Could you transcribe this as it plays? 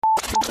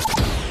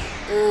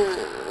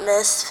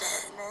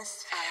Misfit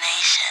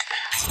Nation.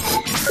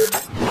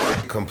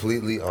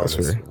 Completely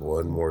honest.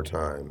 One more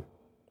time.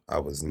 I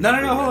was No.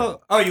 Hold on.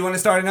 Oh, you want to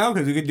start it now?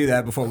 Because we could do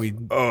that before we.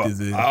 I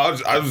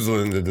was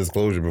doing the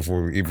disclosure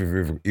before,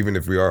 even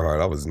if we are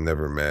hard, I was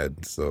never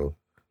mad. So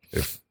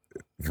if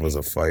it was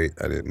a fight,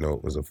 I didn't know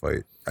it was a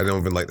fight. I don't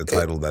even like the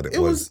title that it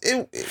was.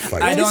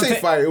 Fight. I don't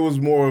say fight. It was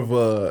more of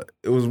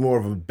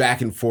a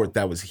back and forth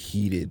that was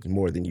heated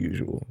more than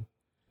usual.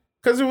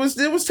 Because it was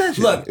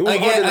tension. Look, it was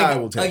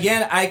undeniable tension.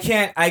 Again, I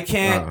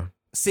can't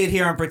sit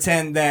here and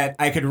pretend that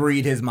I could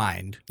read his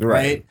mind.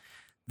 Right?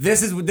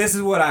 This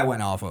is what I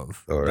went off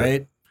of. All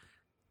right.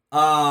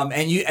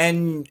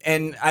 And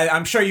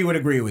I'm sure you would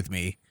agree with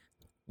me.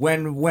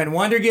 When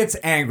Wonder gets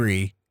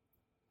angry,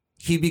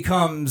 he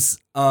becomes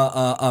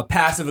a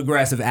passive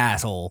aggressive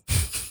asshole.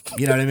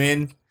 You know what I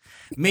mean?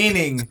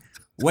 Meaning,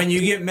 when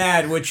you get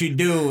mad, what you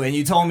do, and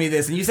you told me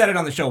this, and you said it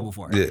on the show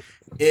before,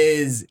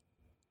 is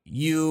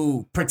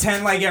you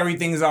pretend like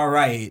everything's all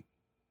right,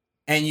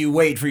 and you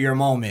wait for your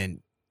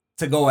moment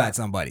to go at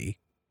somebody.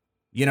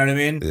 You know what I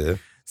mean? Yeah.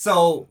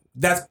 So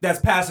that's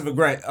passive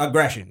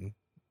aggression.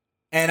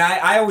 And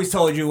I always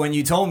told you when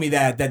you told me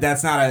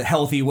that's not a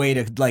healthy way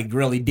to like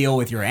really deal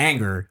with your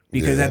anger,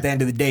 because at the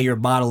end of the day, you're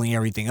bottling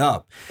everything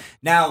up.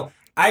 Now,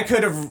 I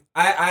could have,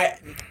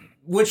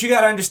 what you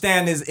got to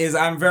understand is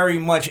I'm very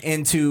much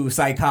into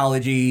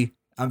psychology.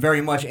 I'm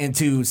very much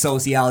into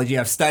sociology.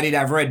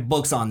 I've read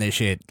books on this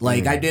shit.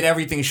 Like I did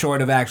everything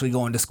short of actually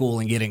going to school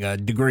and getting a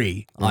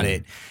degree on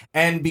it.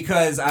 And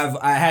because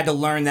I had to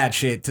learn that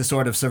shit to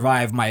sort of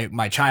survive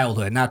my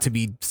childhood, not to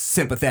be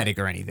sympathetic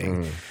or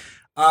anything.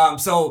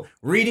 So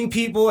reading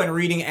people and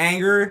reading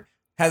anger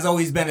has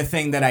always been a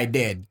thing that I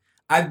did.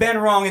 I've been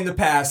wrong in the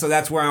past, so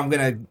that's where I'm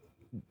going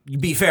to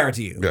be fair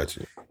to you.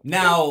 Gotcha.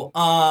 Now,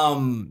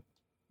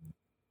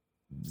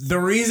 the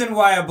reason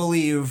why I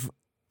believe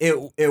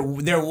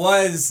there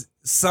was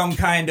some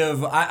kind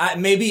of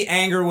maybe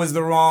anger was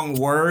the wrong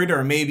word,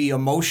 or maybe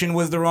emotion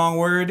was the wrong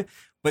word,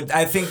 but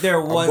I think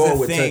there was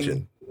a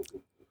thing.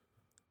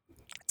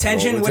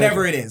 Tension,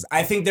 whatever it is.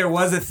 I think there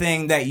was a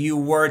thing that you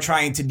were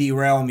trying to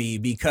derail me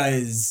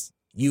because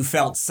you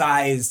felt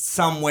sized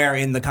somewhere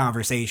in the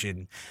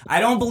conversation. I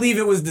don't believe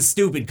it was the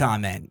stupid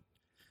comment.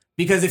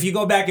 Because if you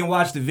go back and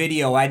watch the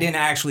video, I didn't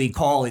actually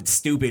call it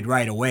stupid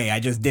right away. I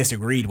just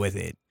disagreed with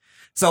it.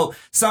 So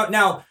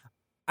now,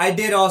 I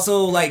did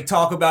also like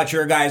talk about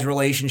your guys'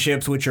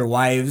 relationships with your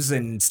wives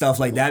and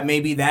stuff like that.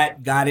 Maybe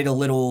that got it a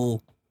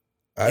little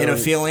in a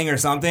feeling or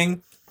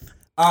something.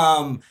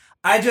 I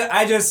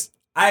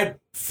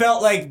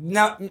felt like,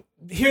 now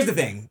here's the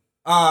thing.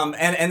 And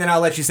then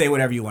I'll let you say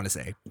whatever you want to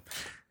say.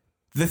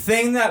 The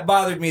thing that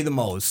bothered me the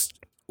most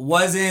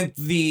wasn't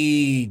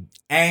the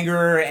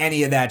anger or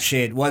any of that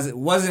shit.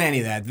 Wasn't any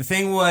of that. The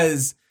thing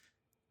was,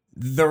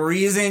 the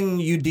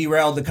reason you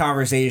derailed the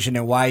conversation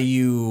and what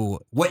you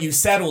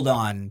settled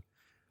on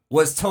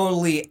was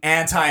totally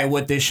anti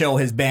what this show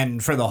has been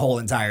for the whole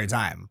entire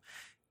time.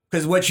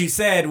 Because what you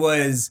said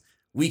was,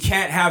 we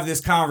can't have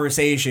this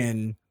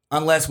conversation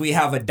unless we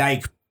have a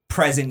dyke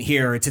present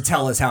here to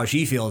tell us how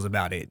she feels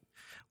about it.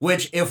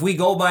 Which, if we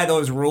go by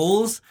those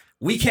rules,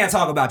 we can't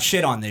talk about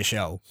shit on this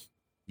show.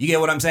 You get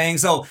what I'm saying?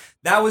 So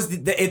that was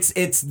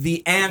it's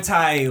the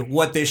anti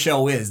what this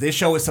show is. This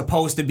show is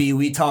supposed to be,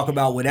 we talk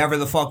about whatever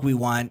the fuck we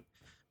want.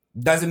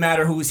 Doesn't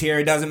matter who's here.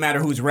 It doesn't matter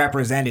who's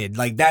represented.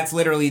 Like, that's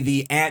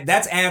literally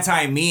that's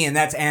anti me, and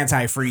that's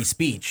anti free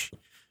speech.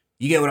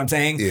 You get what I'm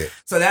saying? Yeah.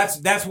 So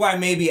that's why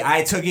maybe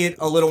I took it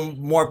a little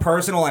more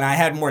personal, and I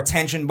had more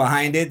tension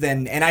behind it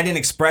and I didn't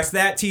express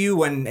that to you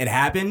when it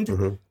happened.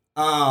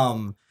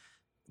 Mm-hmm.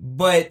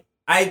 But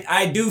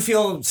I do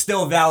feel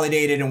still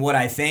validated in what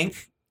I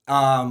think.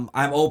 I'm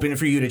open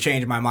for you to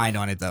change my mind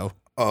on it, though.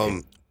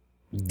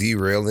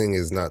 Derailing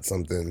is not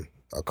something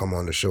I come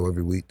on the show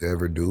every week to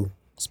ever do,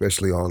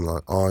 especially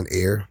on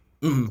air.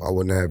 Mm-hmm. I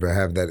wouldn't ever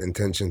have that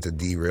intention to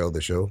derail the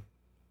show.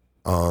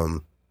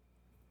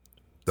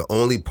 The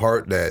only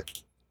part that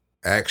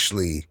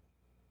actually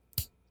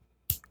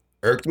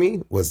irked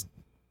me was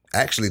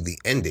actually the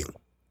ending.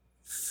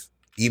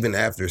 Even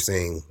after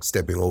saying,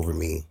 stepping over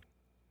me,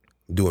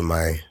 doing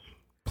my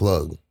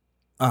plug,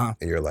 and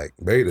you're like,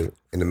 Beta,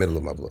 in the middle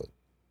of my plug.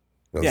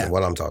 You know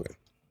what I'm talking.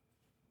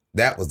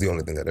 That was the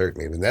only thing that irked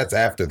me. And that's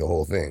after the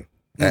whole thing,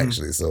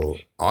 actually. So,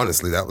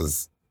 honestly, that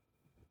was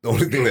the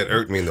only thing that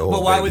irked me in the whole thing.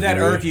 But why would that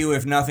irk you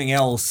if nothing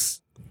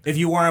else, if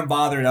you weren't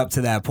bothered up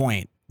to that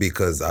point?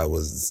 Because I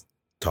was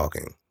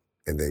talking,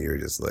 and then you're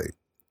just like,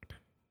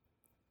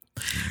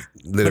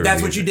 but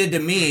that's what you did to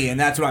me, and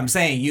that's what I'm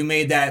saying. You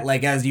made that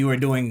like as you were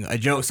doing a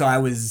joke, so I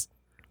was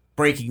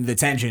breaking the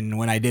tension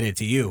when I did it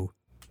to you.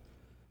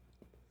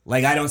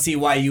 Like, I don't see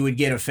why you would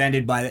get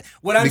offended by that.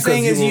 What I'm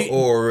saying is you were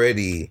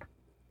already,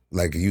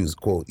 like, use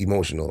quote,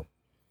 emotional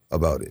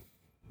about it.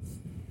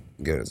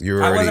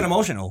 I wasn't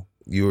emotional.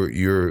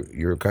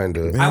 You're kind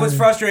of. I was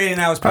frustrated,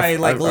 and I was probably a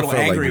little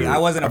angry. I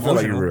wasn't emotional.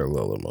 I feel like you were a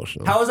little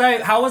emotional. How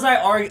was I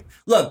arguing?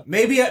 Look,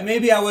 maybe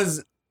I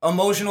was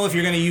emotional if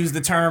you're going to use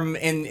the term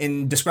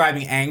in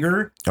describing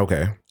anger.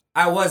 Okay.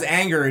 I was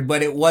angered,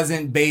 but it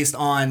wasn't based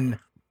on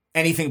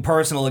anything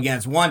personal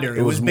against Wonder.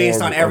 It was based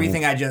more on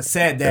everything I just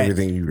said. That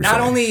everything you were not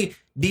saying. only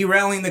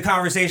derailing the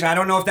conversation, I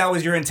don't know if that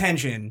was your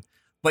intention,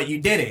 but you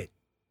did it.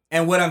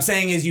 And what I'm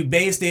saying is you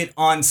based it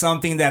on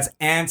something that's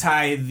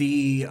anti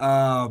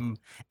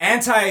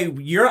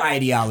your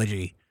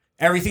ideology,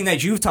 everything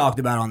that you've talked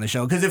about on the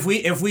show. Because if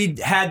we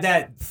had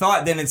that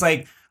thought, then it's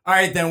like, all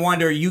right, then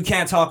Wonder, you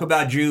can't talk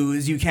about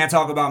Jews, you can't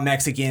talk about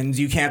Mexicans,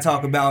 you can't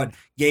talk about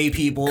gay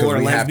people or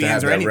we have to lesbians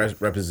have or that anything.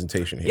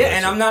 representation here. Yeah,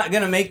 and I'm not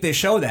gonna make this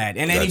show that.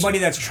 And anybody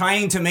that's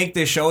trying to make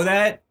this show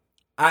that,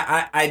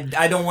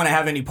 I don't want to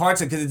have any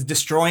parts of it because it's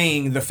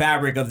destroying the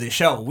fabric of this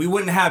show. We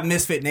wouldn't have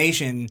Misfit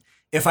Nation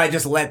if I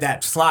just let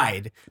that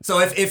slide. So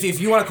if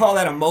you want to call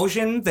that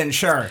emotion, then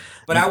sure.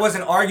 But I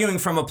wasn't arguing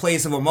from a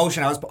place of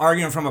emotion. I was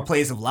arguing from a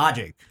place of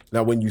logic.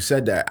 Now, when you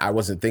said that, I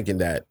wasn't thinking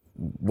that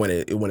when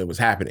it was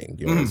happening.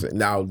 You know what I'm saying?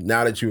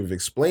 Now that you have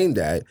explained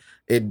that,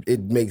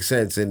 it makes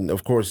sense. And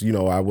of course, you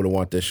know, I wouldn't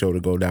want this show to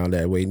go down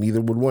that way.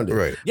 Neither would Wonder.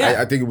 Right. Yeah.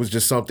 I think it was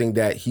just something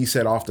that he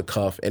said off the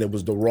cuff, and it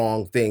was the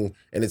wrong thing,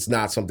 and it's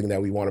not something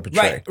that we want to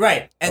portray.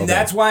 Right. And Okay.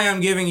 that's why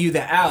I'm giving you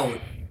the out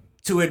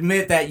to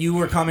admit that you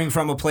were coming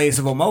from a place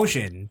of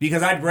emotion.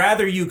 Because I'd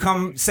rather you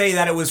say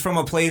that it was from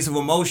a place of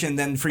emotion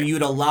than for you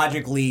to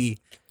logically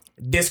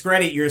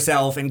discredit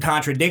yourself and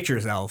contradict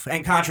yourself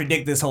and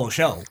contradict this whole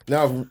show.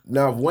 Now,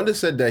 if Wonder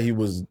said that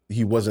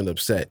he wasn't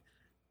upset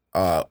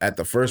at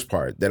the first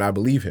part, then I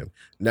believe him.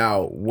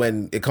 Now,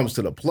 when it comes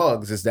to the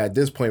plugs, it's at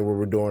this point where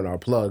we're doing our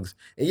plugs,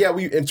 and yeah,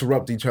 we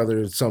interrupt each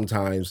other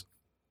sometimes,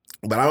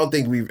 but I don't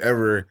think we've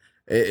ever,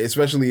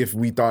 especially if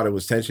we thought it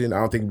was tension, I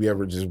don't think we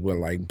ever just went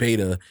like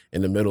beta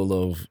in the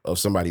middle of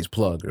somebody's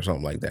plug or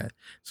something like that.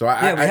 So We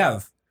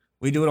have.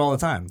 We do it all the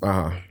time.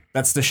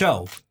 That's the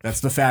show. That's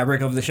the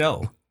fabric of the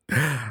show.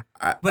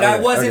 But I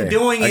wasn't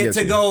doing it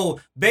to go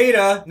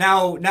Beta.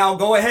 Now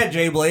go ahead,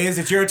 Jay Blaze.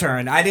 It's your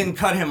turn. I didn't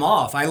cut him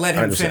off. I let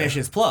him finish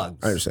his plugs.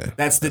 I understand.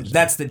 That's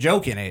the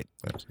joke in it.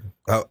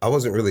 I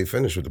wasn't really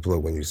finished with the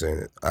plug when you were saying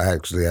it. I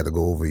actually had to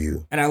go over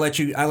you. And I let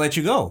you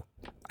go.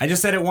 I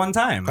just said it one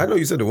time. I know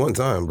you said it one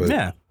time, but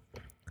yeah.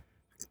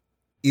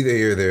 Either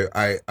here or there,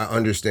 I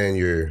understand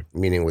your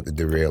meaning with the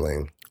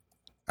derailing.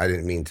 I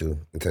didn't mean to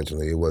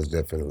intentionally. It was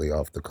definitely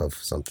off the cuff,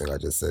 something I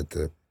just said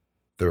to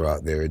throw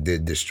out there. It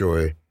did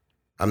destroy.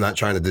 I'm not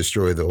trying to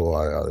destroy the whole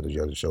ideology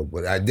of the show,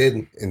 but I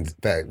did, in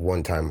fact,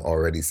 one time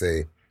already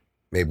say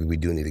maybe we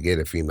do need to get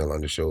a female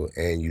on the show,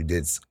 and you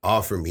did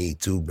offer me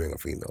to bring a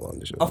female on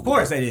the show. Of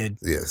course I did.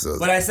 Yeah. So,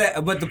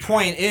 but the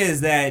point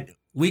is that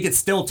we could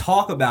still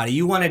talk about it.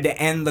 You wanted to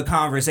end the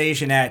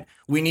conversation at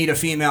we need a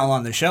female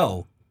on the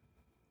show.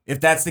 If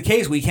that's the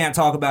case, we can't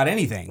talk about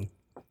anything.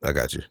 I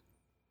got you.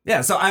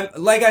 Yeah. So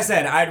like I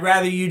said, I'd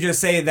rather you just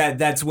say that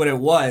that's what it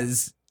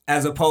was,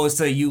 as opposed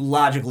to you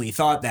logically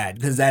thought that,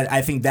 because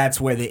I think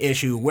that's where the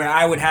issue, where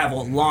I would have a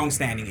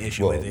long-standing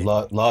issue with it.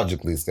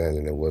 Logically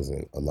standing, it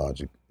wasn't a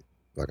logic.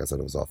 Like I said,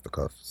 it was off the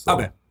cuff. So,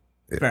 Okay,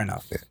 yeah. fair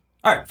enough. Yeah.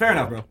 All right, fair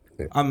enough, bro.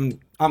 Yeah.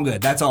 I'm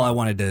good. That's all I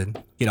wanted to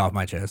get off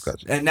my chest.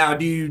 Gotcha. And now,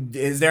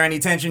 is there any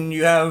tension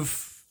you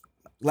have?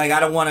 Like, I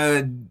don't want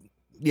to.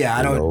 Yeah,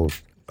 I don't. No,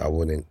 I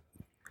wouldn't.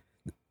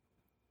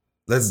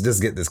 Let's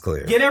just get this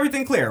clear. Get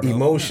everything clear, bro.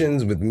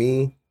 Emotions with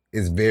me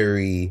is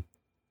very.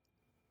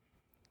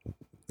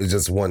 It's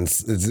just one.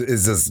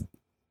 It's just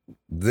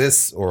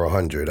this or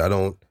 100. I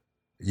don't.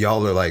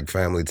 Y'all are like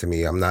family to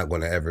me. I'm not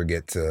going to ever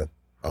get to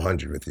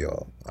 100 with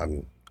y'all.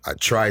 I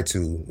try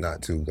to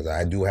not to, because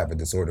I do have a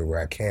disorder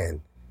where I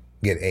can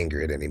get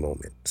angry at any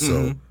moment.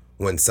 So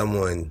when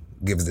someone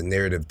gives the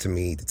narrative to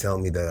me to tell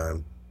me that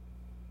I'm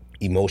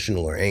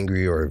emotional or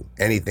angry or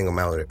anything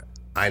about it,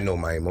 I know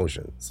my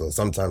emotion. So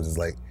sometimes it's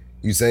like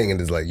you saying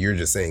it is like you're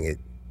just saying it.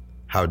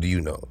 How do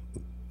you know?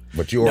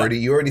 But you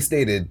already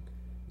stated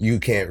you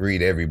can't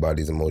read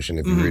everybody's emotion.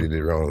 If you read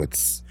it wrong,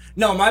 it's.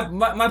 No,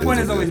 my point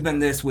has always been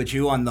this with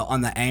you on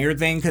the anger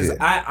thing, because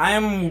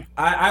Yeah.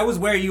 I was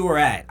where you were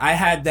at. I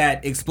had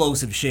that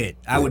explosive shit.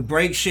 I would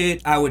break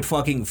shit. I would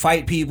fucking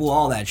fight people.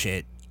 All that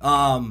shit.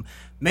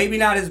 Maybe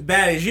not as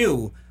bad as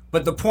you,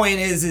 but the point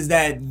is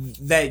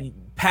that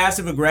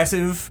passive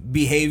aggressive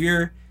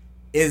behavior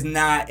is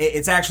not.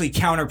 It's actually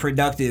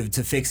counterproductive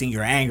to fixing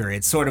your anger.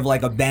 It's sort of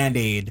like a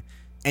Band-Aid,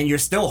 and you're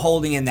still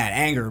holding in that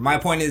anger. My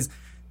point is,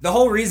 the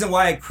whole reason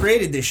why I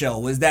created this show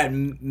was that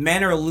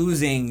men are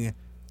losing.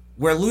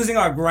 We're losing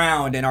our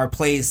ground and our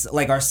place,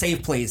 like our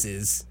safe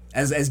places,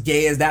 as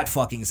gay as that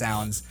fucking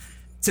sounds,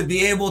 to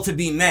be able to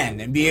be men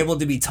and be able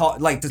to be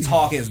to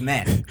talk as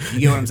men. You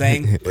get what I'm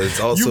saying? But it's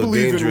also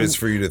dangerous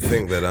for you to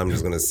think that I'm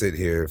just gonna sit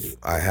here if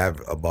I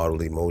have a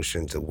bodily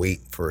emotion to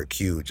wait for a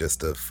cue just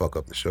to fuck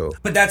up the show.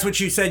 But that's what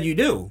you said you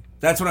do.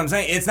 That's what I'm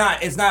saying. It's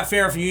not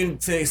fair for you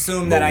to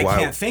assume that I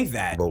can't think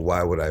that. But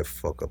why would I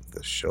fuck up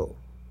the show?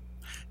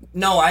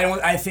 No, I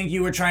don't. I think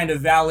you were trying to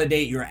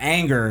validate your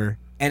anger,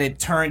 and it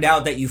turned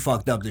out that you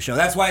fucked up the show.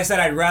 That's why I said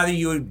I'd rather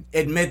you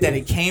admit that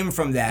it came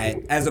from that,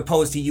 as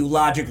opposed to you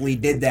logically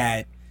did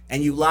that,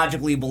 and you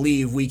logically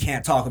believe we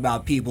can't talk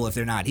about people if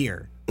they're not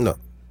here. No.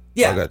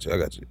 Yeah. I got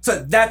you.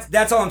 So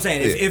that's all I'm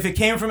saying. Yeah. If it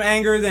came from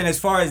anger, then as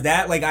far as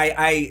that, like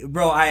I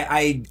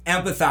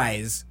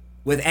empathize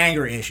with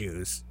anger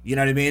issues. You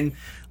know what I mean?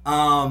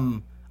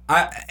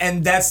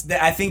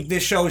 I think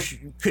this show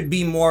could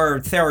be more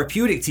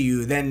therapeutic to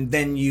you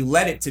than you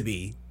let it to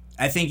be.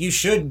 I think you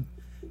shouldn't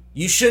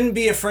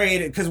be afraid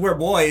because we're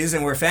boys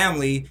and we're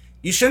family.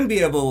 You shouldn't be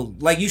able,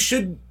 like, you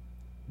should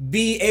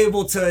be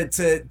able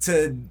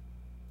to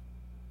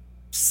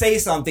say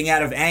something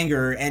out of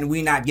anger and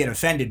we not get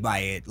offended by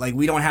it. Like,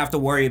 we don't have to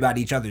worry about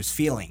each other's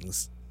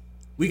feelings.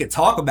 We could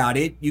talk about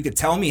it. You could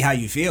tell me how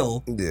you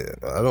feel. Yeah,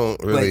 I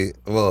don't really.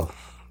 Well,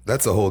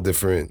 that's a whole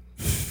different.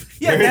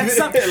 Yeah, that's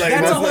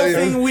a whole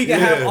thing we can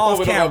have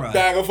off camera. A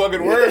bag of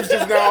fucking words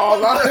just now.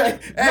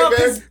 Like, hey, No,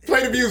 man,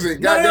 play the music.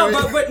 No, Goddamn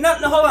it.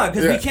 but hold on,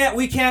 because Yeah.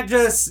 we can't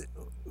just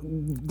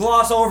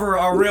gloss over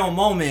a real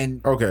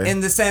moment. Okay. In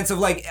the sense of,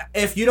 like,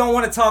 if you don't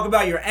want to talk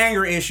about your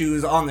anger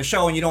issues on the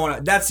show and you don't want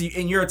to, that's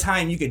in your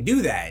time, you could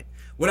do that.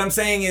 What I'm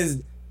saying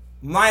is,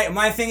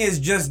 my thing is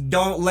just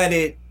don't let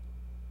it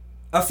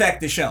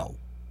affect the show.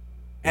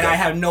 And I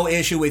have no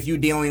issue with you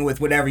dealing with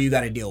whatever you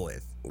got to deal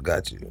with.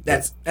 Got you.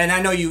 And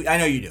I know you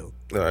do.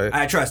 All right.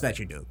 I trust that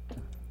you do.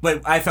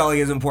 But I felt like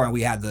it was important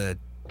we had the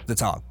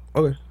talk.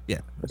 Okay. Yeah.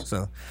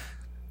 So,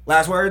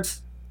 last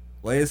words,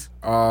 Blaze.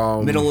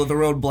 Um, Middle of the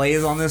road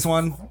Blaze on this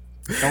one.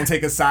 Don't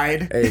take a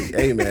side.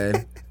 hey,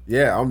 man.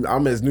 Yeah,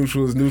 I'm as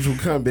neutral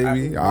come,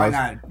 baby. Why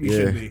not? You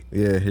should be.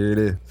 Yeah, here it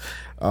is.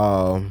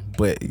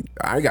 But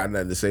I ain't got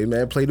nothing to say,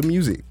 man. Play the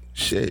music.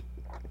 Shit.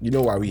 You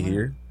know why we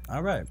here.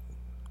 All right.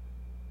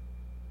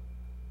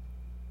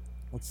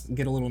 Let's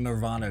get a little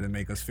Nirvana to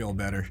make us feel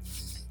better.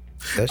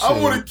 That shit I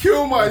want to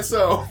kill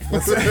myself.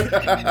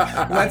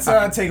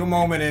 Let's take a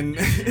moment and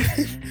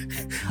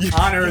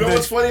honor You know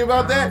what's the. funny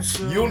about that?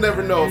 You'll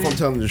never know if I'm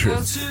telling the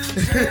truth.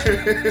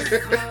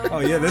 Oh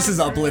yeah, this is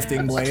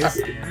uplifting, Blaze.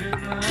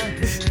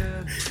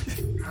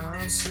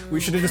 We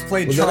should have just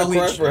played Was Charlie.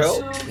 that a cry for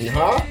help?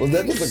 Huh? Was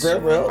that just a cry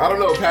for help? I don't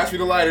know. Pass me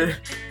the lighter.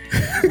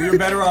 We were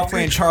better off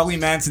playing Charlie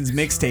Manson's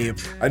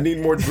mixtape. I need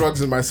more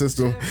drugs in my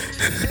system.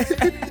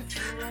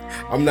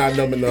 I'm not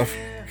numb enough.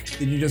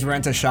 Did you just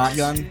rent a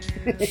shotgun?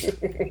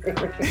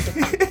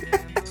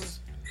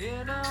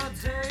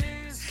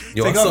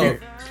 Yo, I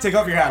Take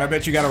off your hat. I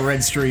bet you got a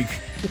red streak.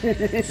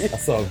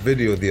 saw a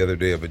video the other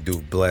day of a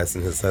dude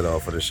blasting his head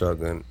off with a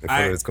shotgun in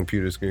front of his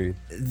computer screen.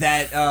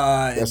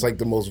 That's like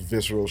the most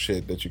visceral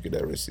shit that you could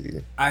ever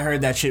see. I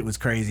heard that shit was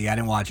crazy. I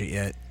didn't watch it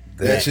yet.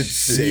 That shit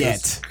Yet.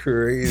 is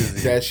crazy.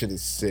 That shit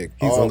is sick.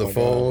 He's Oh on the my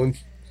phone. God.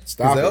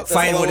 Stop He's it. out. That's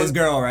Fighting all with I his want-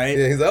 girl, right?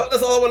 Yeah, he's out.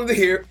 That's all I wanted to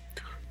hear.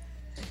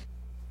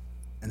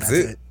 And that's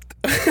That's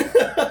it.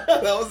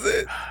 That was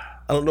it.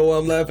 I don't know why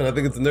I'm laughing. I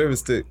think it's a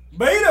nervous tick.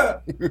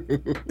 Beta!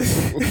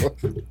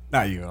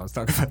 Not you. I was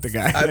talking about the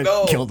guy I that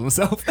know. killed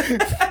himself.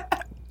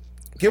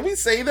 Can we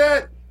say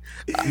that?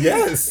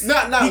 Yes.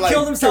 Not He like,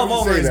 killed himself can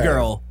we over say his that?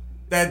 girl.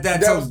 That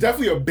That was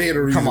definitely a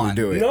beta reason Come on.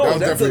 to do it. No, that was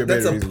that's definitely a beta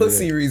reason to do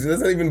pussy it. reason.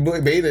 That's not even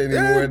beta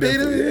anymore. Yeah, That's-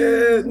 beta.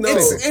 Yeah, no.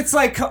 It's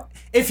like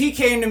if he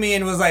came to me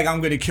and was like, "I'm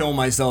gonna kill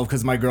myself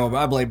because my girl,"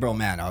 I'd be like, "Bro,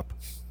 man up,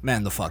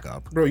 man the fuck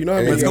up." Bro, you know how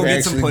Let's many, go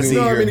get some actually pussy. you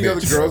know how you're a many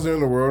other bitch. girls are in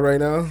the world right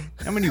now?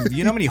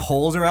 You know how many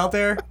holes are out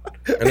there?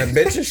 And I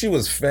bet you she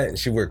was fat and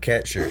she wore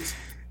cat shirts.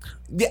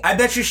 Yeah, I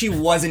bet you she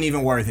wasn't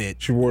even worth it.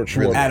 She wore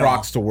At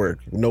Crocs to work.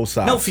 No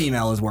socks. No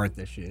female is worth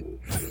this shit.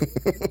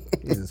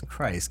 Jesus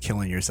Christ,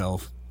 killing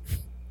yourself.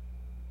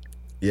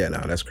 Yeah, no,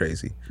 that's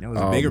crazy. It was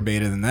a bigger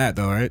beta than that,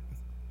 though, right?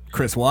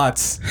 Chris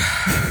Watts.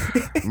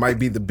 Might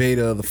be the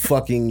beta of the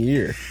fucking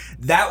year.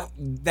 That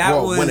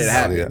Well, was when it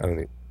happened. I don't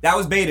need. that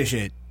was beta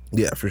shit.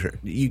 Yeah, for sure.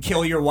 You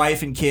kill your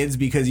wife and kids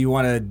because you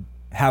want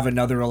to have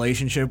another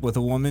relationship with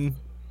a woman.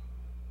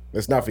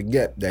 Let's not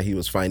forget that he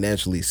was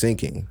financially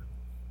sinking.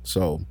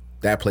 So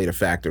that played a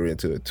factor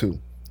into it too.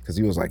 Because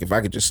he was like, if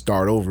I could just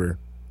start over,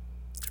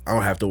 I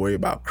don't have to worry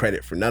about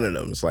credit for none of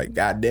them. It's like,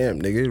 goddamn,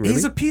 nigga, really?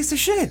 He's a piece of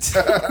shit.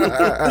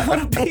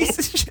 What a piece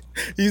of shit.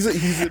 He's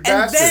a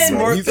bastard. then bro.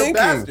 more He's thinking. a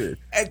bastard.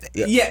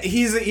 Yeah,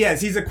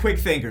 he's a quick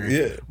thinker.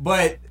 Yeah.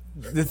 But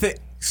the thing,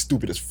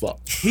 Stupid as fuck.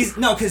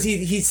 because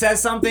he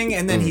says something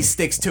and then he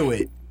sticks to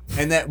it.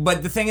 And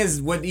but the thing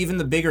is, what even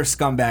the bigger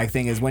scumbag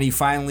thing is when he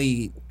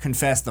finally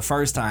confessed the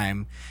first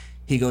time,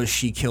 he goes,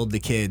 "She killed the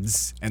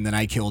kids, and then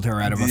I killed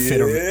her out of a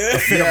fit of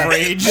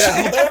rage."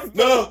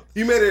 No,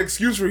 he made an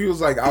excuse for. He was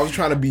like, I was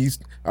trying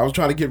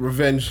to get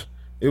revenge.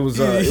 It was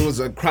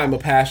a crime of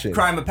passion.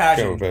 Crime of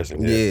passion.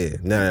 Confession. Yeah,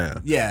 nah.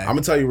 Yeah. I'm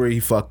gonna tell you where he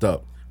fucked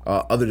up.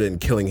 Other than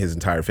killing his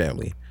entire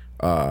family,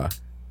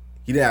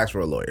 he didn't ask for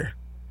a lawyer.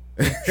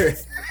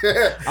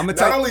 I'm gonna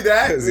Not only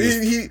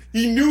that,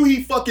 he knew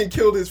he fucking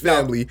killed his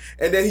family,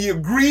 and then he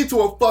agreed to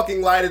a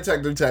fucking lie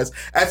detector test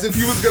as if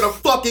he was gonna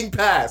fucking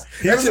pass.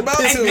 He was about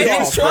to. and He he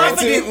was trying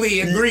to.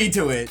 confidently agreed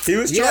to it. He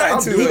was trying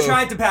to. He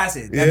tried to pass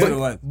it. That's what it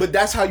was. But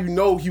that's how you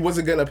know he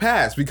wasn't gonna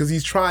pass, because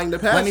he's trying to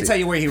pass. Let me tell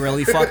you where he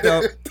really fucked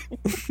up.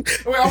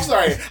 Wait, I'm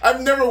sorry.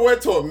 I've never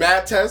went to a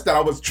math test that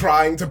I was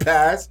trying to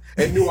pass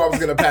and knew I was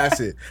gonna pass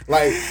it.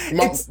 Like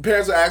my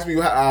parents would ask me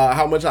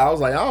how much I was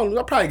like, I don't know,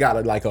 I probably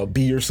got like a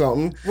B or something.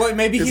 something. Well,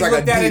 maybe It's he like I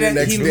looked at beat it the as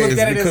next he day. looked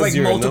It's at it as because like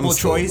you're a multiple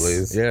numbskull, choice.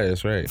 Blaze. Yeah,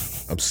 that's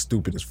right. I'm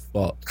stupid as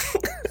fuck.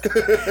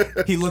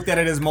 He looked at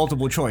it as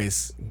multiple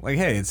choice. Like,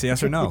 hey, it's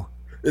yes or no.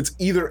 It's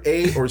either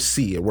A or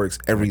C. It works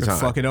every time.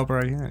 Fuck it up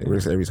already. It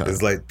works every time.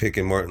 It's like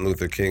picking Martin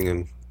Luther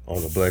King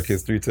on the Black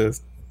History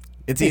test.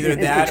 It's either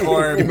that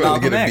or You better get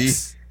Malcolm a B.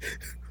 X.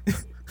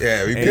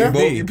 Yeah, you A pick or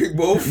both. B. You pick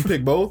both. You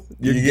pick both.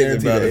 You're You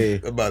get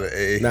guaranteed about an an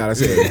A. Nah,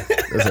 that's A.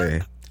 That's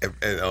A.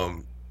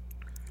 and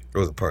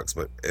Rosa Parks,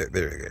 but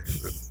there you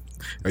go.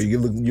 Are you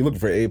looking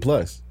for A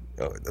plus?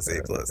 Oh, that's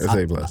A plus. That's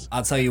A plus.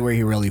 I'll tell you where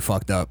he really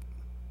fucked up.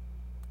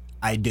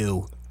 I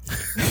do.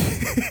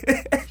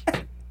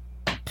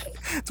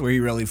 That's where he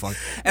really fucked.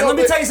 And let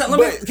me tell you something.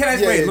 Let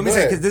me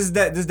say because this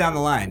is down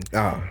the line.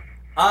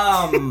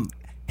 Oh.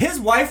 His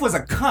wife was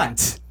a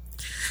cunt.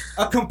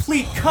 A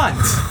complete cunt.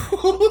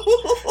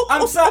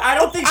 I'm sorry. I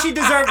don't think she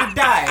deserved to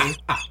die.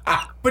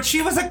 But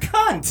she was a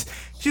cunt.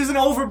 She was an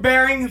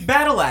overbearing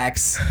battle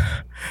axe.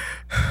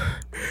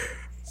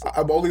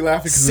 I'm only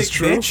laughing because it's Sick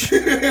true.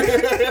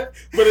 bitch.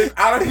 But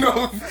I don't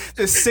know.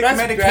 The sick That's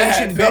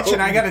medication bad, bitch, though.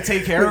 and I gotta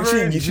take care of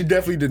her. She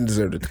definitely didn't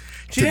deserve it.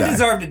 She didn't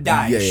deserve to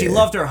die. Yeah, She yeah.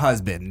 loved her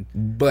husband.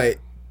 But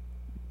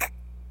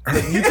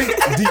you think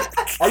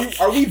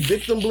are we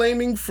victim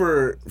blaming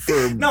for?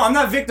 No, I'm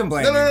not victim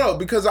blaming. No.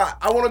 Because I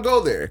want to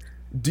go there.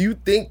 Do you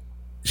think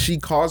she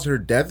caused her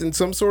death in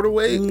some sort of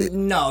way?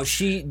 No,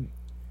 she.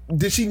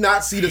 Did she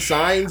not see the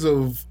signs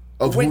of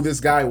who this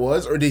guy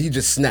was, or did he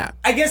just snap?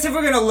 I guess if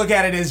we're gonna look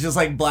at it as just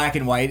like black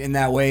and white in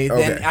that way,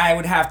 then Okay. I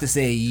would have to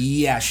say,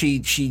 yeah,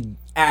 she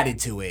added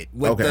to it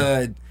with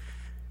Okay.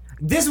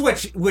 This is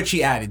what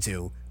she added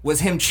to was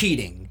him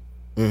cheating.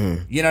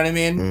 Mm-hmm. You know what I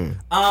mean?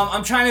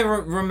 I'm trying to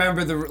remember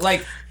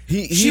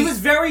she was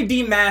very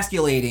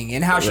demasculating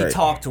in how she Right.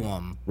 talked to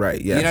him. Right.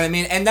 Yeah. You know what I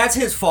mean? And that's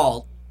his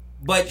fault.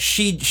 But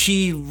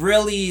she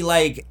really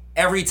like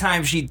every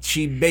time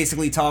she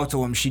basically talked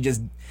to him, she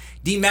just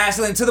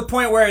demasculated to the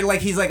point where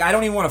like he's like, I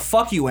don't even want to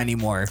fuck you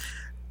anymore.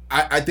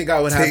 I think I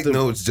would have Take to.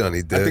 notes,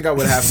 Johnny Depp. I think I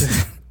would have to.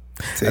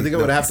 I think I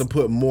would have notes. to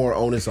put more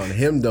onus on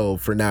him though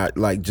for not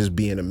like just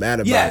being a man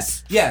about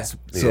Yes.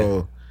 it.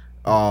 So,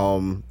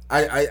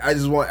 I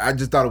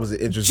just thought it was an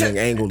interesting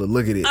angle to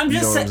look at it. I'm You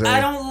just know what saying, I'm saying?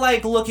 I don't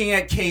like looking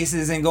at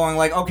cases and going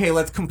like, okay,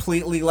 let's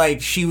completely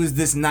like she was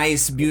this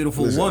nice,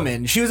 beautiful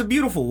woman. She was a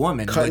beautiful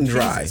woman. Cut and but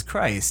dry. Jesus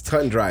Christ.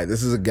 Cut and dry.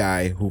 This is a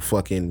guy who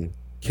fucking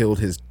killed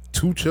his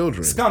 2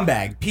 children.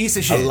 Scumbag, piece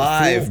of shit.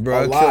 alive,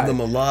 bro. Alive. Killed them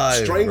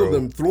alive. Strangled bro.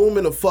 them, threw him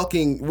in a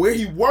fucking where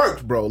he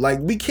worked, bro. Like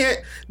we can't.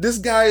 This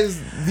guy is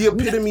the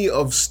epitome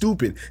of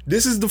stupid.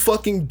 This is the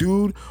fucking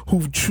dude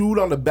who chewed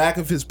on the back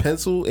of his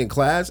pencil in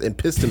class and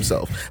pissed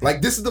himself.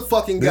 Like this is the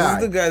fucking This guy.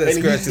 is the guy that And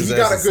scratched his he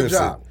got a ass good at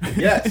job.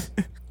 Yes,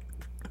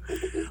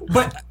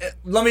 But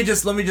let me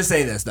just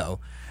say this though.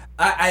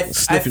 I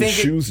sniffing think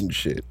shoes and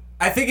shit.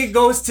 I think it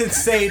goes to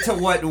say to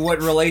what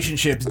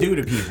relationships do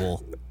to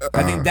people.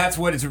 I think that's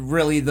what it's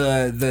really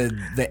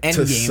the end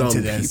To game some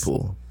to this.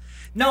 people,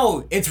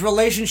 No, it's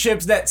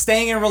relationships that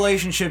staying in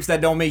relationships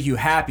that don't make you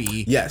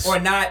happy. Yes. Or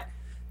not.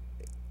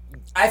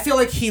 I feel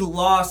like he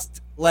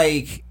lost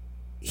like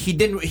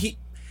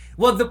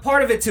well, the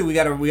part of it too we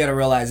gotta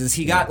realize is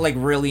he got like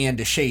really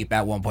into shape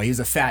at one point. He was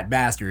a fat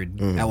bastard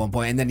at one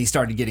point, and then he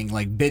started getting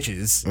like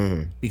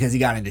bitches because he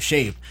got into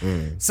shape.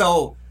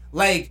 So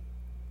like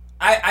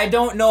I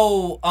don't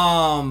know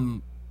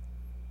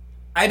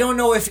I don't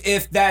know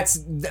if that's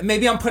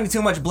maybe I'm putting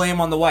too much blame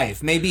on the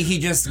wife. Maybe he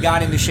just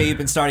got into shape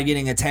and started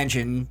getting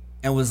attention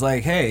and was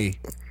like, hey,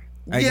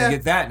 I can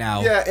get that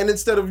now. Yeah, and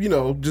instead of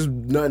just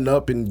nutting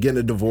up and getting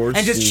a divorce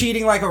And just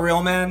cheating like a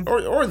real man.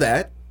 or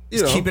that,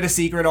 you know, Keep it a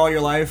secret all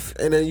your life.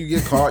 and then you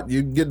get caught,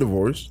 you get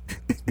divorced.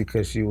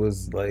 because she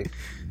was like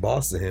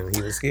boss to him.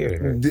 He was scared of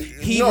her.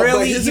 He No, but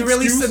really his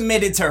really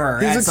submitted to her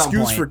His at some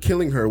excuse point. for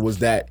killing her was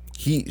that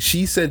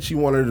she said she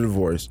wanted a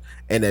divorce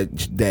and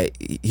that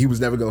he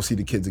was never going to see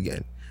the kids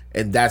again,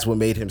 and that's what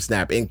made him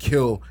snap and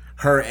kill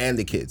her and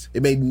the kids.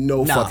 It made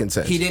no fucking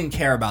sense. He didn't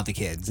care about the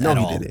kids. No, at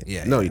he all. didn't.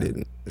 Yeah, No, yeah. he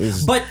didn't. They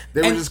were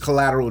and- just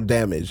collateral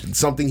damage. It's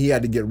something he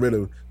had to get rid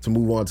of to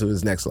move on to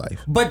his next life.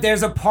 But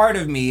there's a part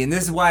of me, and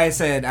this is why I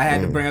said I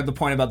had to bring up the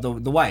point about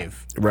the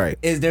wife. Right.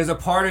 Is there's a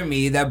part of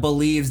me that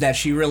believes that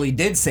she really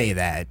did say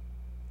that,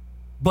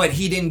 but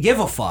he didn't give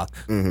a fuck.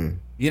 Mm-hmm.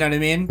 You know what I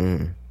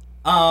mean?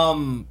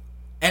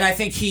 And I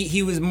think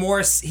he was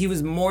more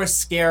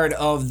scared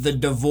of the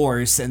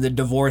divorce and the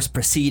divorce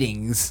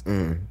proceedings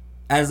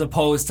as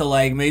opposed to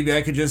like maybe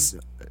I could just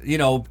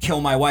kill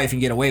my wife and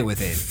get away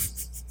with it.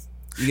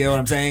 You get what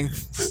I'm saying?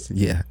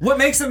 Yeah. What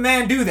makes a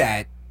man do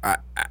that?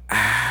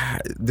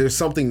 There's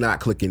something not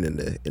clicking in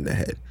the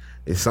head.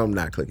 There's something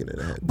not clicking in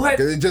the head. But-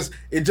 'Cause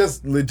it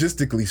just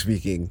logistically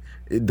speaking,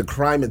 the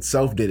crime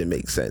itself didn't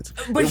make sense.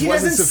 But it he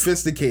wasn't doesn't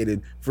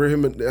sophisticated for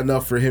him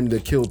enough for him to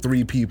kill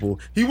 3 people.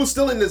 He was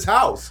still in this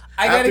house.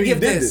 I gotta after he give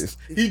did this.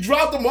 He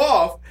dropped them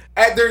off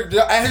at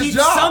his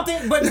job.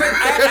 Something, but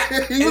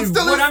He was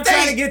still what in I'm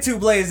trying to state. get to,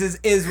 Blaze,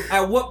 is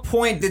at what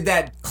point did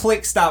that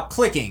click stop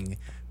clicking?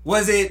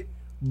 Was it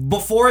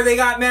before they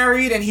got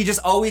married, and he just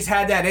always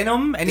had that in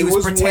him, and he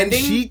was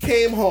pretending. When she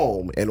came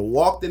home and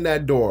walked in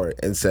that door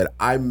and said,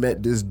 "I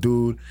met this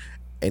dude,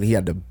 and he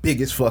had the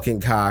biggest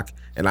fucking cock,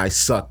 and I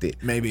sucked it."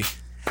 Maybe.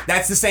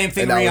 That's the same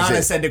thing And that was Rihanna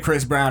it. said to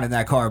Chris Brown in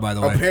that car, by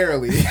the way.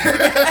 Apparently.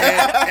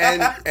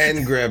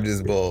 and grabbed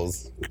his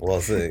balls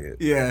while saying it.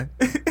 Yeah.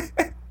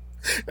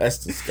 That's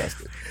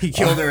disgusting. He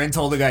killed her and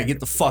told the guy, "Get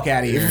the fuck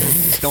out of here.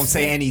 Don't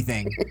say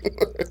anything."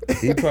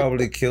 He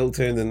probably killed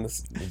her, and then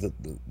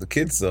the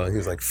kid saw it. He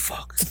was like,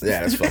 fuck.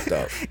 Yeah, that's fucked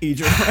up. Eat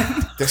your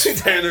friend. She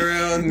turned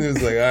around and he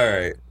was like, all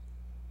right.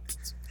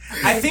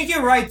 I think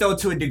you're right though,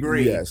 to a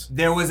degree. Yes.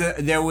 There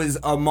was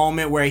a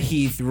moment where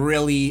he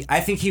really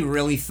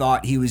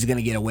thought he was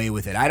gonna get away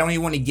with it. I don't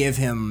even want to give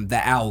him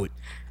the out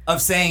of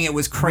saying it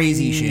was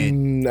crazy shit.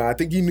 Nah, I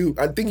think he knew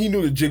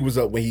the jig was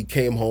up when he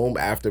came home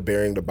after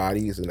burying the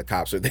bodies and the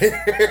cops are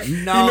there.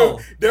 No.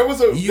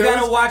 You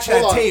gotta watch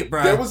that tape,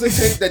 bro. There was a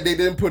tape that they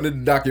didn't put in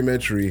the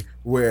documentary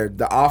where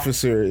the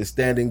officer is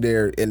standing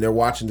there and they're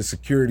watching the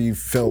security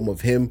film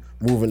of him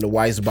moving the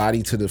wife's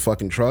body to the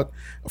fucking truck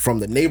from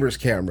the neighbor's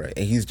camera,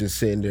 and he's just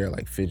sitting there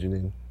like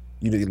fidgeting.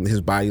 You know,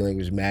 his body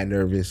language is mad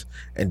nervous,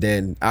 and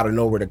then out of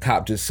nowhere the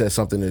cop just says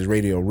something in his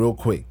radio real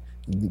quick.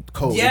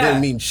 Code. Yeah. It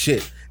didn't mean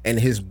shit. And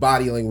his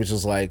body language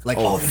was like,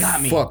 oh, they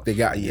got me. Fuck, they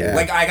got you. Yeah.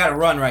 Like, I gotta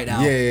run right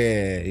now.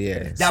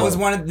 Yeah. That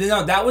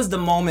was the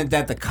moment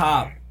that the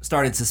cop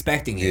started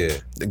suspecting it. Yeah.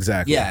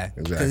 Exactly. Yeah,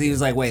 because he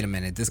was like, "Wait a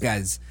minute, this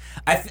guy's."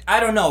 I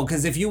don't know,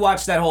 because if you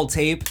watch that whole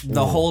tape,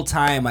 the whole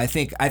time, I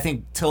think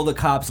till the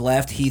cops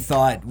left, he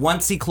thought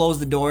once he closed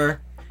the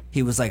door,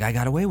 he was like, "I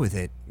got away with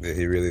it." Yeah,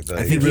 he really thought.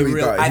 I think You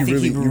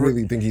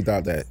really think he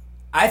thought that?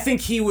 I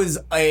think he was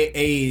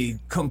a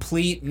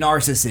complete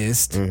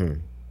narcissist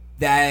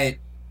that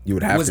You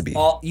would have was to be.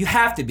 you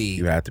have to be.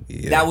 You have to be.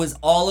 Yeah. That was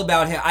all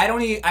about him. I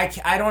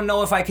don't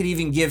know if I could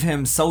even give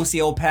him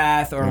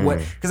sociopath or what,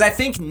 because I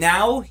think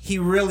now he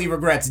really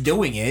regrets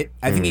doing it.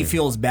 I think he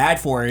feels bad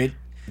for it.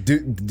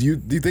 Do you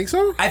think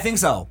so? I think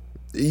so.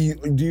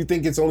 Do you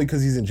think it's only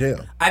because he's in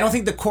jail? I don't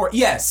think the court.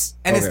 Yes,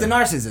 and it's Okay. the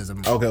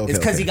narcissism. Okay. It's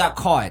because he got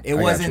caught. It I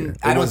got wasn't. you.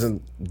 I It don't.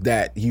 wasn't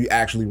that he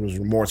actually was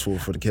remorseful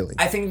for the killing.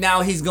 I think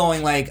now he's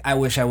going like, I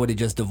wish I would have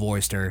just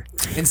divorced her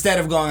instead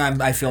of going,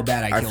 I feel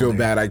bad. I feel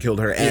bad I killed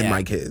her and Yeah.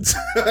 my kids.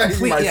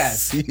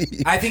 Yes,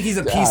 I think he's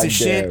a piece God of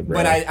shit, damn, bro.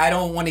 but I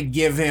don't want to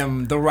give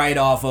him the write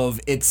off of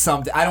it's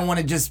something. I don't want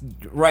to just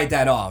write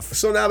that off.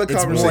 So now the It's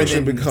more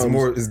conversation than-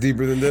 becomes it's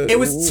deeper than that. It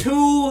was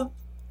too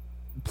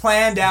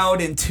planned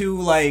out and too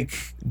like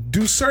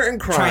do certain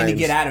crimes trying to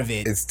get out of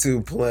it. It's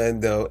too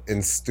planned out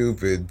and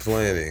stupid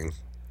planning.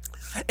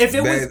 If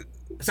it Bad- was,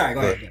 sorry, go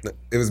ahead.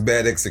 It was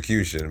bad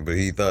execution, but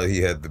he thought he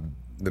had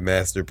the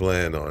master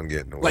plan on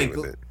getting away Like-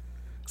 with it.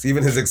 So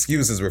even his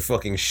excuses were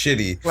fucking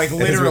shitty. Like, and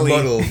literally.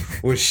 his rebuttal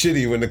was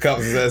shitty when the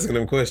cops was asking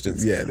him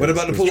questions. Yeah, What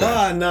about the that's pool?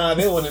 trash. Nah,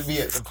 they want to be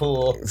at the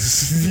pool. And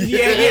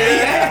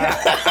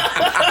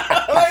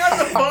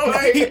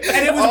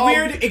it was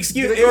weird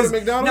excuse. did they It go was, to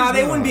McDonald's? no,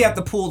 they No. wouldn't be at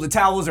the pool. The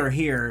towels are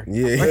here.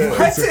 Yeah.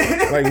 What?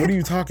 Like, what are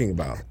you talking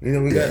about? You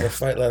know, we got in a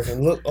fight last night.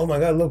 Look, oh my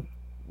God, look.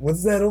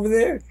 What's that over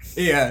there?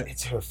 Yeah.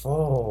 It's her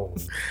phone.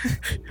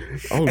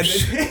 Oh And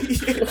shit.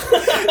 then-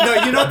 no,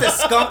 you know what the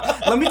scum.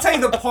 Let me tell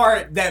you the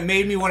part that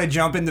made me want to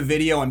jump in the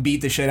video and beat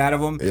the shit out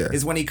of him Yeah.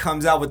 is when he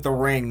comes out with the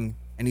ring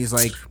and he's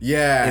like,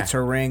 Yeah. "It's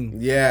her ring."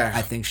 Yeah.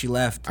 I think she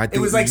left. I It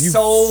think was like you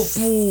so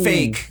fool,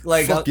 fake.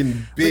 Like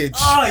fucking bitch.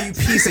 oh, you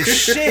piece of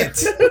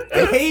shit!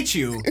 I hate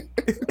you.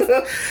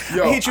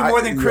 Yo, I hate you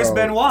more than Chris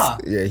Benoit.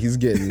 Yeah, he's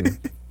getting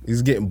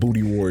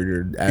booty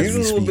warriored as He's a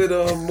we little speak.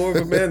 bit more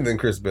of a man than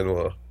Chris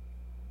Benoit.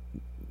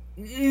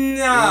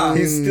 No.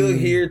 He's still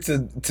here to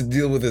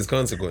deal with his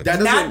consequences. That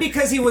Not doesn't-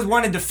 because he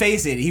wanted to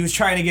face it. He was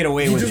trying to get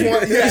away he with just it.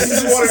 want, yeah, he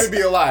just wanted to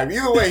be alive.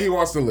 Either way, he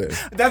wants to live.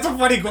 That's a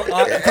funny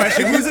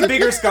question. Who's a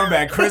bigger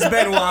scumbag, Chris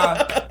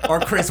Benoit or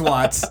Chris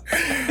Watts?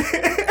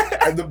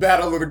 And the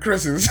battle of the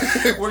Chris's.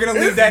 We're gonna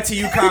leave that to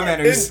you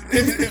commenters.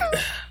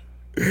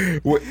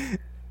 What?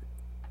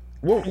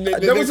 Well, They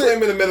there was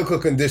claiming a medical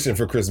condition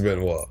for Chris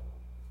Benoit.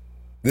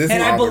 This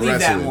And is I the believe that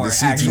wrestling, more, the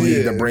CTE,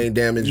 actually. the brain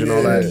damage, and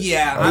all that.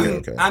 Yeah,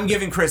 Okay. I'm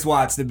giving Chris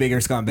Watts the bigger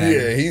scumbag.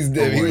 yeah,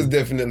 he was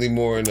definitely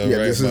more in the Yeah,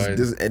 right this mind.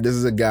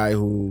 is a guy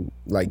who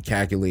like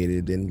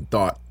calculated and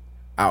thought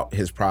out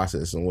his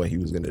process and what he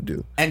was gonna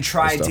do. And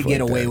tried stuff to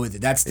get like away that. with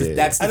it. That's the Yeah.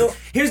 that's the,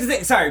 here's the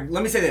thing. Sorry,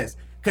 let me say this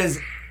because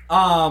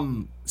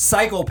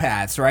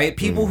psychopaths, right?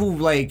 People who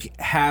like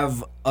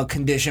have a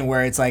condition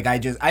where it's like I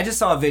just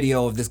saw a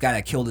video of this guy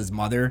that killed his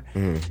mother,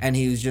 and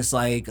he was just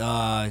like,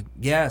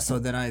 yeah. So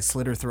then I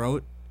slit her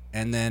throat.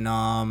 And then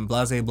blah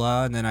blah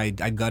blah, and then I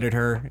gutted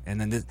her,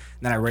 and then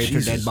I raped her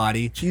dead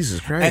body.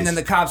 Jesus Christ! And then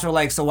the cops were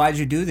like, "So why'd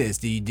you do this?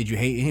 Did you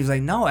hate?" And he was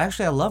like, "No,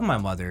 actually, I love my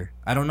mother.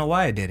 I don't know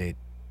why I did it.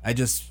 I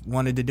just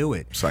wanted to do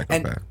it."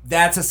 Psychopath. And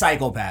that's a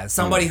psychopath.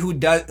 Somebody who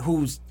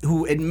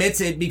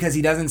admits it because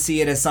he doesn't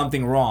see it as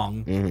something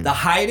wrong. The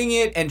hiding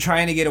it and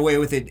trying to get away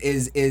with it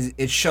is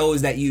it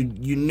shows that you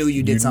knew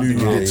you did something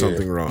you wrong. did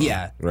something wrong.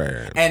 Yeah.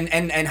 Right.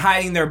 And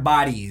hiding their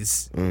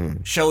bodies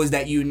shows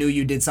that you knew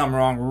you did something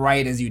wrong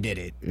right as you did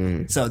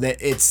it. So that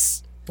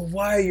it's But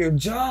why your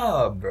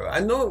job, bro? I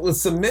know it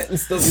was cement and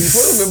stuff you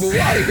put him in, but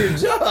why your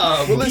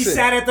job? Well, he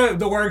sat at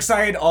the work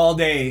site all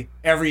day,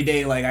 every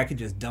day, like I could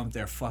just dump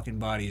their fucking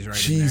bodies right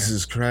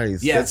Jesus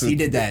Christ. Yes, he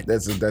did that.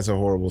 That's a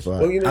horrible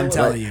thought. Well, you know I'm what?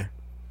 telling you.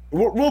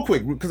 Real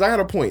quick, because I had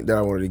a point that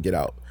I wanted to get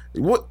out.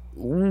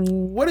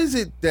 What is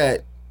it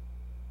that...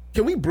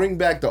 Can we bring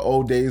back the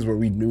old days where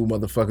we knew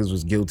motherfuckers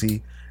was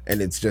guilty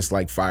and it's just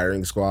like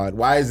firing squad?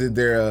 Why is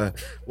there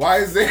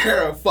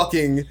a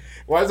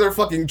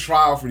fucking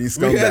trial for these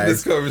scumbags? We had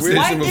this conversation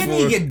Why before. didn't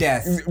he get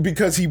death?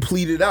 Because he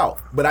pleaded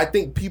out. But I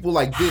think people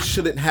like this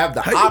shouldn't have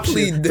the How you option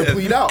plead to death?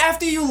 plead out.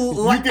 After you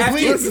can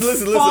plead.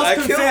 Listen. I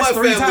killed my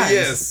family.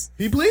 Yes.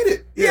 He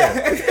pleaded.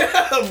 Yeah.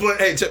 But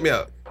hey, check me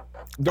out.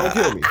 Don't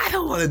kill me. I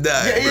don't want to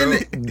die, bro.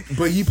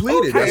 But he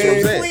pleaded. That's what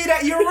I'm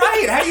saying. You're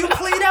right. How do you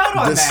plead out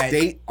on The that?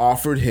 state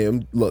offered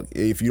him, look,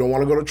 if you don't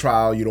want to go to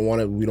trial, we don't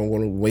want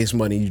to waste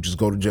money, you just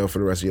go to jail for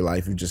the rest of your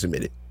life. You just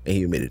admit it. And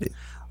he admitted it.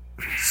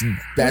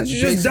 That's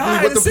You just basically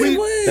die what the the plea. same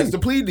way. That's the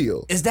plea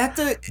deal. Is that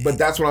the? But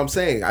that's what I'm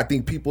saying. I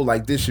think people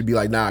like this should be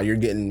like, nah, you're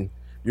getting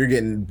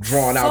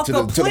drawn out Fuck to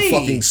a the plea.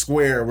 fucking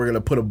square. We're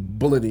gonna put a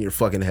bullet in your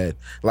fucking head.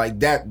 Like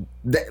that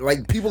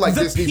like people like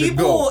The this need to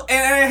people, go.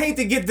 and I hate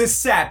to get this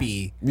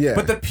sappy, Yeah.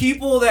 but the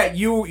people that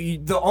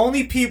the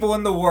only people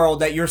in the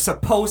world that you're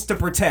supposed to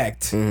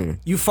protect,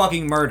 you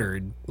fucking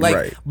murdered.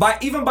 Like,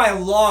 Right. even by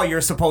law, you're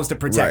supposed to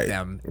protect Right.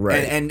 them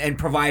Right. and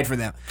provide for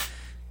them.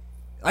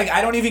 Like,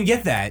 I don't even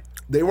get that.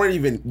 They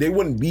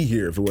wouldn't be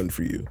here if it wasn't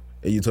for you.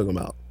 And you took them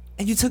out.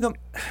 And you took them,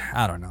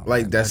 I don't know.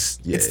 Like that's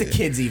yeah. It's the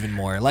kids even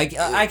more. Like,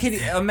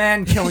 a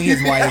man killing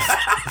his wife.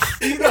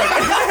 He's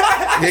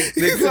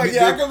like,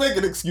 I can make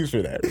an excuse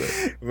for that.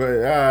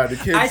 But the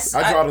kids,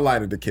 I draw the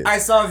line at the kids. I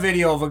saw a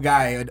video of a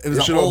guy. It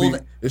was an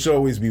old. It should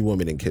always be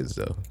women and kids,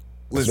 though.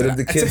 But if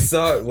the kids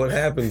saw it, what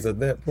happens at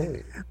that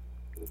point?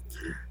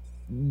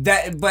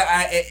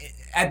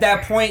 At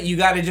that point, you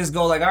got to just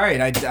go like, all right,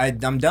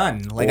 I'm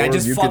done. Like, Or I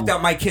just you fucked can-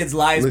 up my kids'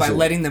 lives by Listen.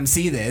 letting them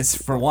see this.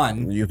 For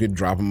one, You could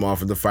drop them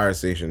off at the fire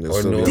station.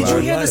 Or no did you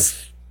life. hear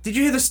this? Did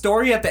you hear the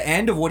story at the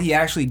end of what he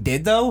actually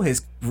did though?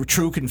 His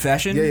true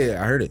confession. Yeah,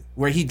 I heard it.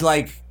 Where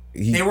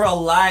they were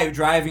alive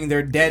driving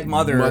their dead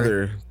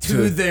mother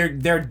to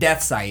their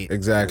death site.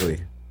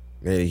 Exactly.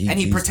 Yeah,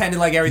 He pretended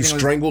like everything He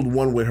was. strangled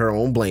one with her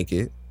own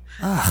blanket,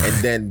 and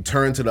then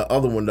turned to the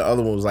other one. The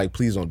other one was like,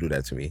 "Please don't do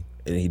that to me,"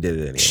 and he did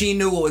it anyway. She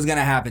knew what was gonna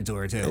happen to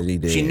her too. And he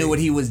did. She knew what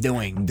he was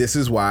doing. This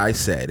is why I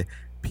said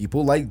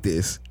people like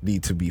this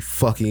need to be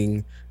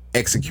fucking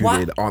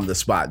executed on the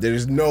spot.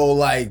 There's no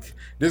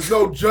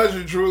judge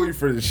and jury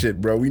for this shit,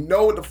 bro. We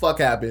know what the fuck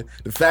happened.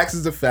 The facts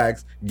is the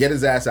facts. Get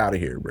his ass out of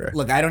here, bro.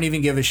 Look, I don't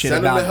even give a shit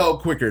Send him about. to hell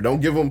quicker. Don't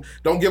give him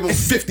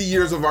 50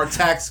 years of our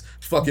tax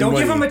fucking Don't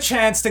money. give him a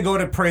chance to go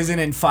to prison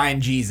and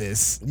find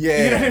Jesus.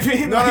 Yeah.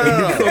 You know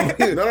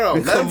what I mean? No.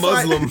 Let him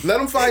Muslim.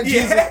 Let him find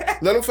Jesus.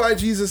 Let him find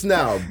Jesus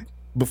now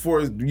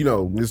before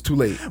it's too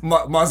late.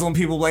 Muslim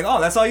people be like,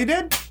 oh, that's all you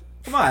did?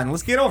 Come on,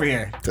 let's get over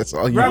here. That's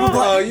all you Grab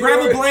a, do. grab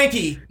a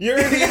blankie. You're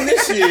already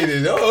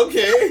initiated. Oh,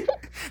 okay.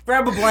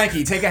 Grab a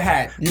blankie. Take a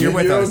hat. You're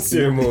with your own us.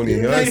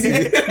 ceremony. I see.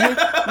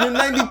 Your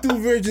 92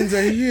 virgins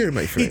are here,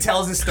 my He friend.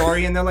 tells a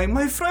story and they're like,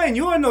 my friend,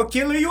 you are no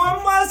killer, you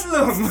are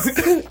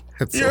Muslim.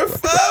 That's Your so-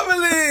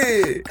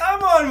 family.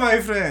 Come on, my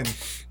friend.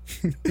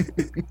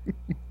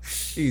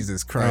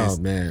 Jesus Christ.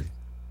 Oh man.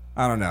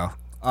 I don't know.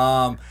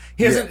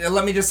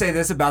 Let me just say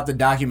this about the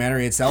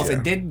documentary itself. Yeah.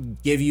 It did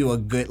give you a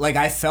good, like,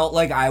 I felt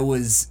like I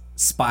was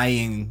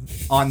spying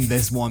on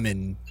this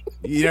woman.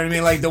 You know what I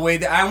mean? Like the way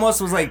that I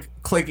almost was like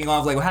clicking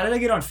off, like, well, how did I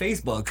get on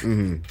Facebook?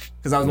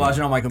 Because I was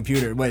watching on my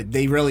computer, but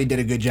they really did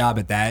a good job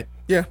at that.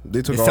 Yeah,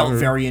 they took It all felt her,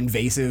 very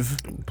invasive.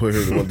 put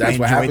her. Well, that's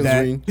what enjoyed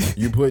happens that. when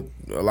you put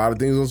a lot of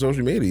things on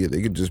social media.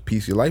 They could just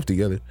piece your life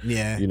together.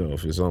 Yeah.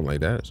 If it's something like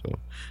that.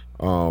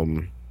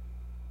 So,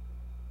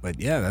 But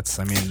yeah, that's,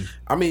 I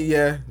mean,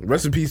 yeah.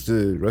 Rest in peace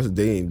to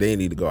they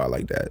need to go out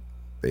like that.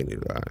 They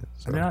need to go out.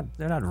 So.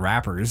 they're not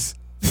rappers.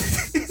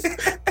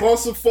 Pull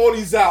some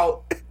 40s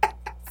out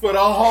for the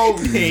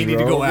homies. They need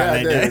to bro. go out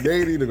like that.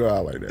 They need to go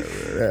out like that.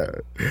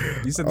 Bro.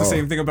 Yeah. You said the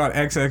same thing about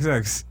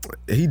XXX.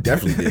 He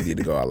definitely did need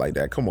to go out like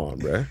that. Come on,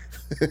 bro.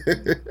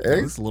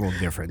 It's a little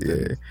different. Yeah.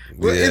 Than,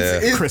 But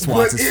Yeah. Chris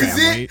Watts' is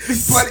family.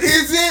 But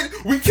is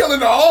it? We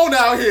killing the own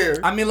out here.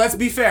 I mean, let's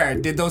be fair.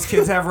 Did those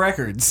kids have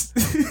records?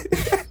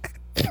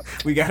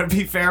 We gotta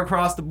be fair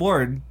across the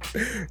board,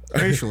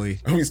 racially.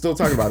 Are we still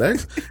talking about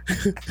X?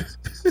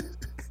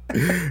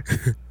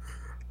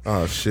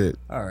 Oh shit!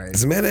 All right.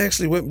 This man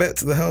actually went back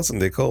to the house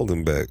and they called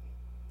him back.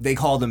 They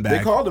called him back.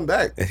 They called him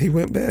back. And he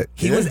went back.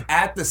 He was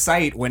at the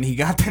site when he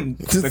got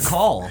the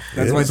call.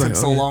 That's Yeah, why it it's took like,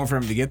 so okay. long for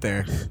him to get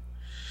there.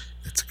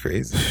 It's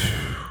crazy.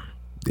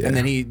 Yeah. And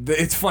then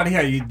it's funny how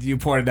you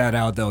pointed that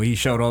out though. He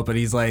showed up and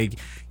he's like,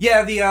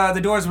 yeah,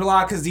 the doors were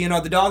locked because the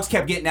dogs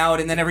kept getting out,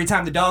 and then every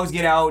time the dogs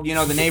get out,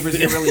 the neighbors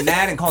get really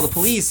mad and call the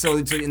police.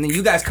 And then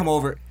you guys come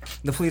over.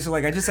 The police are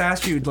like, I just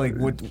asked you, like,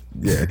 what's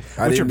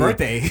your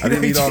birthday? I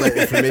didn't need all that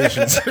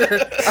information, sir.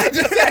 I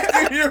just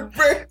asked you your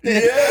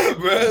birthday. Yeah,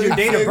 bro. Your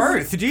date of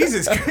birth.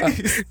 Jesus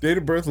Christ. Date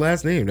of birth,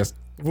 last name. That's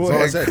Boy,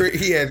 all I said.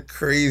 he had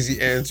crazy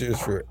answers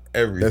for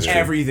everything. That's true.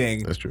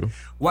 Everything. That's true.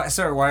 What,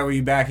 sir? Why were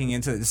you backing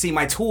into? See,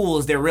 my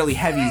tools, they're really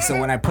heavy, so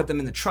when I put them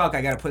in the truck,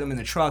 I gotta put them in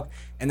the truck,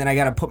 and then I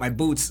gotta put my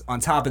boots on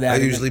top of that. I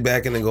and usually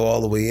back in and go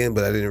all the way in,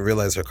 but I didn't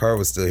realize her car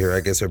was still here. I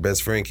guess her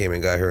best friend came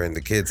and got her and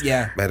the kids.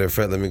 Yeah. Matter of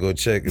fact, let me go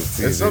check and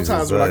see. And if they was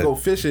sometimes when I inside. go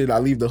fishing, I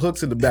leave the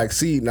hooks in the back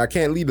seat, and I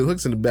can't leave the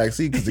hooks in the back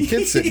seat because the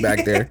kids sit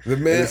back there. The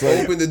man It's like-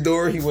 opened the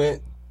door. He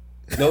went,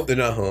 nope, they're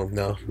not home.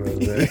 No.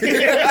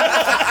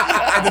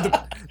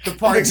 the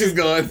park She's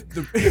gone.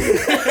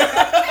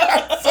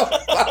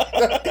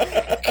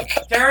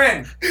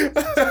 Karen.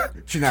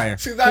 She's not here.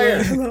 She's not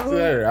here. She's not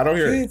here. I don't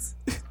hear it.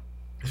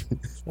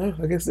 Oh,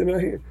 I guess they're not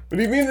here. What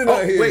do you mean they're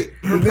not here? wait,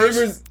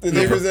 The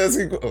neighbors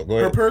asking. Oh, go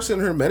Her ahead. purse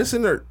and her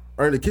medicine are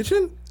in the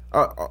kitchen?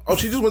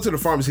 She just went to the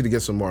pharmacy to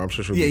get some more. I'm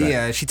sure she'll be back.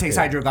 Yeah. She takes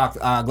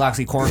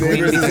hydroxychloroquine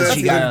Neighbors is because she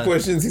asking got him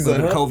questions. He's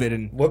like, huh? COVID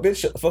and. What bitch?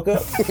 Shut the fuck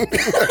up.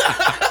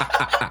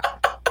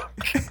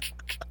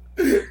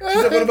 She's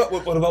like, what about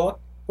what? What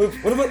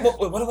about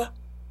what? What about?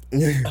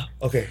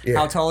 Okay, yeah.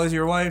 How tall is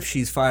your wife?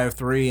 She's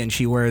 5'3" and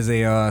she wears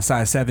a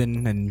size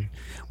 7. And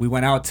we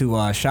went out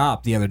to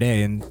shop the other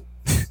day and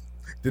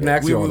Didn't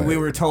ask you all that. we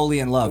were totally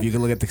in love. You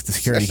can look at the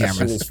security She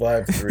cameras. was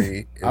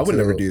 5'3". I would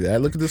never do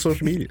that. Look at the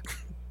social media.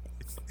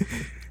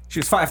 She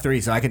was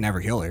 5'3", so I could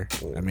never kill her.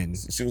 I mean,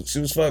 She was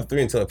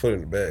 5'3" until I put her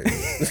in the bag.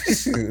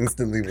 She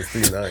instantly was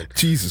 3'9".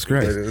 Jesus But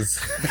Christ. it was,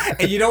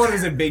 and you know what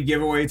was a big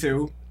giveaway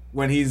too?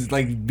 When he's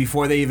like,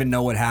 before they even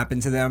know what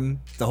happened to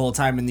them, the whole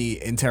time in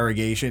the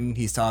interrogation,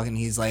 he's talking.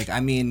 He's like, I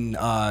mean,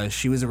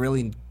 she was a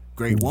really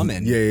great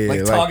woman. Yeah.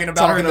 Like talking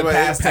about her in the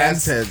past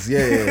tense.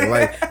 Yeah.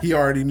 Like he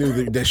already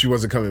knew that she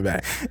wasn't coming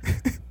back.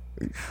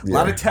 A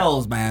lot of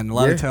tells, man. A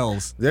lot of Yeah.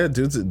 tells. Yeah,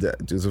 dude's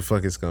a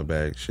fucking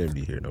scumbag. Shouldn't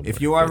be here no more.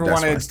 If you ever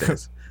That's want my to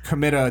stance.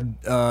 commit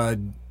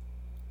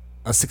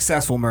a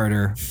successful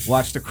murder,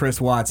 watch the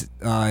Chris Watts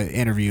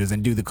interviews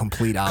and do the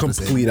complete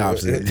opposite. Complete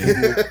opposite.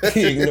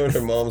 he ignored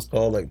her mom's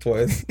call like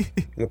twice.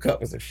 And the cop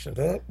was like, "Shut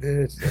up,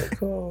 bitch! Don't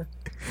call."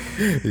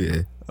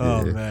 Yeah.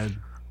 Oh yeah.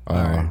 man. All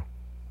right.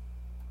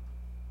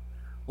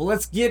 Well,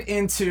 let's get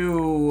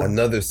into.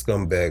 Another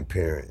scumbag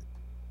parent.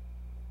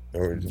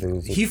 Or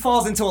He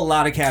falls into a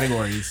lot of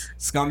categories: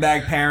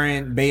 scumbag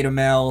parent, beta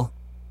male.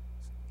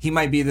 He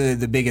might be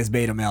the biggest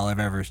beta male I've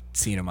ever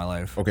seen in my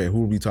life. Okay,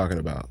 who are we talking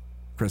about?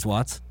 Chris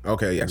Watts.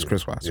 Okay, yes,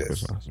 Chris Watts. Yes.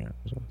 Chris Watts.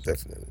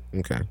 definitely.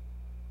 Okay.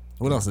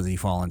 What else does he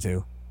fall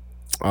into?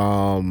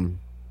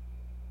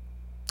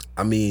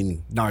 I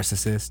mean,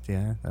 Narcissist.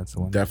 Yeah, that's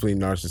the one. definitely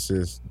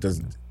narcissist.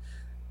 Doesn't.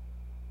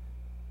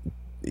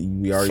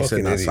 We already said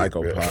Fucking not idiot,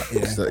 psychopath.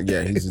 bro. So,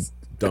 yeah, he's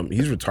dumb.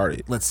 He's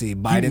retarded. Let's see.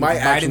 might Biden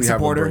actually have a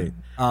supporter. brain.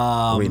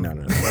 Wait, no.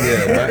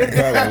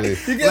 Yeah, probably. You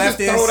can't just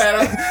throw that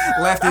out.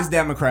 Leftist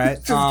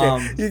Democrat.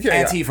 can't- you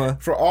can't-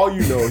 Antifa. For all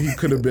you know, he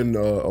could have been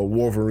a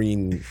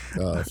Wolverine.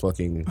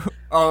 Fucking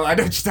Oh, I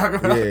know what you're talking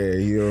about. yeah.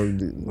 You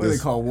know, What do they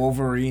call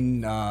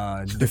Wolverine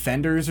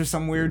Defenders or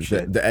some weird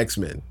shit? the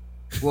X-Men.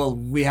 Well,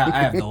 I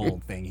have the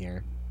whole thing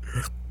here.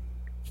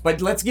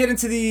 But let's get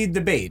into the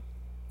debate.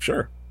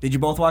 Sure. Did you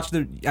both watch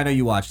I know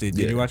you watched it.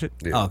 Did Yeah. you watch it?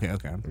 Yeah. Oh, okay.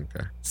 Okay.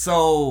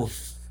 So,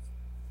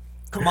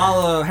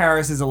 Kamala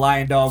Harris is a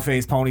lion dog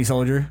faced pony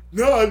soldier.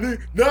 Nah,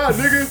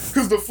 nigga,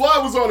 because the fly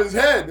was on his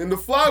head, and the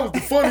fly was the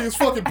funniest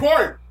fucking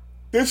part.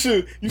 That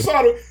shit, you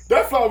saw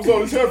that fly was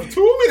on his head for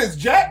 2 minutes,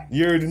 Jack.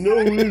 You already know.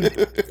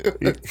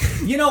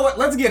 You know what?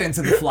 Let's get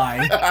into the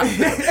fly.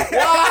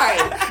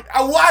 Why?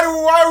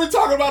 Why are we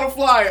talking about a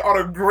fly on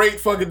a great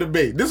fucking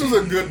debate? This was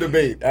a good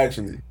debate,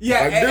 actually.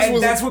 Yeah, Like,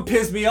 and that's what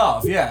pissed me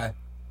off. Yeah.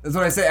 That's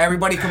what I said.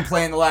 Everybody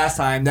complained the last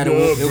time that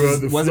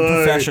it wasn't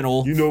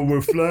professional. You know where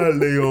fly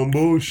lay on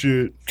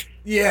bullshit.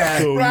 Yeah.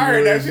 So- I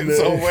heard that shit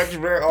so much,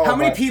 man. Oh, How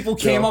many my- people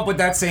came No. up with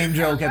that same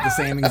joke at the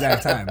same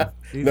exact time?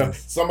 No,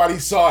 Jesus. somebody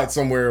saw it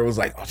somewhere. It was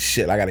like, oh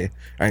shit, I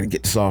gotta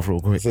get this off real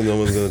quick. So no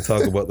one's gonna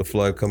talk about the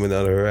fly coming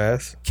out of her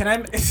ass. Can I?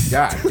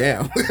 God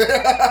damn.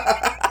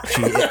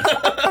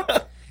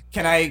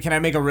 Can I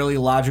make a really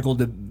logical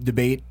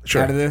debate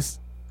Sure. out of this?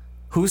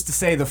 Who's to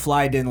say the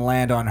fly didn't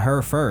land on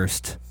her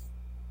first,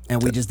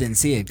 and we just didn't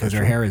see it because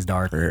her hair is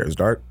dark? Her hair is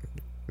dark.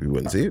 We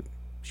wouldn't see it.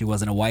 She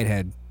wasn't a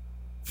whitehead.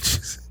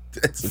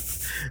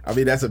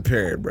 That's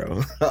apparent, bro.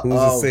 Who's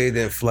to say it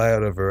didn't fly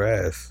out of her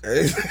ass?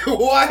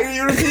 Why are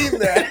you repeating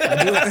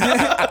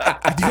that?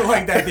 I do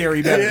like that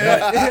theory better.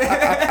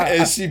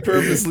 And she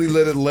purposely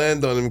let it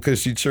land on him because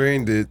she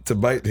trained it to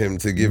bite him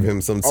to give him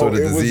some sort of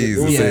it was a- disease.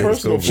 it was and a say it's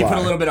personal COVID. She put fly.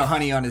 a little bit of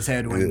honey on his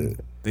head when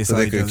they So saw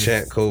they each could other.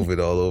 chant COVID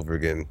all over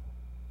again.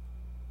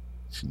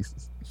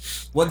 Jesus.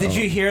 Well, did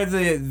you hear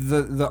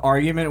the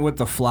argument with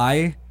the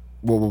fly?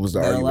 What was the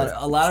That argument?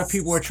 a lot of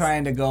people were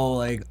trying to go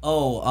like,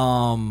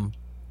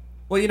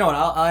 well, you know what?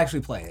 I'll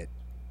actually play it.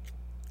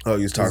 Oh,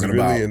 he was talking really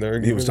about. an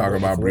argument He was talking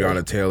about about the fly?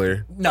 Breonna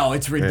Taylor. No,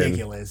 it's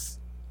ridiculous.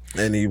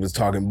 And he was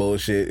talking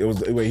bullshit. He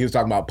was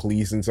talking about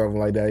police and something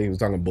like that. He was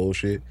talking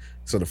bullshit.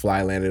 So the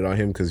fly landed on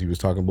him because he was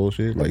talking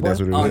bullshit. Like that's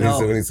what it was.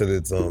 no. When he said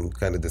it's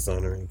kind of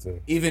dishonoring. So.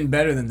 Even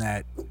better than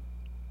that.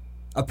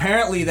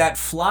 Apparently, that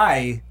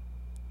fly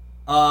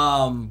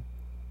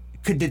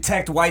could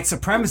detect white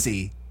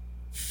supremacy.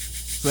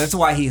 So that's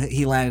why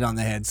he landed on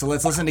the head. So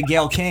let's listen to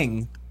Gayle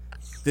King.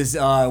 This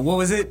what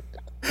was it?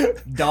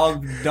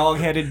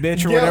 Dog-headed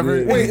bitch or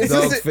whatever. Wait,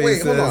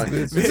 hold on. bitch.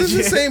 Is this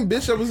the same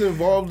bitch that was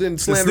involved in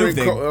slandering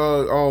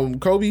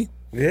Kobe?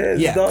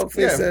 Yeah. Dog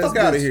face Yeah, ass fuck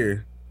out bitch. of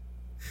here.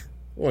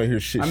 I want to hear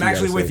shit. I'm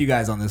actually with you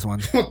guys on this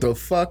one. What the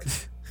fuck?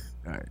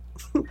 All right.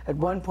 At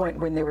one point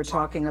when they were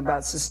talking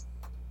about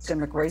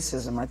systemic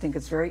racism, I think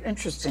it's very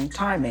interesting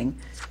timing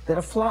that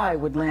a fly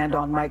would land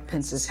on Mike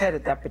Pence's head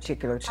at that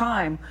particular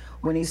time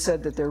when he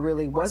said that there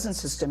really wasn't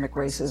systemic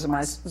racism.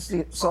 I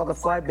saw the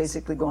fly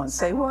basically go and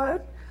say,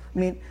 what? I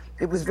mean,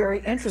 it was very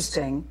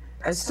interesting.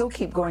 I still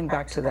keep going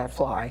back to that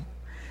fly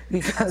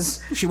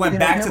because She went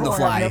back to number the one,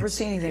 fly. I've never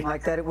seen anything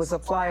like that. It was a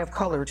fly of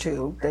color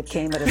too that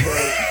came at a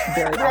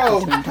very Bro,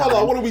 opportune time. hold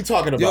on. What are we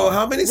talking about? Yo,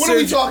 how many What are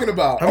we surgeons- talking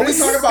about? how Are we many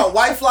talking about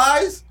white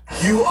flies?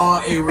 You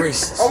are a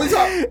racist. Are we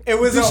talking? It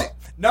was Did a, she-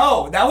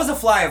 no, that was a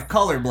fly of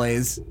color,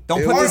 Blaze.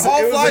 Don't put was- this.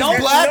 all flies don't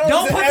black?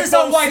 don't No, put it's this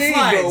on white FOC,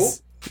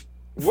 flies.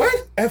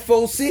 What?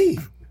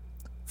 FOC.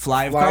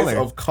 Fly of Flies color.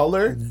 of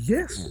color?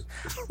 Yes.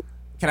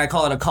 Can I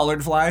call it a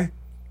colored fly?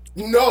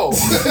 No.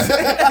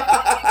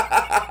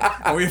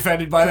 Are we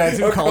offended by that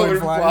too? A Colored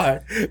fly?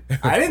 fly.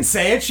 I didn't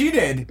say it. She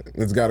did.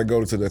 It's got to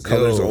go to the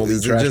colors Yo, only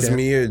is it trash just can.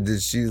 me or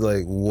did she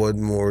like one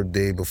more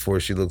day before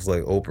she looks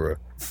like Oprah?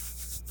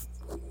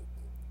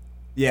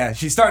 Yeah,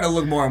 she's starting to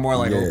look more and more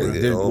like Yeah.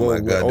 Oprah. Yeah, oh my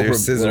God, they're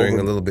Oprah- scissoring Oprah-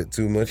 a little bit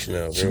too much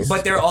now, bro.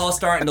 But they're all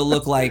starting to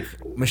look like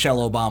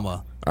Michelle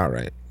Obama. All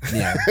right.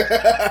 Yeah.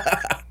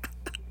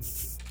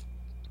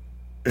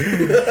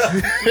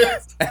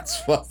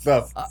 That's fucked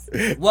up.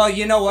 Well,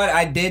 you know what?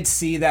 I did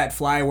see that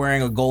fly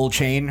wearing a gold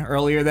chain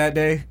earlier that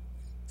day.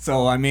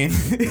 So I mean,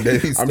 That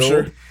he I'm stole?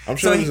 sure. I'm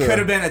sure. so he there's could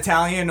a- have been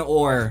Italian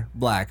or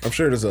black. I'm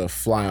sure there's a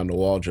fly on the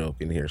wall joke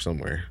in here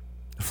somewhere.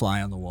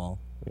 Fly on the wall.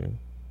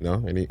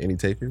 No, any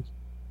takers?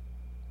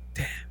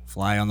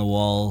 Fly on the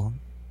wall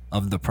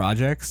of the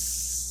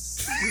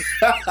projects.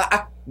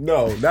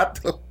 No, not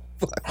the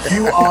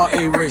You are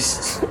a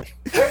racist.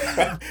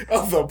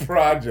 of the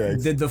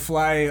project. Did the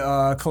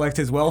fly collect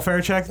his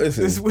welfare check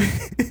Listen. this week?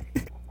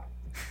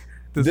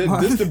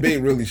 This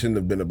debate really shouldn't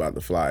have been about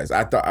the flies.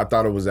 I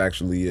thought it was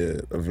actually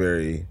a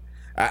very.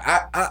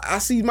 I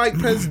see Mike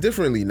Pence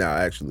differently now.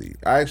 Actually,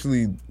 I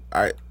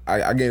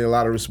gained a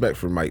lot of respect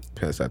for Mike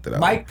Pence after that.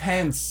 Mike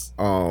Pence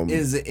Um,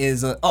 is a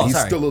he's sorry.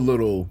 still a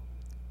little.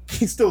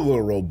 He's still a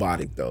little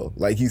robotic though.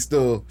 Like he's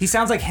still. He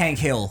sounds like Hank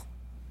Hill.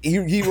 He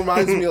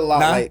reminds me a lot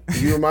Nah. like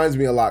he reminds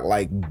me a lot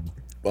like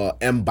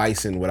M.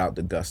 Bison without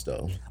the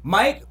gusto.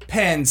 Mike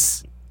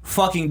Pence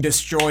fucking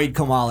destroyed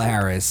Kamala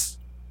Harris.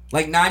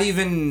 Like not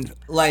even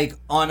like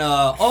on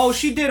a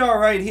she did all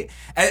right. She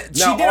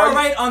Now, did are all you-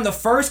 right on the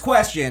first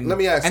question. Let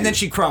me ask you. and then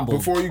she crumbled.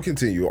 Before you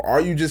continue, are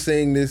you just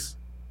saying this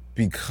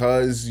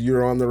because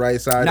you're on the right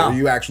side, No. or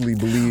you actually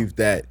believe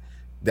that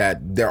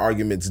their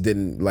arguments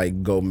didn't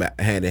like go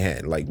hand in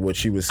hand, like what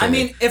she was I saying?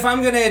 mean, if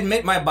I'm gonna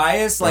admit my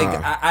bias, like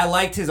Uh-huh. I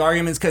liked his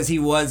arguments because he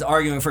was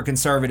arguing for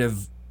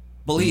conservative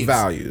beliefs,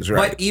 Values,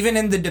 right. Mm-hmm. But even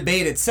in the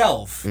debate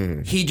itself,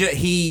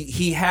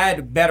 he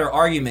had better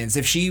arguments.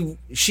 If she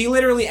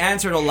literally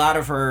answered a lot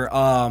of her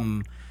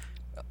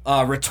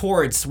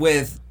retorts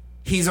with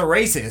he's a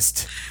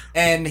racist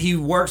and he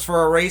works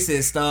for a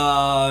racist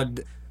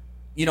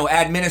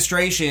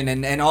administration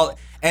and all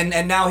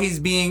and now he's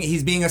being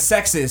a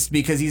sexist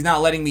because he's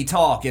not letting me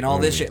talk and all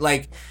this shit.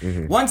 Like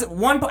at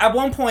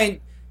one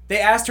point they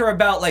asked her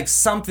about like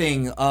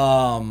something,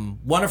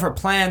 one of her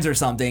plans or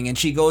something, and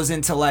she goes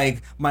into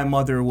like, my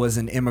mother was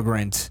an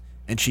immigrant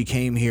and she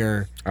came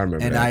here. I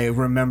remember and that. I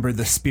remember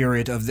the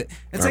spirit of the.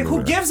 It's I like, who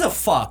remember that. gives a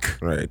fuck?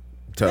 right?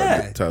 Tell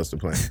Yeah. us the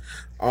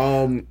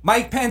plan.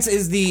 Mike Pence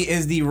is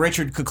the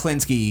Richard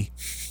Kuklinski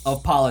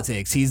of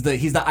politics. He's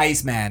the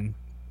Iceman.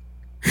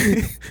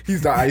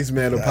 He's the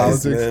Iceman of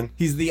politics. Man.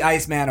 He's the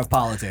Iceman of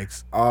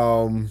politics.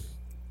 I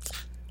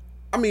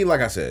mean,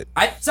 like I said,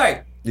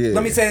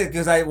 Let me say it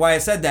because why I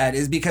said that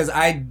is because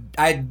I've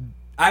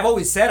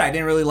always said I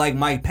didn't really like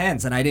Mike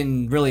Pence and I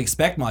didn't really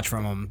expect much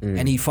from him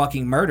and he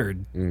fucking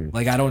murdered.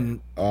 Like I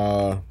don't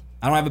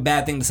have a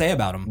bad thing to say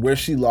about him. where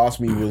she lost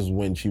me was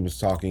when she was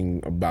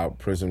talking about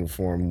prison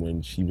reform,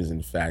 when she was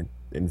in fact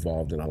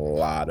involved in a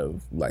lot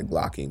of like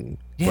locking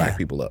black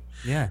people up.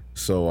 Yeah.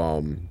 So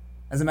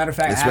As a matter of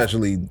fact,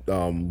 especially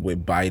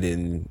with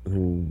Biden,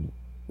 who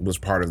was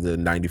part of the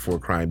 '94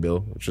 crime bill,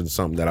 which is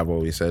something that I've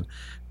always said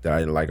that I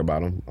didn't like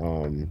about him.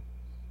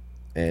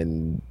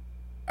 And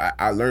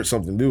I learned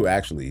something new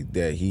actually,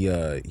 that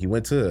he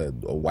went to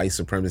a white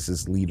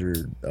supremacist leader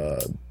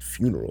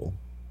funeral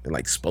and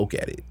like spoke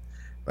at it.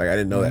 Like I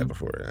didn't know that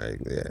before.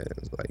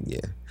 It's like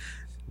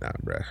nah,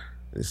 bruh.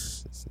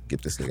 Let's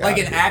get this nigga like out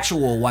an of here.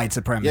 actual white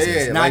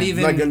supremacist, Yeah, not like,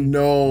 even like a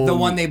known, the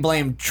one they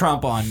blame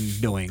Trump on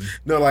doing.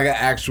 No, like an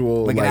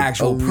actual, Like an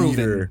actual a proven.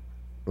 leader,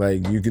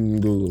 Like you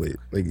can Google it.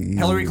 Like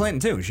Hillary Clinton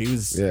too. She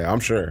was Yeah, I'm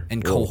sure. in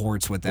Well,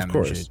 course with them of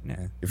course. and shit.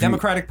 Yeah. If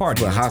Democratic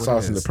Party. But that's hot what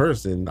sauce it in the is.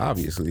 person,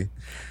 obviously.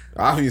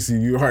 Obviously,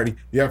 you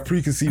have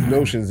preconceived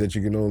notions that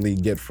you can only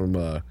get from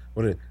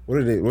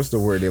what's the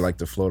word they like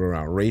to float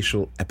around?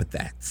 Racial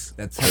epithets.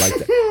 That's I like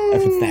that.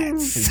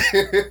 Epithets.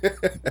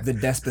 the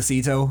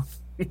Despacito.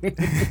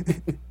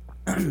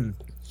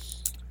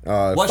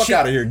 What Fuck she-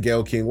 out of here,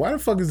 Gail King. Why the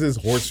fuck is this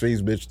horse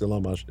face bitch still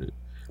on my shit?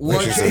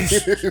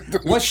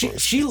 What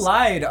she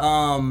lied.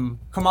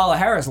 Kamala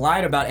Harris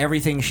lied about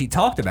everything she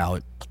talked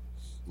about.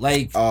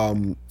 Like,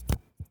 Go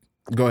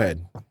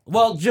ahead.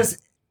 well, just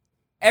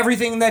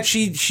everything that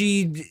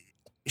she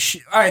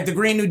all right, the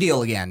Green New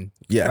Deal again.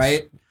 Yes.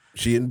 Right?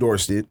 She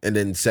endorsed it and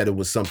then said it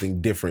was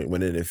something different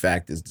when it in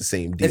fact is the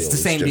same deal. It's the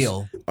same just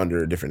deal.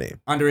 under a different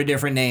name. Under a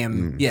different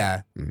name.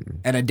 Yeah.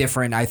 And a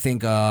different, I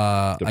think,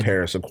 The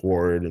Paris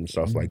Accord and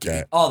stuff like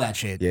that. all that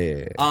shit.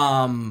 Yeah.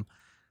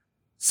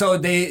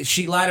 So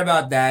she lied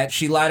about that.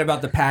 She lied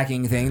about the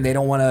packing thing. They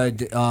don't want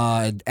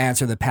to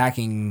answer the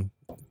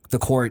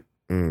court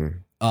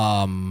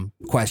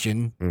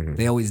question.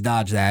 They always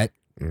dodge that.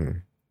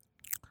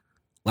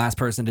 Last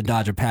person to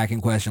dodge a packing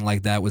question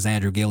like that was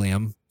Andrew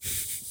Gilliam.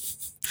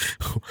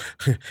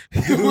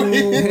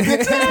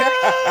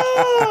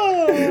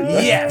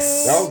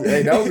 Yes.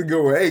 That was a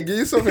good one. Hey, give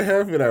yourself a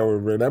half for that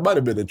one, bro. That might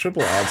have been a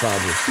triple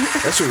entendre.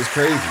 That shit was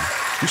crazy.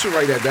 You should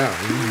write that down.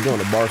 You can go on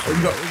the bar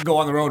somewhere. Go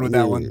on the road with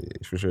that one. Yeah,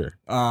 for sure.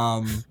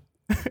 Um,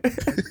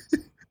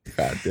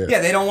 God damn.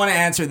 yeah, they don't want to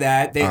answer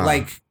that. They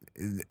like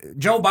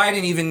Joe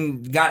Biden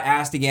even got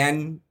asked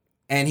again,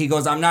 and he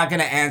goes, "I'm not going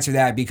to answer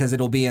that because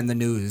it'll be in the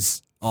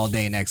news all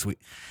day next week."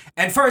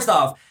 And first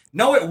off,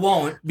 no, it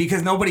won't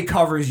because nobody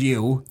covers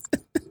you.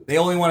 They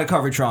only want to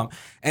cover Trump.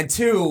 And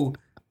two,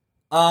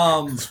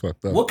 It's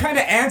fucked up. what kind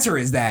of answer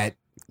is that?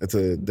 That's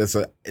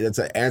an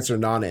answer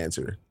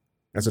non-answer.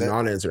 That's a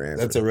non-answer answer.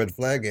 That's a red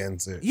flag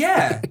answer.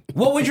 Yeah.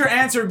 What would your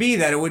answer be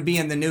that it would be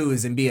in the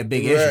news and be a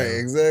big issue? Right,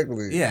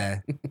 exactly. Yeah.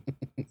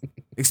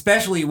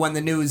 Especially when the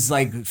news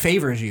like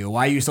favors you.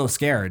 Why are you so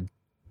scared?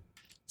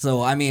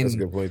 So I mean, That's a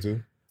good point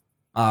too.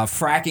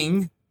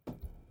 fracking,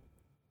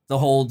 the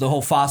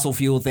whole fossil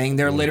fuel thing.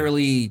 They're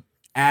literally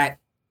at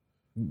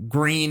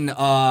green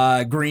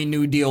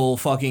New Deal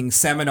fucking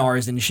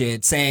seminars and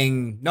shit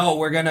saying, no,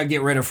 we're gonna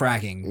get rid of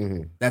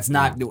fracking. That's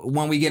not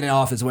when we get in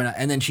office. We're not,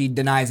 and then she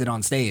denies it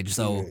on stage.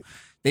 So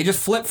they just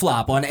flip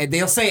flop on it.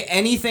 They'll say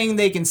anything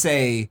they can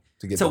say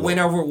to win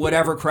over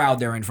whatever crowd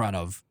they're in front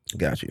of.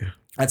 Got you.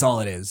 That's all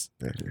it is.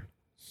 Got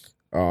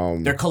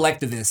you. They're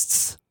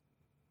collectivists.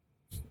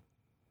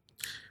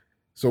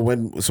 So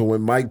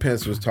when Mike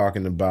Pence was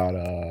talking about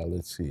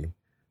the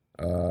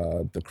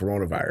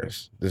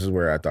coronavirus, this is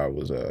where I thought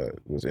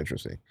was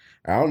interesting.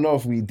 I don't know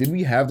if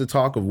we have the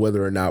talk of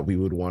whether or not we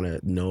would want to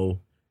know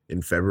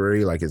in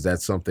February. Like, is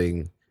that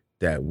something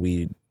that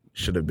we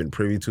should have been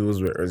privy to,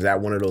 or is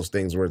that one of those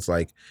things where it's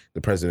like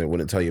the president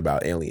wouldn't tell you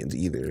about aliens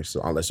either,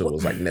 so unless it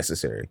was like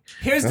necessary?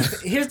 Here's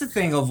the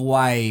thing of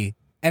why,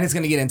 and it's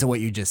gonna get into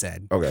what you just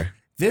said. Okay.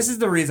 This is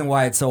the reason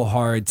why it's so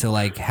hard to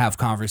like have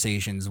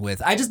conversations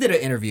with. I just did an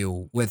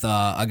interview with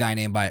a guy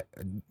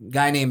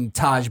named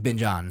Taj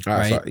Binjan,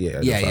 right?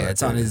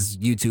 It's on his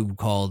YouTube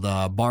called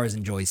Bars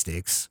and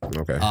Joysticks.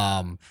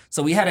 Okay.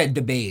 So we had a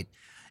debate,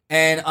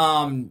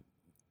 and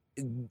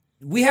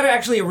we had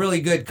actually a really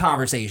good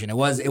conversation. It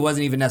wasn't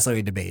even necessarily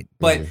a debate,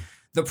 but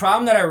the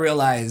problem that I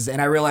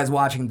realized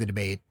watching the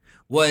debate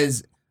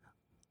was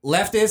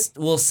leftists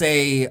will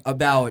say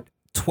about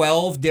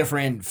 12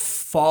 different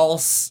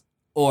false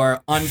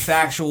or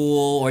unfactual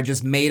or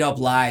just made up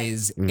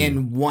lies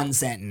in one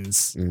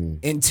sentence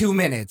in 2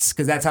 minutes,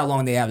 because that's how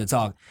long they have to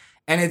talk.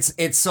 And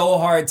it's so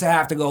hard to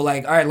have to go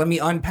like, all right, let me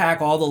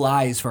unpack all the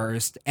lies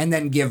first and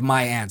then give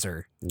my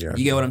answer. Yeah.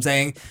 You get what I'm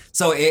saying?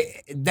 So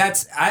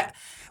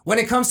when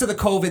it comes to the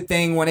COVID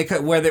thing,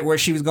 where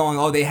she was going,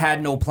 oh, they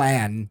had no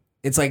plan.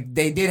 It's like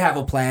they did have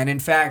a plan. In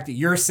fact,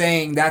 you're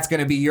saying that's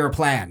going to be your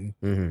plan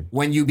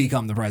when you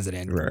become the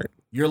president. Right.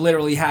 You're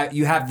literally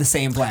you have the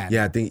same plan.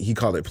 Yeah, I think he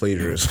called it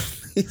plagiarism.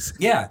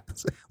 Yeah.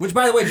 Which,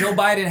 by the way, Joe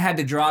Biden had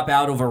to drop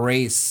out of a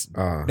race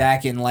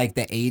back in like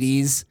the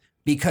 80s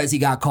because he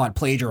got caught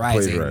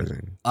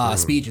plagiarizing.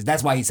 Speeches.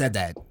 That's why he said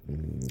that.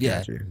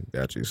 Yeah.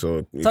 Got you.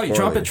 So tell you,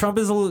 Trump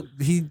is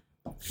he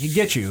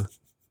gets you.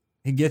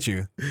 He gets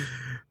you.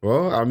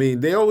 Well, I mean,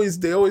 they always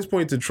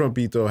point to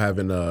Trumpito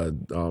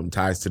having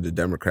ties to the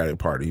Democratic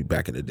Party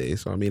back in the day.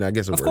 So I mean, I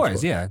guess it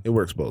works. It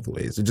works both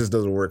ways. It just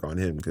doesn't work on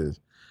him because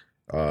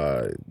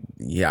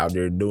he out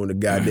there doing the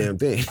goddamn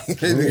thing.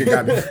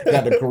 got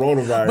the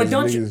coronavirus. But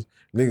don't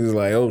niggas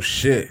like, oh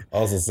shit.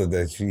 Also said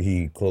that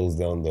he closed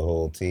down the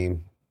whole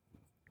team,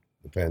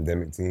 the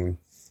pandemic team.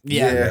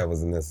 Yeah, that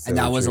wasn't necessary. And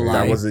that was a lie.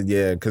 That wasn't,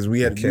 because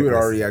you had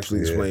already actually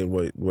explained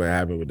what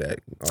happened with that.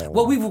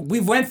 Well,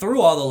 we've went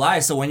through all the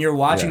lies, so when you're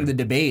watching the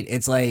debate,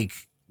 it's like,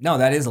 no,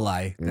 that is a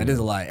lie. That is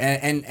a lie.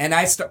 And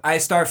I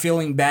start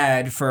feeling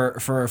bad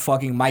for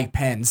fucking Mike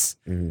Pence,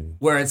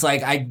 where it's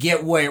like I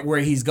get where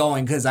he's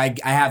going because I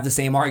have the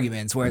same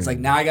arguments where it's like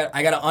now I got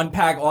to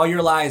unpack all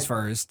your lies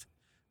first.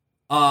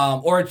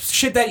 or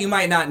shit that you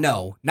might not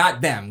know,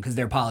 not them because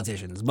they're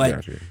politicians, but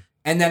Gotcha.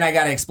 and then I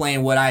gotta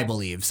explain what I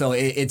believe. So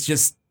it's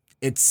just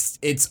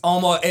it's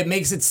almost it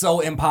makes it so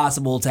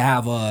impossible to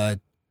have a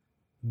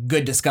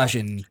good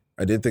discussion.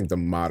 I did think the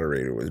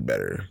moderator was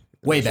better.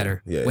 Way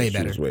better. Yeah, Way she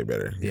better. was way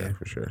better. Yeah, Yeah.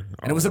 for sure.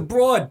 And it was a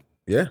broad.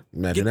 yeah.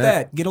 Imagine Get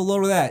that. Get a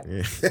load of that.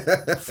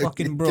 Yeah.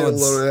 Fucking Get a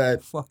broads. load of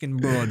that. Fucking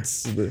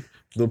broads.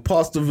 The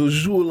pasta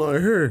visual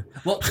on her.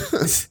 Well,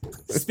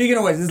 speaking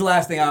of which, this is the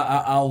last thing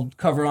I'll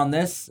cover on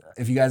this.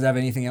 If you guys have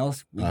anything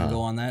else, we can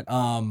go on that.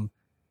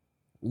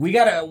 We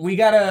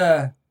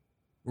gotta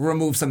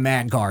remove some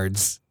man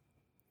cards.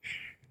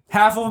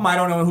 Half of them I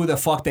don't know who the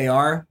fuck they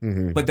are,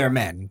 Mm-hmm. but they're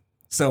men.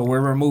 So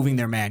we're removing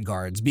their man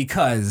cards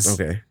because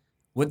Okay.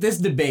 with this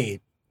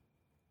debate,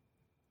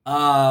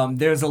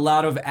 there's a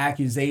lot of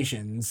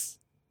accusations.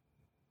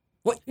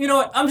 Well, you know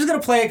what? I'm just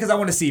gonna play it because I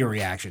want to see your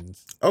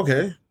reactions.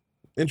 Okay.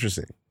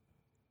 Interesting.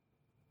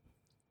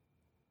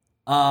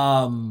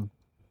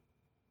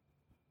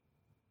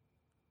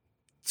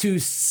 To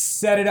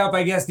set it up,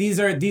 I guess these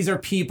are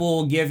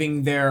people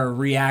giving their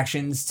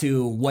reactions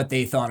to what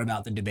they thought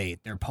about the debate,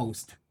 their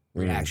post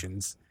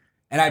reactions.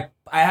 And I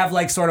have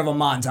like sort of a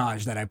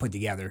montage that I put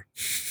together.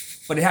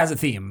 But it has a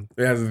theme.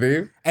 It has a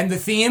theme? And the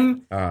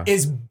theme Ah.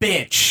 is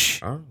bitch.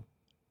 Oh.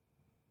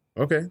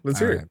 Okay, let's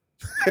hear it.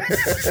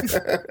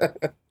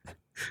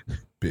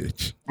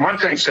 Bitch. One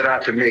thing stood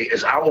out to me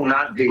is I will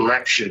not be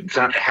lectured.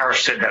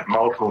 Harris said that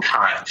multiple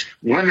times.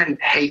 Women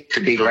hate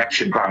to be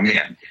lectured by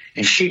men.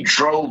 And she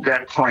drove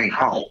that point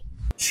home.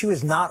 She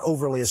was not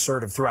overly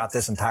assertive throughout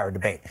this entire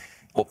debate.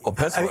 Well,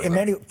 Pence I mean,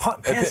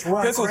 Pence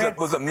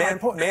was a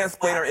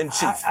mansplainer in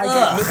chief.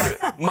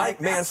 I Mike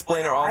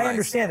mansplainer all night. I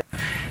understand.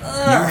 You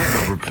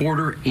have a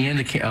reporter and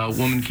a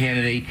woman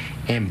candidate,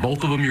 and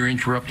both of them you're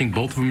interrupting,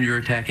 both of them you're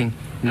attacking.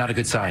 Not a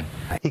good sign.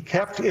 He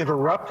kept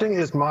interrupting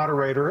his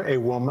moderator, a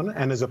woman,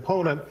 and his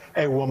opponent,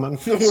 a woman.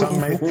 Some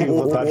may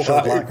feel that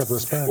showed lack of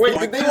respect. Wait,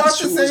 did they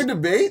watch the same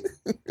debate?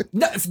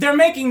 No, they're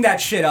making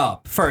that shit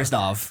up, first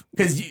off.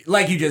 Because,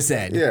 like you just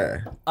said. Yeah.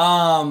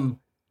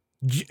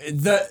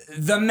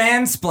 The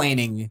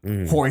mansplaining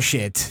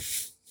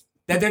horseshit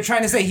that they're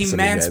trying to say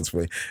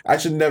Mansplain. I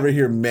should never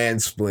hear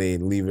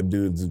mansplain leave a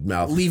dude's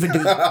mouth. leave a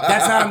dude.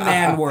 That's not a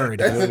man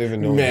word. I don't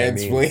even know what that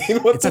means.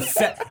 Mansplain. What It's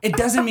it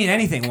doesn't mean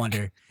anything,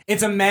 Wonder.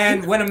 It's a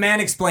man when a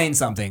man explains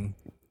something.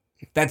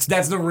 That's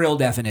the real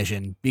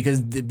definition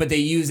but they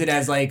use it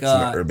as like It's in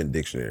the Urban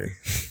Dictionary.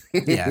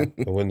 yeah.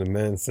 But when the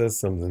man says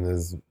something,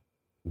 is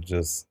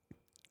just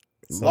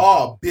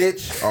Law,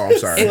 bitch. Oh, I'm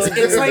sorry.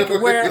 It's like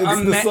where a It's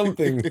the man,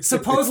 something.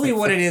 supposedly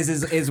what it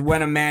is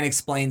when a man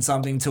explains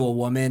something to a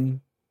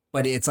woman,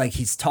 but it's like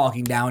he's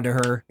talking down to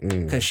her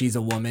because she's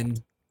a woman,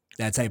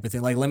 that type of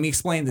thing. Like, let me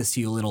explain this to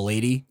you, little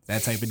lady,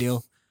 that type of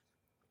deal.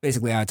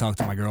 Basically, how I talk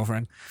to my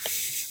girlfriend.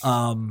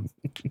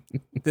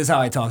 This is how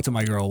I talk to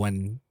my girl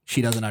when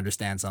she doesn't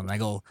understand something. I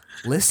go,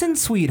 listen,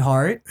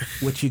 sweetheart,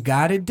 what you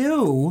gotta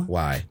do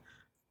Why?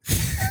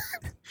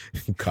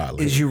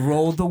 Colin. is you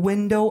roll the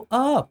window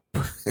up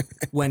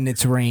when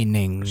it's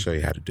raining. I'll show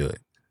you how to do it.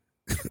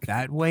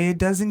 That way it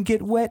doesn't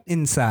get wet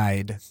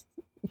inside.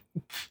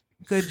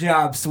 Good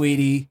job,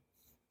 sweetie.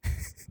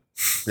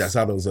 That's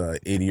how those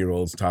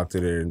 80-year-olds talk to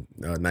their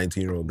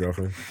 19-year-old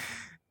girlfriend.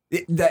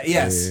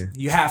 Yes, Yeah.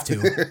 you have to.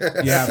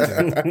 You have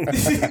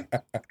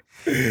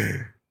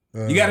to.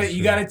 You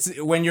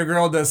gotta. When your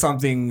girl does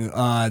something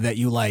that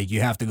you like,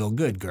 you have to go,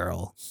 good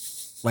girl,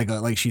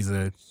 like she's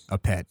a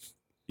pet.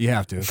 You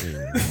have to.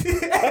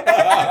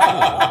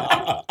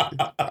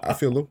 I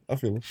feel them.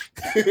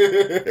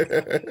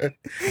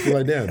 You're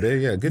like, damn,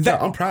 babe, yeah, good job.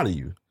 I'm proud of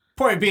you.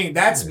 Point being,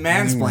 that's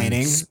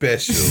mansplaining.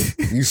 special.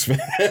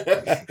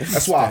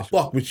 That's why I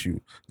fuck with you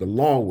the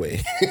long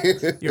way.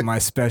 You're my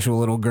special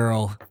little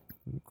girl.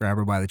 Grab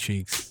her by the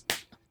cheeks.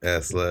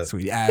 Ass slap.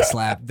 Sweet ass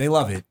slap. They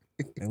love it.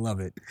 They love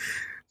it.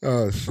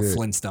 Oh The shit.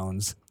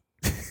 Flintstones.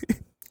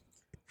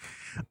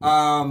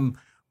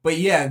 But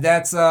yeah,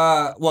 that's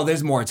well,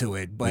 there's more to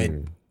it, but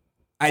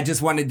I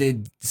just wanted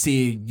to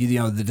see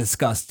the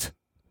disgust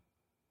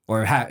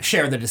or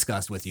share the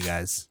disgust with you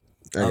guys.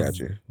 I got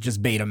you.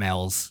 Just beta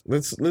males.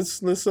 Let's see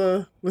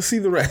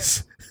the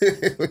rest.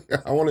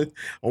 I want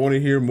to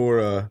hear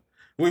more.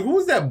 Wait, who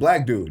was that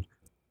black dude?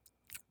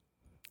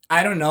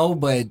 I don't know,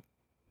 but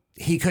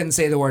he couldn't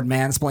say the word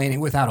mansplaining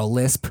without a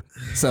lisp,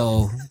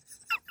 so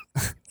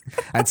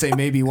I'd say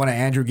maybe one of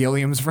Andrew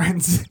Gilliam's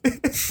friends.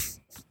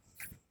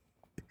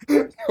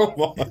 Come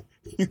on,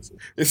 it's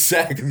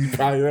sad because he's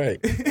probably right.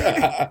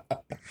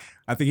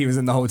 I think he was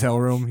in the hotel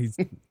room. He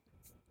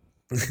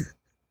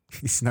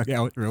snuck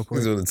out real He's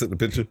quick. the one that took the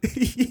picture.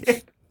 Yeah.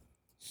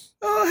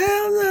 Oh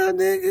hell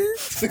no, nigga!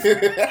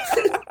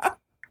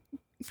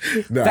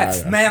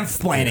 That's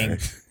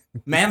mansplaining.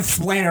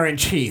 Mansplainer in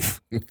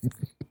chief.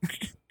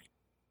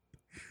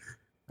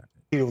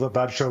 Feel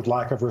that showed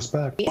lack of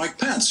respect. Mike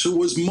Pence, who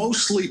was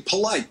mostly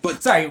polite,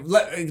 but Sorry,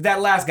 that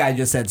last guy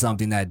just said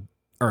something that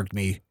irked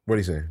me. What are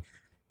you saying?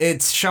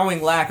 It's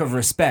showing lack of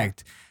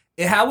respect.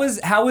 How is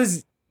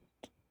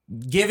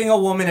giving a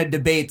woman a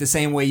debate the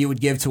same way you would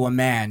give to a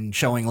man,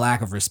 showing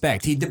lack of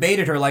respect. He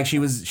debated her like she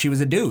was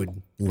a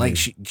dude. Like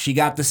she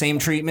got the same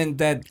treatment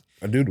that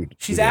A dude would.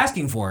 she's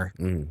asking for.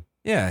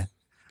 Yeah.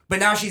 But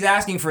now she's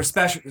asking for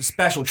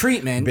special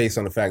treatment. Based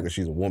on the fact that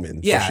she's a woman.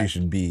 Yeah. So she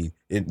should be,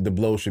 the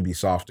blow should be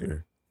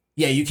softer.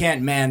 Yeah, you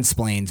can't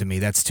mansplain to me.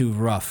 That's too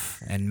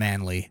rough and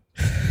manly.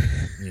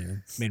 Yeah,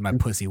 made my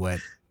pussy wet.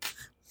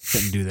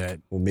 Couldn't do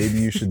that. Well, maybe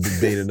you should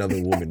debate another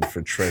woman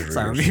for treasure.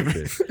 Sorry, or some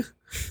shit.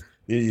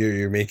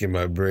 You're making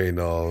my brain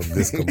all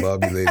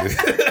discombobulated.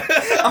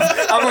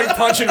 I'm like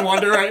punching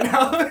Wonder right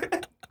now.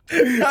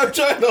 I'm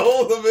trying to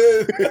hold him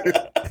in.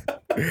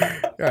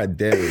 God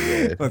damn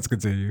it, man. Let's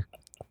continue.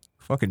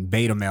 Fucking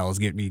beta males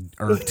get me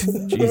irked.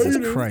 Jesus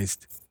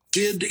Christ.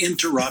 Did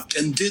interrupt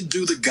and did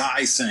do the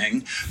guy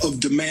thing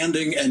of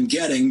demanding and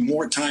getting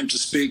more time to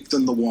speak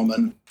than the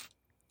woman.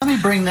 Let me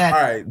bring that.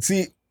 All right,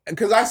 see,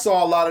 because I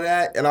saw a lot of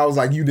that, and I was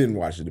like, you didn't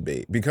watch the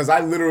debate. Because I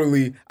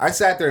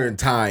sat there and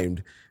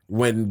timed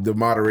when the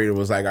moderator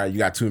was like, all right, you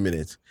got 2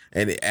 minutes.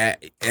 And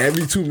at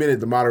every 2 minutes,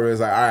 the moderator was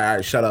like, all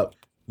right, shut up.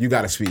 You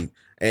got to speak.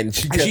 And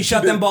she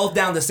shut them both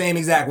down the same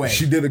exact way.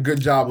 She did a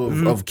good job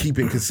of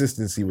keeping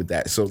consistency with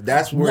that. So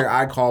that's where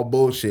I call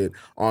bullshit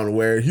on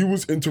where he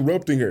was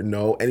interrupting her.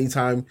 No,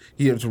 anytime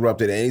he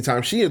interrupted,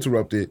 anytime she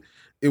interrupted,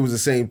 it was the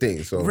same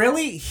thing. So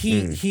really,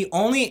 he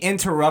only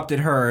interrupted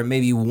her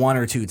maybe 1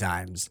 or 2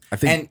 times. I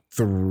think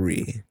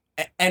 3.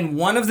 And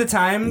one of the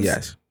times,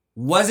 yes,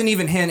 wasn't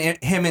even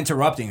him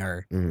interrupting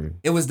her.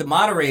 It was the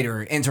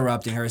moderator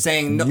interrupting her,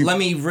 saying, no,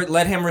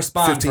 "Let him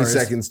respond." 15 first.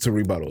 seconds to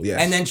rebuttal.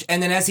 Yes,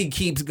 and then as he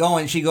keeps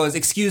going, she goes,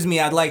 "Excuse me,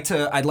 I'd like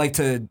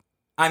to.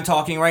 I'm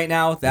talking right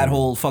now." That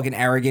whole fucking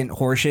arrogant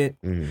horseshit.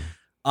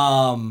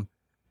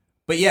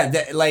 But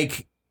yeah,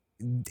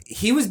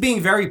 he was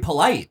being very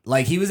polite.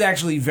 Like he was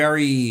actually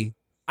very.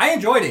 I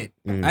enjoyed it.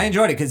 I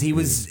enjoyed it because it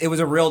was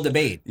a real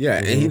debate. Yeah,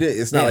 and he did.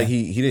 It's not like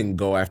he didn't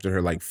go after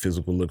her like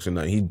physical looks or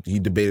nothing. He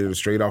debated her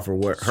straight off of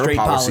what her Straight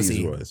policies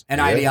policy was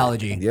and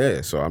ideology.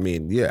 Yeah, so I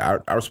mean, yeah,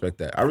 I respect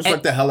that. I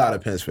respect the hell out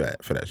of Pence for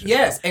that shit.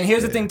 Yes, and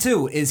here's the thing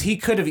too: is he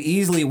could have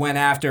easily went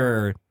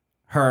after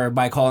her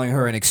by calling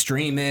her an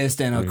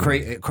extremist and a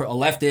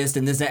leftist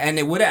and this, and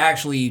it would have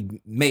actually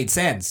made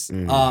sense.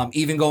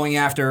 Even going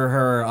after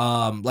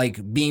her,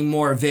 like being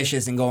more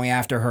vicious and going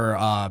after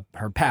her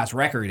past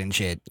record and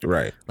shit.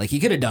 Right. Like he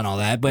could have done all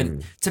that, but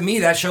to me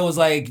that shows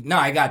like, no,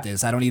 I got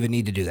this. I don't even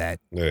need to do that.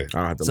 Yeah. I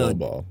don't have to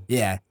lowball.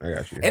 Yeah, I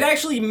got you. It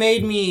actually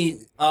made me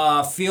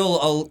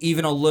feel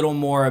even a little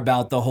more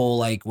about the whole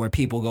like where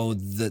people go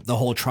the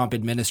whole Trump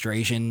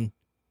administration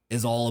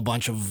is all a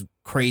bunch of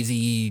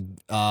crazy,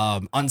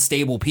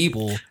 unstable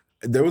people.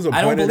 There was a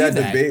point in that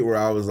debate where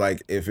I was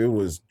like, if it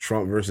was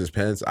Trump versus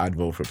Pence, I'd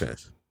vote for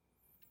Pence.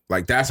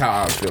 Like that's how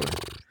I was feeling.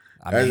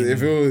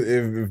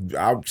 If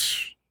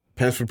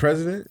Pence for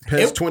president,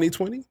 Pence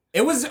 2020.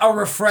 It was a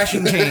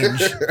refreshing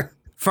change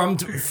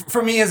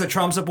for me as a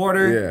Trump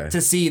supporter to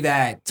see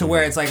that to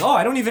where it's like, oh,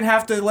 I don't even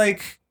have to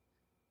like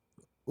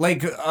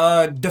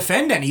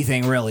defend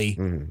anything really.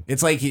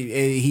 It's like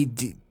he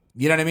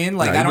you know what I mean?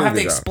 Like I don't have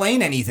to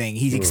explain anything.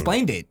 He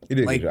explained it. He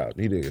did like, a good job.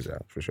 He did a good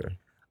job for sure.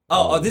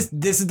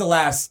 This is the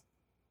last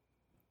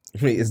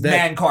Wait, is that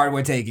man card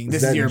we're taking.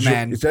 This is your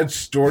man. Is that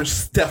George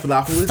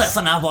Stephanopoulos?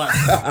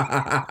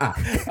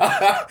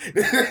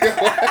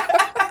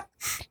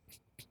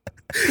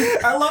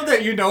 I love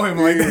that you know him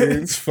like that.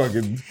 It's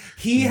fucking.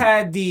 He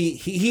had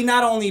he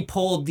not only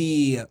pulled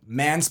the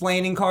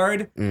mansplaining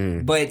card,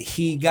 but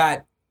he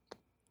got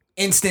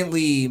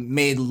instantly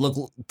made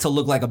look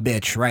like a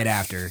bitch right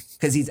after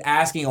because he's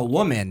asking a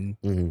woman,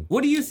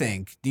 "What do you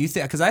think? Do you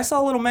think?" Because I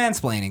saw a little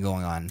mansplaining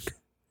going on,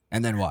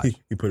 and then watch.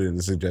 He put it in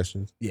the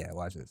suggestions. Yeah,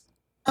 watch this.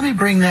 Let me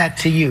bring that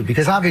to you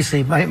because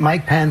obviously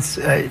Mike Pence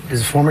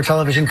is a former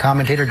television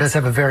commentator, does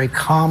have a very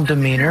calm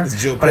demeanor,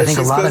 but I think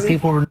a lot of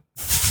people were.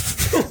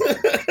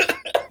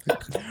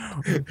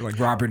 Like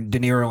Robert De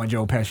Niro and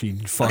Joe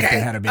Pesci fucked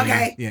and had a baby.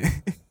 Okay. Yeah.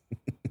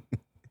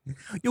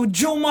 Yo,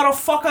 Joe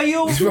motherfucker,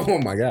 you. Oh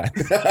my God.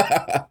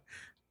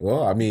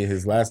 Well, I mean,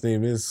 his last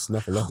name is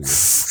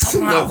Snuffleupagus.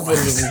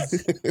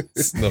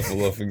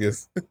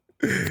 Snuffleupagus.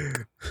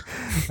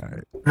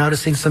 Right.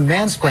 Noticing some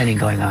mansplaining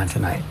going on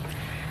tonight.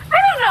 I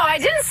don't know. I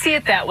didn't see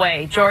it that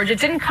way, George. It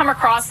didn't come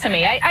across to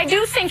me. I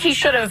do think he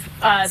should have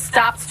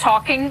stopped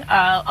talking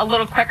a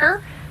little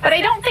quicker, but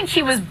I don't think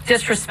he was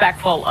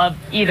disrespectful of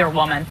either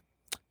woman.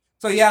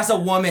 So he asks a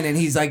woman, and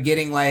he's like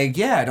getting like,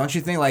 yeah, don't you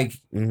think like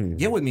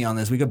get with me on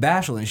this? We could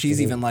bash her, and she's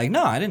even like,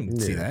 no, I didn't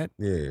see that.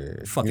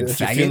 Yeah, fucking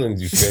That's faggot. your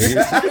feelings, you say.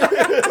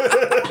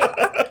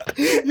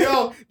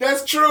 Yo,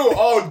 that's true.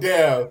 Oh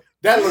damn,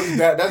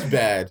 that's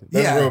bad.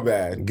 That's real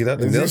bad. Get out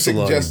the nail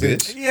salon,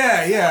 bitch.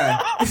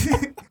 Yeah.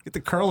 Get the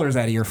curlers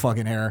out of your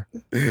fucking hair.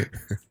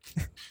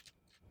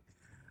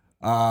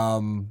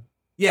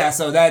 Yeah.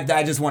 So that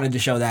I just wanted to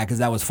show that because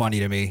that was funny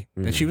to me.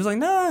 And she was like,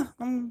 nah,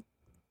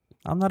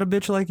 I'm not a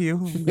bitch like you.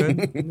 I'm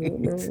good.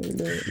 No.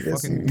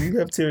 You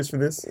have tears for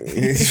this.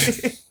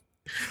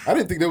 I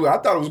didn't think that. I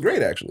thought it was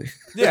great, actually.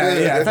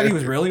 Yeah. I thought he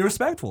was really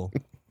respectful.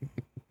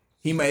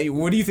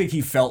 What do you think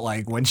he felt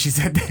like when she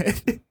said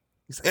that?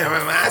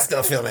 I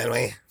still feel that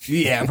way.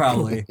 Yeah,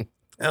 probably.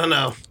 I don't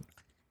know.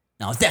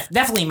 No,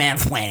 definitely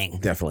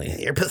mansplaining.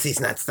 Definitely. Your pussy's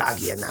not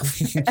soggy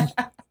enough.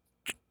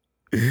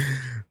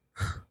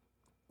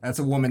 That's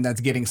a woman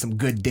that's getting some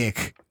good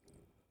dick.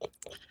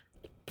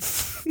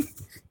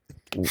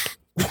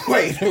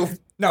 Wait.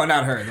 No,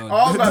 not her. No,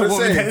 I was about the to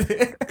woman say,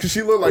 that- because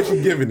she looked like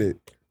she's giving it.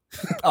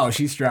 Oh,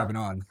 she's strapping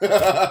on.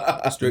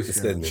 Straight to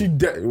Stedman. She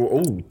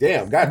oh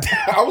damn, god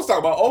damn. I was talking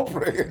about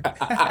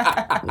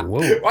Oprah.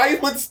 Whoa. Why you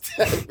put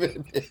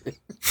Stedman in?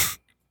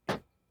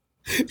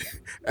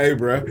 Hey,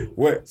 bro,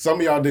 what?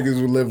 Some of y'all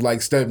niggas would live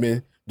like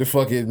Stedman to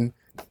fucking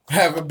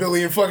have $1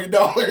 billion fucking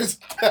dollars.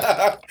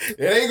 It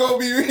ain't gonna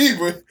be me,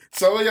 but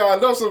some of y'all, I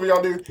know some of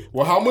y'all niggas.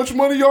 Well, how much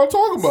money y'all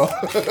talking about?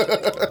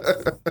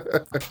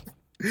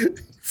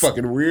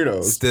 Fucking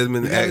weirdos.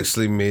 Stedman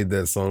actually made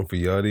that song for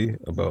Yachty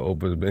about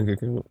Oprah's bank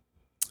account.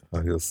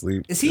 How he'll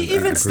sleep. Is he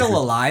even still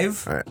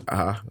alive?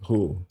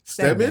 Who?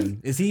 Stedman?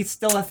 Is he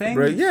still a thing?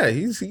 Bro, yeah,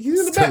 he's in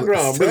the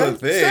background, bro.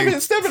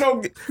 Stedman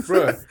don't get,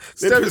 bro.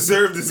 Stedman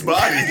preserved his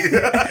body.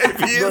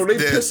 Bro, they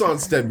piss on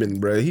Stedman,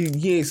 bro.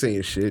 He ain't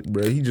saying shit,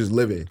 bro. He just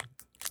living.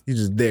 He's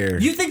just there.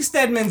 You think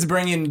Stedman's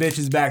bringing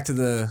bitches back to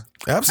the...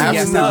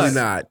 Absolutely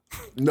not.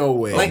 No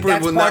way. Like,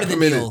 that's part of the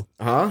deal.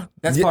 Huh?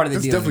 That's part of the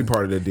deal. That's definitely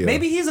part of the deal.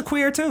 Maybe he's a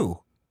queer, too.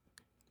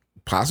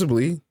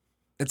 Possibly.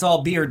 It's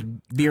all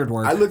beard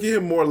work. I look at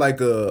him more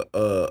like a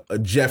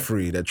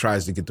Jeffrey that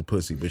tries to get the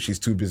pussy, but she's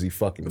too busy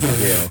fucking.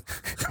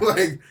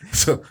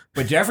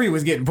 But Jeffrey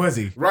was getting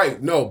pussy.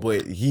 Right, no,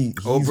 but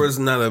Oprah's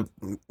not a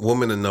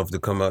woman enough to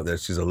come out that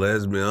she's a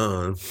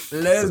lesbian.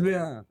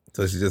 Lesbian.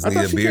 So she just I need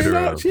thought a she beard came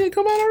around. out. She ain't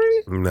come out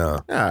already? No.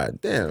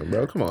 God damn,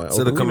 bro. Come on.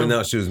 Instead of Oprah, coming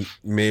out, she was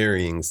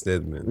marrying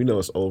Stedman. We know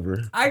it's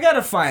over. I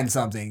gotta find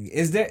something.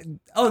 Is there...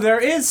 Oh, there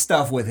is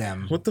stuff with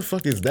him. What the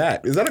fuck is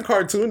that? Is that a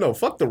cartoon? No,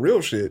 fuck the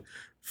real shit.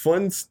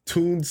 Fun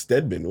Toon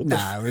Stedman. What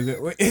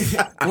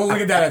the We'll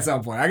look at that at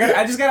some point.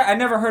 I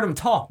never heard him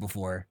talk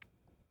before.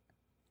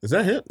 Is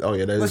that him? Oh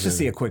yeah, that Let's is just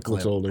him. see a quick clip.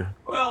 Looks older.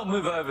 Well,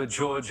 move over,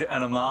 George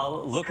and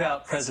Amal. Look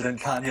out, President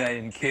Kanye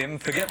and Kim.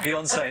 Forget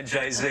Beyonce and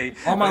Jay-Z.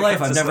 All my life,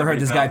 I've never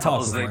heard this guy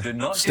talk They before. do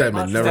not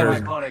Stedman, get never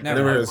much heard their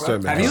iconic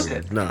Stedman. Have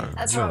you? No.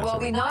 That's right. Well,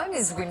 we know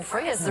Ms.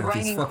 Winfrey as the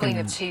reigning queen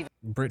of TV.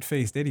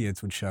 Brit-faced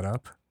idiots would shut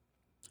up.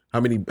 How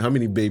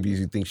many babies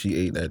you think she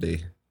ate that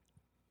day?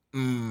 A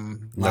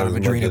lot of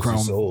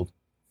adrenochrome.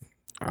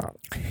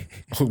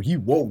 Oh, you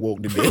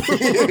woke today.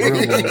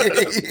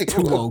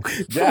 Too woke.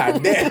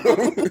 God damn.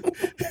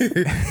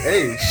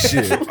 Hey,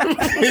 shit.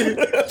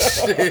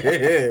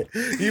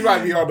 You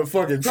might be on the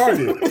fucking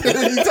target. What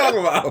are you talking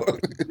about?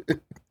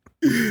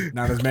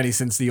 Not as many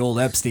since the old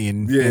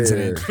Epstein Yeah,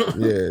 incident.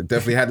 yeah,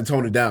 definitely had to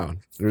tone it down.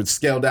 Or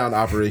scale down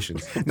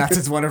operations. Not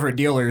since one of her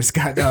dealers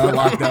got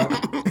locked up.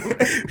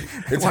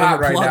 It's hot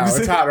right now.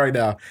 It's hot right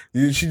now.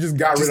 She just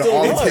got rid of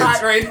all the kids.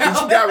 Hot right now.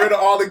 She got rid of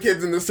all the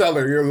kids in the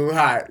cellar. It was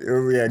hot.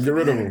 Yeah, get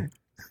rid of them.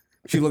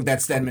 She looked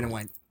at Stedman and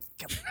went,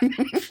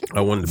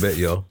 I won the bet,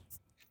 yo.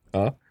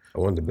 Huh? I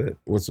won the bet.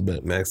 What's the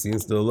bet?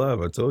 Maxine's still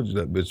alive. I told you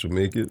that bitch would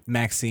make it.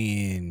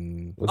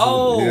 Maxine. What's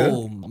her-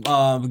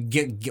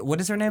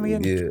 What is her name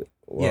again? Yeah.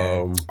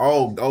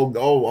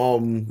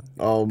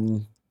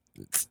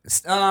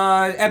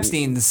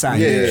 Epstein's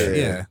side.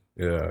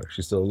 Yeah.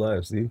 She's still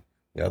alive. See,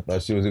 y'all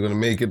thought she was gonna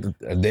make it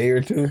a day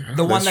or two.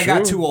 The one that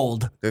got too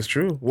old. That's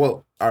true.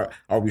 Well, are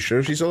we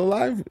sure she's still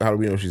alive? How do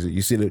we know she's?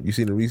 You seen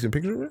a recent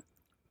picture of her?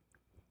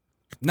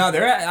 No,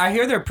 I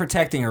hear they're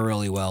protecting her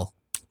really well.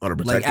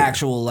 Like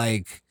actual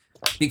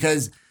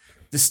because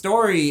the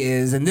story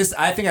is, and this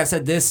I think I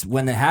said this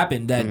when it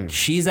happened, that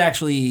she's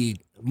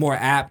actually more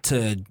apt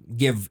to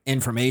give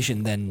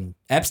information than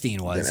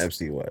Epstein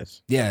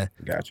was. Yeah.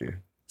 Got you.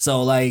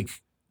 So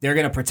they're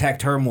gonna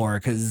protect her more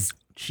because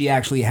she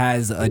actually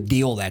has a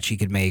deal that she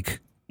could make.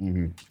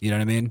 Mm-hmm. You know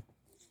what I mean?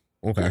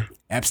 Okay.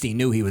 Epstein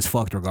knew he was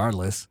fucked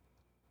regardless.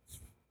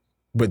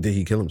 But did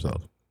he kill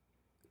himself?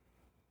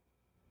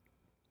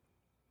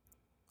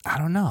 I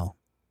don't know.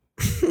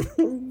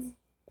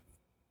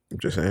 I'm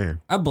just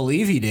saying. I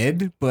believe he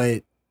did,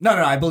 but no,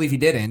 I believe he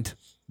didn't.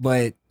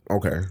 But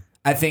okay,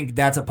 I think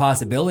that's a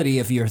possibility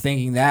if you're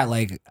thinking that.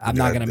 I'm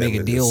not gonna make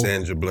a deal.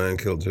 Sandra Bland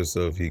killed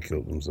herself. He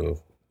killed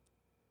himself.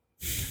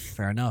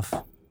 Fair enough.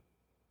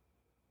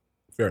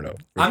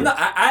 I'm not.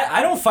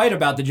 I don't fight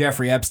about the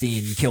Jeffrey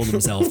Epstein killed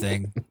himself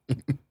thing.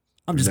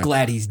 I'm just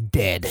glad he's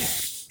dead.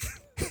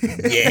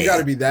 Yeah, you got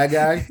to be that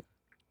guy.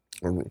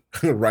 Or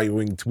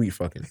right-wing tweet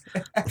fucking.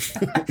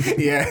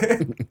 Yeah,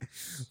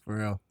 for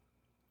real.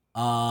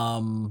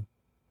 Oh,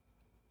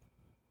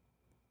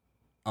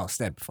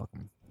 Step,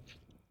 fucking.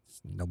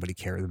 Nobody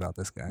cares about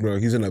this guy. Bro,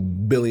 he's in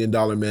 $1 billion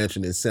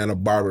mansion in Santa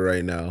Barbara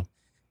right now.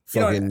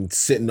 Fucking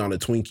sitting on a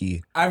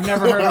Twinkie. I've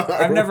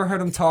never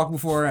heard him talk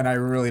before, and I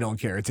really don't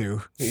care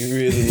to. He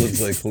really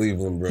looks like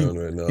Cleveland Brown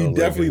right now. He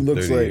definitely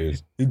looks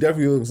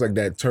like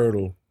that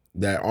turtle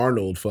that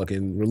Arnold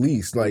fucking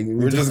released.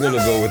 We're just gonna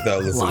go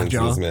without listening to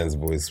this man's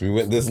voice. We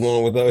went this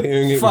long without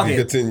hearing it. Fuck we it.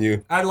 can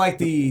continue. I like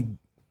the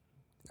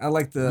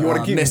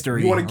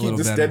mystery. You want to keep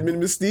the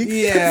Stedman mystique?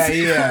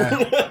 Yeah.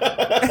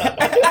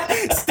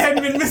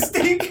 Stedman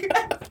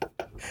mystique.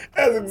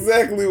 That's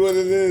exactly what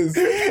it is.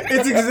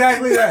 It's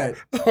exactly that.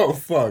 Oh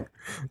fuck.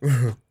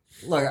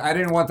 Look, I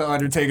didn't want the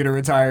Undertaker to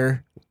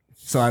retire,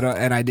 so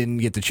I didn't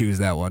get to choose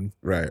that one.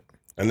 Right.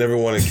 I never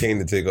wanted Kane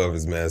to take off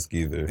his mask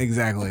either.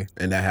 Exactly.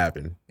 And that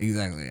happened.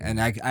 Exactly.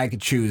 And I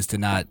could choose to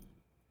not.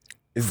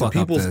 Is the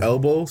people's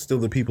elbow still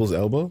the people's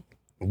elbow?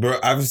 Bro,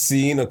 I've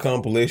seen a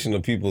compilation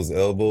of people's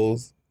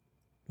elbows.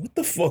 What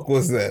the fuck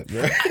was that,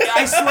 bro?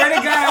 I swear to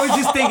God, I was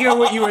just thinking of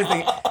what you were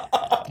thinking.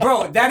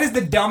 Bro, that is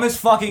the dumbest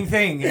fucking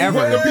thing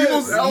ever. The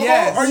people's elbow?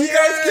 Yes. Are you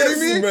guys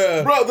kidding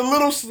me? Bro, the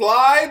little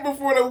slide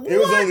before the... It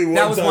was only one time.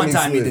 That was one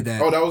time he did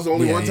that. Oh, that was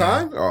only one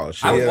time? Oh,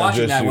 shit. I was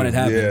watching that when it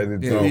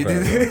happened.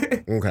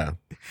 Yeah, okay.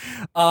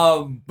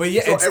 But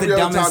yeah, So it's the every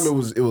other dumbest.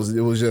 time it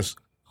was just...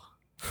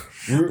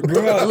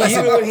 Bro,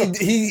 listen,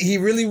 he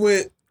really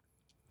went...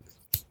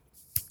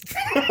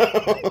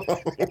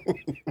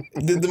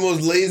 Did the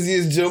most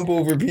laziest jump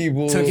over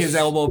people. Took his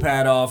elbow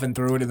pad off and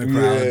threw it in the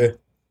crowd. Yeah.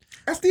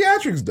 That's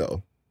theatrics,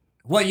 though.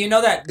 Well, you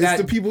know that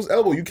It's the people's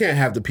elbow. You can't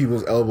have the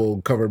people's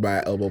elbow covered by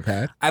an elbow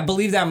pad. I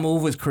believe that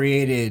move was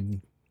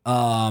created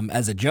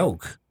as a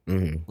joke.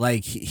 Mm-hmm.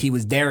 Like he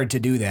was dared to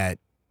do that,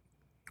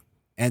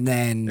 and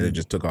then And it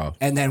just took off.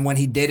 And then when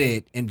he did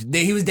it, and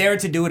he was dared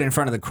to do it in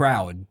front of the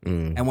crowd.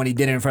 Mm. And when he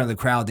did it in front of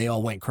the crowd, they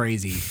all went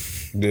crazy.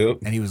 Yep.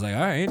 And he was like,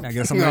 "All right, I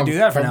guess I'm gonna do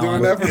that for now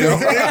on." It's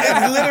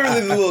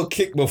literally the little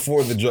kick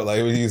before the drop.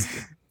 Like he's.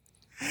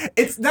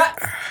 It's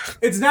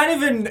not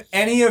even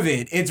any of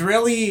it. It's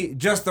really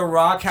just The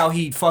Rock, how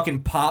he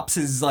fucking pops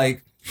his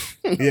like.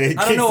 Yeah, he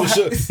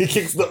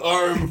kicks the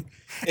arm.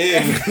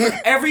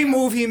 Every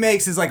move he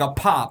makes is like a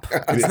pop.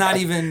 It's not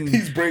even.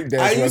 He's breakdance.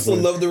 I used to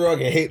love The Rock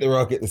and hate The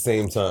Rock at the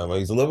same time. I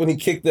used to love when he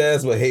kicked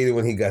ass, but hated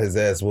when he got his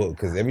ass whooped.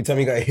 Because every time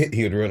he got hit,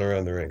 he would run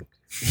around the ring.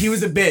 He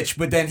was a bitch,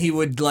 but then he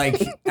would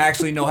like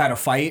actually know how to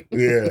fight.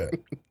 Yeah,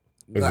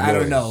 I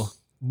don't know,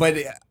 but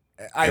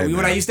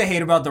what I used to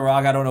hate about The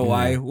Rock, I don't know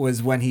why,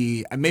 was when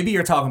he. Maybe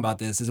you're talking about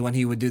this. Is when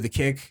he would do the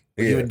kick.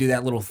 He would do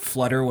that little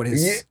flutter with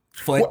his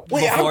foot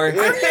before. How you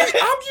hate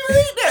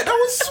that? That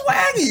was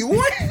swaggy.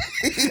 What?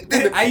 He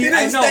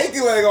didn't stake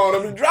your leg on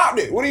him and dropped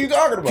it. What are you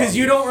talking about? Because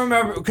you don't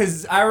remember.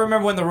 Because I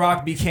remember when The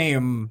Rock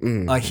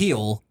became a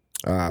heel,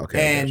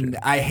 and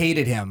I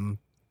hated him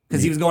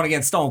because he was going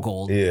against Stone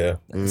Cold. Yeah,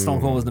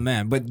 Stone Cold was the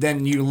man. But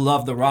then you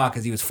loved The Rock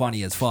because he was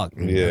funny as fuck.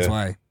 Yeah, that's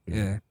why.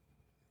 Yeah.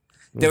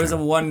 There was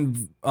what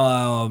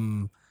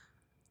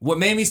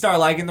made me start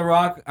liking The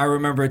Rock, I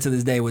remember it to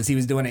this day, was he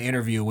was doing an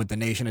interview with the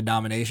Nation of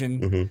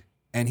Domination,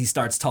 and he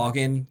starts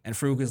talking, and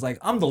Farouk is like,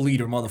 "I'm the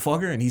leader,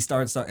 motherfucker," and he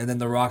starts, and then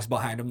The Rock's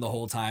behind him the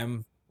whole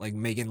time, like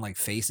making like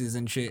faces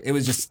and shit. It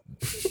was just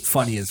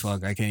funny as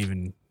fuck. I can't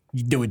even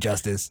do it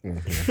justice.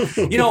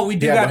 You know, we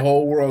do the got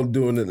whole world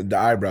doing the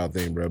eyebrow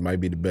thing, bro. Might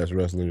be the best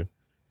wrestler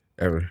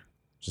ever.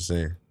 Just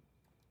saying.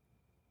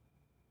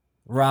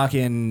 Rock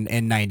in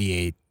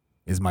 98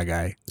 is my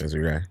guy. That's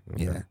your guy.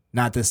 Okay. Yeah.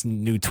 Not this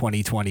new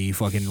 2020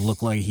 fucking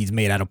look like he's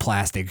made out of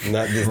plastic.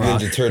 Not this Rock.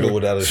 Ninja Turtle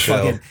without a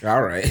shell.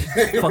 All right.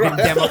 Fucking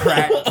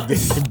Democrat.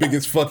 The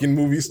biggest fucking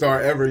movie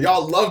star ever.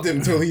 Y'all loved him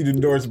until he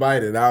endorsed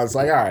Biden. I was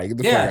like, all right, get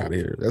the fuck out of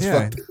here. That's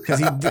fucked. Because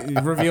he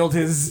revealed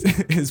his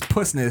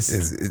pussness.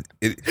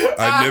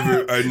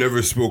 I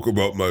never spoke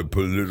about my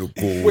political.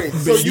 Wait,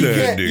 so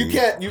standing.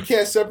 you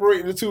can't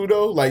separate the two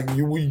though? Like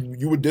you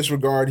would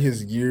disregard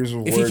his years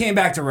of If work. he came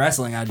back to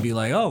wrestling, I'd be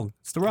like, oh,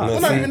 it's The Rock.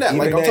 Well, not even that.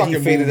 Like I'm talking he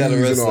faded out of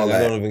movies and all wrestling. I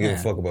that. don't even give a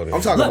fuck about it.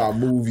 I'm talking about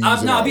movies.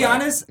 I'll be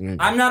honest.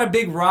 I'm not a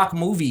big Rock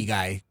movie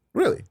guy.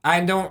 Really?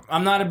 I'm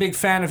not a big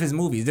fan of his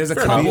movies. There's a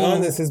To couple. be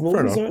honest, his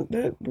movies aren't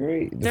that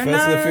great. The They're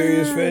Fast and the not-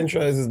 Furious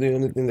franchise is the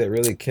only thing that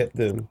really kept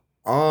them.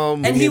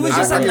 And he was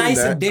just a nice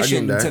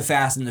addition that. to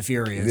Fast and the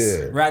Furious,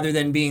 Yeah. rather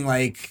than being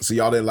like. So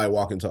y'all didn't like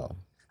Walking Tall?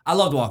 I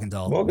loved Walking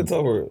Tall. Walking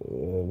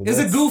Tall. It's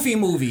a goofy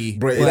movie.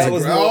 Bro, but-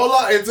 hold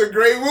on, it's a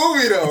great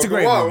movie though. It's a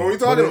great Come on, movie. what are we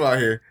talking about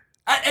here?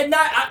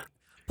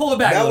 Pull it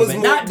back That a was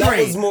little bit. more- Not that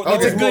great. was more- It's that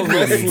a was good more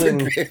wrestling.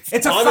 movie.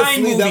 It's a Honestly,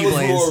 fine movie, that was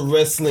Blaze. more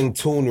wrestling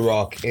tune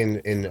rock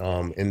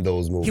in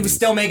those movies. He was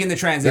still making the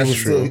transition. That's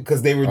true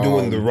because they were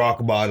doing the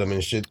rock bottom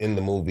and shit in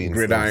the movie. And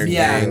Gridiron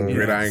stuff. Gang,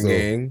 Gridiron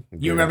Gang.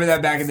 You remember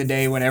that back in the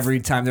day when every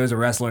time there was a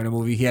wrestler in a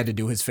movie, he had to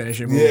do his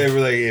finisher move? Yeah, we're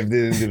like if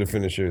they didn't do the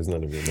finisher, it's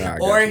none of it.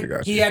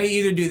 Or he had to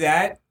either do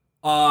that,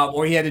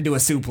 or he had to do a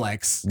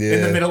suplex in the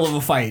Yeah. middle of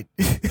a fight.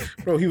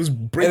 Bro, he was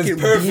breaking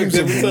perfect beams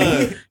of every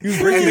wood. time. He was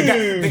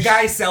breaking the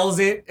guy sells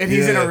it, and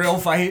he's in a real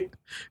fight.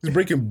 He's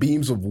breaking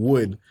beams of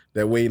wood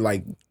that weigh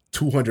like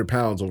 200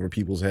 pounds over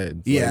people's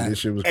heads. Yeah. Like, this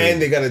shit was crazy. And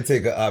they got to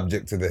take an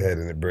object to the head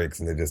and it breaks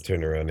and they just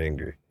turn around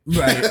angry.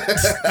 Right.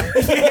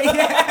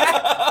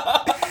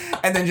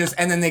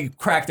 And then they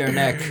crack their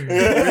neck.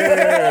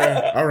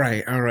 Yeah. All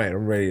right, I'm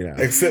ready now.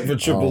 Except for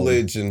Triple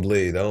H and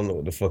Blade. I don't know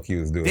what the fuck he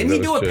was doing. Didn't he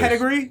That do a was trash.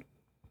 pedigree?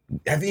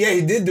 Yeah,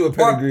 he did do a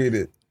pedigree. He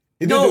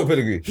did do a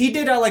pedigree. He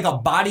did like a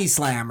body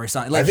slam or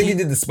something. Like I think he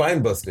did the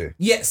spine buster.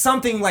 Yeah,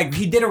 something like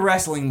he did a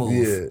wrestling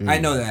move. Yeah. I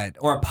know that.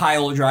 Or a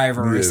pile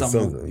driver or Yeah,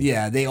 something. something.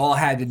 Yeah, they all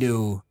had to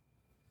do.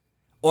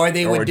 Or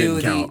they Or would it do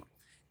didn't count.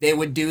 they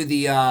would do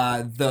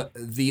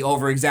the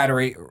over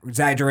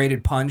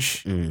exaggerated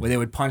punch where they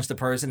would punch the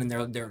person and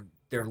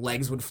their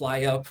legs would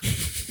fly up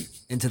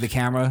into the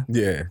camera.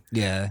 Yeah.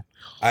 Yeah.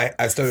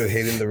 I started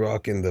hating The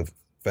Rock in the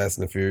Fast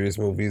and the Furious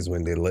movies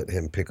when they let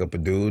him pick up a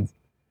dude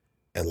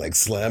and like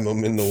slam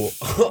him in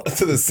the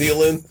to the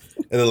ceiling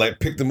and then like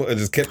picked him up and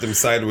just kept him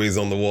sideways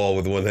on the wall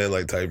with one hand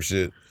like type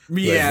shit.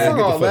 Yeah. Like,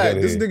 Fuck all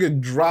that. This here.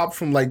 nigga dropped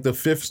from like the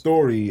 5th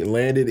story,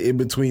 landed in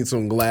between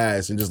some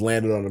glass, and just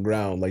landed on the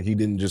ground. Like he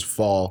didn't just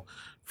fall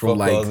from Fuck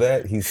like all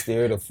that. He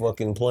steered a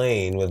fucking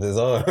plane with his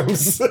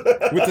arms.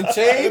 with the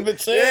chain. With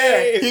the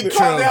chain. Yeah, he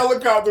caught the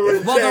helicopter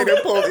with the chain and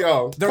pulled.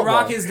 Yo, The come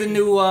Rock on. is the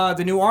new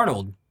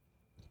Arnold.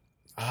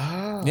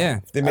 Ah. Yeah.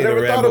 If they I made a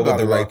never thought Rambo with about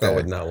The it like Rock, I that.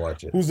 would not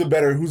watch it. Who's the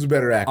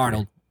better actor?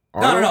 Arnold.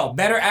 Arnold? No.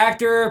 Better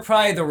actor,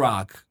 probably The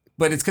Rock.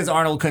 But it's because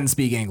Arnold couldn't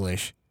speak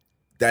English.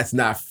 That's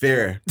not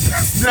fair.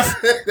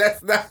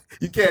 That's not.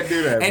 You can't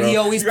do that. And bro. he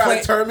always you got play-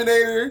 a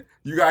Terminator.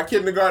 You got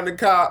Kindergarten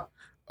Cop.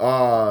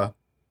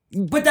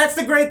 But that's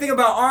the great thing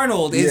about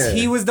Arnold is Yeah.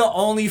 he was the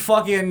only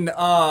fucking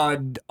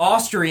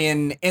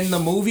Austrian in the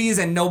movies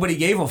and nobody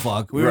gave a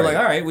fuck. We were like,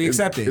 all right, we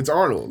accept it. It's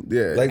Arnold.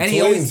 Yeah. Like And Twins,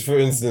 he always- for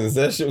instance.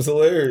 That shit was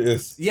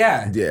hilarious.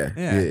 Yeah. Yeah.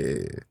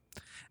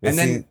 And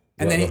then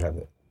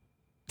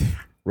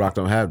Rock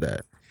don't have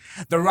that.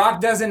 The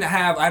Rock doesn't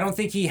have, I don't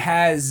think he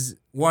has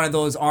one of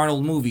those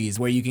Arnold movies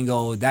where you can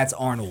go, that's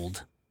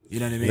Arnold. You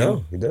know what I mean?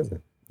 No, he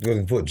doesn't. You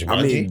can put Jumanji.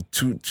 I mean,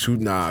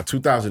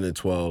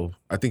 2012.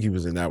 I think he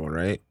was in that one,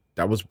 right?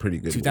 That was a pretty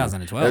good.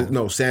 2012?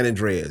 No, San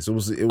Andreas. It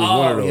was one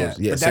of those.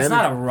 Yeah. But that's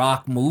not a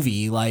Rock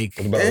movie. Like,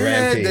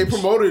 They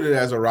promoted it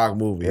as a Rock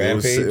movie. It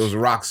was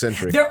Rock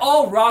centric. they're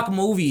all Rock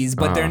movies,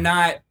 but they're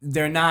not.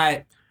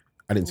 I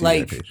didn't see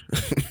like- Rampage.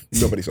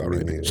 Nobody saw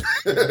Rampage.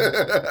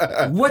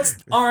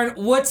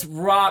 What's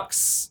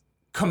Rock's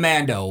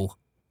Commando?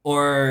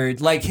 Or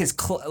like his,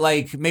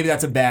 like maybe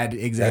that's a bad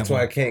example. That's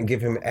why I can't give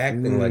him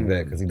acting like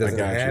that because he doesn't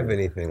got have you.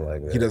 anything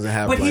like that. He doesn't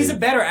have. But like, he's a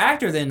better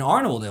actor than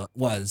Arnold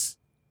was.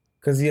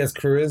 Because he has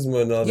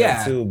charisma and all Yeah.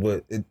 that too,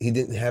 but he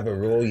didn't have a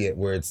role yet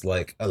where it's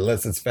like,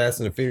 unless it's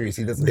Fast and the Furious,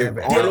 he doesn't have.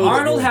 Did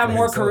Arnold have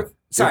more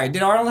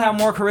Did Arnold have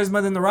more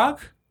charisma than The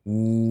Rock?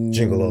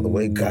 Jingle all the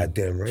way,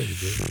 goddamn right,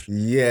 dude.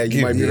 Yeah,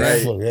 you might be right.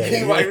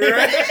 He might be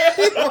right.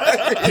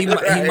 He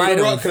might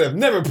The Rock have. could have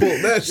never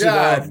pulled that shit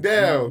God off.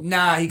 damn.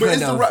 Nah, he But, couldn't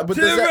it's the have. Rock,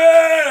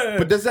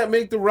 but does that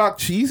make The Rock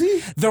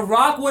cheesy? The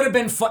Rock would have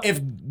been if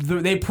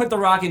they put The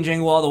Rock in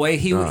Jingle All the Way.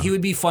 He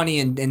would be funny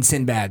in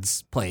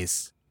Sinbad's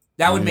place.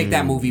 That would make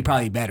that movie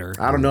probably better.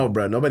 I don't know,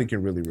 bro. Nobody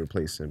can really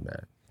replace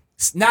Sinbad.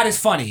 Not as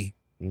funny.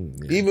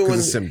 Even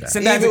when, Sinbad.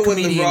 Sinbad's a even when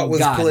The comedian Rock was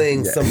god.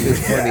 playing something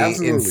funny in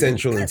absolutely.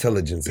 Central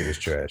Intelligence, it was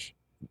trash.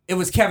 It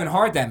was Kevin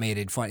Hart that made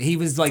it funny. He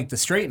was like the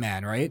straight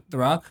man, right? The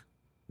Rock.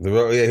 The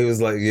Rock, he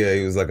was like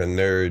a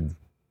nerd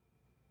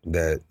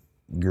that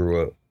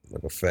grew up,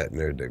 like a fat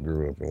nerd that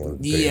grew up and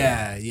wanted to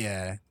stay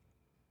Yeah.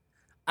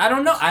 I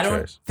don't know. I don't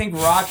trash. think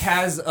Rock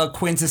has a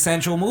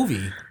quintessential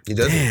movie. He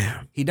doesn't.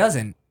 Damn. He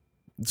doesn't.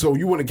 So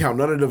you wouldn't count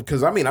none of them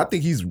because I mean I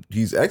think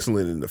he's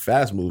excellent in the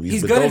Fast movies.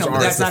 He's but good in those them, but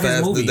aren't that's not his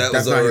Fast- movie. That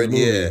That's was not his already,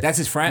 movie. yeah. That's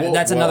his Well,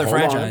 That's another hold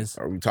on. franchise.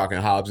 Are we talking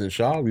Hobbs and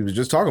Shaw? We was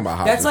just talking about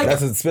Hobbs. That's like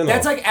That's a spin-off.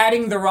 That's like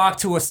adding The Rock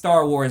to a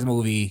Star Wars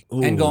movie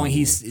and going,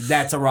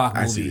 that's a Rock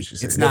I see movie. what you're saying.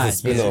 It's That's not. a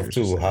spin-off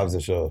too, Hobbs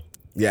and Shaw.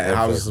 yeah,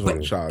 Hobbs But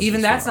and Shaw.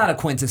 Even that's not a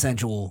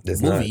quintessential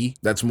It's movie.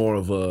 That's more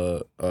of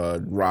a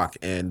Rock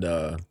and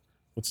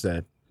what's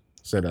that?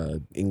 Is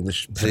that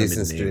English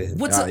Jason pyramid name? Statham.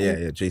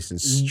 What's Jason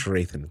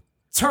Statham.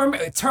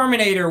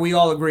 Terminator, we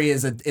all agree,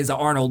 is an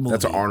Arnold movie.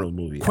 That's an Arnold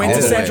movie.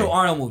 Quintessential All the way.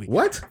 Arnold movie.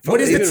 What? What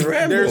is Even it?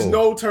 Rambo. There's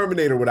no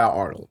Terminator without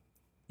Arnold.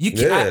 You can,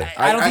 Yeah.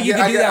 I don't think you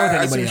can do that with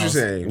I see anybody what else.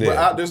 you're saying. Yeah.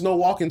 But there's no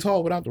Walking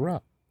Tall without The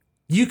Rock.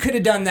 You could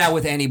have done that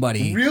with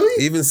anybody.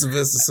 Really? Even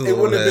Sylvester Stallone. It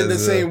wouldn't have been the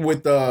has, same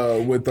with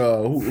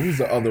who's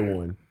the other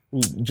one?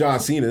 John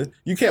Cena.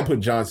 You can't put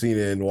John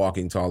Cena in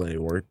Walking Tall and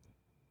it work.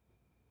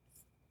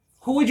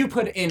 Who would you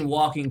put in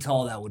Walking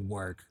Tall that would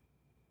work?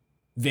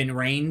 Vin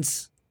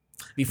Rames?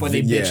 Before they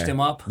Yeah. bitched him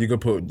up? You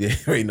could put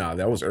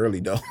that was early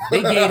though.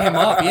 They gave him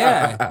up,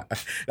 yeah.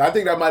 I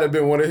think that might have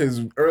been one of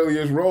his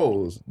earliest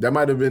roles. That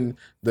might have been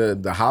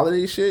the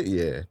holiday shit.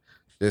 Yeah.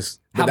 But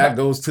How that about-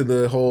 goes to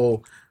the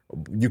whole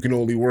you can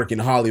only work in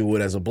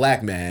Hollywood as a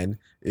black man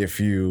if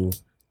you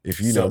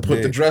know Suck put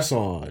the dick. dress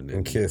on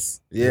and kiss.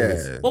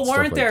 Yeah. Well, stuff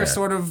weren't like there that.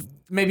 sort of,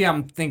 maybe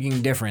I'm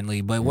thinking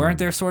differently, but weren't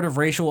there sort of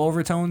racial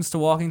overtones to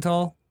Walking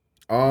Tall?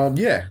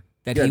 Yeah.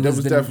 That yeah, he that was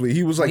was the- definitely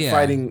he was like yeah.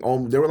 fighting.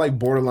 They were like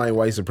borderline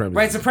white supremacists.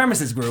 White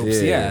supremacist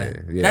groups, yeah.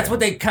 That's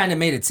what they kind of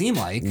made it seem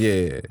like.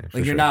 Yeah, for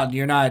Like you're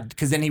not,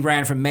 because then he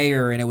ran for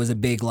mayor and it was a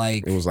big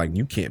like. It was like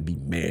you can't be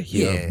mayor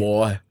here, Yeah.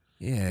 boy.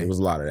 Yeah, it was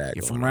a lot of that.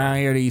 You're going from on. around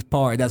here to East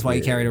Park. That's why he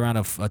Yeah. carried around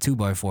a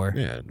 2x4.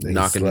 Yeah, They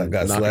knocking got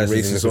knocking slashes in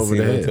racists the over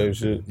the casino head. type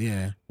shit.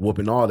 Yeah,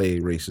 whooping all they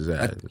racist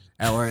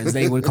ass. Or as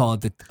they would call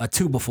it, a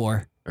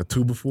 2x4. A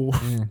 2x4.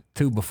 Yeah,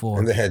 2x4.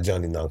 And they had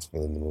Johnny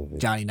Knoxville in the movie.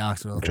 Johnny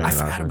Knoxville. Johnny I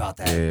forgot Knoxville. about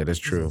that. Yeah, that's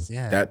true.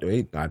 Yeah.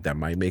 That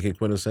might make it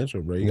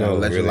quintessential, bro. You No, got a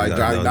legend really like not.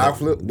 Johnny No,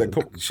 Knoxville.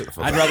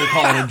 I'd rather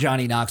call it a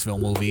Johnny Knoxville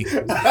movie.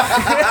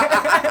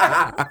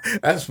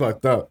 That's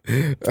fucked up.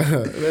 Man,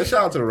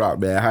 shout out to The Rock,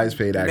 man. Highest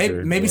paid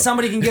actor. Maybe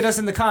somebody can get us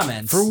in the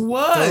comments. For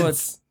what? So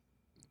it's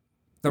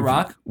The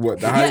Rock? What?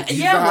 The Yeah, highest, he's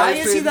yeah. the Why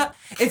highest is he paid? the?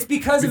 It's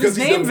because of his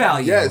he's name the-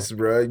 value. Yes,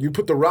 bro. You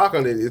put The Rock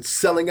on it, it's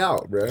selling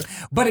out, bro.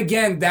 But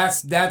again,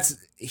 that's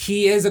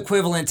he is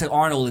equivalent to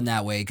Arnold in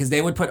that way because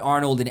they would put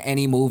Arnold in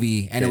any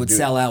movie and it would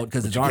sell out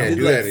because it's Can't Arnold.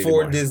 do like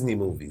 4 Disney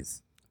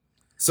movies.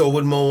 So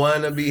would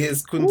Moana be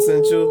his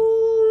quintessential?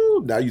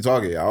 Ooh, now you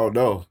talking. I don't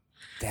know.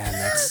 Damn,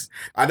 that's.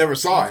 I never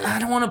saw it. I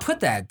don't want to put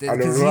that I never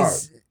because saw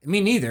he's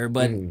me neither.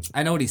 But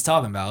I know what he's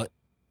talking about.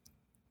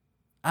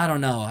 I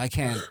don't know. I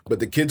can't. But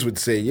the kids would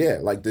say, yeah,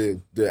 like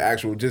the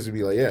actual Jits would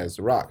be like, yeah, it's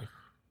The Rock.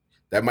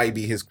 That might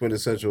be his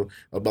quintessential.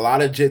 A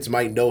lot of Jits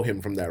might know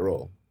him from that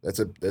role.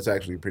 That's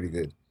actually pretty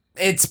good.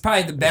 It's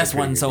probably the best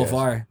pretty one good so guess.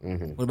 far.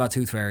 Mhm. What about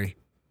Tooth Fairy?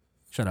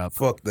 Shut up.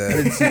 Fuck that. I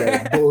didn't see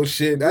that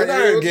bullshit.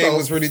 Gridiron What Gang the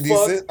was pretty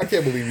fuck? decent. I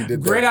can't believe you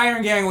did that.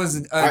 Gridiron Gang was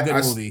a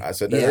good movie. I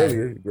said that Yeah.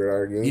 earlier.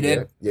 Gridiron Gang. You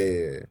did?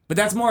 Yeah. But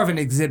that's more of an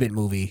exhibit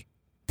movie.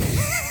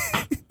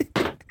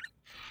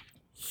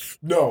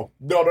 No.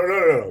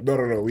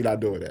 We're not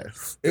doing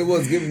that. It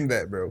was giving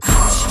that, bro.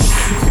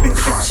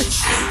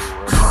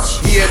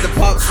 He had the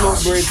Pop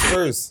Smoke braids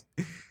first.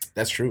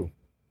 That's true.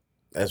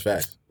 That's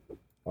facts.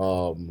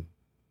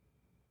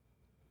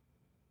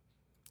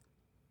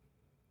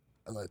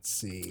 Let's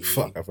see.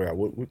 Fuck, I forgot.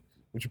 What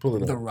you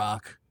pulling up? The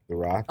Rock. The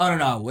Rock? Oh,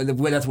 no.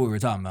 That's what we were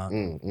talking about.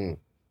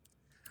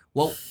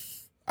 Well,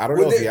 I don't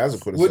know if he has a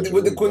quintessential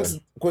Would the movie,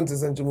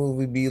 quintessential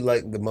movie be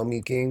like The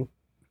Mummy King?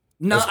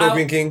 no,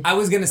 Scorpion King? I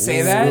was going to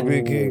say that,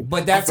 Scorpion King.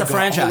 but that's I a forgot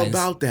franchise. all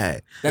about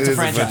that. That's It a is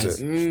a franchise.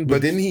 franchise.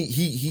 But then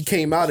he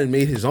came out and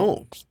made his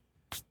own.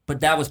 But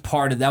that was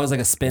that was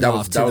like a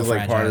spin-off to that the was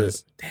like part of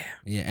franchise.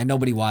 Yeah, and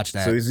nobody watched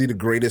that. So is he the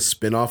greatest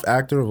spin-off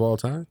actor of all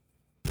time?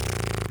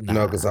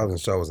 No, because Alvin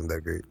Shaw wasn't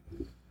that great.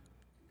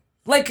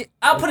 Like,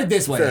 I'll put it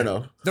this way. Fair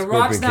enough. The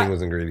Rock's Scorpion King not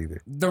wasn't great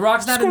either. The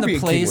Rock's not in Scorpion the King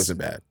place wasn't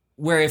bad.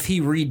 where if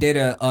he redid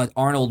a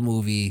Arnold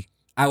movie,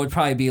 I would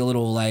probably be a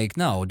little like,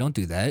 no, don't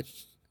do that.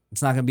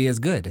 It's not going to be as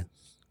good.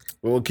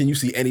 Well, can you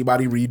see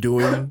anybody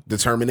redoing The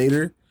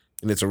Terminator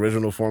in its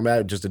original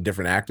format, just a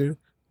different actor?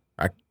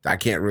 I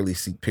can't really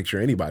picture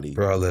anybody.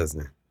 Brock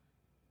Lesnar.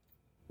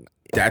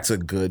 That's a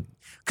good.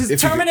 Because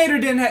if you could- Terminator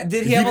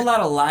did he have a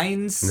lot of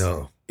lines?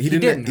 No. He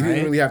didn't. He right?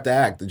 didn't really have to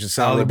act. It just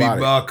I'll sounded be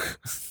robotic. back.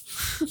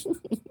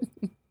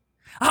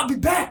 I'll be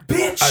back,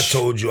 bitch. I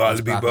told you I'll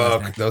be Brock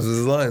back. Lesnar. Those was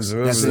his lines.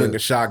 Remember Swing a that?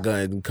 shotgun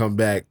and come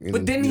back. And,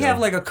 But didn't he have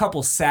like a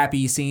couple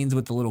sappy scenes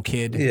with the little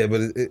kid? Yeah,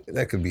 but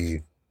that could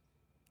be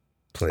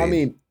played. I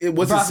mean, it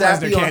wasn't Brock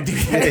sappy. Lesnar can't do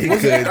that. he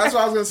could. That's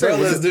what I was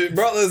gonna say.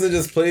 Brock Lesnar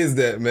just plays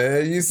that,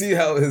 man. You see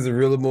how his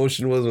real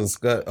emotion was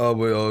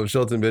when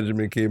Shelton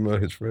Benjamin came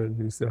out, his friend.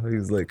 You see how he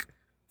was like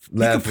He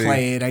laughing. could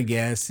play it, I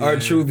guess. Yeah.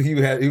 R-Truth, he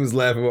was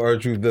laughing when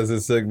R-Truth does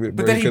his segment.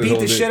 But then he beat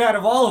the shit out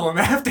of all of them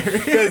after.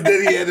 Because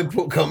then he had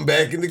to come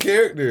back in the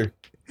character.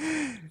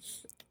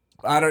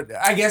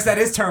 I guess that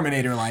is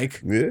Terminator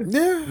like.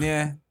 Yeah.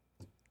 Yeah.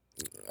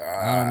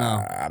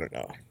 I don't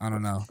know. I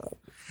don't know.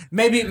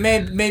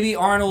 Maybe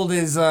Arnold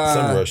is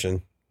Some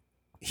Russian.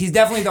 He's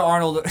definitely the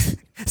Arnold.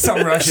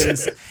 Some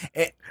Russians.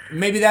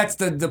 Maybe that's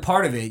the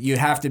part of it. You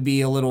have to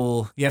be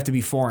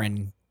foreign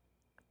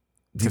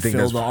Do you to think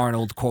fill that's- the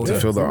Arnold quota. To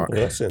fill the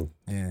Russian.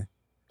 Yeah.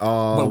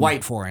 But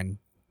white foreign.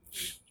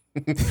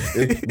 You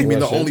mean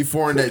the only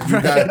foreign that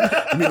you guys?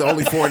 You mean the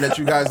only foreign that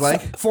you guys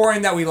like?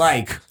 Foreign that we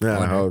like.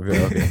 Yeah.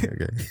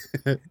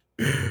 Okay.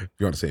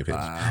 You're on the same page.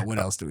 What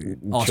else do we?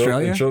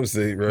 Australia. Trump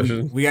say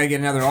Russian. We gotta get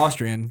another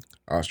Austrian.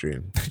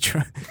 Austrian.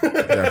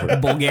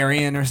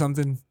 Bulgarian or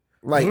something.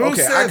 Like,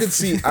 okay, I could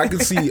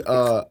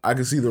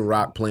Rusev. see The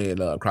Rock playing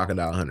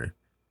Crocodile Hunter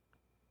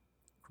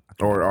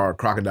or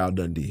Crocodile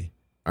Dundee.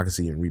 I could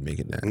see him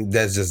remaking that.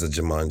 That's just a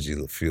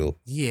Jumanji feel.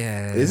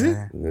 Yeah. Is it?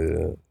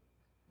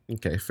 Yeah.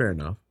 Okay, fair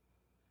enough.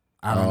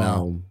 I don't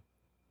know.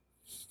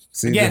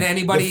 See, Again,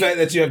 anybody- the fact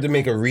that you have to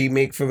make a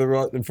remake for the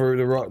Rock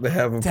to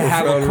have a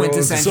have a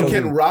quintessential- So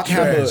can Rock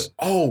have a trash.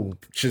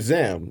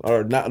 Shazam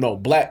or not? No,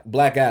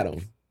 Black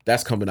Adam.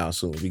 That's coming out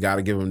soon. We got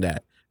to give him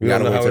that. We We got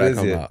don't to know wait till how it that is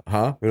comes yet. out,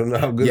 huh? We don't know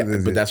how good Yeah, it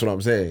is but yet. that's what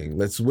I'm saying.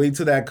 Let's wait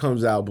till that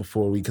comes out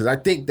before because I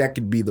think that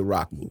could be the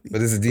Rock movie.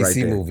 But it's a DC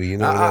there. movie, you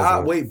know what it is,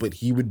 right? Wait, but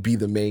he would be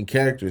the main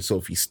character. So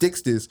if he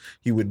sticks this,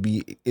 he would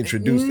be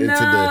introduced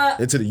Nah,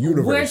 into the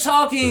universe. We're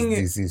talking.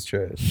 DC's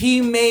trash. He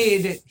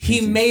made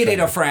it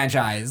a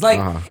franchise.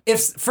 Like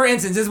if, for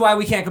instance, this is why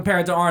we can't compare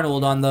it to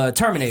Arnold on the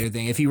Terminator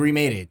thing. If he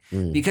remade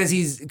it,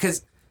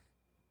 because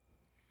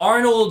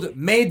Arnold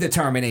made the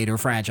Terminator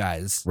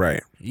franchise.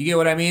 Right. You get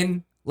what I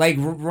mean? Like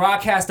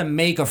Rock has to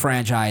make a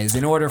franchise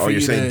in order for Oh, you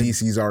you're saying to.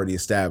 DC's already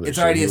established. It's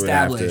already you would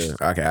have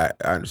established. okay,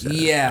 I understand.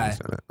 Yeah. I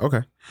understand that.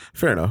 Okay.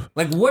 Fair enough.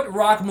 Like what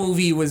Rock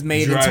movie was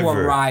made into a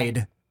Driver.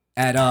 ride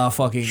at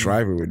fucking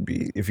Driver would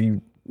be if he.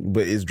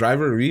 But is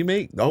Driver a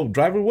remake? No,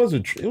 Driver was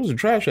it was a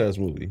trash ass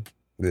movie.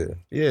 Yeah.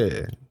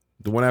 Yeah.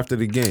 The one after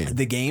the game.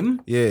 The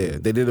Game? Yeah,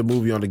 they did a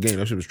movie on the game.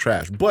 That shit was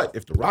trash. But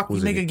if The Rock was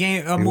You make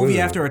in a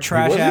movie after a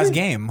trash ass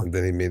game. And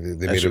then they That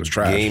made shit a was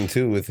trash. game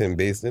too with him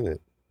based in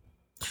it.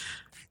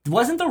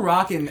 Wasn't The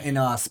Rock in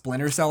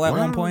Splinter Cell at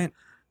one point?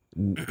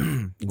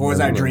 Or was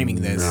I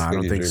dreaming this? Nah, I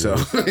don't think so.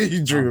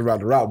 You dreaming about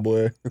The Rock,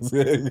 boy.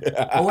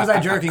 Or was I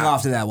jerking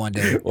off to that one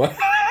day? What?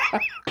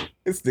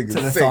 This nigga's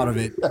To the sick. thought of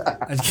it.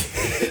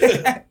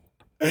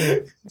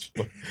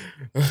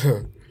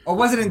 Or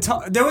was it in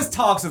there was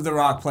talks of The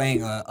Rock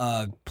playing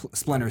a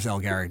Splinter Cell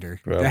character.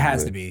 Probably. There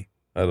has to be.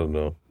 I don't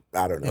know.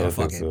 I don't know. Yeah,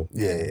 fuck it. so.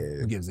 Yeah.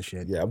 Who gives a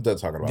shit? Yeah, I'm done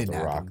talking about Didn't The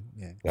happen. Rock.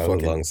 Yeah. That was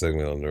Fucking- a long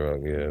segment on The Rock.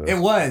 Yeah. It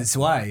was.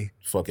 Why?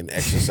 Fucking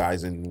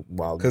exercising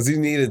while Because he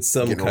needed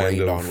some getting kind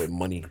rained of on with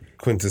money.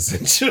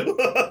 quintessential.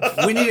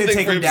 We need to thing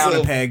take for him down a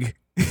himself. peg.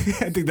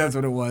 I think that's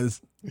what it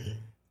was.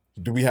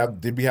 Did we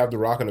have The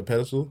Rock on a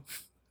pedestal?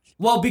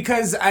 Well,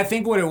 because I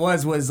think what it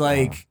was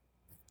like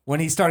when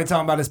he started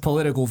talking about his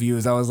political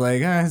views, I was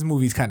like, his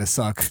movies kind of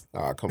suck.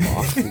 Ah, come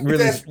on. Really,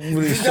 That's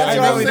really what shy. I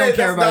I'm really saying. don't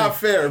care That's about not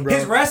fair, bro.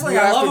 his wrestling. You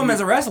I have love to him be- as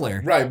a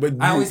wrestler. Right, but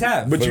I always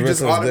have. But But you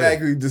just wrestling's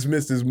automatically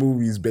dismissed his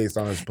movies based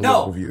on his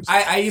political No, views.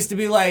 I used to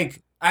be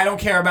like, I don't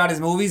care about his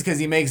movies because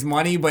he makes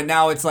money, but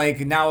now it's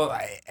like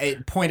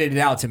it pointed it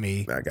out to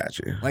me. I got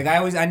you. Like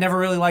I never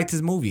really liked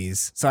his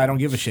movies, so I don't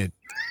give a shit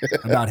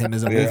about him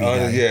as a movie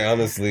guy.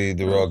 Honestly,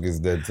 The Rock is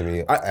dead to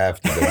me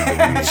after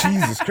WWE.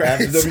 Jesus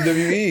Christ. After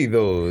WWE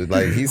though,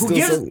 like he's Who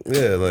still gives-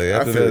 like I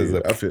after feel that, it's you.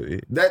 like, I feel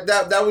you.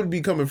 That would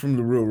be coming from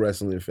the real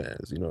wrestling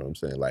fans. You know what I'm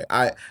saying? Like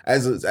I,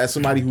 as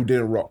somebody who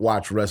didn't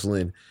watch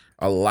wrestling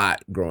a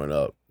lot growing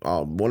up,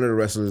 one of the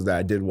wrestlers that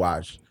I did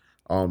watch,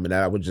 and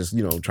that I would just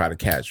try to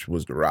catch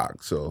was The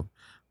Rock. So,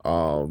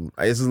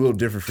 it's a little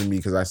different for me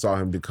because I saw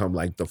him become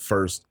like the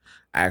first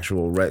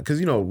actual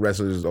because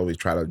wrestlers always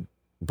try to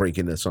break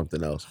into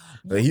something else.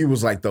 Like, he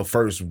was like the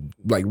first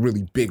like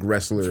really big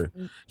wrestler.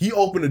 He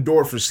opened the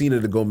door for Cena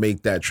to go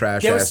make that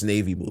trash ass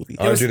Navy movie.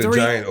 Andre the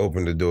Giant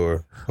opened the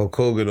door. Hulk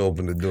Hogan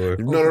opened the door.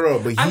 No,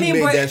 but he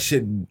made that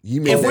shit. He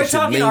made If that we're shit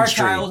talking our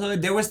mainstream.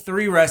 childhood, there was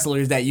 3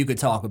 wrestlers that you could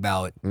talk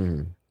about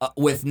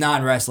with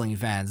non-wrestling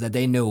fans that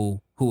they knew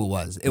who it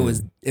was. It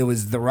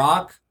was The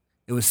Rock,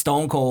 it was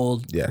Stone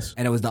Cold, yes,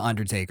 and it was The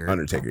Undertaker.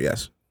 Undertaker,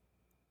 yes.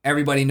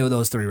 Everybody knew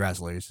those 3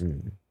 wrestlers.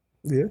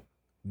 Yeah.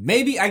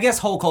 Maybe I guess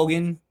Hulk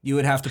Hogan. You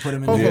would have to put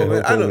him in Hulk there.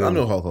 Hogan. I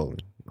know Hulk Hogan.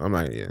 I'm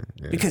not. Yeah.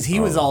 Because he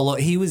was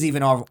he was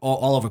even all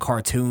over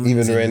cartoons.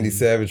 Even and- Randy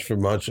Savage for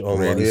much.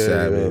 Randy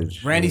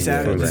Savage. Randy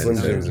Savage. Slim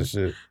Jims and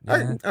shit. I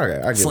get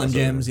Slim myself.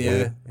 Jims,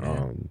 yeah.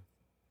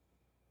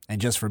 And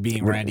just for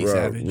being Randy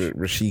Savage.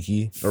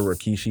 Rikishi.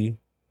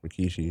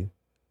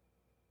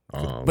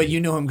 But you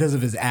knew him because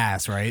of his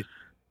ass, right?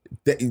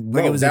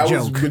 No, it was that a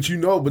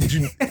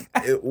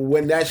joke.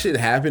 When that shit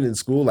happened in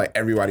school, like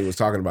everybody was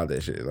talking about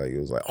that shit. Like it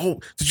was like, oh,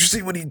 did you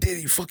see what he did?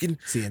 He fucking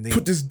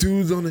put this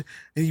dude on it,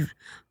 and he.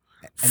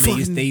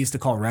 And they used to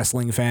call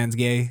wrestling fans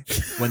gay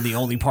when the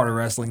only part of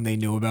wrestling they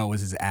knew about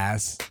was his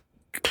ass.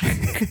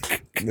 They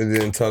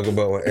didn't talk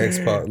about when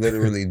X-Pac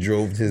literally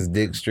drove his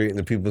dick straight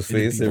into people's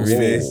face every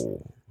day.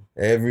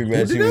 Every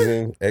match he was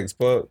in,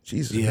 X-Pac.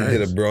 Jesus, he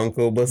did a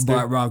Bronco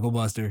Buster. Bronco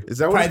Buster. Is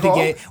that what it's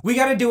Probably called? We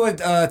got to do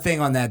a thing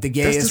on that. The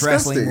gayest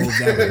wrestling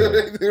moves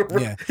ever.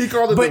 Yeah. He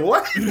called it But the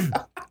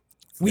what?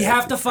 We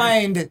have to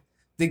find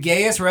the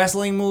gayest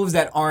wrestling moves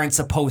that aren't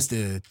supposed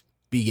to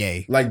be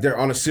gay. Like they're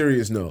on a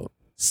serious note.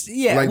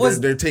 Yeah. Like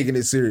they're taking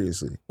it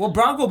seriously. Well,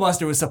 Bronco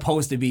Buster was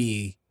supposed to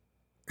be.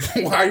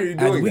 Why are you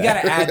doing We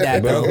that? got to add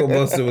that. Bronco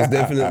though. Buster was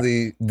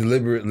definitely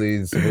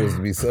deliberately supposed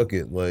to be suck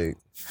it. Like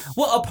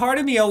Well, a part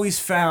of me always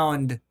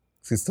found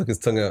he stuck his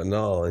tongue out and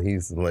all, and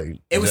he's like,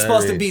 it was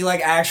supposed to be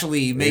like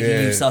actually making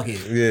you suck it.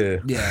 Yeah.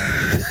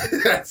 Yeah.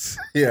 that's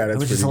Which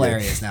is pretty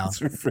hilarious gay. now. That's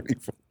pretty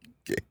fucking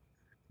gay.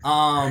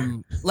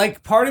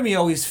 Like part of me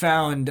always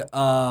found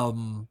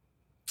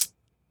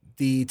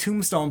the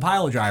Tombstone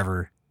Pile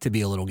Driver to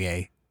be a little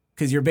gay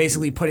because you're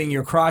basically putting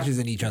your crotches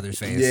in each other's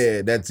face.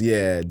 Yeah,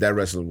 that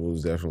wrestling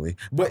moves definitely.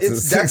 But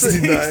It's a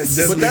 69.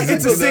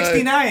 It's a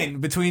 69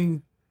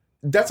 between.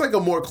 That's like a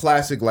more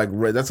classic, like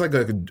that's like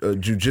a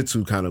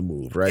jujitsu kind of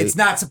move, right? It's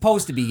not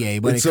supposed to be gay,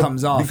 but it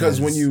comes off because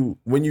as,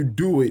 when you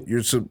do it,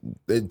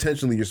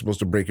 intentionally you're supposed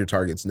to break your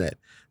target's net.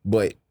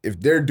 But if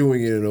they're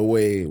doing it in a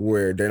way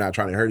where they're not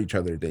trying to hurt each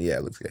other, then yeah,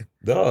 it looks gay.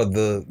 No,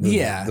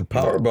 the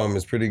power bomb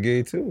is pretty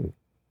gay too.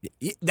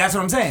 That's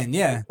what I'm saying.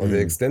 Yeah, Or the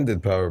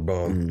extended power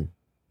bomb.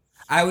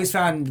 I always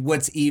found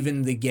what's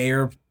even the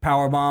gayer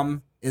power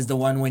bomb is the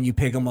one when you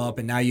pick him up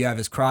and now you have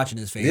his crotch in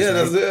his face. Yeah, right?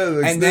 that's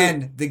it. And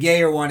then the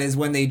gayer one is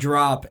when they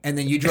drop and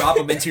then you drop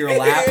them into your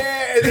lap.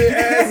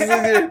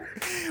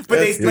 But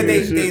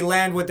they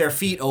land with their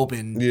feet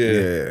open.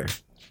 Yeah.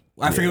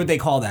 I forget what they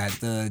call that.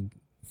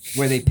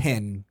 Where they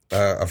pin.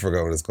 I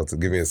forgot what it's called. So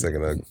give me a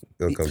second.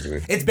 It'll come to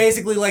me. It's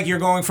basically like you're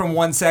going from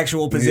one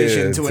sexual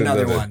position to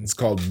another one. It's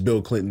called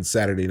Bill Clinton's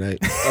Saturday Night.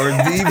 Or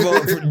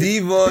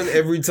Devon,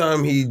 every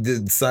time he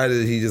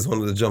decided he just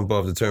wanted to jump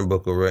off the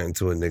turnbuckle right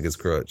into a nigga's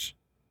crotch.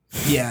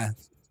 Yeah.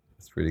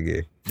 It's pretty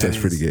gay. That's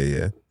pretty gay,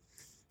 yeah.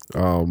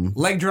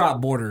 Leg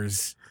drop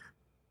borders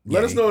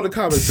Let us know in the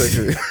comment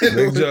section.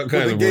 Big Jock what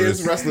kind the of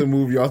gayest worse. wrestling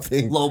move y'all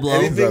think? Low blow.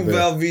 Anything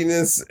Val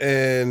Venus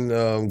and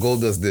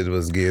Goldust did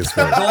was gay as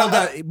fuck.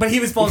 Goldust, but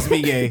he was supposed to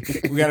be gay.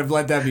 We gotta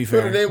let that be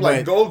For fair. a name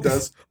like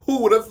Goldust,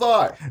 who would have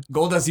thought?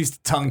 Goldust used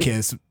to tongue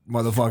kiss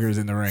motherfuckers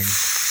in the ring.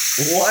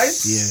 What?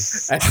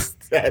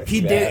 Yeah.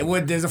 He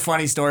did. There's a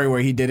funny story where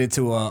he did it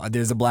to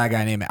there's a black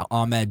guy named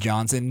Ahmed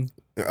Johnson,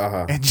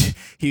 and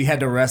he had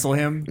to wrestle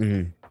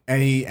him,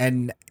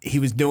 and he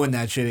was doing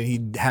that shit, and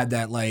he had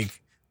that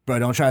like, bro,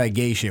 don't try that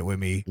gay shit with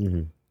me.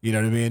 You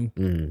know what I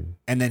mean?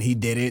 And then he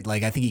did it.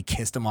 Like I think he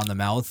kissed him on the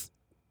mouth,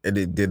 and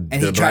it did.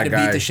 And he tried to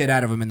beat the shit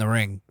out of him in the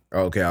ring.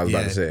 Okay, I was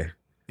about to say.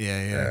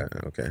 Yeah.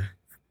 Okay.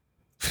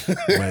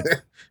 But,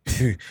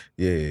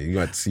 yeah, you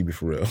got to see me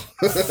for real.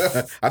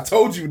 I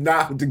told you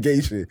not with the gay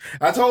shit.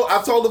 I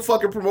told the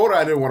fucking promoter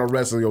I didn't want to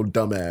wrestle your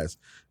dumb ass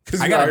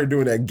because you out here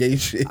doing that gay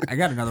shit. I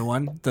got another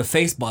one. The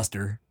face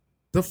buster.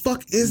 The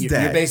fuck is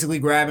that? You're basically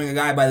grabbing a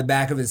guy by the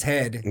back of his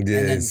head and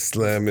then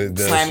slamming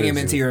him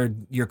into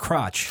your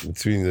crotch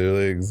between their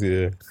legs.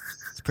 Yeah,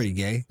 it's pretty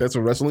gay. That's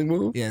a wrestling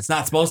move. Yeah, it's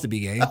not supposed to be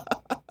gay,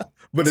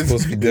 but it's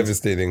supposed to be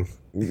devastating.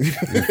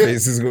 Your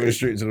face is going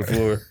straight to the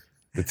floor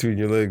between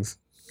your legs.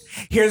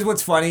 Here's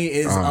what's funny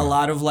is a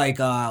lot of like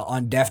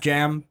on Def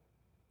Jam,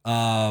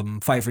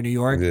 Fight for New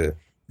York. Yeah.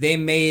 They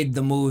made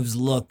the moves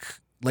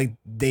look like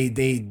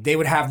they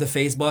would have the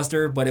face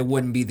buster, but it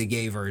wouldn't be the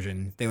gay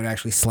version. They would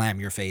actually slam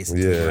your face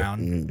into the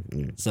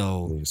ground.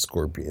 So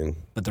Scorpion.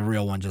 But the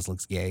real one just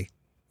looks gay.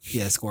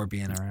 Yeah,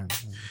 Scorpion around.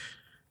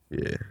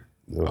 Yeah.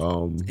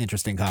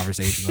 Interesting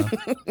conversation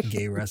though.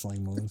 Gay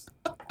wrestling moves.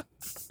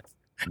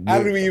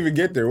 How did we even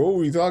get there? What were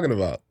we talking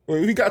about?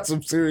 We got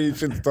some serious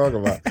shit to talk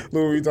about. What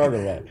were we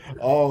talking about?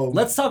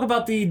 Let's talk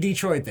about the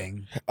Detroit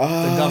thing.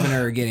 The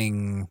governor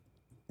getting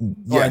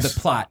or the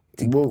plot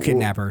to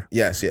kidnap her.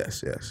 Yes.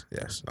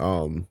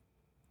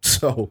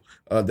 So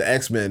the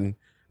X-Men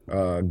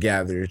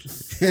gathered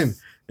and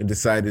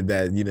decided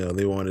that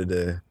they wanted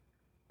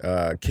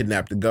to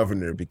kidnap the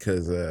governor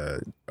because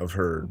of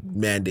her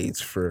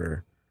mandates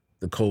for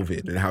the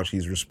COVID and how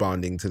she's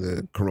responding to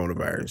the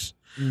coronavirus.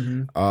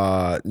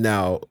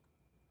 Now,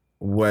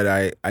 what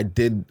I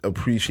did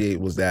appreciate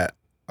was that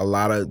a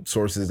lot of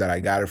sources that I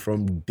got it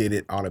from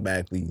didn't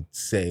automatically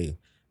say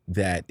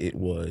that it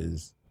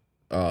was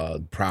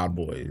Proud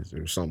Boys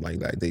or something like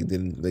that. They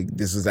didn't like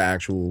this is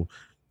actual.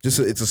 It's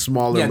a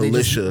smaller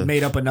militia. They just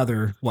made up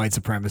another white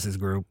supremacist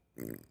group.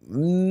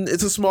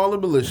 It's a smaller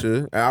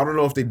militia. I don't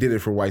know if they did it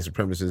for white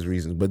supremacist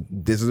reasons, but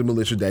this is a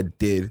militia that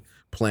did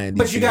plan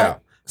these things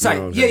out. Sorry,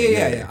 You know what I'm yeah.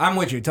 saying? I'm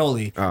with you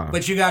totally.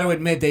 But you got to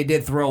admit they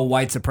did throw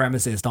white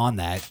supremacist on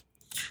that.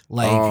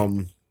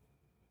 Like,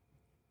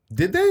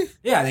 did they?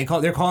 Yeah,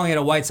 they're calling it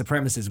a white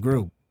supremacist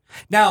group.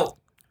 Now,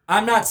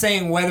 I'm not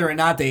saying whether or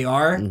not they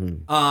are.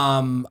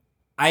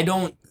 I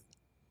don't.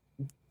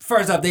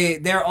 First off,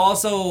 they're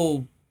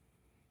also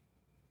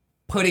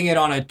putting it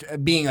on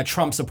being a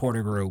Trump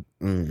supporter group.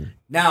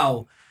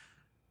 Now,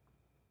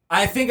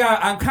 I think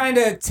I'm kind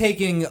of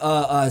taking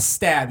a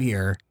stab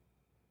here.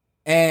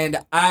 And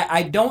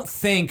I don't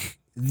think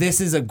this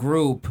is a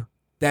group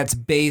that's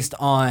based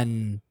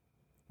on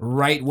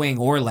right wing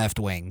or left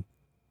wing,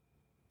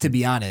 to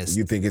be honest.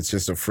 You think it's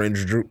just a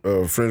fringe group?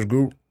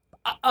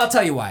 I'll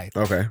tell you why.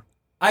 Okay.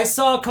 I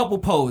saw a couple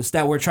posts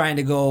that were trying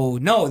to go,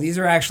 no, these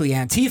are actually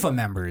Antifa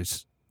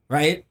members,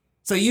 right?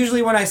 So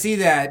usually when I see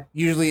that,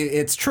 usually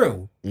it's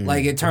true.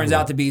 Like it turns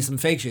out to be some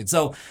fake shit.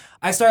 So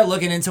I started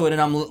looking into it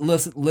and I'm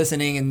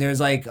listening and there's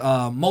like,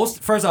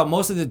 most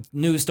of the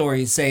news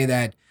stories say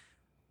that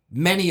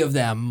many of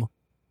them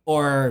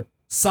or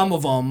some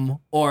of them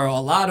or a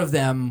lot of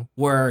them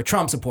were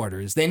Trump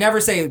supporters. They never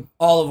say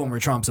all of them were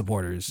Trump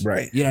supporters.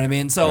 Right. You know what I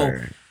mean?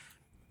 So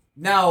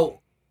now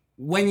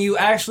when you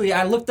actually,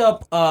 I looked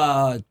up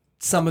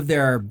some of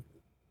their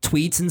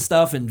tweets and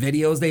stuff and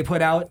videos they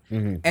put out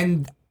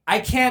and I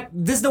can't,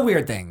 this is the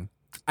weird thing.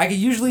 I can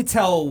usually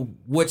tell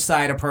which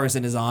side a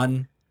person is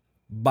on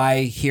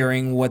by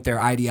hearing what their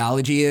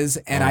ideology is.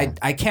 And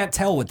I can't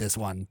tell with this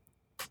one.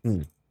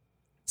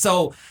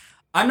 So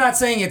I'm not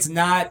saying it's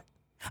not.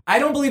 I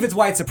don't believe it's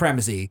white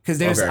supremacy because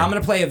I'm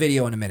going to play a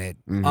video in a minute.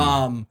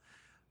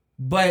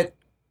 But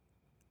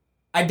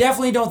I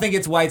definitely don't think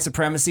it's white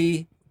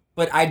supremacy.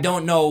 But I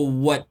don't know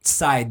what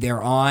side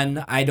they're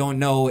on. I don't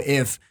know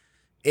if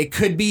it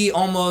could be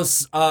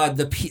almost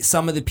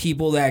some of the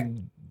people that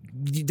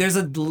there's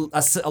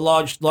a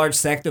large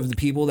sect of the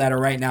people that are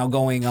right now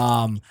going.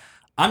 I'm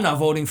not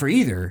voting for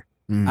either.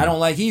 I don't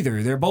like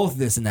either. They're both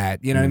this and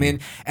that. You know what I mean?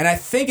 And I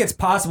think it's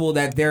possible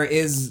that there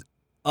is.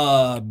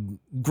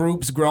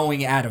 Groups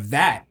growing out of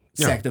that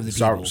sect of the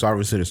people.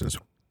 Sorry, citizens.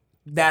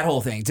 That whole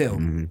thing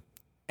too.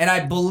 And I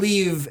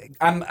believe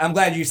I'm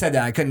glad you said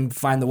that. I couldn't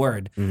find the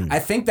word. I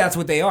think that's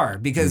what they are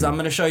because I'm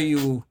going to show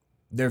you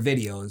their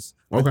videos.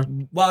 Okay.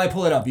 While I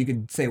pull it up, you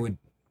could say what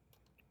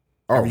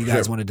you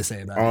guys wanted to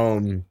say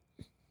about it.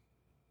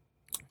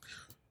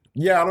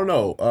 Yeah, I don't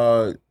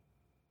know.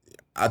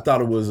 I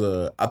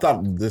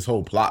thought this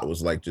whole plot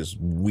was like just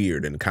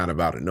weird and kind of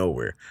out of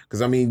nowhere.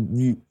 Because I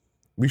mean,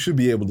 we should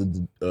be able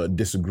to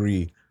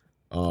disagree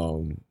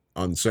on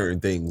certain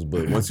things,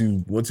 but once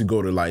you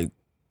go to like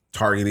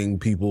targeting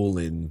people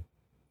and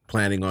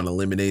planning on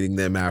eliminating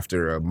them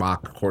after a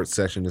mock court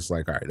session, it's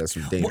like, all right, that's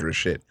some dangerous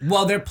shit.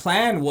 Well, their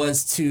plan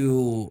was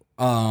to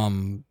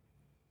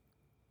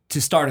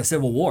start a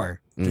civil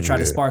war, to try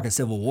to spark a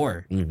civil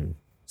war. Mm-hmm.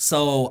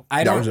 So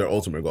that was their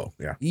ultimate goal.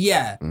 Yeah.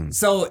 Yeah.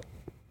 So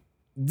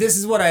this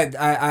is what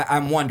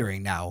I'm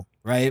wondering now,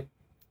 right?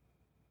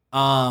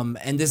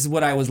 And this is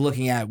what I was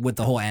looking at with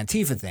the whole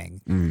Antifa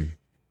thing.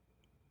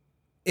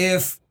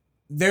 If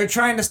they're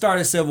trying to start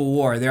a civil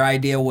war, their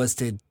idea was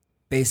to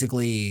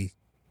basically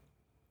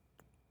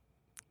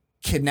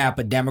kidnap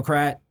a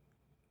Democrat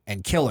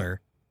and kill her,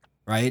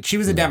 right? She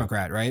was a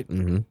Democrat, right?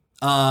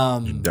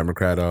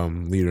 Democrat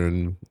leader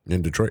in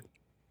Detroit.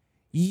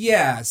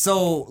 Yeah.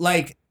 So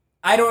like,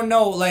 I don't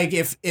know, like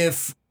if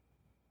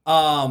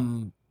how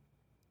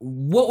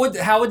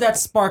would that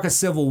spark a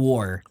civil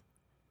war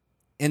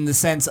in the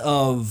sense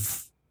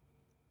of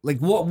like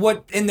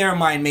what in their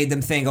mind made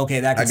them think,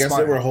 okay, that could I guess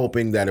spark. they were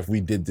hoping that if we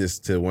did this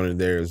to one of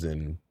theirs,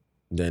 and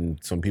then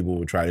some people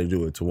would try to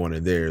do it to one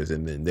of theirs,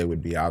 and then they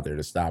would be out there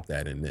to stop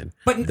that, and then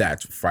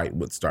that fight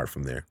would start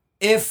from there.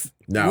 If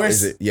now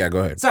is it? Yeah, go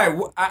ahead. Sorry,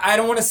 I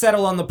don't want to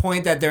settle on the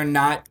point that they're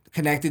not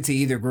connected to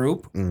either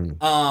group.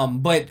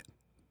 But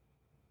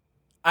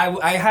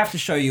I have to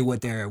show you what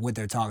they're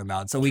talking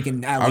about, so we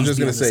can. At I was least just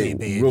be gonna on the say same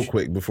page. real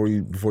quick before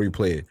you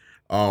play it.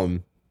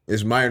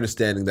 It's my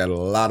understanding that a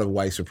lot of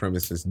white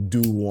supremacists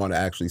do want to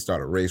actually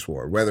start a race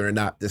war, whether or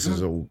not this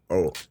is a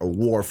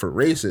war for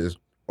races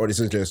or this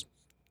is just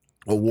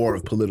a war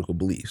of political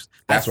beliefs.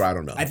 That's what I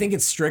don't know. I think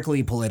it's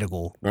strictly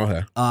political.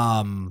 Okay.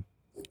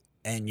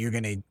 And you're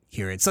gonna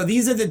hear it. So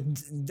these are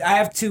I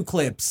have two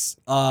clips.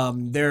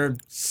 They're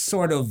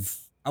sort of,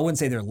 I wouldn't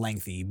say they're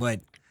lengthy,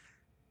 but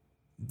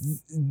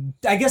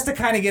I guess to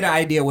kind of get an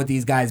idea what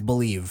these guys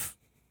believe.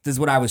 This is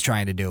what I was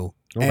trying to do.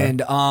 Okay.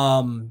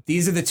 And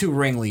these are the two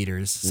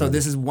ringleaders. So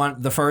this is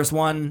the first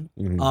one,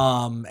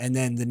 and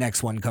then the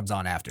next one comes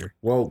on after.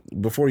 Well,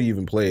 before you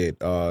even play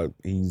it,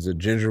 he's a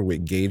ginger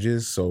with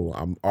gauges, so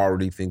I'm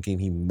already thinking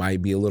he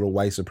might be a little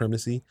white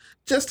supremacy,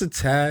 just a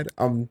tad.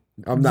 I'm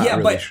not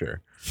really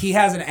sure. He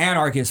has an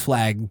anarchist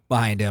flag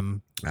behind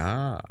him.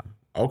 Ah,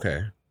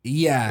 okay.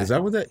 Yeah. Is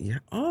that what that? Yeah.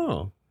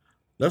 Oh,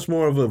 that's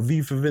more of a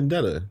V for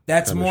Vendetta.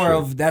 That's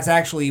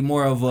actually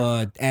more of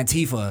a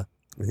Antifa.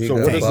 He So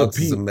got what is the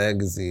boxes P? of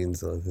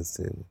magazines on his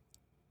table.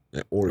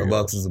 Or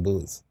boxes of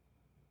bullets.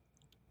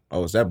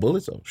 Oh, is that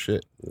bullets? Oh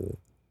shit. Yeah.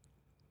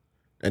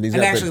 And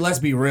actually, let's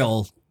be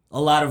real.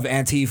 A lot of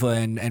Antifa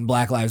and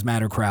Black Lives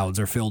Matter crowds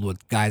are filled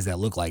with guys that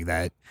look like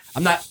that.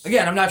 I'm not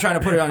trying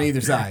to put it on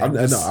either side. I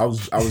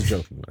was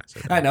joking when I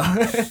said that. I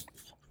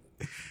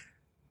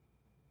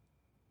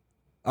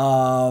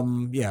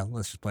know. Yeah,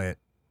 let's just play it.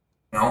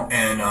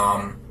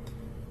 And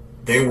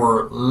they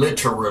were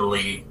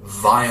literally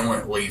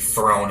violently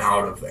thrown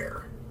out of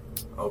there.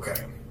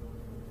 Okay.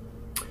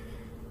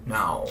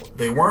 Now,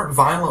 they weren't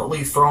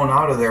violently thrown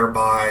out of there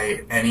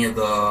by any of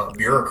the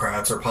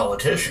bureaucrats or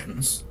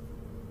politicians.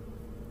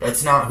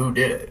 That's not who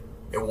did it.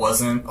 It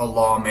wasn't a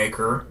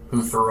lawmaker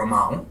who threw them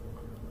out.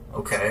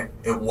 Okay?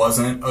 It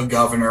wasn't a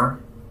governor.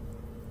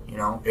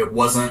 It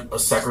wasn't a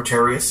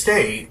secretary of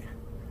state.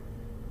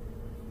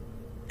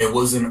 It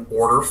was an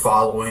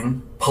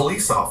order-following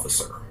police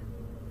officer.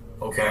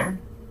 Okay?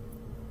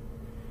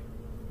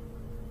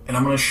 And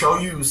I'm going to show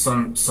you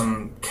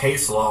some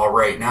case law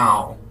right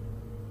now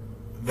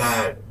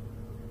that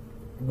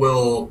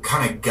will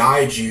kind of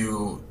guide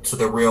you to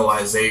the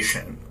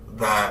realization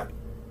that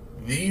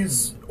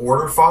these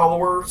order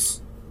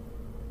followers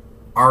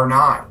are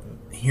not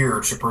here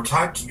to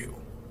protect you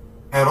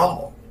at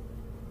all.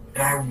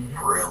 And I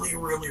really,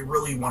 really,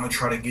 really want to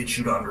try to get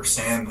you to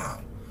understand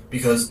that.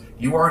 Because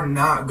you are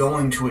not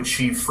going to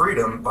achieve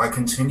freedom by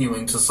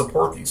continuing to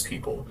support these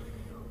people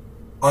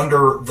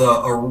under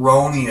the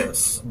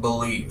erroneous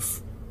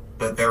belief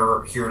that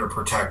they're here to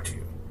protect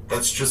you.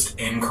 That's just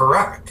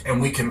incorrect,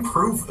 and we can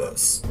prove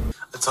this.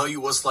 I tell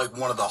you what's like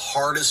one of the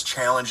hardest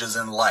challenges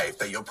in life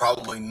that you'll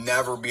probably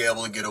never be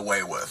able to get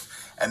away with,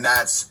 and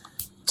that's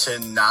to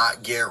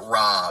not get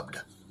robbed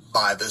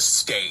by the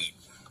state.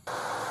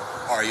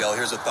 All right, y'all,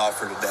 here's a thought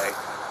for today.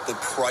 The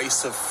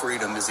price of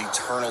freedom is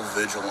eternal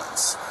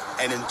vigilance,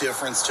 and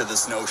indifference to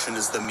this notion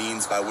is the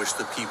means by which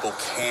the people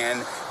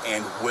can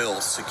and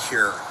will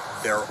secure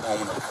their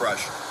own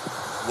oppression.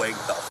 Wake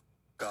the f***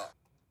 up.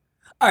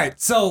 All right,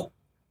 so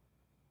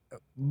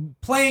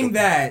playing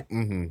that,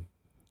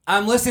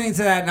 I'm listening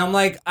to that, and I'm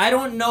like, I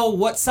don't know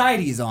what side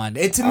he's on.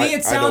 To me,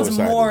 it sounds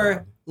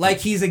more like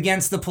he's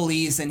against the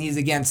police and he's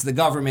against the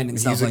government and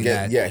stuff like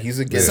that. Yeah, he's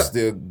against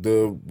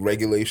the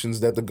regulations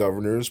that the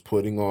governor is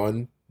putting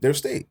on their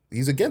state.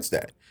 He's against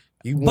that.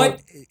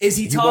 Is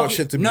he talking? Want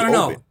shit to be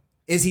no. open.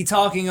 Is he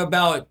talking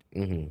about?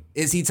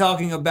 Is he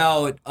talking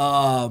about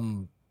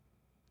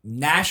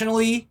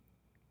nationally?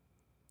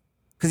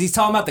 Because he's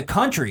talking about the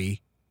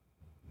country.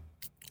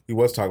 He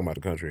was talking about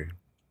the country.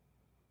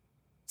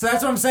 So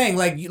that's what I'm saying.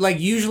 Like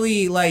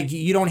usually, like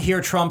you don't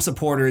hear Trump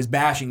supporters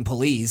bashing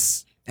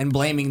police and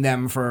blaming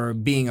them for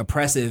being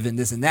oppressive and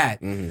this and that.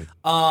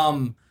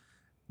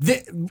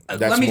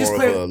 That's let me just more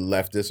clear. of a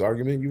leftist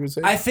argument, you would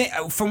say? I think,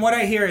 from what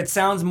I hear, it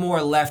sounds more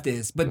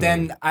leftist, but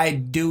then I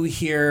do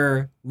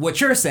hear what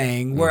you're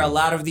saying, where a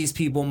lot of these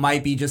people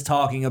might be just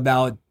talking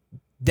about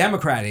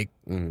Democratic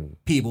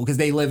people because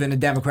they live in a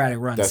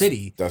Democratic-run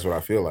city. That's what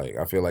I feel like.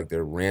 I feel like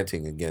they're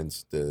ranting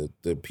against the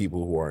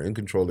people who are in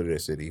control of their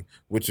city,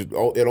 which it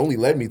only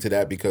led me to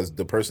that because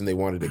the person they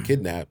wanted to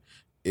kidnap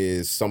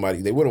is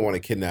somebody they wouldn't want to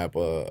kidnap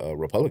a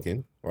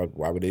Republican.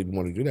 Why would they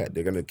want to do that?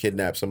 They're going to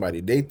kidnap somebody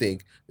they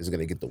think is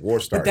going to get the war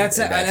started. But that's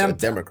a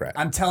Democrat.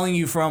 I'm telling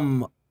you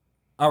from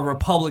a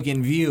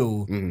Republican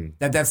view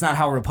that's not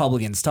how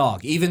Republicans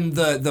talk. Even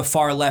the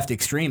far left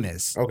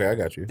extremists. Okay, I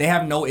got you. They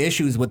have no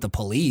issues with the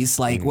police.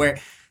 Like where.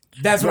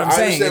 That's what I'm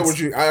saying.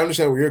 I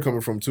understand where you're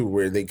coming from too.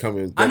 Where they come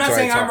in. I'm not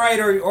saying I'm right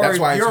or that's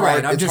why you're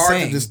right. I'm just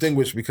saying it's hard to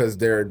distinguish because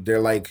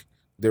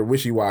they're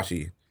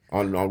wishy-washy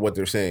on what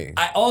they're saying.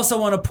 I also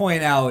want to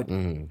point out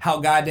how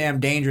goddamn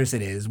dangerous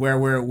it is, where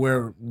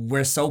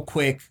we're so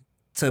quick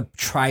to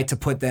try to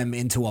put them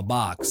into a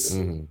box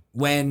and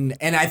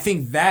I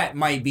think that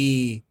might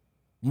be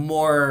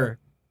more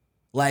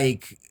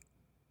like,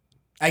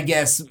 I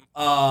guess,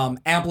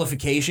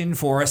 amplification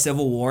for a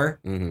civil war,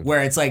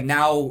 where it's like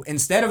now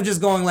instead of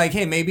just going like,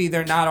 hey, maybe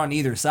they're not on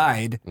either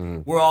side,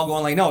 we're all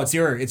going like, no, it's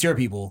your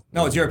people,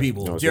 no, it's your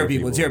people, it's your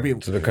people, it's your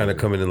people. So they're kind of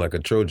coming in like a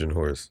Trojan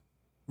horse.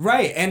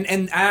 Right,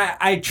 and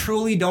I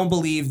truly don't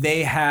believe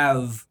they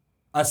have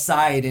a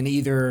side in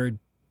either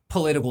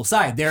political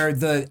side. They're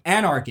the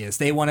anarchists.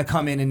 They want to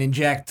come in and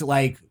inject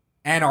like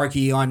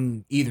anarchy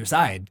on either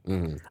side.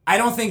 I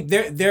don't think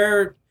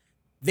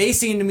they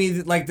seem to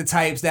me like the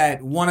types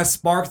that want to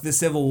spark the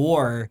Civil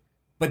War,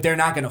 but they're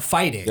not going to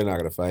fight it. They're not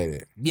going to fight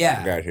it. Yeah,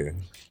 I got you.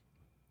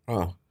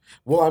 Oh,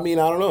 well, I mean,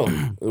 I don't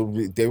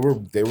know. They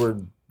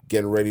were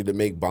getting ready to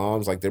make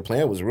bombs. Like their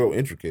plan was real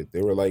intricate.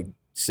 They were like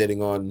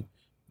sitting on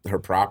her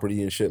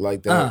property and shit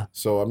like that.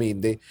 So I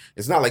mean,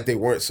 it's not like they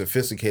weren't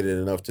sophisticated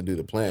enough to do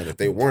the plan. If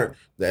they weren't,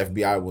 the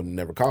FBI would have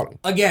never caught them.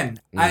 Again,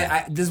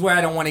 I this is where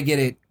I don't want to get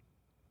it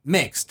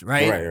mixed,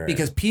 right?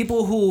 Because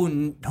people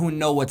who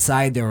know what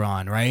side they're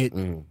on, right?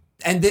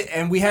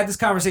 And we had this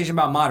conversation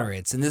about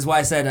moderates, and this is why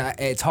I said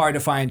it's hard to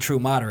find true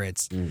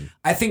moderates.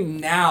 I think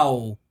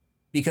now,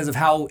 because of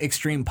how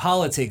extreme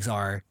politics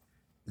are,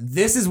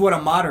 this is what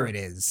a moderate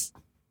is.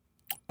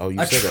 Oh, you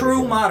a said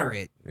true that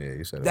moderate. Yeah,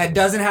 you said that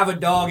doesn't have a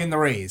dog in the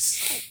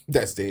race.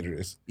 That's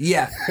dangerous.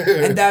 Yeah,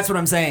 and that's what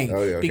I'm saying.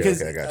 Oh, yeah, okay,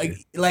 because okay, I got you.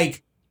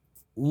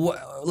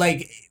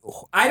 like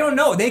I don't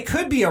know. They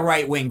could be a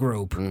right wing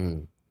group,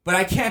 but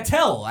I can't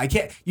tell. I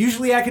can't.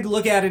 Usually, I could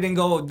look at it and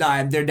go,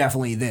 "Nah, they're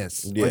definitely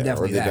this. Yeah, or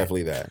definitely they're that."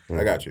 definitely that.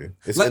 I got you.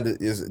 It's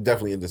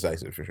definitely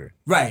indecisive for sure.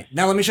 Right,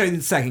 now, let me show you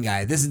the second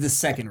guy. This is the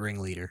second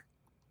ringleader,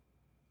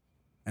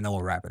 and then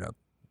we'll wrap it up.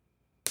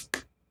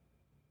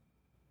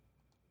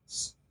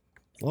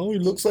 Oh, he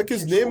looks like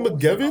his name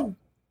McGavin.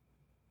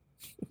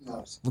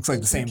 Looks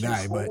like the same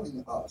guy, but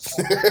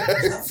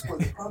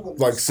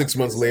like 6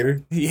 months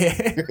later. Yeah.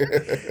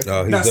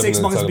 No, he's No, 6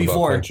 months talking about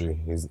before. Country.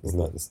 It's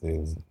not the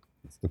state.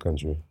 It's the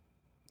country.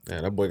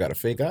 Man, that boy got a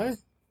fake eye.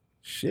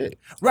 Shit.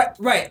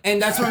 Right,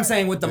 and that's what I'm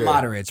saying with the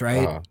moderates,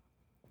 right?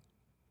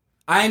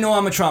 I know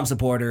I'm a Trump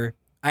supporter.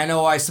 I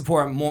know I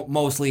support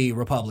mostly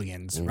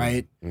Republicans,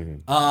 right?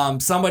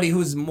 Somebody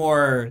who's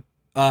more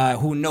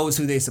who knows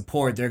who they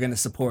support, they're going to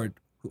support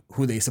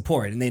who they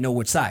support, and they know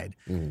which side.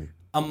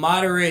 A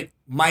moderate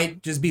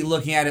might just be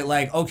looking at it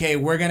like, okay,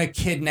 we're going to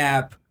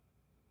kidnap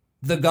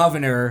the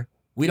governor.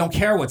 We don't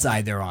care what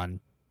side they're on.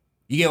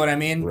 You get what I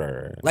mean?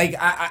 Right. Like,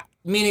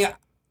 meaning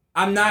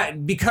I'm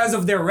not, because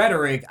of their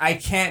rhetoric, I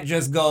can't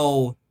just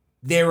go,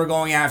 they were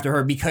going after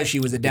her because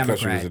she was a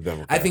Democrat.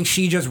 I think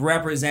she just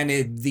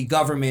represented the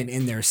government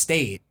in their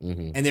state,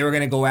 and they were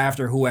going to go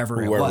after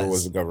whoever it was. Whoever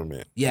was the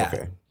government.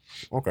 Yeah.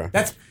 Okay.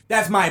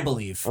 That's my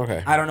belief.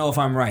 Okay. I don't know if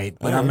I'm right,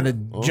 but I'm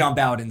going to jump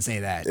out and say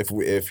that.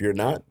 If you're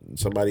not,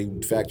 somebody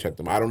fact check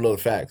them. I don't know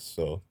the facts,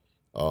 so.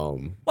 Well,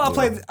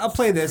 I'll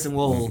play this and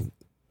we'll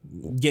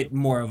get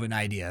more of an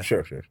idea.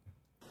 Sure.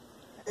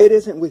 It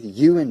isn't with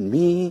you and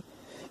me.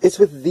 It's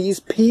with these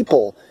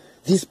people.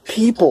 These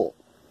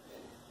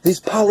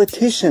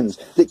politicians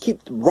that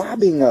keep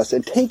robbing us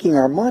and taking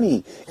our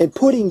money and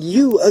putting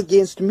you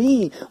against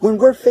me when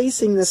we're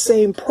facing the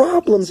same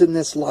problems in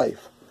this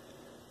life.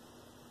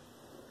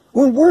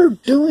 When we're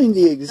doing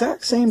the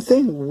exact same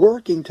thing,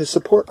 working to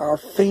support our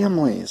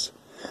families,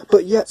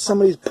 but yet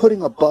somebody's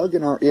putting a bug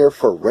in our ear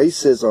for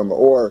racism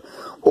or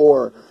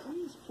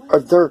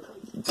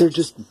they're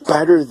just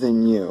better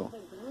than you.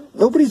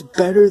 Nobody's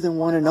better than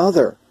one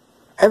another.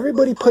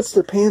 Everybody puts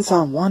their pants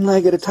on one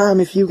leg at a time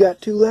if you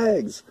got two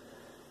legs.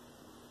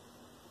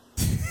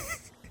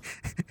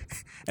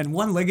 And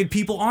one-legged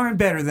people aren't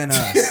better than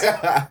us.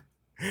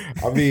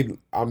 I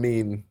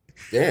mean,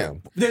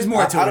 damn. There's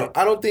more to it.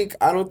 I don't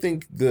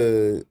think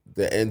the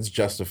ends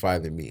justify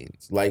the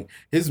means. Like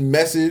his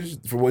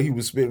message for what he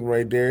was spitting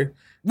right there.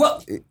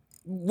 Well,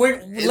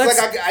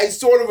 I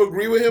sort of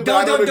agree with him, but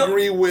I don't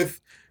agree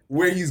with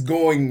where he's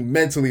going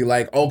mentally.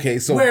 Like, okay,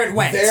 so Where it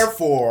went.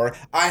 therefore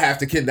I have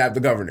to kidnap the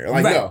governor.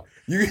 Like, Right. no,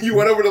 you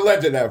went over the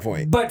ledge at that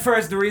point. But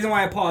first, the reason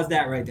why I paused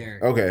that right there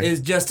Okay.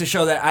 is just to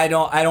show that I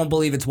don't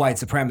believe it's white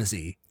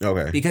supremacy.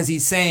 Okay. Because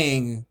he's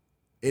saying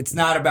it's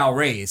not about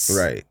race.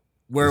 Right.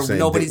 Where He's saying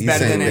nobody's that-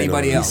 better he's than saying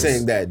anybody that, else. He's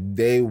saying that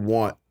they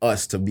want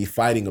us to be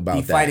fighting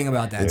about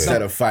that.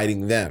 Instead of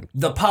fighting them.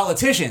 The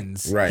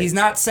politicians. Right. He's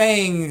not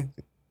saying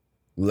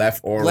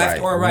left or Left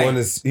right. or right. One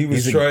is he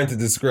was He's a- trying to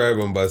describe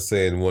them by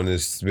saying one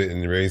is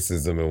spitting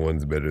racism and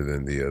one's better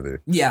than the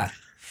other. Yeah.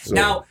 So,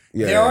 Now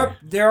yeah.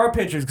 there are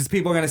pictures because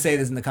people are gonna say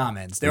this in the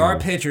comments. There are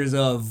pictures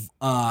of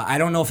I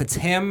don't know if it's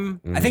him.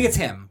 I think it's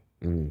him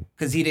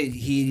because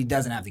he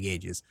doesn't have the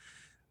gauges.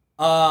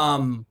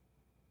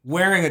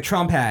 Wearing a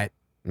Trump hat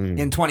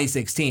in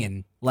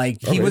 2016.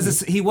 Like he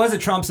was a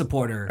Trump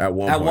supporter At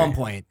one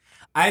point.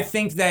 I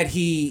think that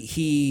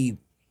he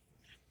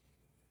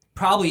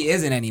probably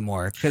isn't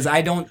anymore because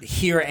I don't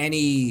hear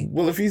any.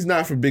 Well, if he's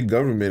not for big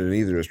government and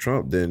neither is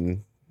Trump,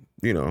 then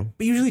you know.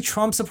 But usually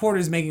Trump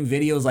supporters making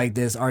videos like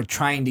this are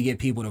trying to get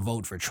people to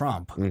vote for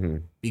Trump. Mm-hmm.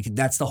 Because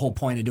that's the whole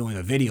point of doing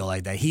a video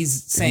like that.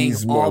 He's saying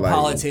He's more all like,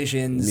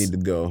 politicians need to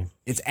go.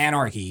 It's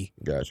anarchy.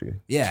 Got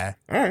you. Yeah.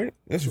 All right,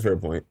 that's a fair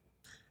point.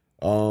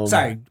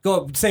 Sorry,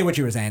 go say what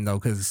you were saying though,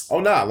 because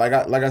like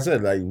I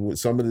said, like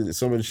some of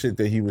the shit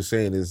that he was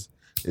saying is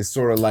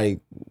sort of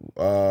like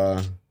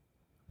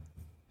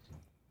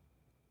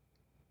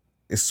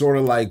it's sort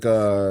of like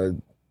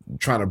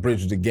trying to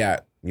bridge the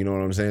gap. You know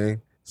what I'm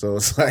saying? So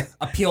it's like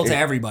appeal to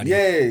everybody. Yeah.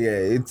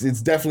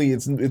 It's definitely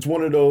it's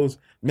one of those,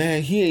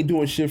 man, he ain't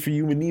doing shit for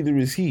you and neither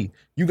is he.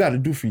 You got to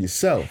do for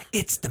yourself.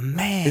 It's the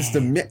man. It's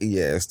the man.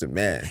 Yeah, it's the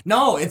man.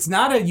 No, it's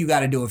not a you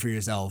got to do it for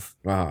yourself.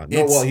 No,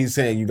 well, he's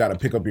saying you got to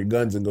pick up your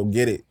guns and go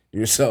get it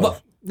yourself.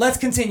 But let's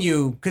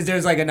continue because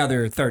there's like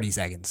another 30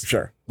 seconds.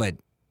 Sure. But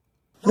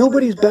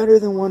Nobody's better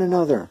than one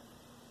another.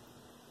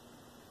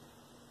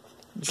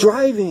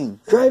 Driving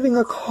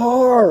a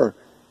car.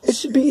 It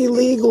should be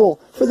illegal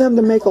for them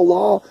to make a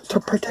law to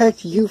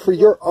protect you for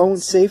your own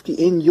safety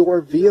in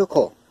your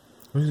vehicle.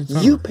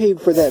 You paid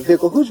for that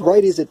vehicle. Whose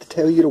right is it to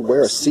tell you to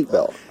wear a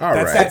seatbelt?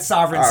 That's that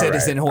sovereign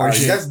citizen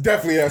horseshit. That's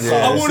definitely that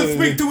sovereign I want to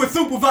speak to a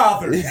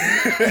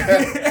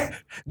supervisor.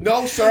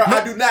 No, sir,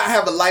 I do not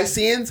have a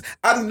license.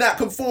 I do not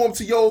conform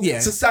to your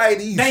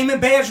society. Name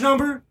and badge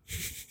number?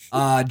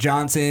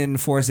 Johnson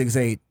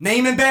 468.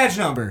 Name and badge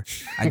number.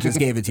 I just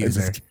gave it to you,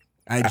 sir.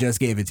 I just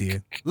gave it to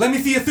you. Let me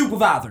see a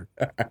supervisor.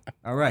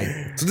 All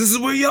right. So this is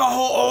where y'all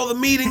hold all the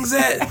meetings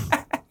at.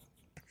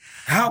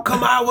 How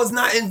come I was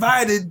not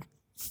invited?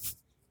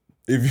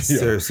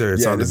 Sir,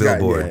 it's on the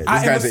billboard.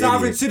 I am a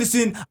sovereign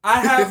citizen.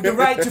 I have the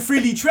right to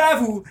freely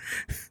travel.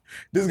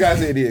 This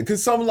guy's an idiot.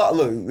 Because some look,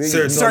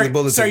 Sir, it's on the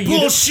bulletin.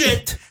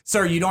 Bullshit.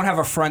 Sir, you don't have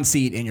a front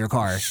seat in your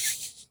car.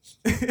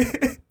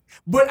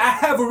 But I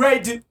have a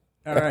right to.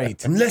 All right.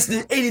 I'm less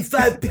than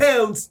 85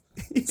 pounds.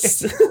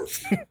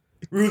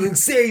 Ruling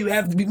say you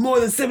have to be more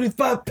than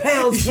 75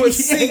 pounds for a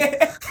seat.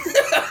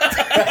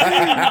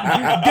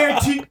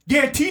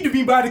 Guaranteed to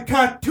be by the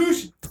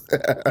Constitution.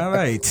 All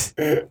right.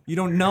 You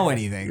don't know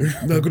anything.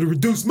 I'm not going to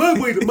reduce my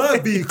weight of my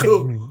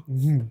vehicle.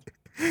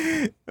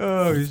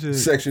 Oh, shit.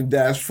 Section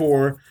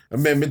 -4,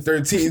 Amendment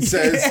 13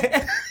 says.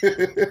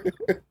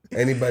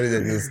 Anybody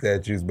that knows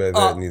statutes by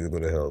that needs to go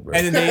to hell, bro.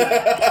 And then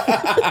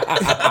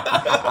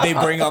they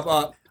bring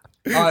up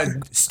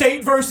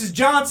State versus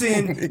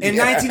Johnson in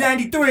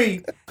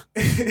 1993.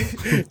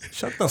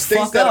 Shut the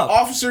States fuck that up. an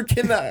officer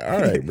cannot.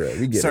 All right, bro.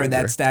 We get Sorry, it.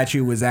 that bro.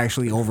 statute was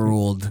actually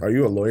overruled. Are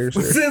you a lawyer,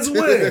 sir? Since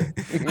when?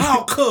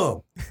 How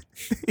come?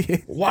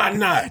 Why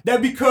not?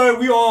 That because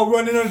we all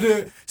running under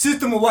the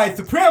system of white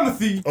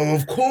supremacy.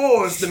 Of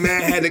course, the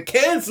man had to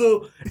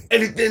cancel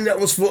anything that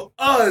was for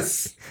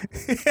us.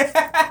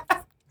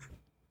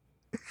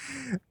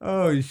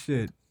 Oh,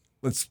 shit.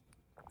 Let's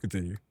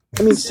continue.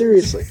 I mean,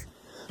 seriously.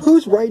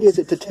 Whose right is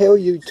it to tell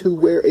you to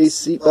wear a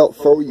seatbelt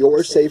for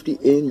your safety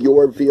in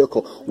your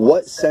vehicle?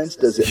 What sense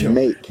does it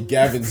make?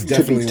 Gavin's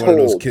definitely one of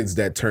those kids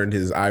that turned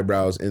his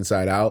eyebrows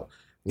inside out.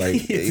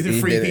 Like To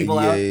freak people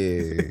out.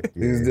 He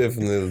was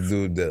definitely a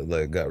dude that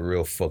like got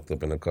real fucked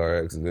up in a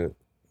car accident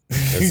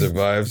and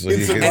survived. So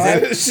he could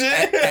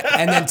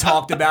and then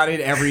talked about it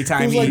every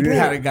time he like,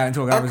 bro, got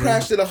into a I conversation.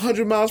 crashed at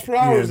 100 miles per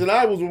hour Yeah. and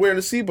I was wearing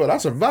a seatbelt. I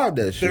survived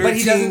that shit. But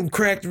he doesn't-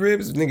 cracked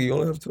ribs, nigga. You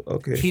only have to.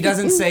 Okay. He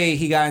doesn't say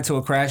he got into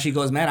a crash. He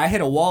goes, man, I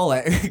hit a wall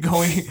at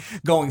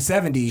going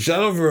 70. I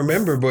don't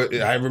remember, but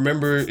I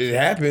remember it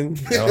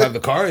happened. I don't have the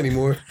car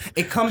anymore.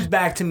 It comes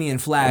back to me in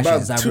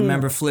flashes. About I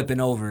remember flipping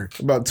over.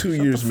 About 2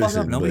 years the fuck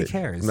missing. up. Nobody but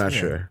cares. I'm not Yeah.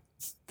 sure.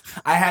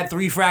 I had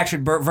 3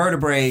 fractured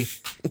vertebrae.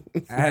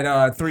 I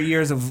had 3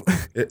 years of.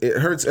 It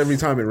hurts every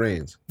time it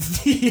rains.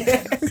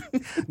 Yeah.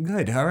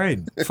 Good. All right.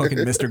 Fucking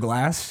Mr.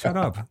 Glass. Shut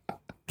up.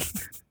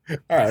 All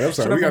right, I'm sorry.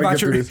 Shut We up gotta about get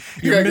through your, this.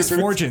 We your gotta get through this.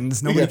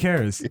 misfortunes. Nobody Yeah.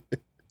 cares.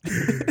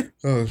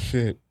 Oh,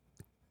 shit.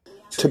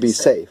 To be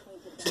safe.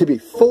 To be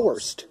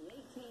forced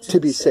to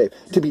be safe.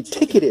 To be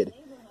ticketed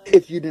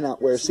if you do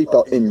not wear a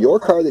seatbelt in your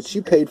car that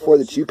you paid for,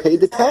 that you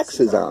paid the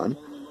taxes on.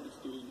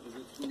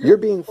 You're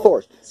being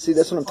forced. See,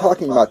 that's what I'm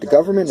talking about. The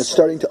government is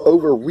starting to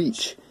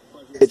overreach.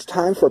 It's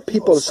time for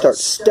people to start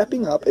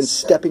stepping up and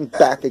stepping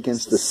back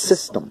against the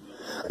system,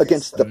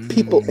 against the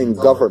people in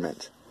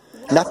government,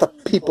 not the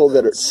people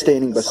that are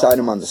standing beside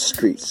them on the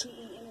streets.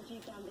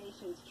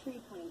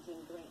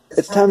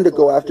 It's time to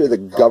go after the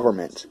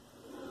government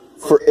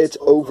for its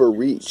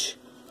overreach.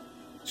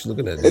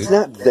 It's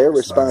not their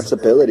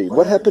responsibility.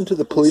 What happened to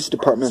the police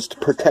departments to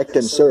protect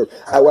and serve?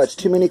 I watch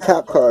too many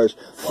cop cars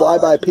fly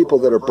by people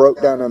that are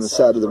broke down on the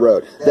side of the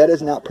road. That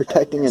is not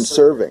protecting and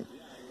serving.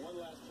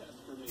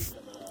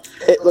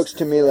 It looks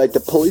to me like the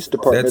police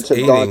departments That's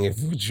have gone. aiding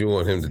if what you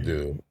want him to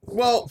do.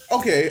 Well,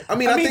 okay. I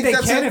mean, I think they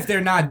that's can if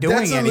they're not doing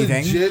that's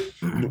anything.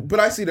 Legit, but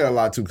I see that a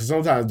lot too, because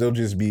sometimes they'll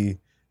just be,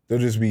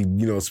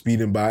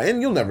 speeding by,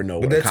 and you'll never know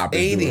But what a that's cop is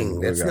aiding.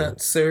 doing. That's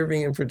not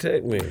serving and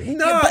protecting.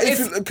 No,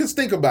 because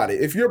think about it.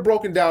 If you're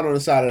broken down on the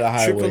side of the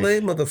highway,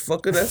 AAA,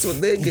 motherfucker, that's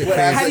what they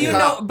get. How do you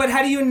know? But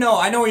how do you know?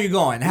 I know where you're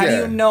going. How do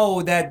you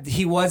know that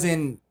he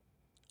wasn't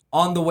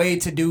on the way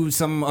to do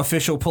some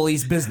official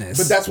police business?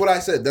 But that's what I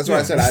said. That's what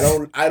I said.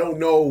 I don't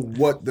know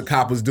what the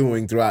cop was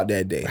doing throughout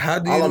that day. How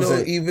do you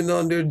know? Even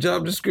on their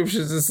job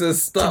descriptions, it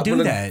says stop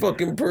when a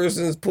fucking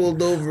person's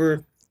pulled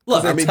over.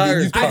 Look, I mean,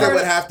 you think that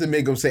would have to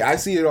make them say? I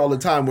see it all the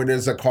time when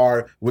there's a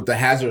car with the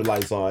hazard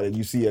lights on, and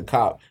you see a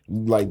cop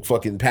like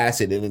fucking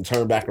pass it and then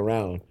turn back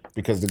around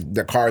because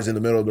the car's in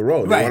the middle of the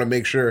road. They want to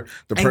make sure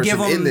the And person give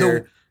him in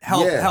there.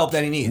 help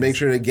that he needs. Make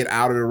sure they get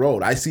out of the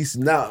road. I see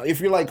now.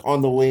 If you're like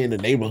on the way in the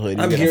neighborhood,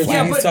 I'm here.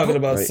 He's talking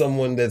about Right.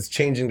 someone that's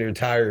changing their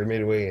tire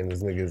midway, and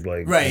this nigga's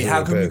like, Right?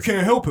 How come you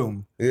can't help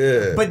him?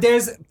 Yeah. But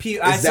there's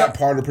Is that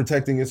part of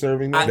protecting and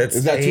serving? That's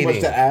Is that too much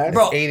aiding. to add?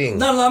 Bro,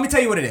 no, let me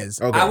tell you what it is.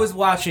 Okay. I was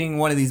watching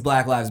one of these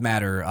Black Lives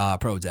Matter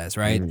protests,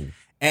 right?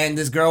 And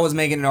this girl was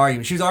making an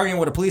argument. She was arguing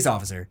with a police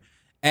officer.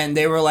 And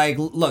they were like,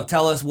 look,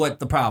 tell us what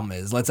the problem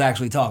is. Let's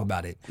actually talk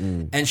about it.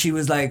 And she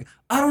was like,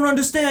 I don't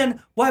understand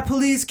why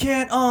police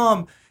can't,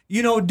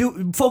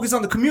 focus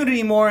on the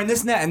community more and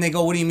this and that. And they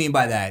go, what do you mean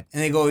by that?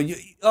 And they go,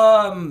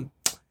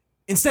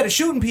 instead of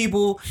shooting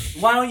people,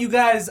 why don't you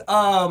guys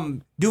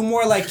do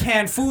more like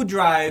canned food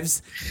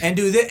drives and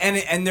do this?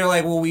 And they're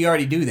like, well, we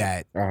already do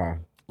that.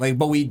 Like,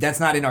 but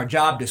that's not in our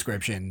job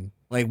description.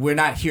 Like, we're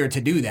not here to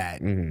do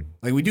that.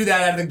 Like, we do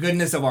that out of the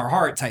goodness of our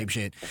heart type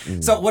shit.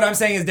 So what I'm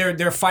saying is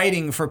they're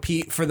fighting for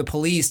the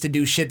police to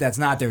do shit that's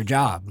not their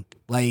job.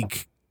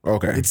 Like,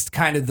 it's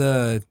kind of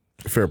the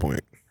fair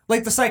point.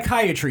 Like the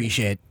psychiatry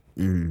shit,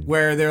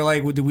 where they're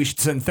like, well, we should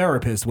send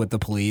therapists with the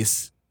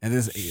police. And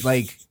this,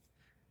 like,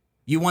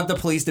 you want the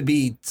police to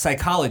be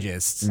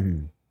psychologists.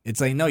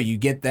 It's like, no, you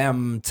get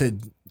them to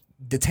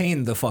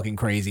detain the fucking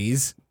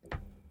crazies.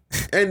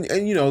 And they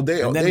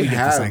And then we get the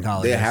have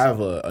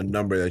psychologists. a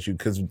number that you,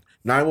 because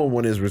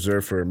 911 is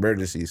reserved for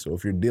emergencies. So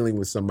if you're dealing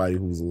with somebody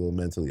who's a little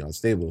mentally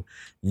unstable,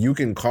 you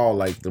can call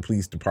like the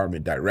police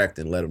department direct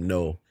and let them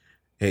know,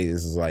 hey,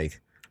 this is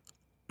like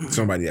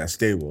somebody that's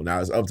stable.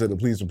 Now it's up to the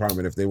police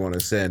department if they want to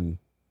send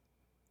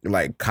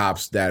like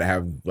cops that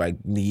have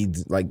like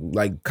needs,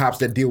 like cops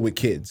that deal with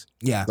kids.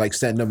 Yeah, like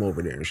send them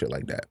over there and shit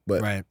like that.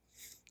 But right.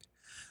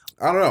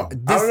 I don't know.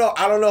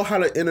 I don't know how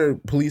the inner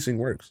policing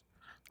works.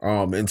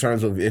 In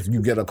terms of if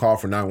you get a call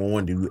for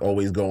 911, do you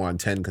always go on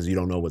 10 because you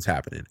don't know what's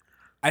happening?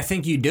 I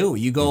think you do.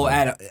 You go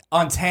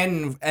on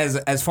 10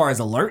 as far as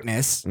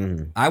alertness.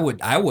 I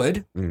would.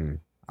 I'm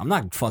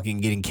not fucking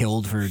getting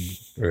killed for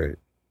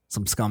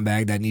some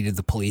scumbag that needed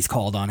the police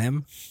called on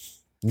him.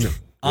 Yeah,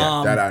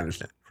 that I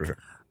understand for sure.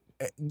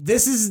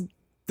 This is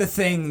the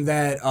thing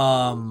that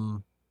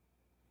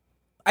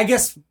I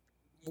guess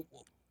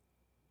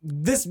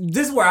this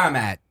is where I'm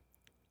at.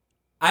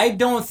 I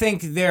don't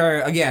think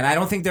they're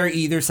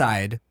either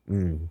side.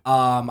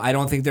 I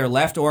don't think they're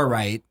left or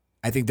right.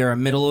 I think they're a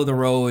middle of the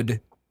road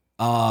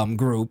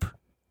group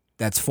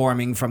that's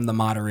forming from the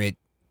moderate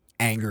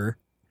anger.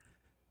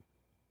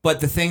 But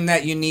the thing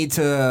that you need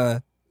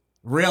to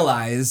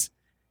realize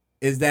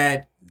is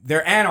that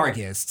they're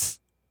anarchists.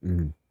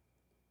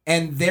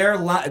 And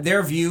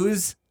their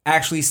views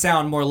actually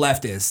sound more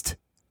leftist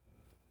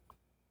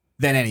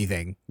than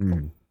anything.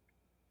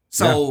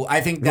 So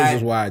I think this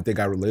is why I think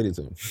I related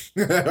to him.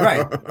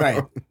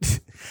 right.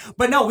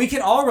 But no, we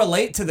can all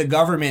relate to the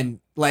government.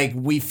 Like,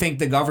 we think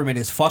the government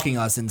is fucking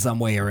us in some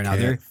way or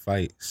another. Can't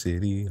fight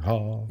City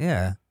Hall.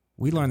 Yeah,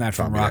 we learned that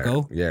from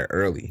Rocco. Yeah,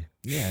 early.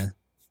 Yeah.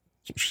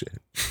 Some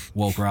shit.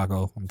 Woke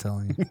Rocco, I'm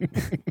telling you.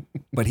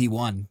 But he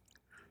won.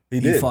 He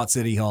did. He fought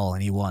City Hall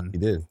and he won. He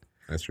did.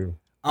 That's true.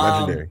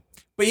 Legendary.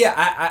 But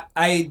yeah,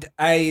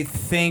 I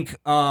think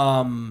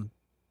what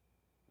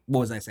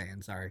was I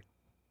saying? Sorry.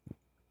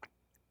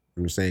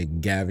 We were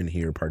saying Gavin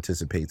here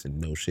participates in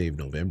No Shave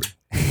November.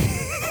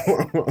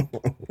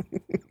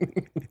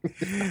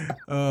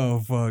 Oh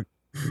fuck.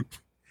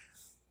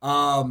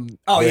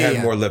 They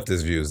had more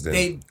leftist views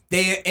than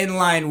they in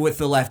line with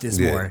the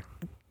leftists more.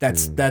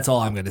 That's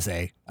all I'm gonna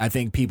say. I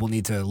think people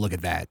need to look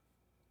at that.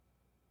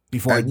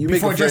 before You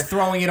make a just fair-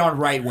 throwing it on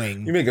right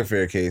wing. You make a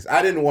fair case.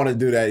 I didn't want to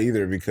do that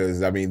either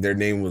because, I mean, their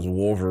name was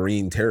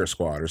Wolverine Terror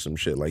Squad or some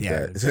shit like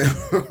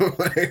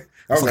that.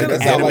 I was like,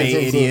 that sounds like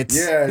some idiots.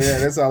 Yeah,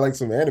 that sounds like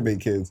some anime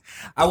kids.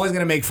 I was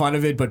going to make fun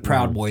of it, but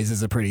Proud Boys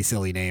is a pretty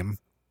silly name.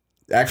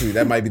 Actually,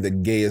 that might be the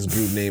gayest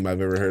group name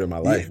I've ever heard in my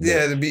life.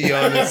 Yeah, to be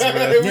honest,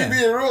 man. If we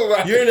being real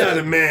about You're it. not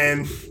a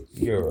man.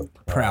 You're a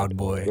Proud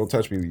Boy. Don't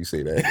touch me when you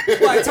say that.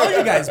 Well, I told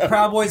you guys,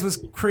 Proud Boys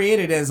was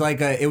created as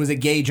it was a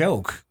gay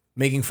joke,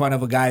 making fun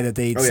of a guy that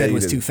they said you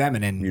was did. too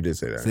feminine. You did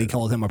say that. So they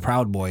called him a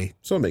Proud Boy.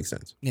 So it makes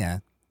sense. Yeah.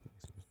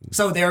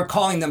 So they're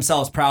calling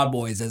themselves Proud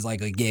Boys as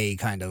like a gay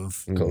kind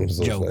of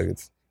joke.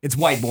 It's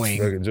white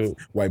boying. Like a joke.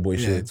 White boy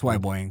Yeah, shit. it's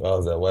white boying. Oh,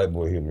 it's that white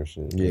boy humor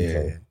shit.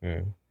 Yeah.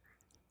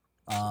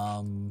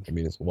 I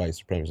mean, it's a white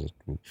supremacist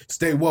group.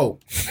 Stay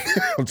woke.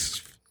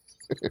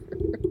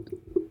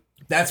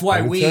 That's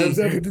why we. That's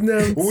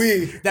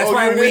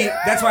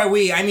why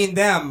we. I mean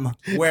them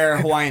wear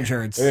Hawaiian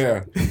shirts.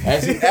 Yeah,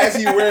 as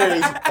he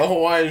wears a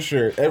Hawaiian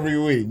shirt every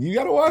week. You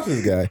gotta watch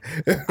this guy.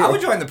 I would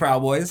join the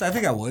Proud Boys. I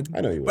think I would.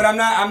 I know you would. But I'm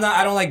not.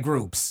 I don't like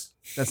groups.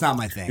 That's not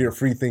my thing. You're a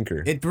free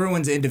thinker. It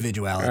ruins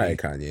individuality. All right,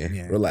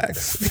 Kanye.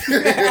 Relax.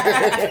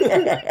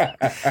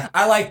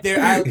 I like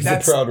their. He's a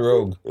proud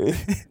rogue.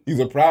 He's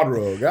a proud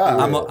rogue.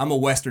 I'm a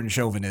Western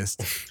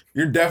chauvinist.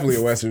 You're definitely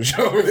a Western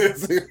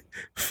chauvinist.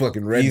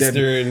 Fucking Red Dead.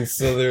 Eastern,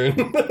 Southern.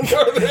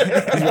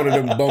 He's one of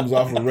them bums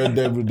off of Red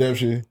Dead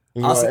Redemption.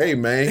 He's like, hey,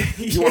 man,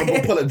 you want to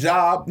go pull a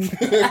job?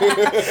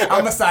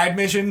 I'm a side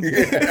mission.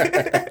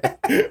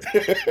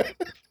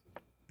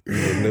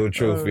 No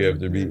trophy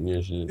after beating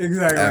your shit.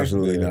 Exactly.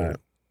 Absolutely not.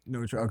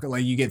 No trophy.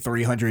 Like you get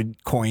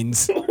 300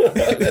 coins.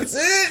 That's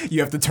it. You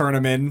have to turn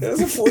them in. That's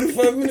a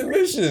 45-minute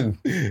mission.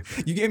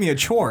 You gave me a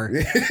chore.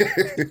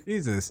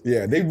 Jesus.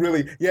 Yeah, they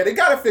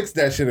gotta fix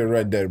that shit in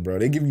Red Dead, bro.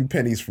 They give you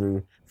pennies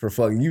for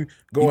fucking you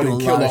go in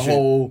and kill a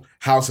whole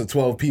house of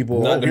 12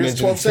 people. Not to Here's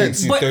mention 12 it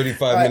cents. takes you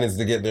 35 minutes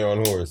to get there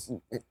on horse.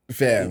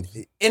 Fam.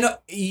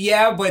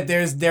 But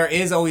there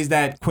is always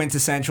that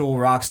quintessential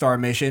Rockstar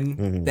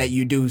mission that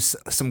you do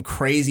some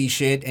crazy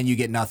shit and you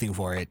get nothing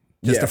for it.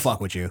 Just to fuck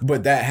with you.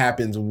 But that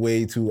happens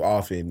way too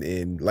often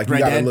in you Red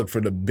gotta Dead? look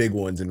for the big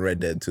ones in Red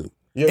Dead too.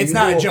 It's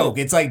not a joke.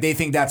 It's like they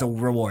think that's a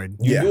reward.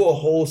 You do a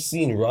whole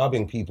scene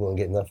robbing people and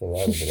get nothing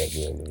out of it at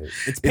the end of it.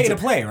 It's pay to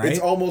play, right? It's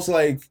almost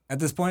like at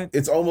this point.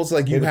 It's almost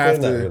like Pay you to have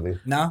play, to not really.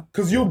 No?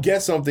 Because you'll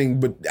get something,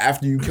 but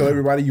after you kill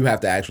everybody, you have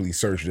to actually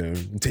search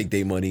them, take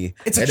their money.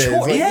 It's a And then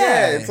chore. like,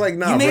 Yeah. It's like,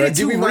 nah, You made bro, it give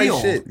too me my real.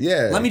 shit.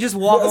 Yeah. Let me just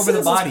walk over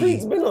the body.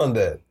 It's been on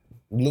that.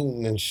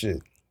 Looting and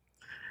shit.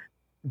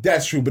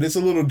 That's true, but it's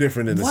a little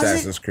different in Was it?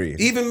 Assassin's Creed.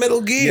 Even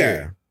Metal Gear.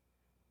 Yeah.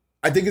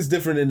 I think it's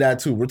different in that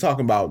too. We're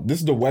talking about this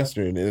is the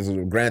Western, and it's a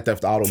Grand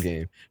Theft Auto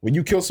game. When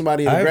you kill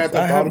somebody in a Grand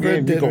Theft Auto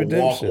game, you can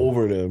walk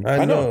over them.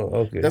 I know.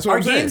 Okay. That's what Are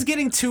I'm saying. games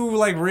getting too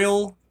like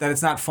real that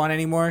it's not fun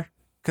anymore?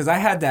 Because I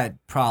had that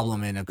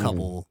problem in a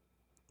couple.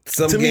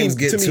 Some To me- games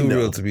get to me, too no.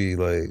 real to be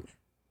like.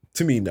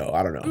 To me, no,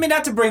 I don't know. I mean,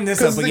 not to bring this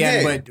 'Cause up the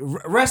again, game.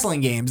 but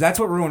wrestling games—that's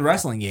what ruined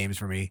wrestling games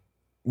for me.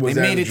 Was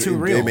they that made it true? too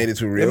real. They made it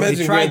too real. Imagine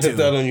They tried Grand Theft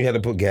to. Auto and you had to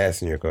put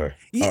gas in your car.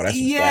 Oh, that's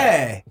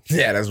Yeah.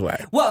 Yeah, that's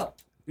why. Well,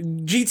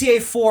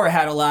 GTA 4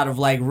 had a lot of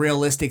like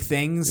realistic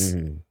things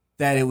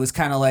that it was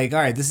kind of like, all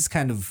right, this is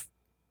kind of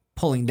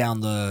pulling down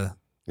the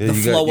Yeah,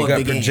 you flow got of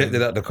the game.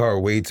 projected out the car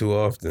way too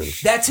often.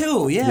 That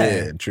too,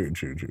 yeah. Yeah, true.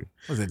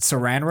 Was it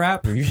Saran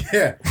wrap?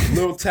 Yeah,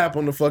 little tap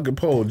on the fucking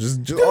pole.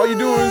 Just all you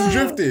do is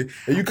drifting,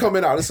 and you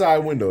coming out the side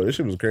window. This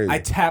shit was crazy. I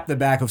tapped the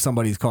back of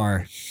somebody's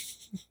car.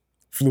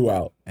 Flew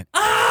out.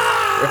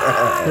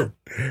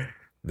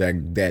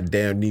 that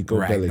damn Nico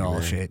Bellic, Ragdoll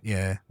man. shit,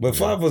 yeah. But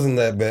 5 wasn't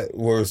that bad,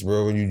 worse,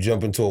 bro. When you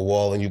jump into a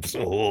wall and you take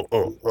 30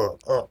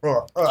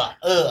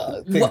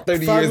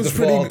 years to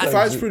fall.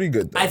 Five's pretty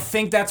good. Though. I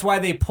think that's why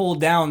they pulled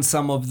down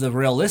some of the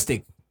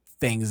realistic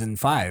things in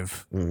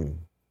 5.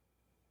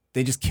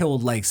 They just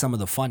killed like some of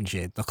the fun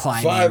shit, the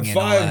climbing and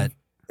all that.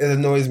 It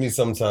annoys me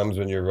sometimes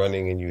when you're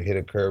running and you hit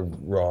a curve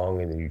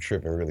wrong and then you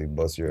trip and really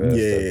bust your ass.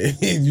 Yeah,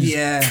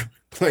 Yeah.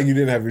 like you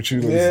didn't have your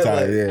shoelaces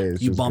tied. Yeah,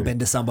 it's You just bump good.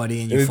 into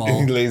somebody and you And fall.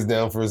 he lays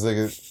down for a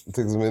second,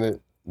 takes a minute,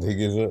 he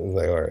gets up, it's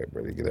like, all right,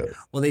 brother, get up.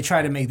 Well, they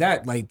try to make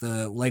that like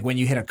when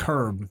you hit a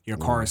curb, your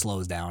car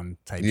slows down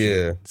type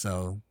Yeah. shit.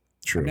 So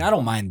True. I mean, I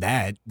don't mind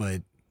that, but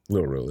A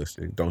little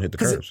realistic. Don't hit the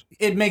 'cause curves.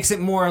 it makes it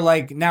more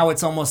like now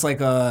it's almost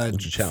like a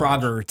It's a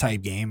challenge. Frogger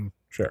type game.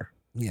 Sure.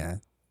 Yeah.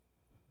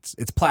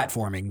 It's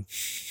platforming.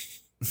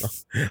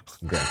 If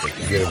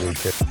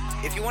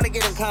you want to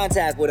get in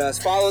contact with us,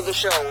 follow the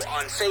show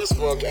on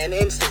Facebook and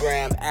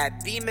Instagram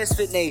at The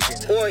Misfit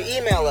Nation, or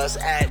email us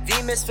at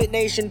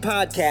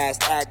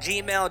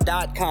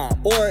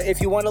themisfitnationpodcast@gmail.com. Or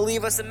if you want to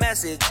leave us a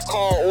message,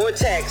 call or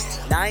text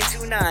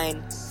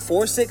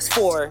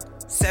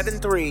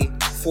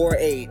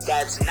 929-464-7348.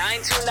 That's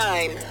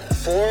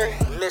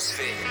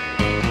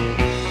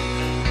 929-4-MISFIT.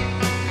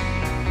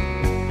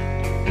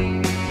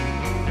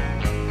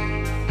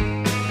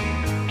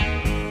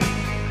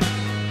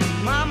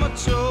 Mama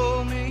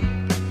told me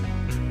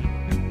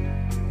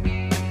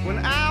when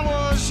I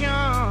was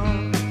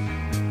young,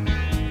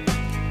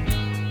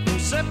 don't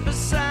sit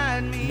beside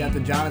got the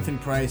Jonathan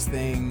Price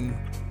thing.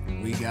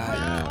 We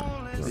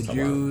got the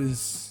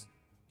Jews.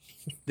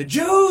 The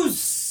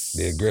Jews!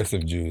 The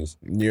aggressive Jews.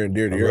 Near and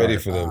dear to I'm your ready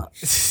heart. for them.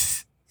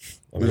 There's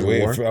I'm a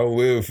waiting war?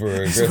 for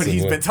aggressive That's what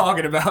he's one. been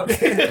talking about.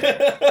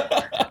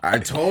 I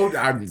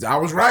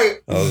was right.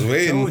 I was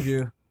waiting. Told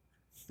you.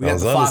 We I got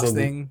was the onto Fox something.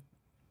 thing,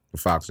 The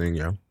Fox thing,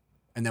 yeah.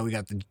 and then we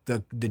got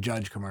the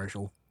Judge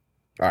commercial.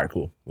 All right,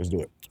 cool. Let's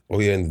do it.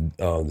 Oh yeah, and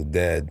the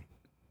dad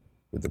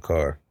with the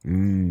car.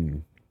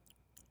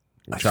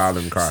 The child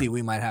in the car. See,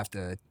 we might have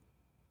to,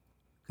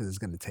 because it's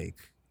going to take.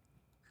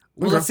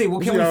 Well, Okay. let's see. Well,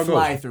 Let's can see how we it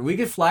fly goes. through? We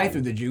could fly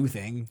through the Jew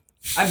thing.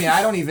 I mean,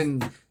 I don't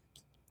even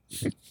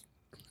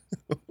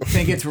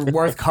think it's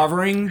worth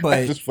covering, but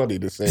It's just funny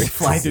to say.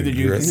 fly through the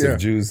Jew thing. Aggressive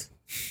Jews.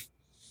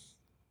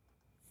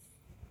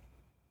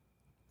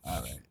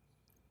 All right.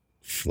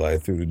 Fly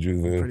through the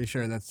Jews. Man. Pretty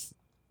sure that's.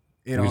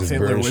 We Adolf just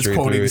Hitler burn was straight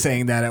quoted through it.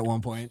 saying that at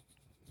one point.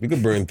 We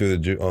could burn through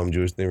the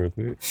Jewish thing real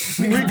quick.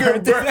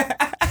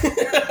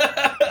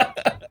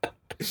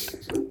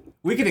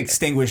 We could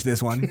extinguish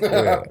this one.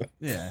 Yeah.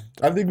 Yeah.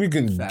 I think we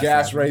can Fast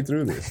gas travel. right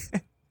through this.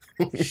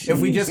 If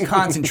we just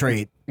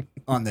concentrate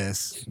on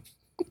this.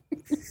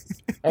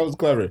 That was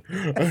clever.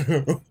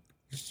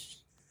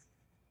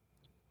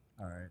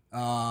 All right.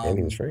 And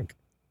he was Frank.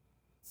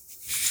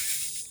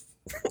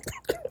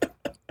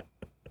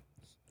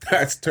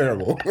 That's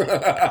terrible.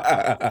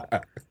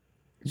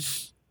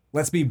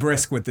 Let's be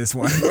brisk with this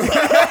one.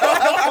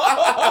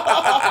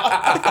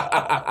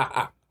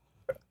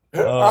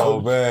 Oh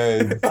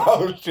man.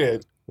 Oh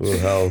shit. Little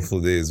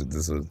helpful days with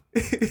this one.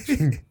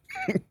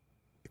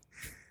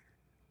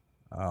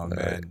 Oh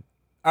man.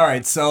 All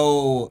right,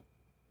 so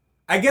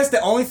I guess the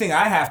only thing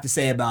I have to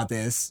say about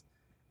this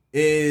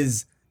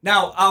is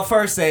now I'll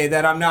first say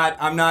that I'm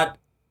not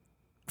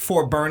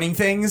for burning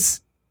things.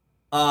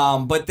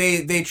 But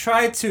they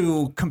try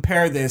to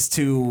compare this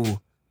to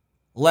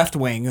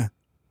left-wing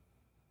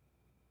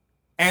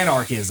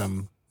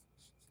anarchism.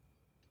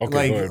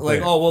 Okay,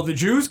 Oh well, the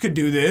Jews could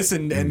do this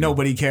and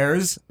nobody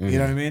cares. You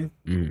know what I mean?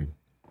 Mm.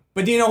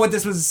 But do you know what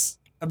this was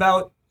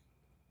about?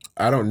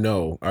 I don't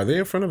know. Are they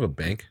in front of a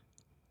bank?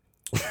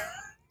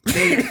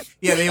 They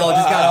all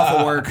just got off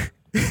of work.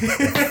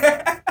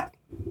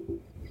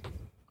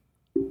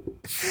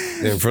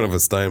 They're in front of a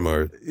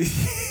Steinmart.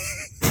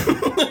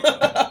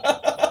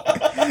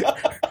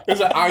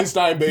 There's an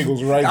Einstein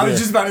Bagels right there. I was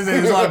just about to say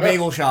there's a lot of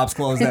bagel shops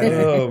closed that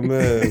day. Oh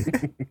man.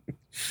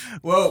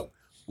 Well,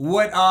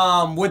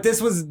 what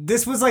this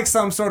was like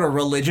some sort of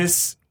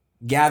religious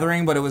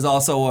gathering, but it was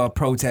also a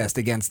protest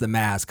against the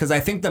masks. Because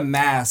I think the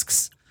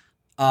masks,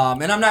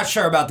 and I'm not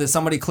sure about this.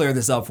 Somebody clear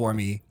this up for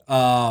me.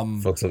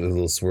 Fucks up his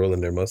little swirl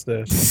in their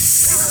mustache.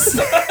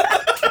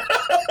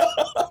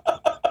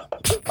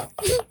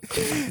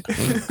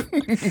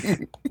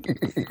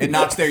 It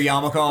knocks their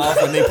yarmulke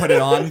off when they put it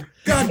on.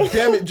 God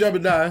damn it,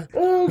 Jebediah.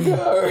 Oh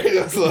god,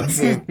 that's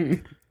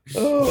awesome.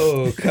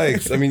 Oh,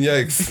 kikes. I mean,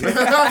 yikes.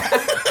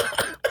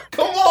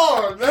 Come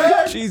on,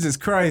 man. Jesus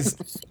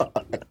Christ.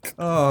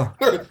 Oh.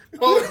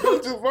 Oh,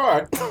 too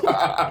far.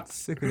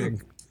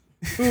 Sickening.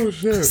 Oh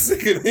shit.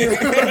 Sickening.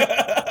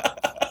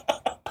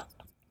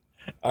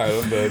 All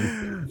right, I'm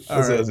done.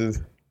 All right.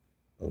 Just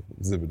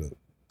zip it up.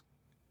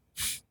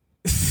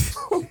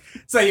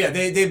 So yeah,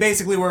 they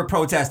basically were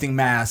protesting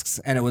masks,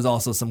 and it was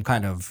also some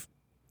kind of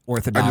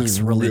orthodox I just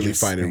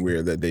religious really find it thing.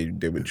 weird that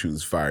they would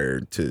choose fire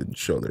to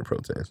show their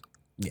protest.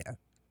 Yeah.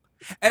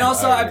 And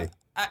also,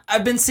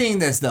 I've been seeing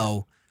this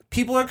though.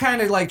 People are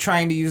kind of like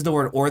trying to use the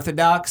word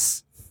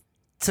orthodox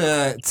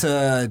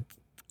to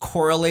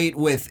correlate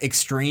with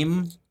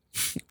extreme.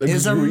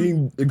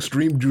 Extreme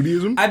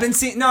Judaism? I've been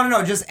seeing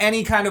no, just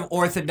any kind of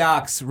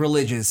orthodox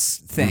religious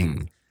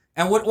thing.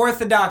 And what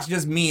orthodox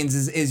just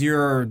means is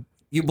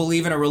you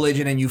believe in a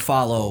religion and you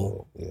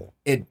follow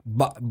it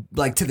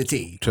like to the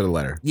T. To the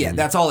letter. Yeah,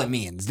 that's all it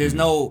means. There's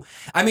no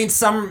I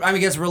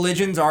guess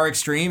religions are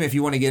extreme if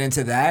you want to get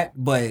into that,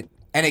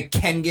 and it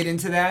can get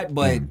into that,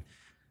 but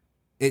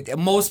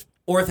most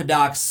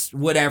orthodox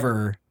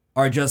whatever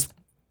are just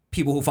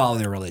people who follow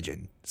their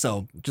religion.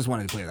 So just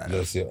wanted to clear that up.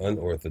 Unless you're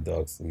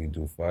unorthodox and you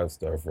do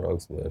 5-star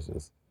frog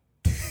splashes.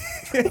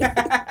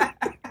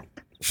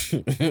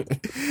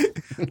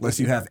 Unless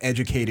you have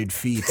educated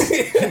feet.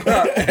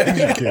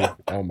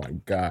 Oh my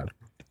god.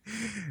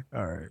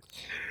 All right.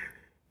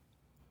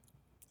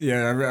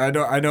 Yeah,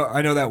 I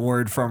know that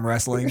word from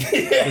wrestling.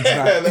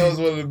 That was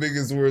one of the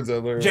biggest words I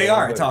learned.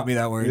 JR taught me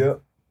that word.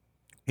 Yep.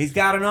 He's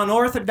got an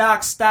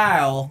unorthodox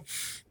style.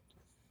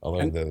 I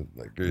learned that in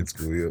like grade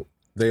school. Yep.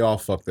 They all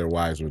fuck their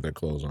wives with their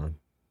clothes on.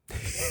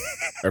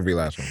 Every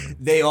last one.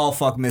 They all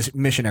fuck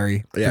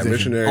missionary. Yeah,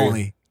 position missionary.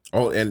 only.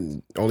 Oh,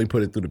 and only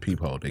put it through the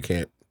peephole. They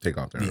can't take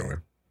off their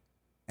underwear.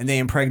 And they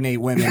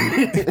impregnate women.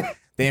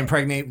 They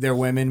impregnate their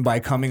women by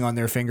coming on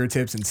their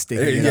fingertips and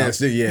sticking it up.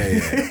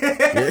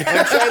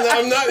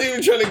 I'm not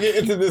even trying to get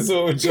into this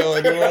one with y'all.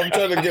 Like, I'm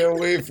trying to get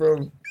away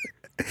from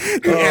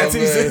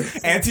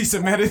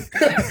anti-Semitic.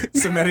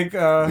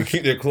 They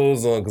keep their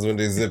clothes on because when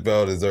they zip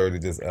out, it's already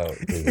just out.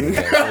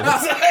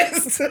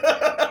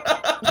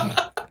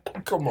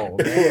 Come on.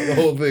 The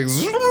whole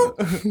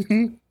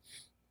thing.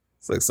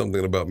 It's like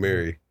something about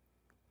Mary.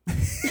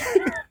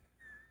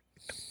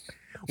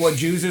 Well,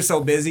 Jews are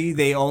so busy,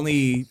 they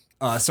only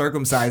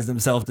circumcise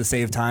themselves to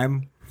save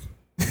time.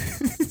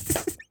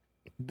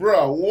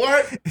 Bro,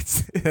 what?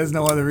 It has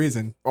no other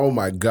reason. Oh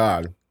my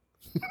God.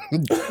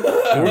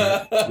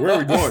 Where are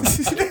we going?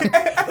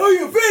 Oh,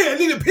 you're pee. I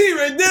need to pee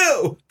right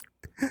now.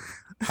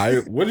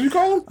 What did you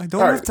call him? I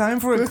don't have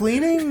time for a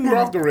cleaning. We're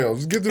off the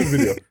rails. Just get to the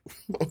video.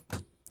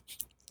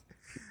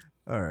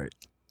 All right.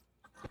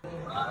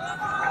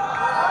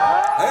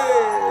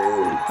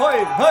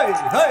 Hey, hey,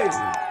 hey.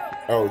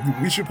 Oh,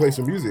 we should play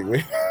some music.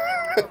 Wait.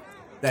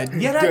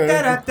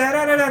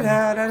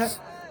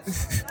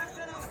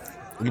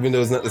 Even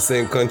though it's not the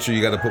same country,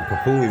 you got to put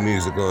Papui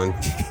music on.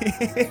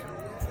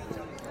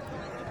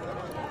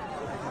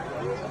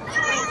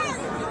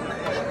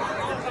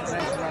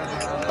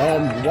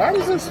 Why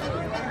is this?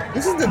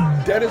 This is the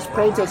deadest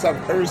protest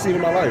I've ever seen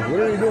in my life. What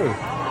are they doing?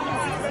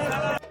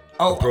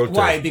 Oh,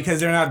 why? Because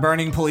they're not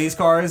burning police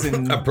cars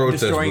and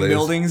destroying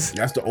buildings?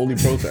 That's the only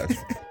protest.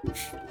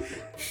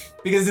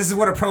 Because this is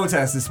what a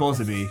protest is supposed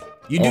to be.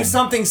 You do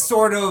something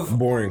sort of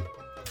boring.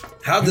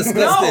 How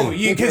disgusting! No,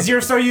 because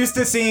you're so used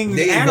to seeing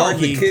they involve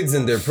anarchy. the kids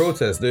in their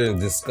protests. They're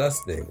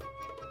disgusting.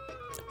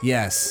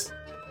 Yes.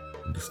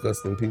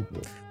 Disgusting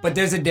people. But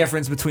there's a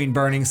difference between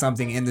burning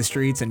something in the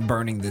streets and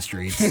burning the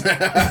streets. They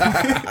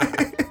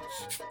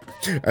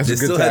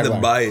still had to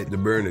buy it to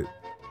burn it.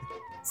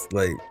 It's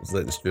like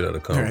the straight out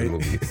of comedy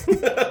movie.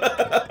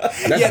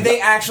 Yeah, they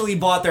actually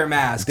bought their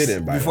masks They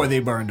didn't buy before them. they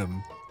burned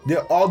them.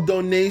 They're all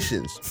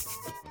donations.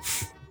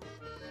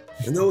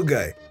 I know a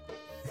guy.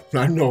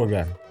 I know a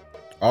guy.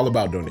 All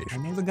about donations. I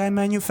know the guy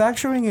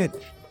manufacturing it.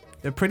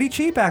 They're pretty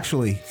cheap,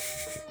 actually.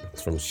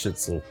 It's from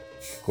Shitzel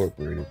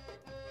Incorporated.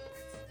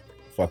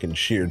 Fucking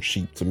sheared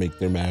sheep to make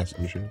their mask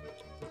and shit.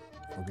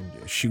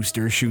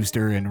 Schuster,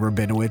 and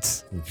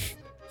Rabinowitz.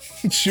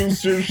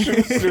 Schuster.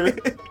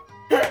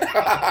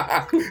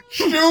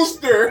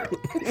 Schuster.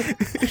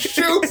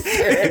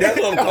 That's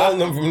what I'm calling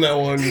them from now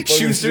on.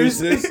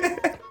 Schusters.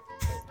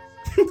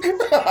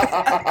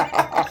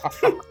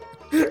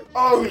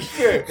 Oh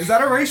shit! Is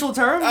that a racial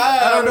term?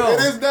 I don't know. It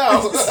is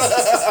now.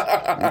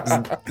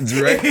 It's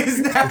right. It is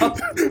now.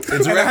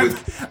 It's right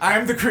with.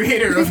 I'm the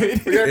creator of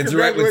it. It's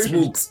right with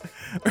Spooks.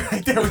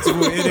 Right there with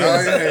Spooks. It is.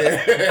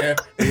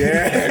 Oh,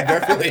 yeah,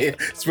 definitely.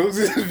 Spooks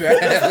is bad.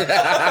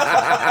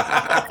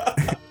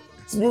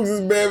 Spooks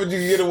is bad, but you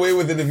can get away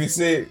with it if you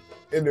say it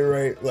in the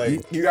right.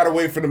 Like You gotta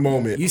wait for the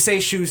moment. You say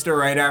Schuster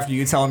right after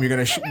you tell him you're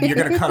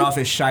gonna cut off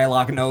his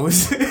Shylock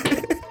nose.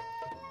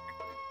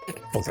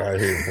 Fuck out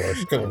of here, bro.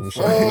 She come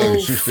from Oh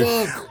Schuster.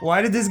 fuck!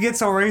 Why did this get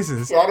so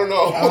racist? I don't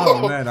know.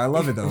 Oh man, I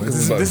love it though.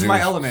 This is my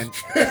element.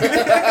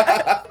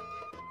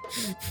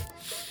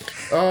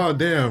 Oh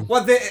damn.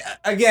 Well,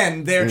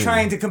 they're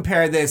trying to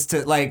compare this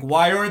to like,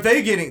 why aren't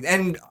they getting?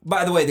 And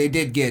by the way, they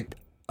did get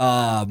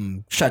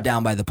shut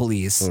down by the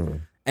police,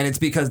 and it's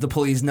because the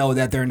police know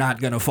that they're not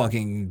gonna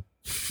fucking,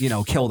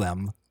 kill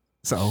them.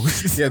 So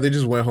Yeah, they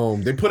just went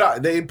home. They put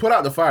out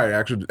the fire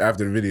actually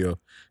after the video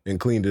and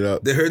cleaned it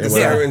up. They heard the And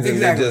sirens and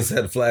exactly. they just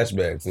had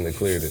flashbacks and they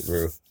cleared it,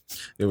 bro.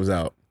 it was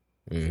out.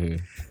 Mm-hmm.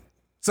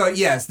 So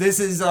yes, this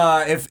is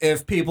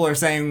if people are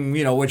saying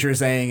what you're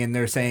saying and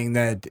they're saying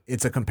that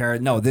it's a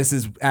comparison. No, this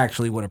is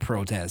actually what a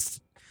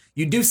protest.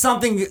 You do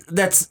something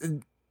that's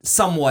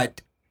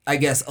somewhat, I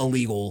guess,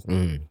 illegal.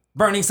 Mm.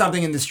 Burning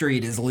something in the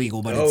street is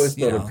illegal, but I always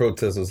thought a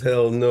protest was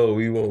hell no,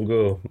 we won't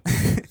go.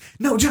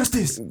 no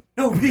justice,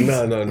 no peace.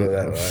 No,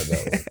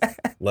 that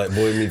one. Like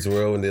Boy Meets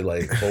World when they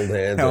like hold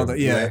hands or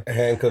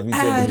handcuff each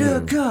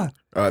other.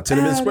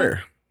 Tiananmen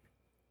Square.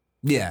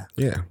 Yeah.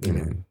 Yeah.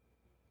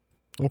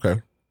 Mm-hmm.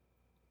 Okay.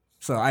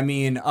 So I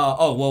mean,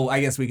 I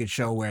guess we could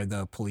show where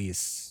the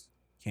police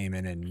came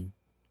in and.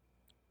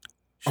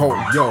 Oh,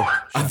 yo!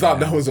 I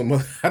thought it was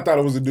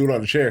a dude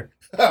on a chair.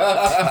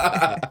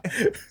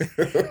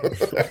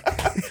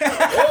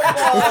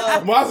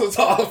 Mazel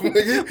tov,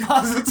 nigga.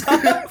 Mazel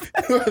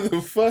tov. What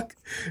the fuck?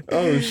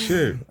 Oh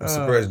shit! I'm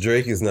surprised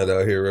Drake is not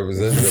out here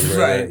representing them.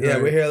 Right? Yeah,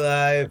 we're here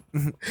live.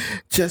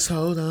 Just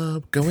hold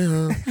up, going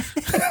on.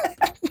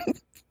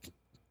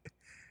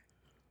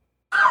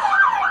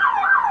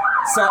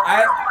 So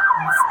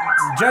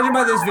judging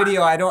by this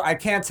video, I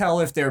can't tell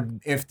if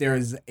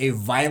there's a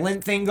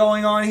violent thing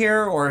going on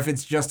here or if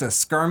it's just a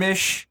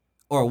skirmish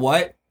or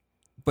what.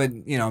 But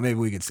maybe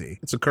we could see.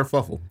 It's a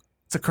kerfuffle.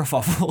 It's a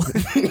kerfuffle.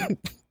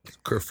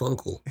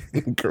 Kerfunkle.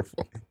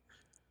 Kerfuffle.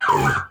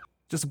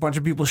 Just a bunch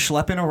of people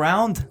schlepping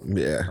around.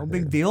 Yeah. No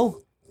big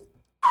deal.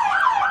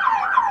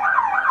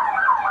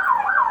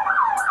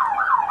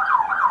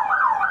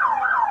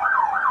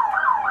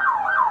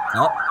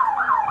 Oh.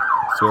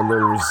 So a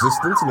little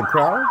resistance in the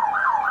crowd.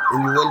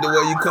 And you wonder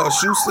why you call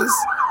Schusters?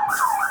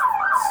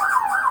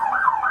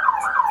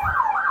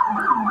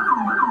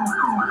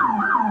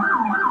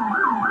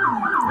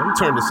 Let me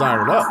turn the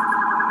siren up.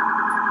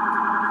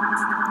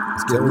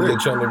 They're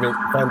trying to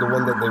find the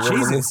one that they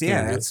Jesus,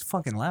 yeah, that's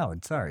fucking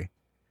loud. Sorry.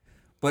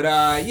 But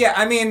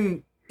I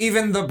mean,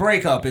 even the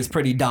breakup is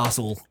pretty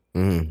docile.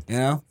 Mhm. You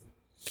know?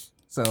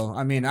 So,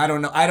 I mean, I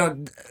don't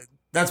know.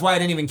 That's why I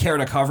didn't even care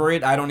to cover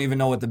it. I don't even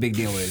know what the big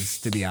deal is,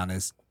 to be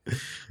honest.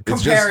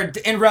 Compared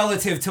in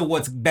relative to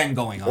what's been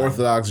going on.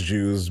 Orthodox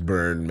Jews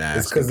burn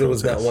masks. It's because there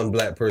was that one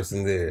black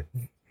person there.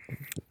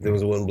 There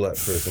was one black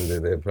person there.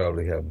 They'd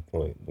probably have a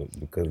point, but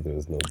because there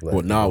was no black.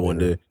 Well, no, I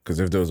wonder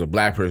because if there was a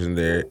black person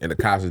there and the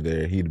cops were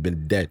there, he'd have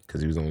been dead because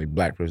he was the only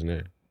black person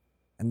there.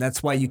 And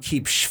that's why you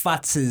keep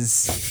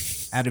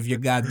schwatzes out of your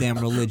goddamn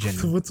religion.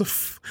 What's a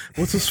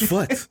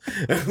schwatz?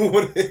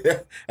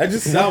 That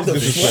just sounds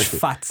disrespectful.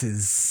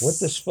 Schwatzes. What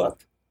the schwat?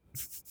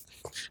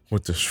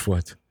 What the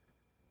schwat?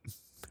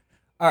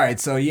 All right,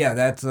 so yeah,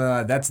 that's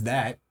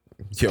that.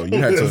 Yo,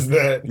 you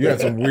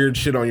had some weird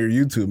shit on your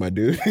YouTube, my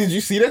dude. Did you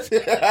see that?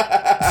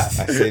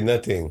 I say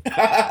nothing.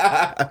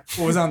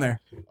 What was on there?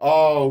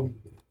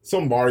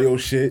 Some Mario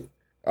shit.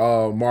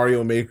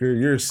 Mario Maker.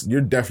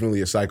 You're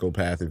definitely a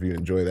psychopath if you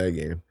enjoy that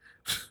game.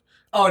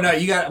 Oh no,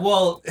 you got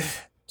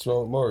What's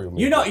wrong with Mario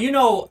Maker? You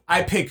know,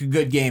 I pick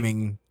good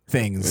gaming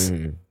things,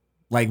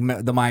 like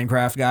the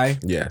Minecraft guy.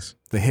 Yes.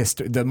 The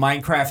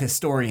Minecraft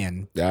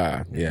historian.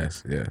 Ah,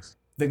 yes.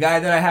 The guy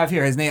that I have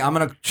here, his name, I'm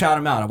going to shout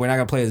him out. We're not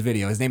going to play his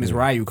video. His name is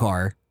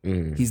Ryukar.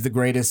 He's the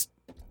greatest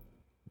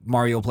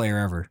Mario player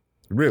ever.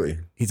 Really?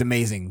 He's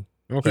amazing.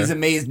 Okay. He's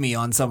amazed me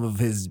on some of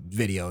his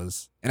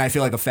videos. And I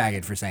feel like a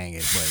faggot for saying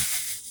it,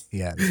 but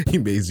yeah. He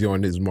amazed you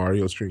on his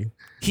Mario stream.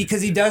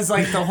 Because he does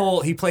like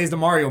he plays the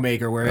Mario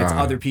Maker where it's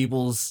other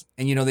people's,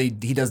 and you know, he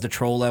does the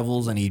troll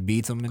levels and he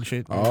beats them and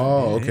shit.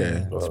 Oh, Yeah,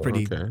 okay. it's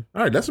pretty. Okay.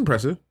 All right, that's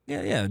impressive.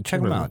 Yeah,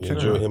 check him out.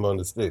 Enjoy him on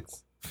the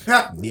sticks.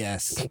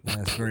 Yes,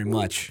 very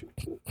much.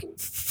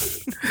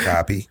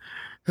 Copy.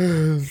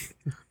 I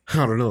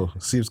don't know.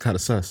 Seems kind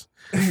of sus.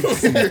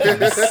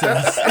 It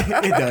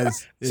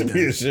does. Should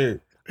be a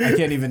shirt. I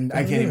can't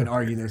even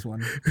argue this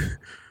one.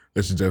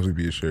 That should definitely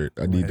be a shirt.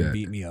 I need that.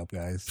 Beat me up,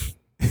 guys.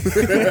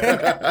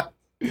 I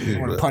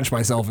want to punch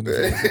myself in the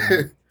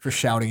face for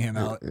shouting him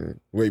out.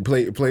 Wait,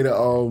 play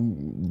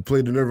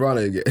the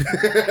Nirvana again.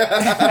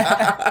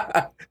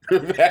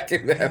 Back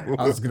in that one.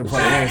 I was gonna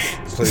play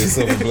this. Play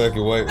yourself in black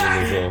and white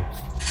when it's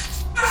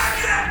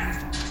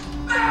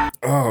on.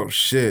 Oh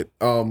shit.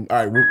 All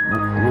right.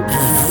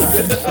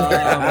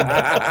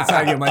 That's how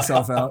I get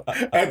myself out.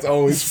 That's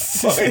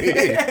always funny.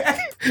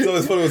 It's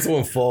always funny when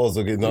someone falls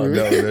or get knocked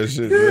out with that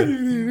shit,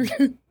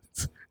 man.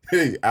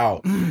 Hey,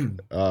 out.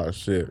 Oh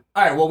shit.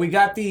 All right. Well, we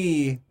got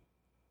the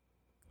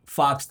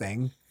Fox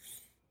thing.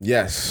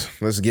 Yes.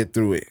 Let's get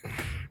through it.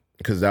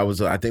 Because I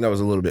think that was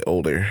a little bit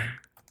older.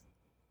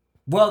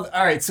 Well,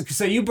 all right.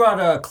 So you brought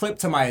a clip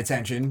to my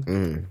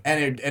attention,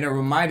 and it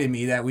reminded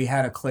me that we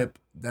had a clip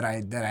that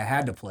I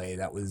had to play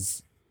that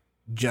was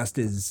just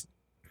as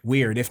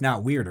weird, if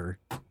not weirder.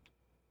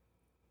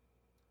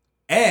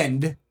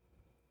 And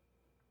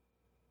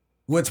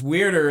what's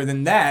weirder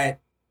than that?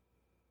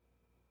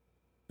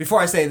 Before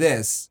I say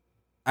this,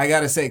 I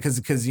gotta say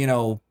because you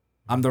know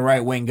I'm the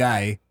right wing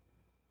guy.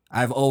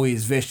 I've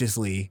always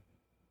viciously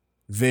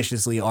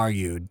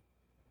argued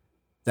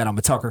that I'm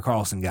a Tucker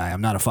Carlson guy.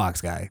 I'm not a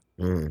Fox guy,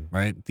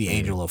 right? The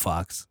angel of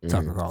Fox,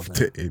 Tucker Carlson.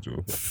 The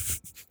angel.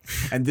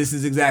 And this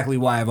is exactly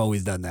why I've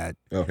always done that.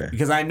 Okay.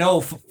 Because I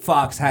know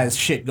Fox has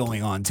shit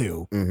going on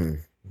too.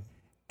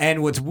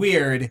 And what's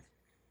weird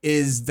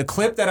is the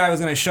clip that I was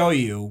going to show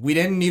you, we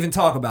didn't even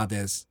talk about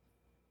this,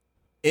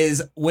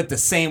 is with the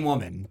same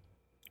woman.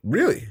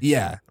 Really?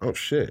 Yeah. Oh,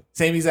 shit.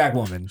 Same exact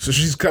woman. So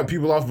she's cut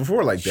people off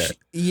before like that?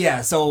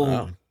 Yeah, so...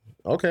 Wow.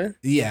 Okay.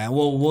 Yeah,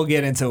 we'll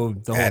get into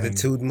the whole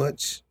attitude thing.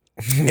 Much?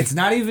 It's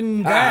not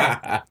even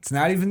that. It's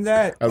not even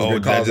that. Oh,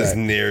 did I just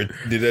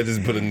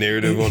put a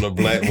narrative on a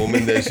black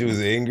woman that she was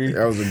angry?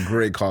 That was a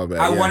great callback.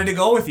 I wanted to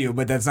go with you,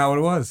 but that's not what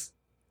it was.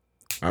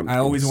 I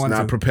always want to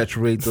to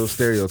perpetuate those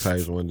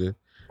stereotypes, Wonder.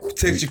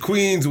 Protect your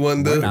queens,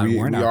 Wonder. We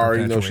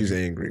already know she's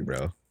angry,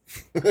 bro.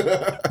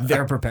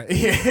 They're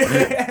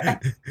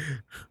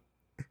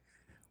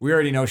We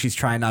already know she's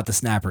trying not to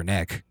snap her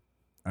neck.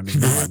 I mean,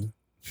 come on.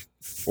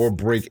 Or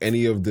break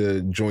any of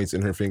the joints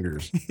in her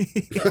fingers.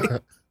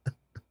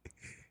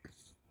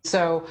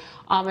 So,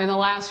 in the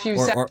last few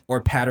seconds,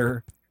 or pat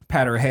her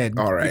head.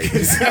 All right.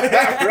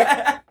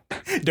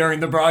 During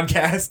the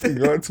broadcast, you're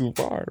going too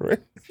far, right?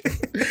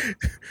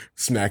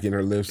 Smacking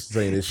her lips,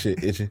 saying this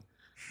shit itching.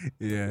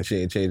 Yeah, she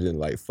ain't changed in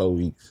like 4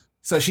 weeks.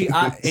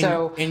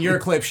 So in your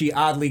clip, she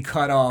oddly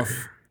cut off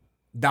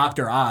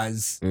Dr.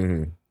 Oz,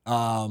 who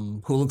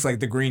looks like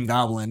the Green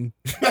Goblin.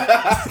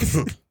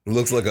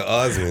 Looks like an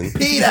Osmond.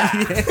 Peter.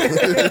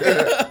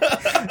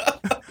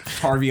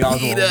 Harvey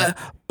Oswald. Peter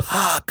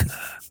Parker.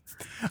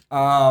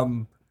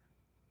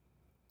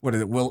 What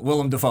is it?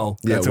 Willem Dafoe.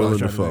 That's Willem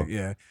Dafoe.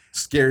 Yeah.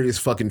 Scariest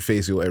fucking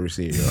face you'll ever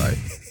see in your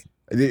life.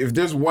 If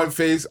there's one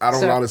face I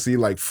don't want to see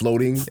like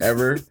floating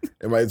ever,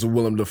 it's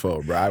Willem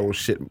Dafoe, bro. I will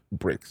shit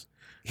bricks.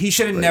 He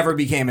should have never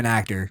became an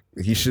actor.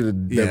 He should have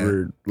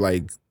never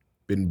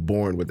been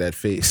born with that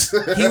face.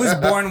 He was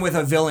born with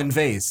a villain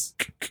face.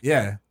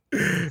 Yeah.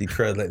 He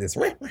cried like this.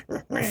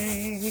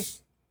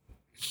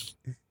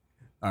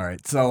 All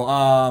right.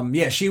 So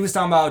he was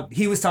talking about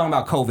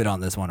COVID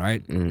on this one,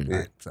 right? Mm-hmm.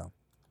 Right, so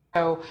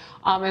So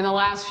in the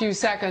last few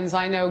seconds,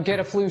 I know get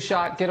a flu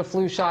shot, get a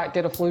flu shot,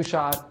 get a flu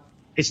shot.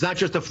 It's not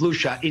just a flu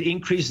shot. It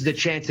increases the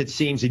chance, it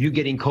seems, of you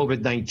getting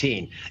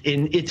COVID-19.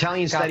 In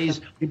Italian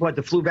studies, people had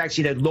the flu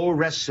vaccine had lower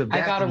risks of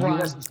death. I gotta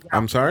run.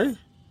 I'm sorry?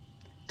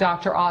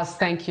 Dr. Oz,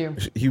 thank you.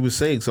 He was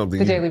saying something.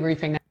 The Daily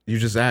Briefing. You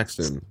just asked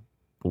him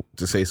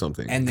to say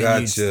something. And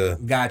then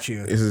got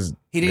you.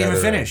 He didn't even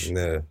finish.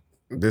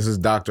 This is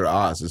Dr.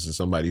 Oz. This is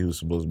somebody who's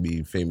supposed to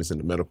be famous in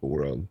the medical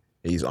world.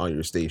 And he's on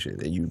your station,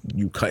 and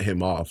you cut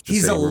him off.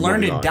 He's a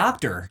learned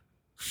doctor.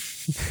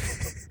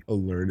 A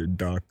learned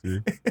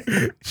doctor.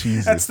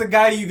 Jesus. That's the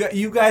guy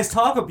you guys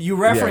talk. You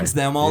reference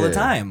them all the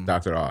time.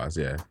 Dr. Oz,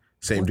 yeah.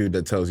 Same dude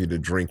that tells you to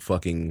drink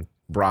fucking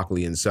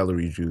broccoli and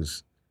celery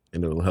juice,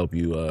 and it'll help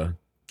you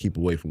keep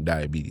away from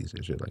diabetes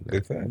and shit like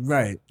that.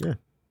 Right. Yeah.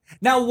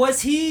 Now,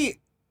 was he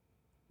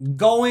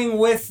going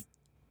with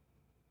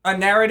a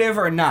narrative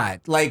or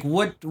not? Like,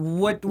 what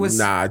was?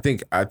 Nah, I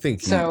think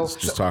he's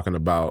just talking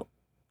about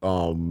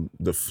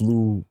the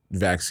flu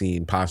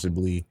vaccine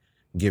possibly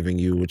giving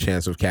you a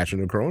chance of catching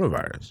the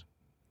coronavirus.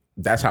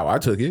 That's how I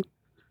took it.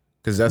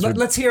 Because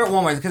let's hear it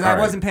one more, because I All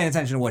right. wasn't paying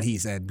attention to what he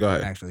said. Go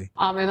ahead. Actually.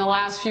 In the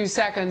last few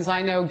seconds,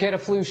 I know get a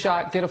flu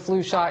shot, get a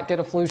flu shot, get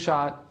a flu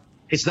shot.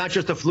 It's not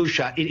just a flu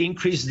shot. It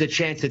increases the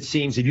chance, it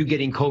seems, of you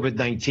getting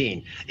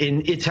COVID-19.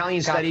 In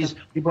Italian studies,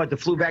 people had the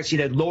flu vaccine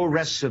had lower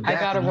risks of death. I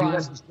gotta in the run.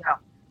 US as well.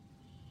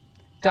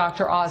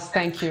 Dr. Oz,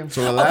 thank you.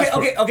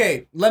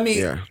 Okay. Let me.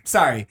 Yeah.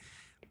 Sorry,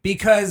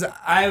 because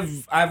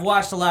I've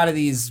watched a lot of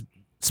these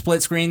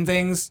split screen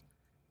things.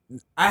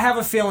 I have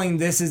a feeling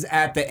this is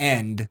at the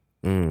end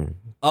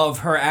of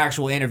her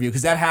actual interview,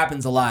 because that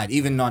happens a lot,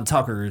 even on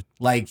Tucker.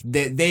 Like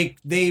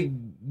they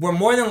were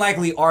more than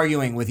likely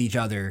arguing with each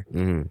other.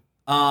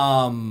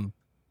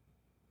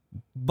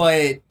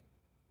 But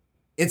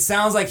it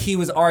sounds like he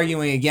was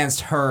arguing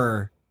against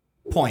her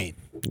point.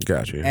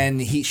 Gotcha.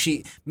 And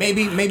she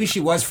maybe she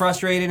was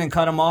frustrated and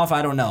cut him off.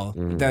 I don't know.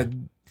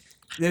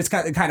 It's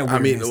kind of weird. I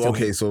mean,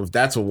 okay, so if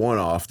that's a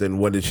one-off, then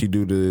what did she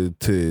do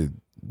to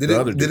Did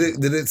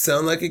it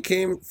sound like it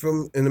came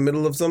from in the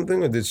middle of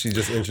something, or did she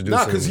just introduce?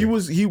 No, because he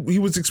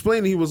was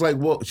explaining. He was like,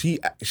 well, she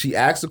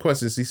asked the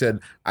questions. He said,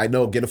 I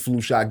know, get a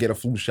flu shot,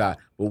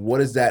 but what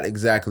does that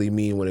exactly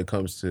mean when it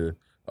comes to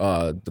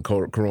the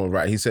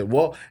coronavirus? He said,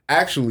 well,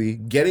 actually,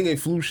 getting a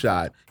flu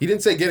shot. He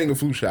didn't say getting a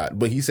flu shot,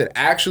 but he said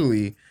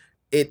actually,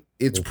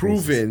 it's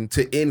proven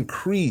to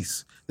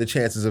increase the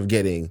chances of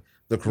getting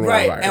the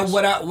coronavirus. Right, and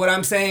what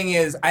I'm saying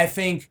is, I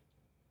think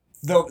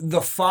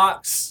the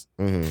Fox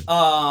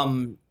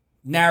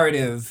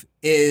narrative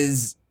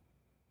is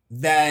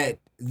that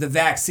the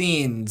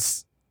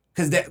vaccines,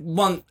 because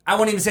I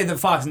won't even say the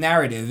Fox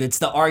narrative, it's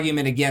the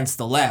argument against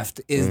the left,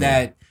 is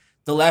that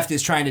the left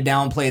is trying to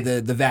downplay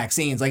the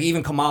vaccines. Like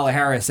even Kamala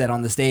Harris said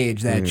on the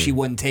stage that she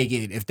wouldn't take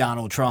it if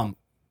Donald Trump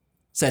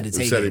said to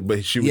take it.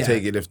 But she would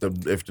take it if the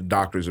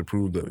doctors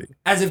approved of it.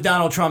 As if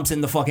Donald Trump's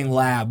in the fucking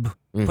lab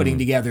putting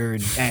together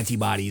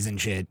antibodies and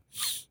shit.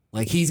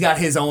 Like he's got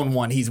his own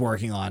one he's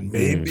working on.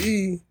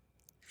 Maybe.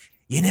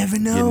 You never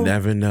know. You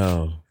never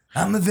know.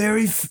 I'm a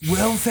very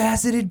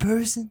well-faceted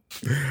person.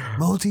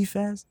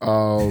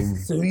 Multifaceted.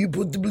 So you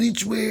put the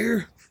bleach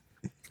where?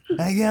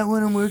 I got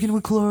one. I'm working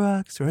with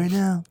Clorox right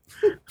now.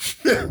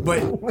 But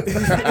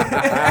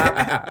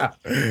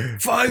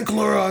Fine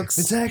Clorox.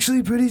 It's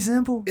actually pretty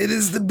simple. It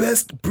is the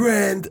best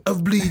brand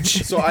of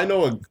bleach. So I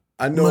know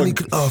money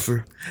could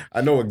offer.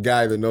 I know a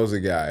guy that knows a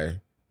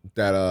guy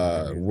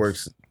that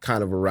works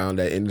kind of around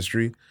that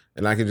industry,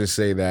 and I can just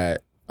say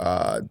that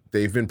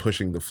they've been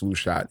pushing the flu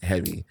shot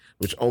heavy,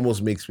 which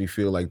almost makes me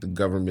feel like the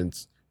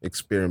government's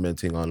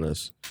experimenting on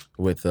us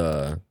with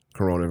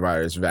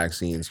coronavirus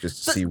vaccines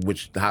just to see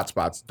which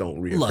hotspots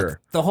don't reoccur.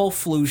 Look, the whole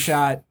flu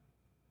shot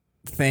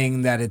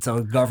thing that it's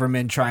a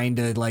government trying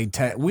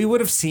to we would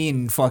have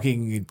seen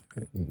fucking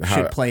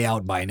shit play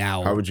out by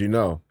now. How would you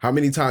know? How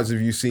many times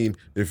have you seen,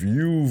 if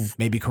you've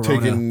maybe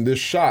Corona taken this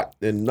shot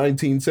in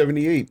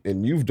 1978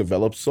 and you've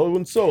developed so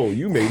and so,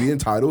 you may be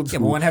entitled to. Yeah,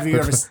 but when have you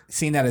ever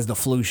seen that as the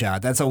flu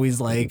shot? That's always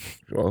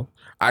like. Well,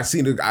 I've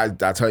seen it. I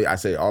tell you, I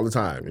say it all the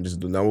time, and just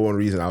the number one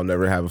reason I'll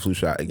never have a flu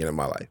shot again in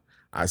my life.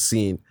 I've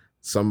seen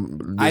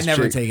some. I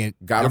never take it.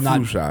 Got a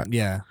flu shot.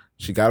 Yeah,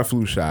 she got a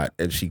flu shot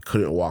and she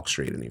couldn't walk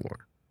straight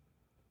anymore.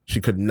 She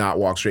could not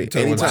walk straight. She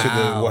had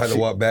to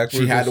walk backwards.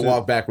 She had to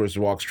walk backwards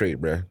to walk straight,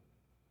 bruh.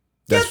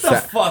 Get the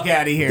fuck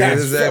out of here.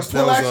 That's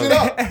fact.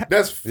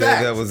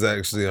 Yeah, that was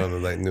actually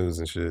on the news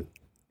and shit.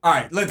 All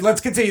right,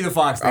 let's continue the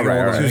Fox thing. All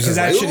right. Because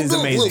that shit is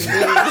amazing.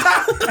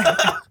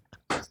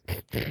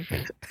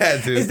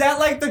 Is that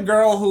like the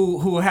girl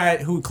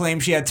who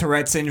claimed she had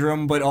Tourette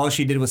syndrome, but all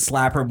she did was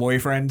slap her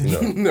boyfriend?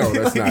 No,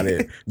 that's not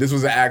it. This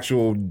was an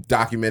actual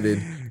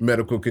documented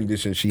medical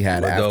condition she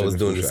had. My after dog was the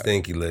doing flu the shot.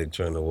 stinky leg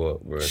trying to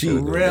walk, bro. She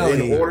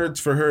really, in order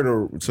for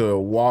her to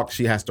walk,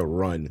 she has to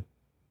run.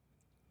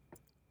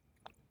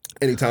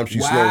 Anytime she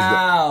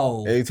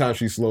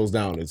slows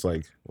down, it's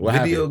like, what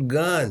Video happened?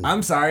 gun.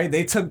 I'm sorry,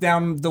 they took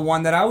down the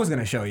one that I was going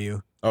to show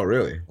you. Oh,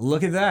 really?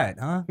 Look at that,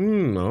 huh?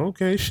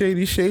 Okay.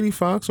 Shady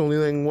Fox. Only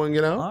letting one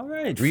get out. All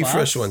right.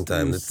 Refresh Fox, one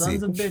time. you Let's sons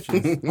see. of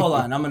bitches. Hold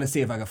on. I'm going to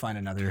see if I can find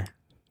another.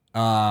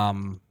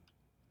 Because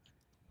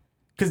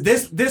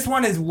this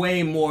one is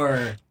way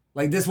more,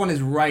 like, this one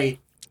is right.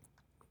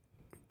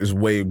 It's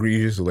way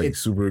egregious, like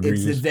super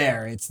egregious. It's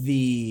there. It's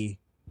the,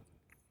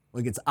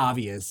 like, it's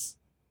obvious.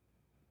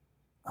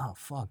 Oh,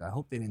 fuck. I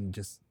hope they didn't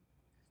just,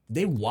 did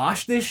they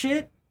wash this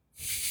shit?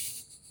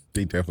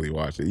 They definitely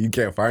watched it. You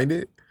can't find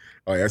it?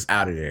 Oh, that's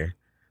out of there.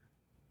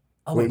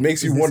 Oh, Well, wait, it makes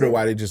is you this wonder it?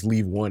 why they just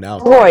leave one out.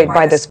 Destroyed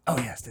by this. Oh,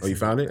 yes. Oh, you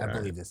found it? I All right.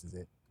 believe this is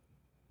it.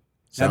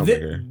 Sounds Now,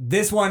 like it.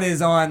 this one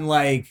is on,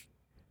 like,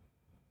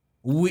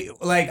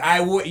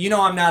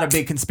 I'm not a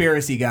big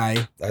conspiracy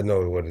guy. I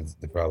know what is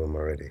the problem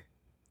already.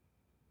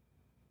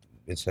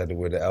 Bitch had to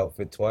wear the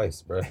outfit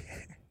twice, bro.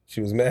 She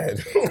was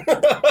mad.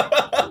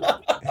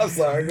 I'm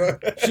sorry. Go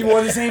ahead. She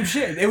wore the same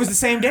shit. It was the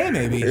same day,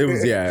 maybe. It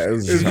was, yeah. It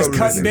was She was just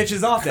cutting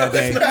bitches off that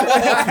day.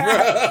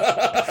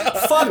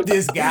 Fuck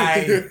this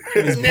guy.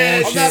 His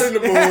Man, I'm not in the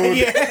mood.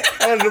 Yeah.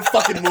 I'm in the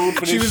fucking mood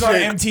for this She was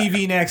shit. on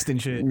MTV Next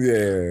and shit.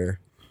 Yeah.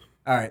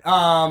 All right.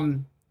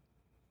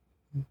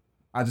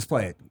 I'll just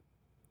play it.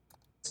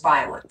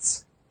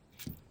 Violence.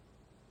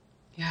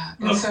 Yeah,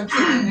 it's so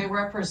true. And they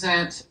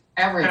represent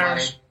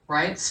everybody,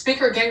 right?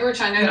 Speaker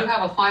Gingrich, I know you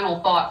have a final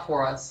thought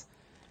for us.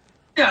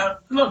 Yeah,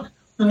 look,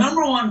 the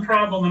number one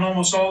problem in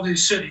almost all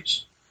these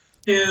cities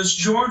is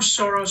George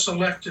Soros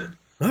elected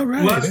All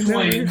right.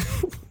 left-wing,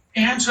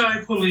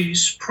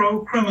 anti-police,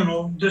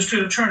 pro-criminal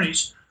district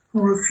attorneys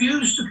who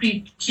refuse to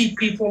keep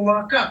people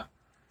locked up.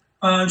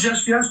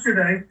 Just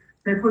yesterday,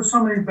 they put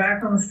somebody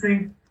back on the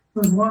street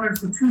who's wanted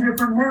for 2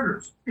 different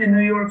murders in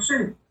New York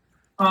City.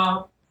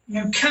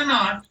 You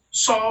cannot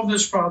solve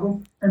this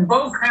problem, and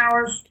both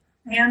Harris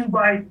and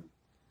Biden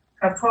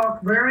have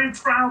talked very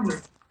proudly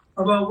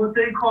about what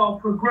they call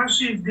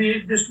progressive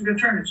district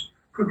attorneys.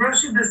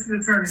 Progressive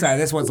district attorneys. Sorry,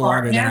 this one's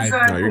longer than I.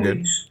 No, you're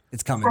good.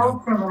 It's coming. Now.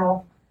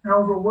 Pro-criminal and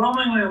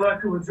overwhelmingly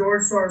elected with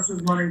George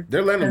Soros' money.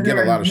 They're letting them and get a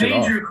they're lot of shit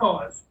off. major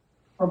cause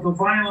of the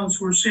violence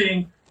we're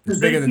seeing It's is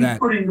they bigger than keep that.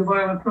 putting the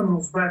violent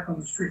criminals back on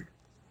the street.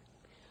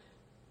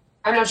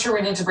 I'm not sure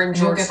we need to bring You'll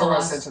George get the Soros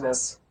last- into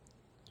this.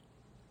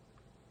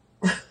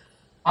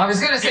 I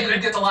was going to say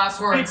you get the last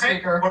word,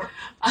 Speaker.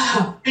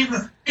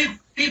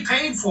 He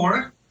paid for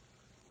it.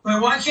 I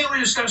mean, why can't we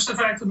discuss the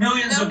fact that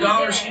millions No, of he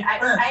dollars didn't. he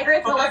spent? I agree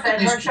with Go back Melissa.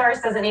 to George these-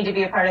 Soros doesn't need to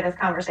be a part of this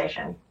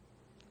conversation.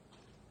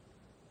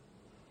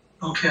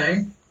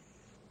 Okay,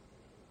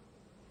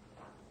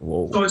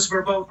 Whoa. so it's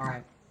verboten. All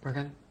right, we're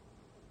going to.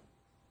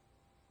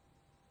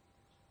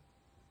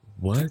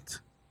 What?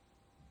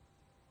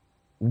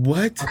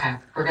 What? Okay,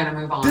 we're going to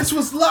move on. This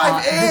was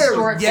live air.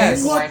 Historic day Yes.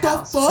 at the What White the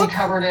House. fuck? We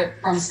covered it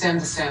from stem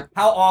to stem.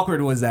 How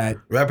awkward was that?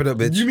 Wrap it up,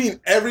 bitch. You mean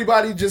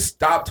everybody just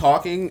stopped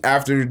talking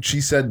after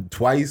she said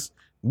twice?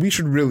 We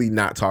should really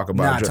not talk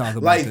about Not George. talk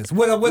about like, this.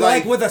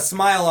 With a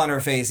smile on her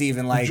face,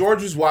 even like.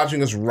 George is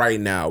watching us right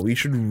now. We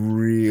should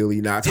really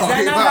not Is talk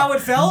that about. not how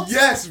it felt?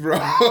 Yes, bro.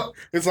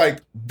 It's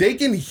like they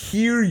can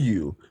hear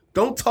you.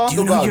 Don't talk Do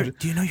you know about. you're-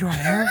 do you know you're on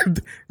air?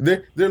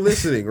 They're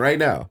listening right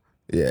now.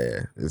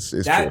 Yeah, it's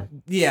That,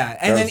 true. yeah,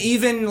 and then That's-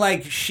 even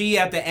like she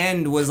at the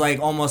end was like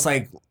almost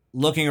like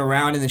looking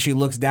around, and then she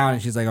looks down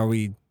and she's like, "Are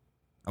we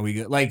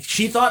good?" Like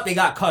she thought they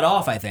got cut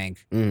off. I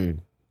think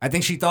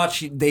she thought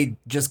they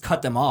just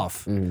cut them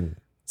off.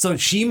 So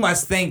she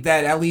must think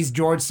that at least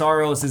George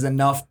Soros is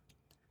enough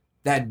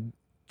that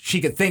she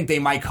could think they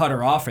might cut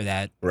her off for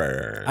that.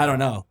 Right. I don't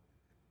know.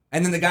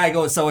 And then the guy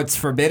goes, "So it's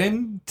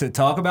forbidden to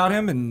talk about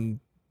him," and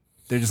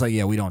they're just like,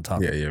 "Yeah, we don't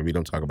talk." Yeah, we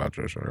don't talk about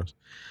George Soros.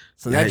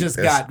 So that just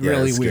got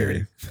really that's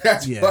weird. scary.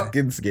 That's Yeah.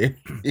 fucking scary.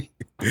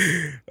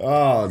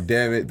 Oh,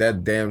 damn it.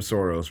 That damn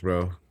Soros,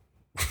 bro.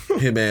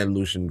 Him and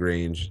Lucian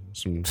Grange.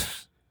 Some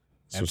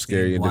Epstein,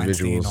 scary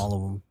Weinstein, individuals. all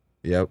of them.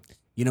 Yep.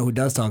 You know who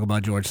does talk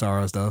about George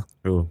Soros though?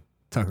 Who?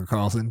 Tucker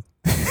Carlson.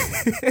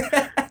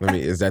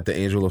 Is that the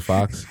Angel of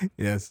Fox?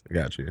 Yes. I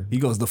got you. He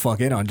goes the fuck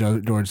in on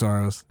George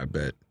Soros. I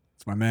bet.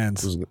 It's my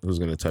man's. Who's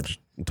gonna touch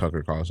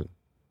Tucker Carlson?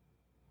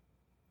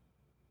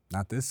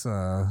 Not this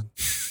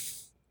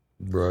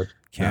Bro.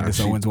 Candace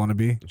Owens want to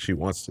be. She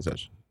wants to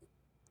touch.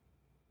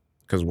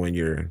 Because when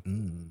you're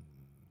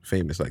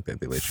famous like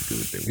that, they let you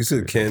do it. You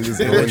said Candace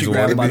They let Owens you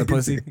grab him by wanna the be?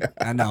 pussy.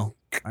 I know.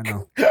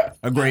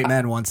 A great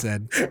man once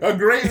said. A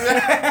great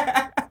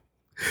man.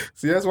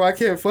 See, that's why I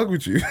can't fuck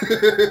with you.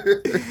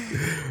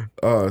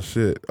 Oh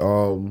shit.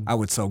 I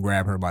would so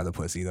grab her by the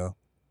pussy though.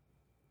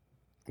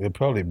 It'll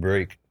probably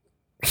break.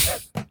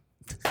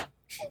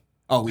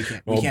 Oh, we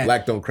can't. Well,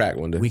 black don't crack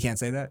one day. We can't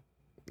say that.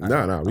 No,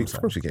 I'm of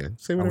sorry. course we can.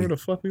 Say whatever the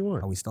fuck we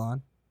want. Are we still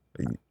on?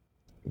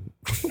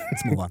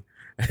 Let's move on.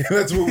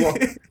 Let's move on.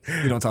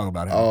 We don't talk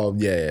about him. Oh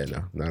yeah,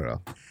 no, not at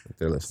all.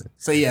 They're listening.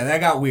 So yeah, that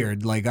got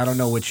weird. Like I don't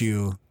know what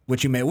you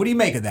made. What do you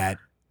make of that?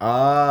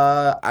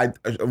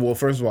 Well,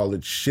 first of all,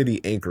 it's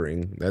shitty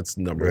anchoring. That's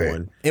number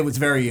one. It was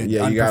very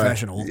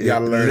unprofessional. You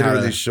gotta learn how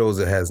literally to. shows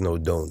it has no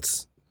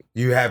don'ts.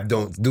 You have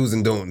don'ts, do's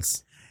and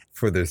don'ts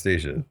for their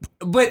station.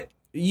 But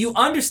you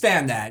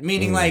understand that,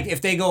 meaning like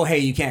if they go, hey,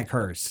 you can't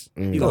curse,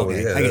 you go,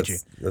 okay, I get you.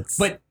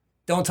 But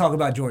don't talk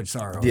about George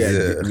Soros.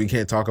 Yeah, we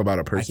can't talk about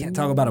a person. I can't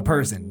talk about a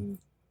person,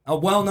 a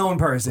well-known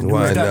person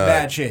Why who's done not?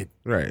 bad shit.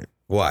 Right.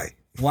 Why?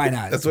 Why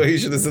not? That's why he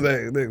should have said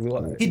that.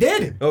 Why? He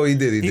did. Oh, he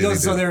did. He did.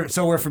 goes, he did.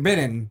 so we're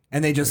forbidden,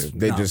 and they just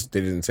They didn't say they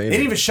anything.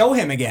 didn't even show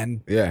him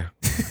again. Yeah,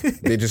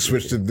 they just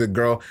switched to the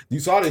girl.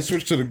 You saw they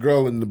switched to the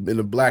girl in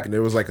the black, and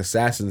there was like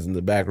assassins in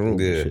the back room.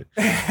 Yeah. And shit.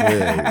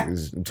 Yeah,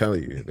 I'm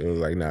telling you, it was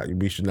like, nah,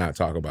 we should not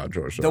talk about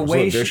George Soros. The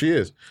way Look, there she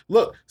is.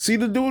 Look, see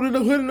the dude in the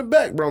hood in the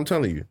back, bro. I'm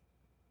telling you,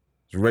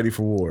 he's ready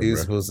for war. He was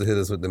bro. supposed to hit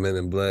us with the Men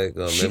in Black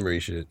memory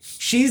shit.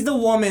 She's the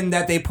woman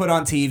that they put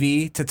on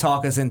TV to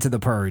talk us into the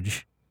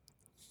purge.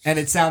 And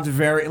it sounds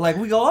very like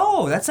we go,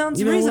 oh, that sounds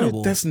You know reasonable.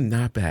 what? That's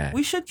not bad.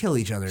 We should kill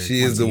each other.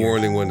 She once is the a year.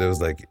 warning one that was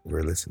like,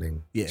 we're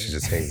listening. Yeah. She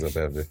just hangs up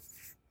after.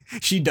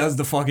 She does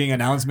the fucking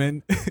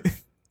announcement.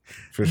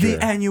 For sure.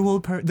 The annual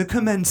the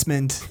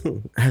commencement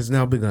has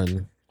now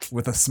begun.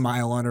 With a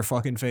smile on her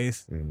fucking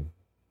face.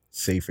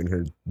 Safe in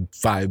her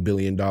 $5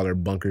 billion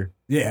bunker.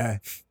 Yeah.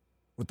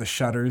 With the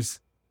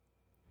shutters.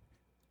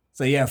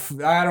 So yeah,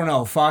 I don't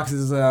know. Fox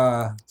is It's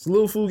a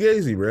little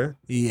fugazi, bro.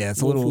 Yeah,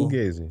 it's a little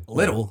fugazi.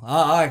 Little.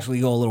 I'll actually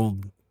go a little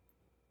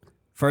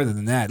further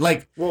than that.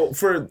 Like, well,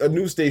 for a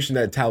news station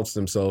that touts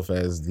themselves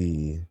as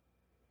the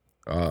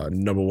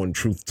number one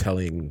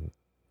truth-telling,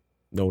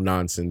 no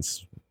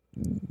nonsense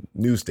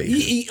news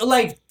station.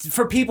 like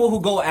for people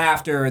who go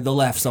after the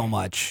left so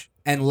much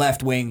and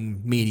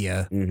left-wing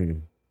media.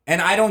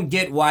 And I don't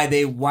get why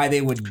they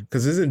would.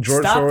 Because isn't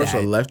George stop Soros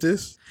that. a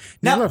leftist? He's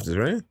Now- a leftist,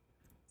 right?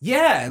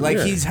 Yeah, like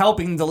Yeah. he's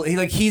helping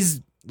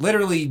he's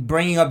literally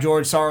bringing up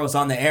George Soros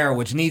on the air,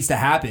 which needs to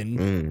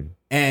happen,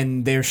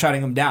 and they're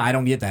shutting him down. I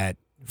don't get that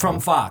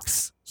from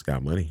Fox. He's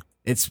got money.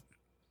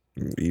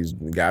 He's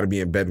got to be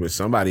in bed with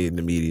somebody in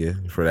the media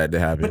for that to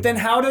happen. But then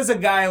how does a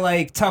guy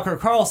like Tucker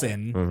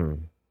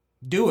Carlson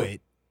do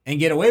it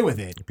and get away with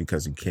it?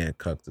 Because he can't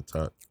cuck the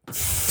tuck.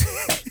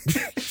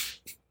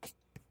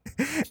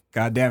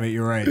 God damn it,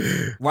 you're right.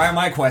 Why am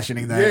I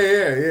questioning that?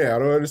 Yeah. I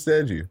don't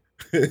understand you.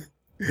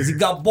 Because he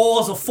got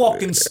balls of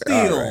fucking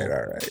steel. All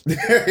right.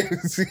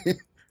 See,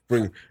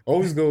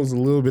 always goes a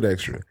little bit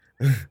extra.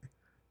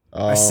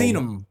 I seen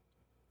him.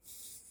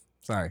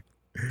 Sorry.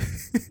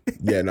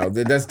 Yeah, no,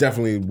 that's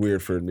definitely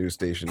weird for a news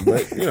station.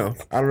 But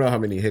I don't know how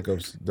many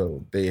hiccups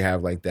though they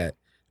have like that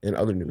in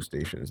other news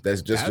stations.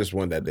 That's just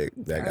one that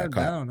got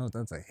caught. I don't know if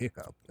that's a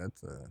hiccup.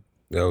 That's a.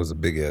 That was a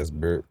big ass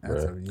burp,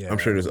 bro. I'm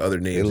sure there's other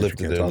names. They that you lifted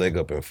can't their talk leg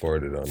about. up and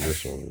farted on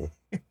this one.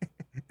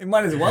 It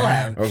might as well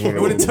have. I was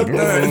It would have took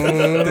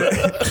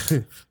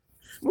the.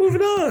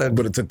 Moving on.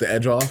 But it took the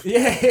edge off.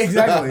 Yeah,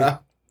 exactly.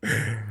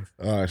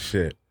 Oh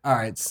shit. All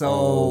right,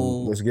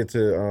 so let's get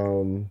to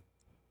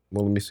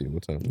well, let me see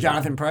what's up.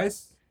 Jonathan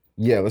Price.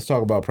 Yeah, let's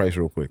talk about Price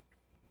real quick.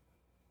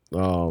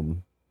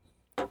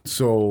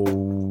 So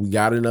we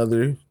got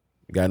another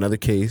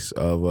case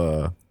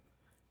of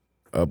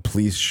a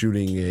police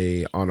shooting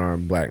a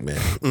unarmed black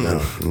man.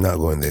 No, not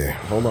going there.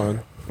 Hold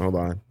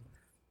on.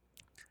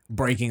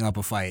 Breaking up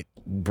a fight.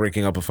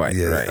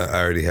 Yeah, right.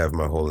 I already have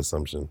my whole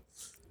assumption.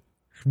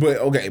 But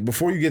okay,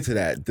 before you get to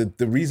that,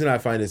 the reason I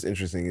find this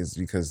interesting is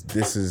because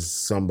this is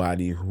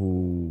somebody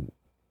who's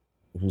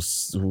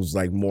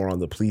like more on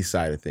the police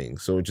side of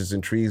things. So it just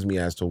intrigues me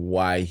as to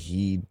why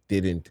he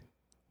didn't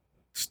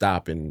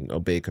stop and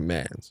obey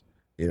commands.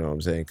 You know what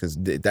I'm saying? Because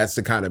that's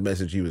the kind of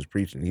message he was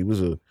preaching.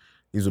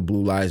 He's a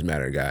Blue Lives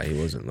Matter guy. He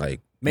wasn't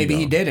like Maybe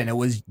he did, and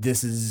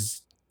this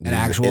is an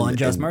actual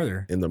unjust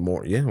murder. In the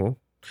more, yeah,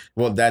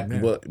 but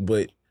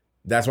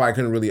that's why I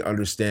couldn't really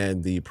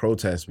understand the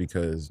protest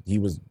because he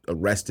was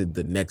arrested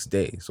the next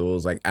day. So it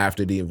was like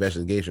after the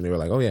investigation, they were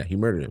like, "Oh yeah, he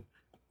murdered him."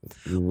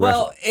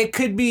 Well, it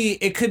could be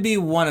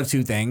one of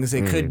two things.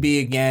 It could be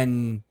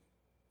again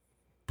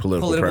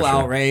political pressure.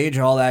 outrage,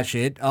 all that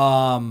shit.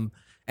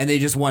 And they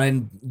just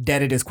want to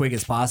dead it as quick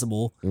as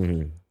possible.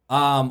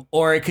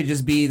 Or it could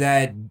just be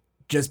that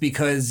just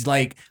because,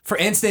 like, for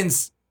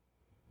instance,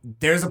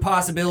 there's a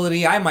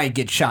possibility I might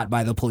get shot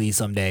by the police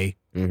someday.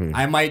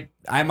 I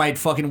might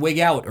fucking wig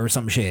out or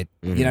some shit.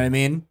 You know what I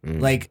mean?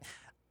 Like,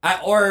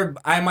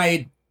 I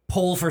might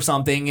pull for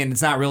something and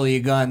it's not really a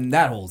gun.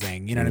 That whole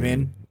thing. You know what I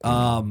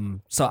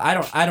mean? So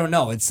I don't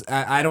know.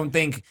 I don't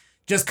think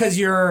just because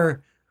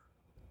you're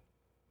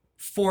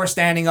for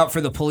standing up for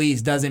the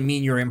police doesn't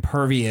mean you're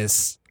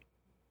impervious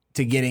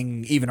to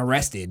getting even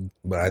arrested.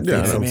 But I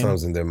think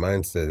sometimes in their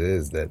mindset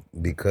is that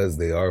because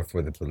they are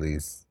for the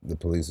police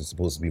are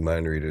supposed to be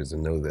mind readers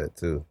and know that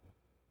too.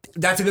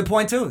 That's a good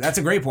point too. That's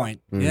a great point.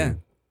 Yeah.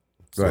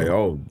 Like,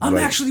 I'm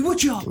actually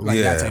with y'all. Like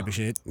that type of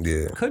shit.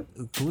 Yeah.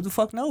 Who the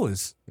fuck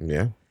knows?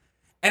 Yeah.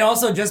 And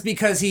also just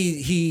because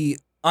he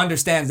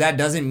understands that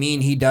doesn't mean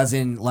he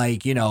doesn't,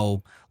 like, you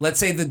know, let's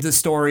say that the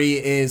story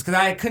is, because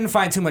I couldn't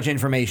find too much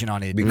information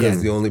on it.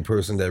 Because the only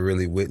person that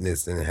really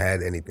witnessed and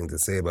had anything to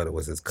say about it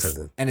was his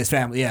cousin. And his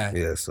family, yeah.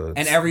 Yeah, so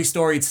and every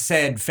story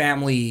said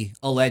family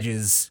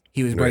alleges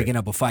he was breaking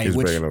up a fight,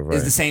 which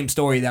is the same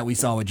story that we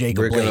saw with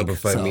Jacob breaking Blake. up a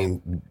fight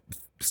mean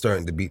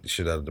starting to beat the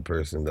shit out of the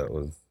person that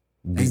was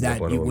Is that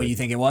what you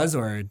think it was,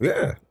 or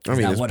yeah? I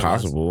mean, it's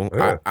possible.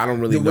 I don't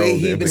really know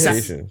the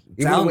implications.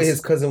 Even the way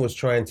his cousin was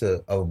trying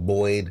to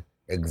avoid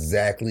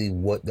exactly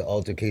what the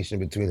altercation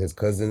between his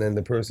cousin and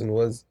the person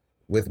was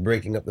with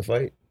breaking up the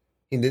fight.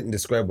 He didn't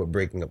describe what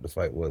breaking up the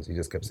fight was. He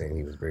just kept saying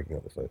he was breaking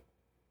up the fight.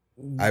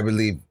 I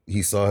believe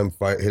he saw him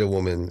hit a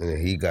woman,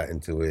 and he got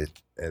into it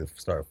and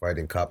started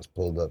fighting. Cops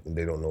pulled up, and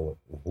they don't know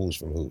who's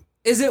from who.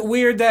 Is it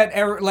weird that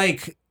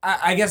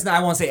I guess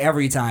I won't say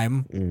every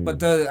time,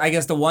 but I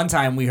guess the one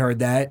time we heard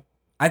that,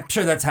 I'm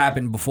sure that's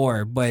happened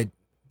before, but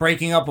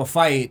breaking up a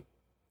fight,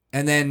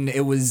 and then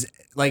it was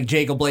like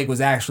Jacob Blake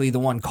was actually the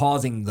one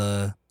causing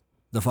the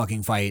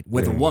fucking fight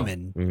with a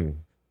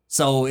woman.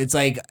 So it's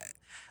like,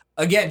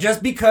 again,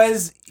 just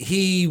because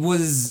he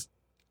was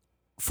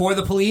for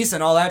the police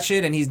and all that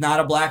shit, and he's not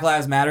a Black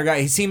Lives Matter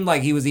guy, he seemed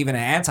like he was even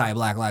an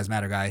anti-Black Lives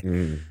Matter guy.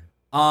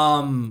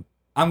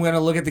 I'm going to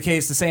look at the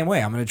case the same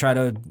way. I'm going to try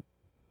to,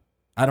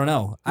 I don't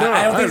know. No,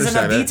 I don't think there's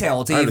enough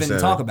detail to even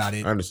talk about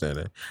it. I understand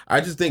that. I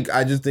just think,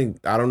 I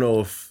don't know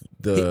if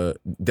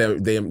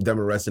them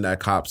arresting that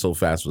cop so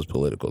fast was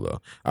political,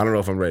 though. I don't know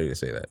if I'm ready to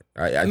say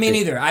that. Me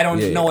neither. I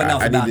don't know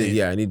enough about it.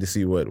 Yeah, I need to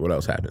see what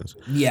else happens.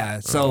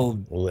 Yeah, so.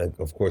 Well,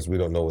 of course, we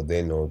don't know what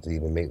they know to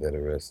even make that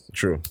arrest.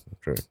 True.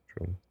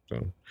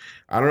 So,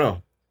 I don't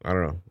know. I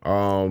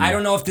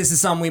don't know if this is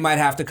something we might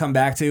have to come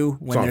back to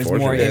when there's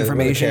more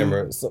information.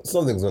 Camera,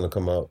 something's going to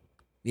come out.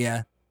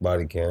 Yeah.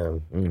 Body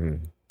cam.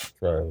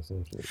 Trial,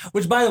 some shit.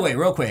 Which, by the way,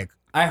 real quick,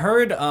 I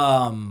heard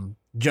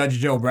Judge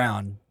Joe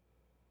Brown.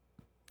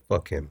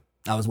 Fuck him.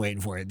 I was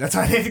waiting for it. That's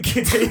why I didn't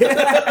get to it.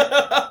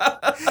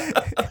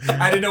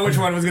 I didn't know which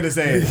one was going to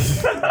say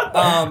it.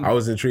 I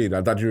was intrigued.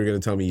 I thought you were going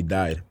to tell me he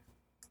died.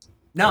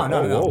 No.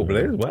 Oh,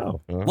 Blaze,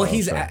 wow.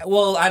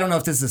 Well, I don't know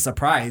if this is a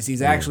surprise.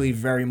 He's actually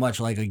very much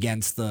like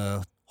against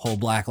the whole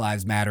Black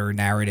Lives Matter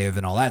narrative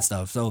and all that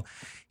stuff. So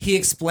he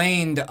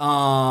explained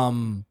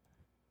why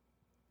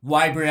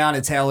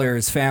Breonna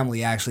Taylor's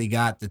family actually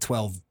got the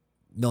 $12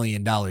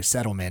 million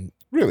settlement.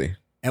 Really?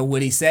 And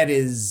what he said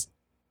is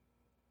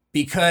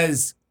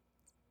because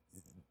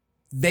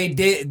they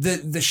did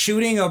the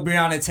shooting of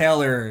Breonna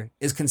Taylor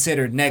is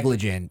considered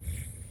negligent.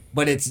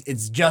 But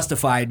it's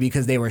justified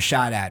because they were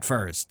shot at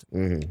first.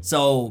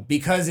 So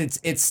because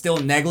it's still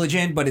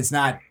negligent, but it's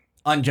not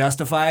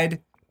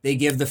unjustified, they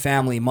give the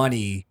family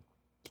money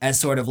as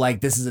sort of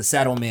like this is a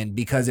settlement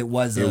because it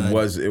was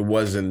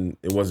an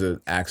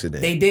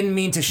accident. They didn't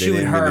mean to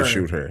shoot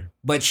her.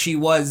 But she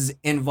was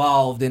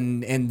involved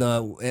in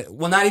the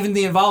not even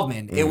the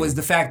involvement. It was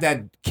the fact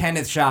that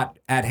Kenneth shot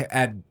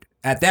at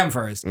them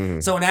first.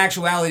 So in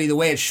actuality, the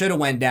way it should have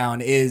went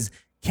down is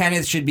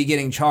Kenneth should be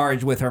getting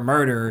charged with her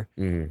murder,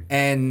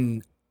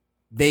 and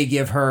they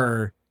give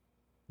her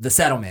the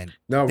settlement.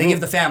 They give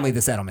the family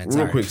the settlement.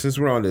 Real quick, since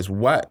we're on this,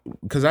 what?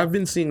 Because I've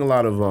been seeing a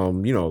lot of a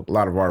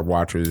lot of our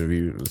watchers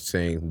reviews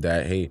saying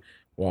that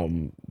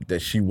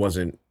that she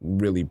wasn't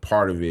really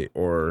part of it,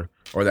 or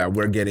that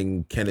we're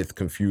getting Kenneth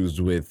confused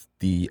with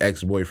the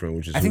ex-boyfriend,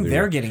 which is I think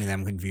they're getting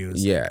them confused.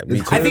 Yeah,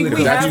 I think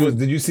we have.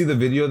 Did you see the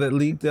video that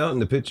leaked out in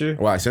the picture?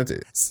 Well, I sent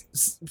it.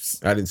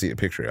 I didn't see a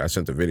picture. I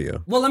sent the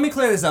video. Well, let me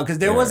clear this up because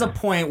there was a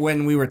point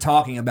when we were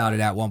talking about it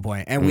at one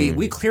point, and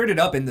we cleared it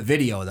up in the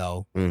video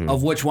though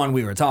of which one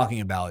we were talking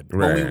about.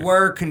 But we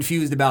were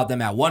confused about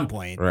them at one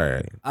point.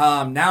 Right.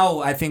 Now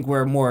I think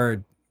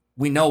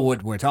we know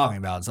what we're talking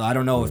about. So I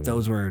don't know if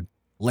those were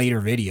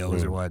later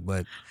videos or what,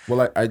 but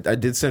I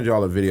did send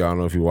y'all a video. I don't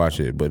know if you watched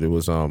it, but it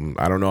was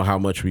I don't know how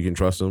much we can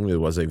trust them. It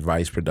was a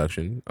Vice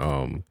production,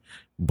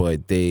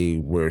 but they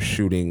were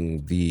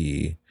shooting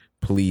the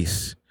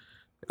police.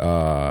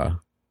 Damn,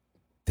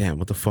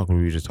 what the fuck were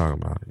we just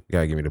talking about? You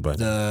gotta give me the button.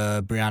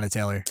 The Breonna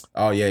Taylor.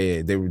 Oh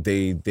yeah.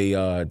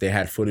 They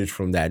had footage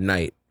from that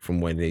night from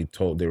when they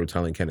were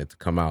telling Kenneth to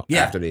come out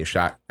after they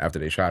shot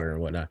her and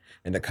whatnot.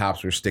 And the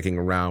cops were sticking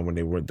around when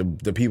they were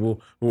the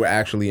people who were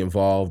actually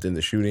involved in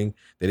the shooting.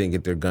 They didn't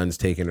get their guns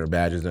taken or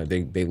badges.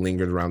 They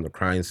lingered around the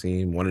crime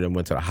scene. One of them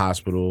went to the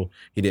hospital.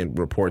 He didn't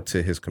report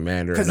to his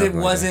commander because it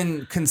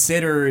wasn't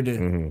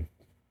considered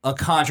a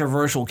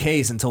controversial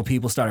case until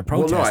people started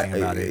protesting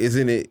about it.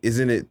 Isn't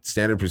it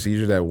standard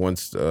procedure that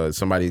once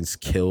somebody's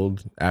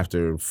killed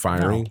after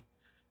firing,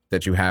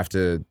 that you have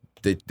to?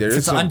 If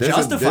it's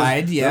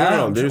unjustified,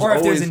 or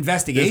if there's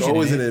investigation. There's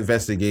always an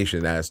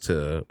investigation as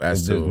to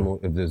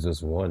if there's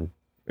just one.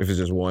 If it's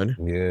just one,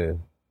 yeah,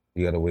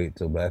 you gotta wait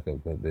till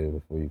backup got there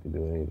before you can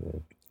do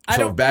anything.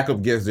 So if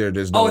backup gets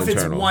there's no internal.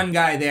 If it's one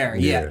guy there,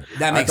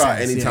 that makes sense. I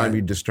thought anytime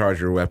you discharge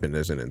your weapon,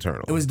 there's an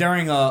internal. It was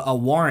during a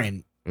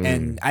warrant,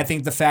 and I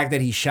think the fact that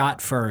he shot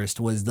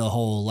first was the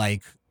whole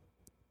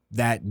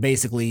that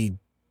basically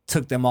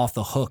took them off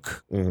the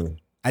hook.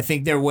 I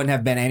think there wouldn't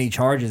have been any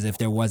charges if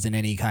there wasn't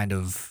any kind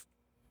of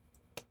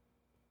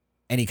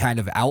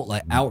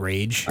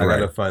outrage. I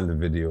gotta find the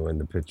video and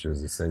the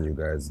pictures to send you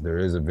guys. There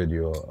is a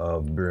video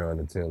of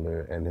Breonna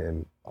Taylor and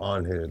him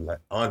on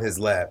his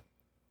lap,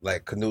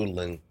 like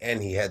canoodling,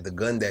 and he had the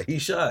gun that he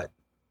shot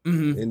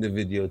in the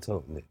video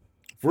toting it.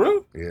 For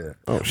real? Yeah.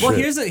 Oh, well,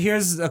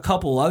 here's a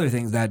couple other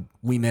things that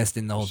we missed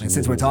in the whole thing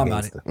since we're talking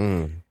about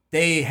it.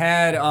 they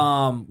had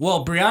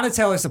Breonna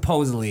Taylor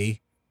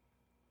supposedly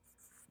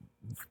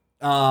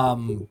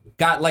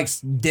got like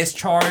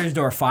discharged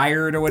or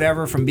fired or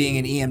whatever from being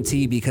an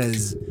EMT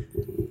because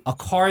a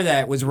car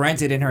that was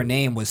rented in her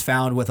name was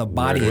found with a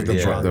body in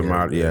the trunk. The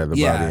body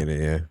in it.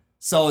 Yeah.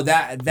 So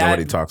that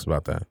nobody talks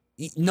about that.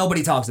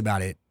 Nobody talks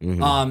about it.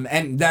 Mhm.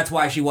 And that's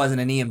why she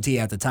wasn't an EMT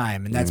at the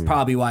time, and that's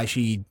probably why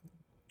she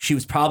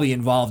was probably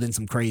involved in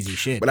some crazy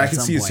shit. But I at can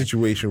some see a point.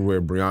 situation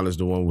where Brianna's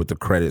the one with the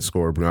credit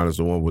score, Brianna's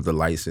the one with the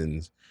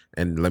license,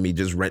 and let me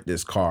just rent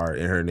this car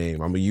in her name.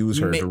 I'm gonna use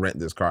her to rent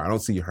this car. I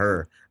don't see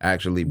her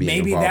actually being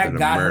Maybe involved that in a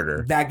got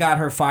murder. that got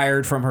her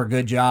fired from her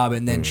good job,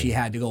 and then she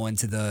had to go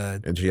into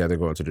the And she had to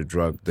go into the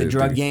drug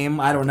game.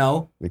 I don't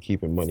know. The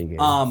keeping money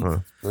game.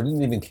 Or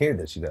didn't even care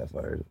that she got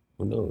fired.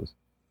 Who knows?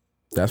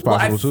 That's Well,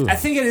 possible too. I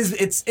think it is.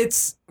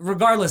 It's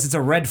regardless. It's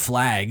a red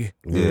flag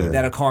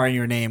that a car in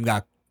your name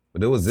got.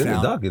 But it was in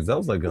found. the dockets. That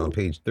was like on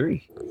page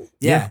 3.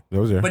 Yeah, that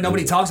was there. but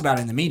nobody talks about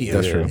it in the media.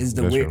 That's true. Is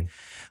the That's weird. true.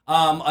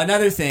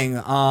 Another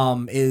thing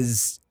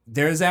is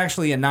there's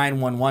actually a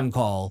 911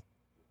 call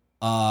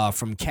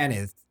from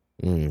Kenneth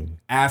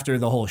after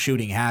the whole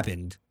shooting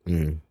happened,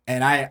 and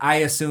I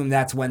assume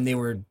that's when they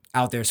were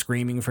out there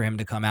screaming for him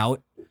to come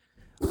out.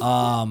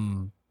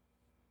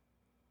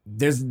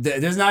 There's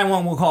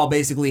 911 call,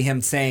 basically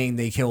him saying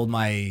they killed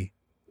my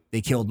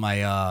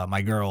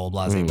girl,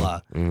 blah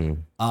blah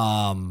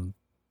blah.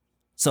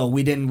 So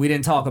we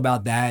didn't talk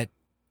about that.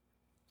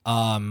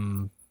 I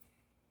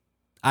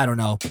don't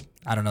know.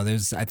 I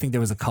think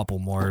there was a couple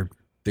more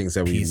things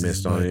that we pieces,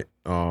 missed on it.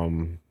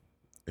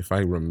 If I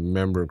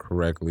remember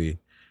correctly,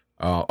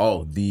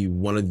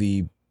 one of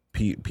the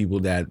people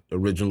that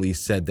originally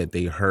said that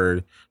they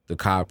heard the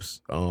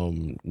cops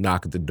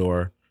knock at the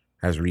door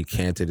has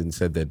recanted and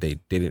said that they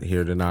didn't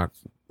hear the knock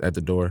at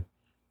the door.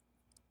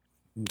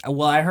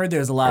 Well, I heard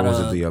there's a lot or was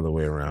of it the other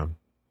way around?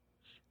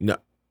 No,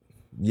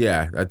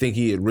 yeah, I think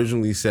he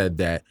originally said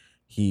that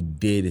he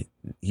did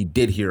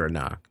hear a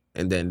knock,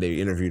 and then they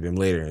interviewed him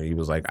later, and he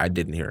was like, "I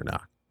didn't hear a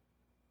knock."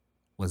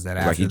 Was that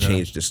like after he the-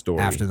 changed the story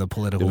after the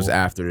political? It was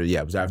after,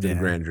 the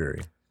grand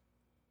jury.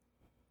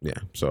 Yeah,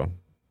 so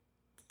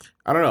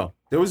I don't know.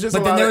 There was just,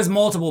 but a then lot there of- was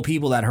multiple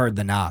people that heard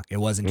the knock. It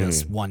wasn't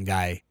just one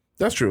guy.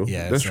 That's true.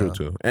 Yeah, that's so- true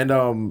too. And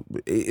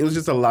it was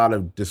just a lot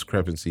of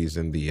discrepancies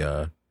in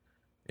the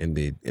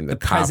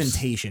cops,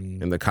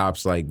 presentation. in the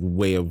cops like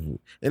way of,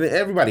 and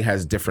everybody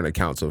has different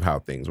accounts of how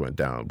things went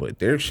down, but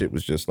their shit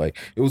was just like,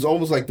 it was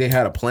almost like they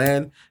had a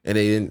plan and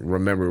they didn't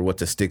remember what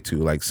to stick to.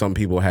 Like some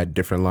people had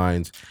different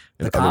lines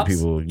and The other cops?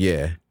 people,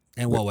 yeah.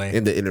 In what way?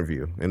 In the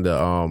interview, in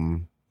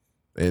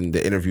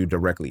the interview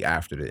directly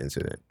after the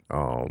incident.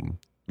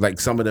 Like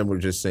some of them were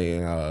just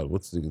saying,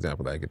 what's the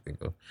example that I could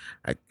think of?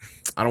 I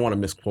don't want to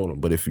misquote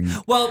them, but if you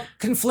Well,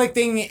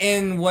 conflicting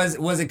in was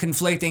it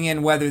conflicting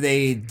in whether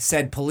they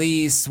said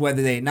police,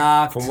 whether they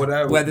knocked, From what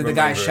I whether the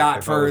guy remember, shot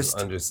if I was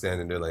first.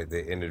 understanding, they're like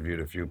they interviewed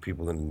a few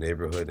people in the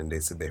neighborhood and they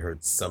said they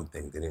heard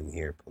something. They didn't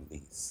hear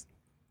police.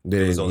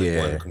 There was only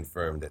one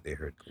confirmed that they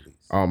heard police.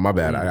 Oh, my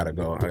bad. I gotta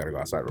go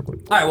outside real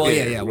quick. All right, well,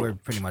 yeah, we're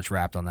pretty much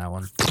wrapped on that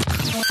one.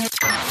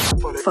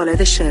 Follow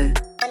the show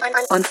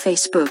on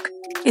Facebook,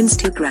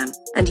 Instagram,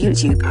 and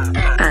YouTube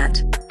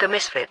at The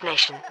Misfit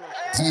Nation.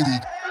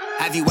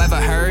 Have you ever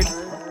heard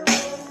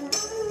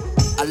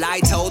a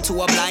lie told to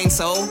a blind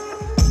soul?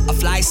 A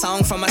fly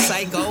song from a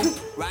psycho?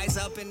 Rise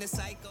up in the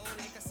psycho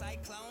like a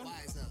cyclone.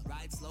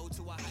 Ride slow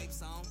to a hype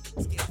song.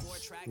 Skip 4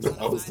 tracks.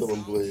 I was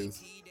telling Blaze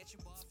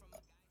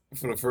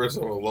for the first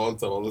time in a long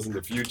time I listened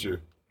to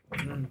Future.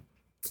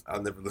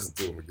 I'll never listen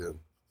to him again.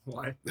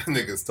 Why? That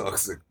nigga's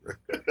toxic, bro.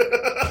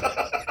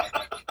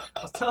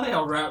 I was telling you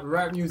how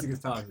rap music is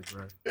toxic,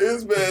 bro.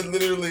 This man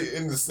literally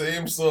in the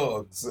same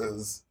song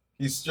says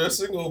he's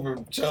stressing over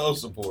child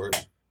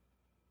support,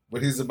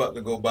 but he's about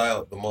to go buy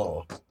out the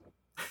mall.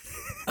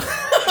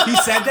 He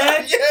said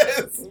that?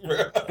 Yes,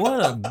 bro. What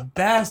a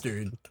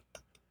bastard.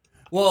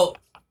 Well,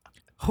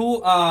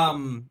 who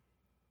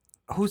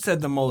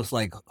said the most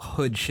like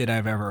hood shit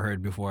I've ever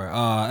heard before?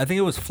 I think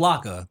it was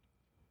Flocka.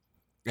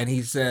 And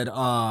he said,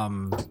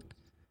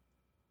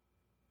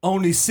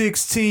 only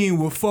 16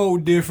 with 4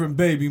 different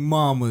baby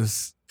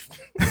mamas.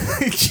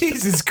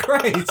 Jesus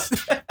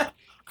Christ.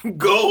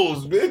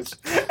 Goals, bitch.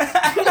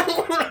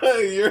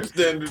 Your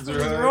standards are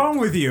What's high. wrong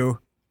with you?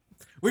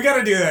 We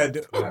gotta do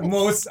that.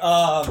 Most,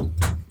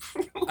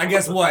 I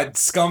guess what?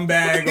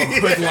 Scumbag or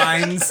hood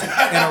lines in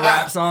a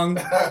rap song.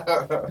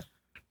 I'm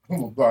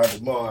gonna buy the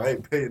mall. I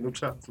ain't paying no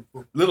child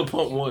support. Little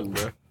Pump 1,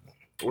 bro.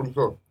 What you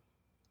call?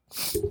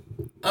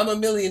 I'm a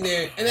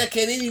millionaire and I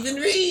can't even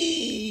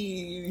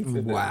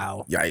read.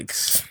 Wow.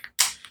 Yikes.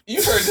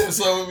 You heard that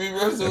song with me,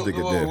 bro? I think it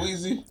did.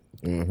 Weezy.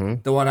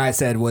 Mm-hmm. The one I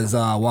said was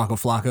Waka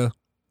Flocka.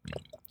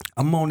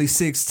 I'm only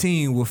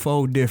 16 with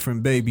 4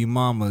 different baby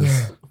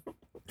mamas.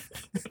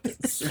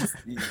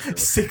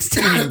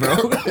 16,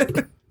 bro.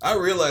 I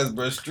realize,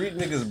 bro, street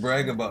niggas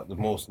brag about the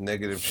most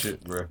negative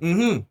shit, bro.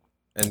 Mm-hmm.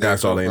 And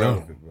That's all they proud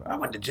know. of it, bro. I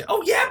went to jail.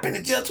 Oh, yeah, I've been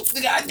to jail.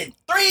 Nigga, I did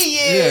 3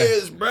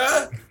 years,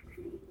 bro.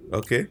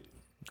 Okay.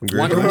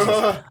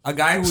 A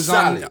guy who was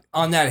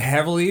on that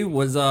heavily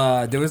was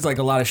there was like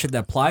a lot of shit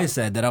that Ply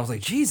said that I was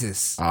like,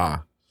 Jesus. Oh,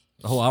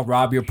 I'll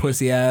rob your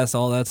pussy ass,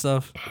 all that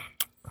stuff.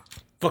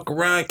 Fuck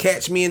around,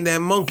 catch me in that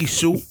monkey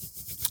suit.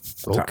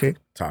 Okay.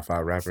 Top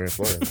 5 rapper in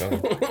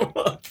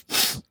Florida.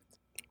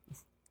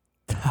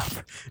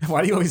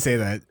 Why do you always say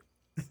that?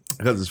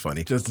 Because it's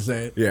funny. Just to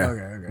say it? Yeah.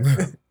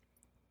 Okay.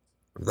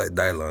 It's like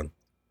Dylon.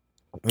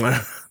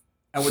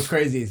 And what's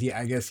crazy is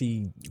I guess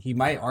he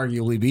might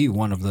arguably be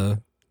one of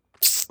the...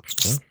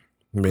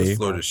 Me.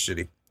 Florida's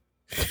shitty.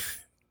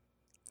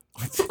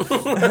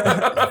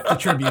 A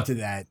tribute to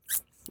that.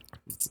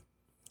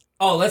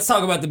 Oh, let's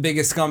talk about the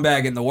biggest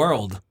scumbag in the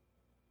world.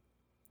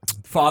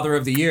 Father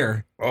of the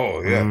Year.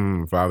 Oh,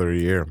 yeah. Father of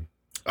the Year.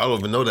 I don't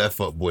even know that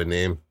fuck boy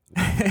name.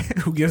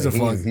 Who gives a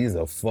fuck? He's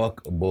a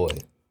fuck boy.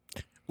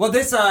 Well,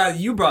 this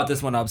you brought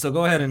this one up, so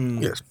go ahead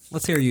and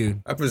let's hear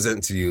you. I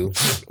present to you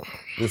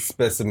this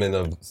specimen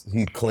of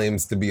he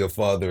claims to be a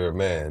father of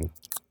man.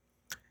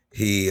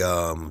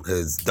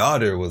 His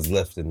daughter was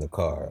left in the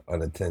car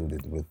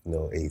unattended with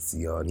no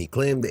AC on. He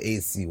claimed the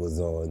AC was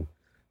on.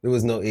 There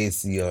was no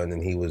AC on,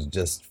 and he was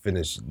just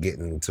finished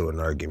getting into an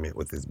argument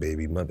with his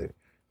baby mother.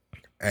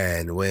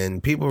 And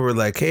when people were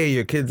like, hey,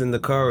 your kid's in the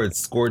car, it's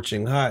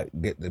scorching hot,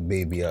 get the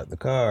baby out the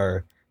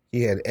car,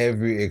 he had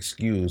every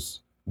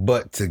excuse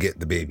but to get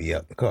the baby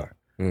out the car.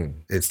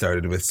 It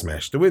started with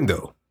smash the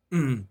window.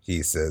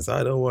 He says,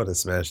 I don't want to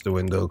smash the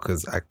window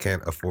because I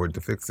can't afford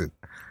to fix it.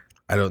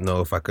 I don't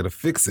know if I could have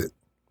fixed it.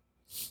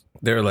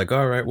 They're like,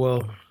 all right,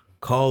 well,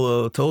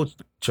 call a tow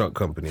truck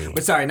company.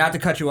 But sorry, not to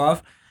cut you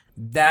off.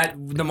 That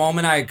the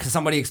moment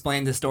somebody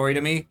explained the story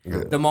to me,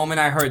 the moment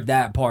I heard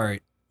that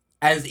part,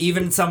 as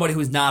even somebody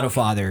who's not a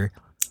father,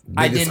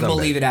 I didn't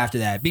believe it after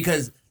that,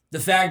 because the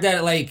fact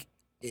that like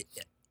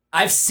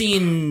I've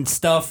seen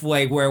stuff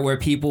like where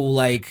people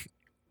like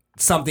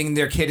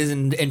their kid is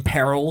in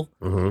peril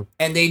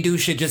and they do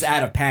shit just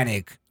out of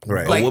panic.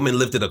 Right, like, a woman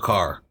lifted a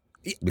car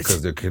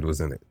because their kid was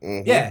in it.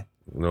 Yeah.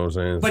 You know what I'm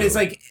saying? But it's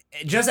like,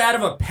 just out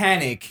of a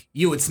panic,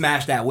 you would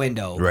smash that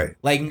window. Right.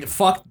 Like,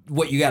 fuck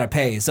what you gotta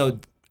pay. So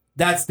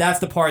that's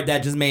the part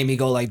that just made me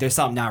go like, there's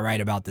something not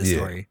right about this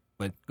story.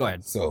 But go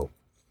ahead. So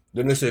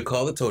then they should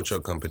call the tow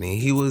truck company.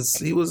 He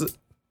was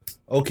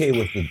okay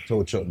with the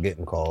tow truck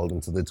getting called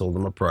until they told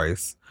him a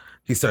price.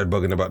 He started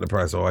bugging about the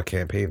price. Oh, I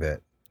can't pay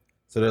that.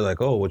 So they're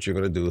like, oh, what you're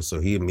gonna do? So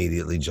he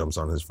immediately jumps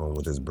on his phone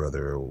with his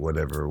brother or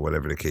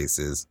whatever the case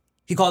is.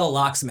 He called a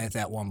locksmith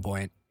at one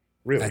point.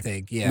 Really? I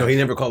think, yeah. No, he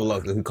never called a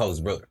locksmith. He called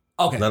his brother.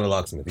 Okay. Not a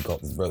locksmith. He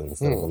called his brother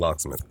instead of a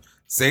locksmith.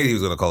 Saying he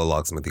was going to call a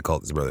locksmith, he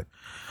called his brother.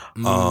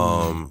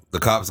 The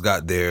cops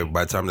got there.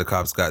 By the time the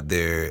cops got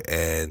there,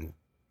 and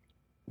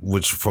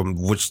which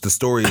the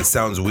story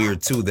sounds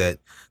weird too, that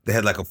they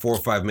had like a 4 or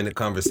 5 minute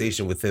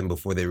conversation with him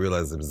before they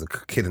realized there was a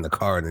kid in the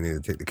car and they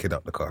needed to take the kid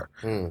out the car.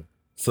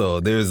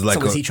 So there's like,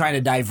 so was he trying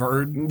to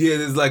divert? Yeah,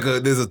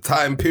 there's a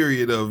time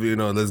period of,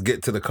 let's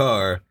get to the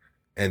car.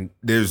 And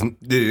they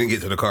didn't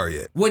get to the car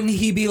yet. Wouldn't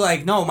he be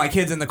like, no, my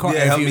kid's in the car?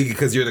 Yeah, help me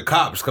because you're the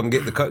cops. Come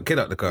get the kid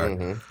out the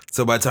car.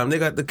 So by the time they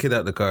got the kid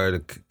out the car, the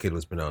kid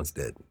was pronounced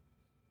dead.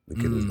 The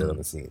kid was dead on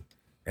the scene.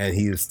 And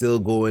he was still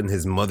going.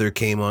 His mother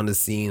came on the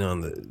scene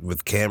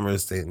with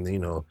cameras saying,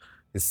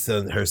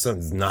 her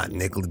son's not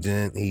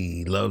negligent.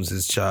 He loves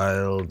his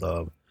child.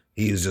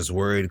 He was just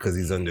worried because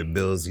he's under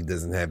bills. He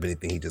doesn't have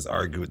anything. He just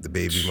argued with the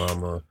baby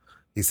mama.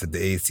 He said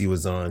the AC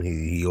was on.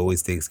 He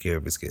always takes care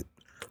of his kid.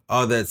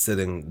 All that said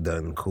and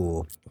done,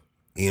 cool.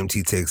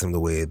 EMT takes him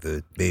away.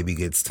 The baby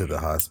gets to the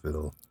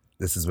hospital.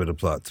 This is where the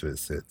plot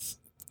twist sits.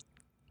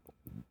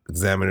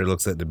 Examiner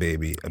looks at the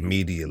baby,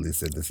 immediately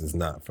said, this is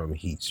not from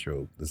heat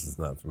stroke. This is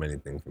not from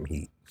anything from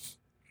heat.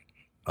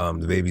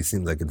 The baby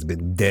seems like it's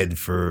been dead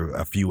for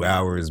a few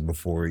hours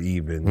before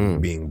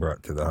even being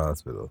brought to the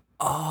hospital.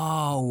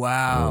 Oh,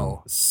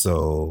 wow.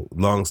 So,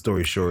 long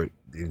story short,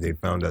 they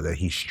found out that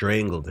he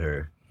strangled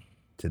her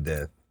to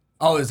death.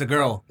 Oh, it's a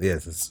girl.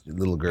 Yes, it's a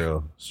little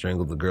girl.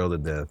 Strangled the girl to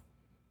death.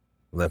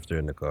 Left her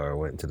in the car.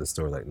 Went into the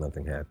store like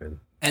nothing happened.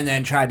 And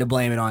then tried to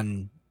blame it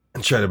on...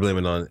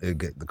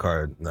 the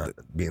car not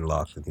being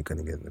locked and he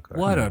couldn't get in the car.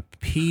 What a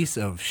piece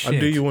of shit. I'll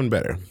do you one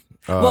better.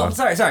 Well,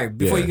 sorry.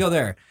 Before you go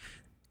there.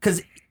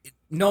 Because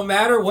no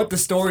matter what the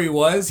story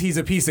was, he's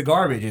a piece of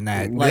garbage in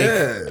that.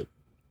 Yeah.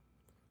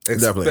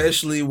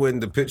 Especially when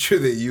the picture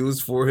they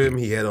used for him,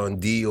 he had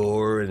on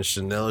Dior and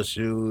Chanel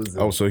shoes.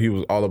 Oh, so he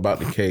was all about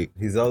the cake.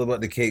 He's all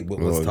about the cake, but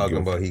was talking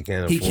about he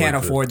can't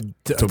afford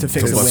to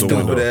fix a window.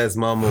 Stupid ass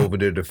mama over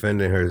there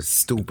defending her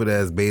stupid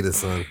ass beta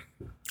son.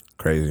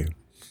 Crazy.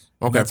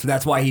 Okay,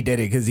 that's why he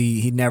did it, because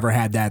he never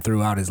had that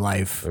throughout his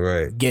life.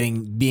 Right,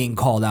 being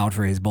called out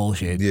for his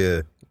bullshit.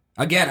 Yeah.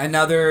 Again,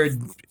 another.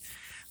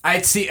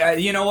 I'd see.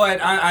 You know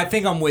what? I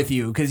think I'm with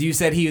you, because you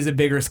said he was a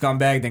bigger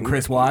scumbag than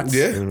Chris Watts.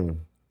 Yeah.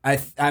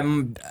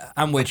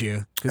 I'm with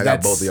you. I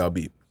got both of y'all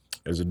beat.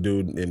 There's a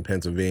dude in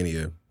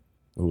Pennsylvania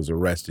who was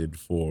arrested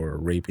for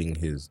raping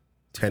his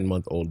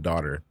 10-month-old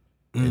daughter,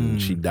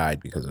 and she died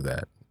because of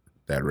that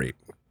rape.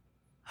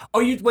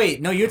 Oh,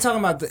 you're talking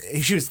about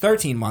she was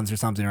 13 months or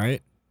something,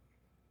 right?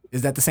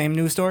 Is that the same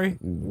news story?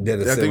 Yeah,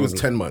 I think it was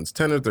 10 months,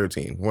 10 or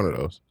 13, one of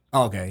those.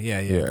 Oh, okay, yeah.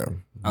 Yeah, I was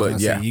but gonna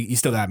yeah, say, you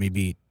still got me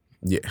beat.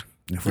 Yeah,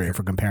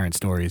 for comparing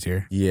stories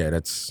here. Yeah,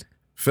 that's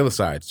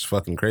filicide. It's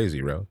fucking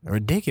crazy, bro.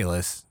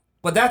 Ridiculous.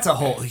 But that's a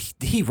whole.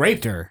 He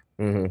raped her.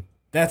 Mm-hmm.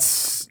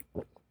 That's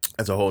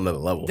a whole nother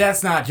level.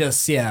 That's not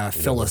just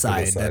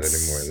filicide.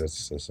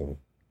 Anymore.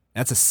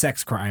 That's a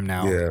sex crime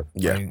now. Yeah,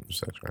 right?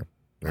 Sex crime.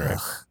 All right.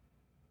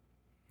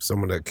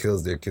 Someone that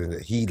kills their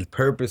kid. He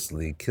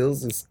purposely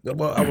kills his.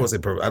 Well, I won't say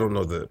purpose. I don't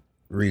know the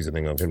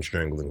reasoning of him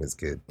strangling his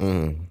kid.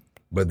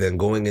 But then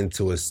going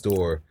into a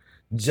store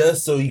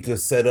just so he could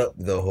set up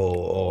the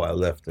whole. Oh, I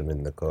left him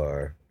in the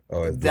car.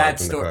 Oh, it's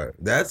locked in the car.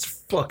 That's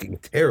fucking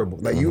terrible.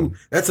 Like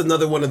that's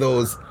another one of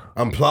those.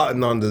 I'm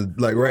plotting on the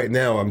right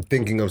now. I'm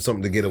thinking of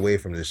something to get away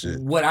from this shit.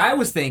 What I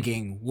was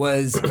thinking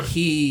was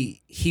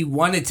he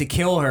wanted to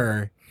kill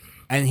her,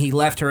 and he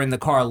left her in the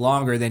car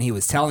longer than he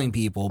was telling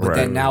people. But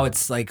then now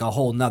it's like a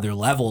whole nother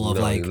level of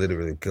he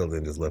literally killed her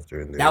and just left her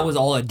in there. That was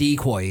all a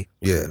decoy.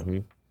 Yeah.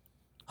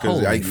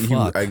 Holy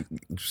fuck.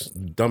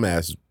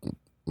 Dumbass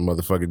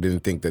motherfucker didn't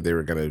think that they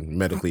were gonna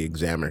medically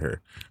examine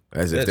her,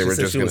 as if they were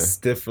just she gonna was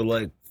stiff for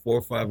like 4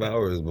 or 5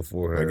 hours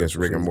before her. I guess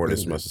rigor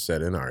mortis must have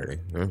set in already.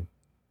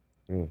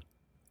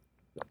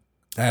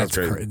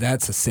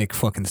 That's a sick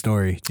fucking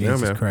story. Jesus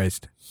man.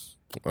 Christ.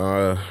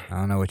 I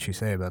don't know what you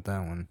say about that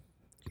one.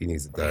 He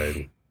needs to die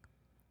in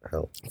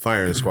hell.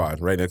 Firing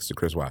squad right next to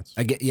Chris Watts.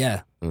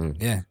 Yeah.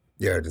 Yeah,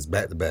 just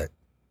back to back.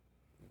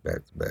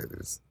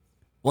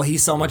 Well,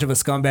 he's so much of a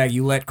scumbag,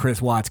 you let Chris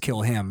Watts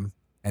kill him,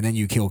 and then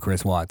you kill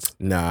Chris Watts.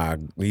 Nah,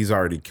 he's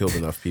already killed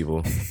enough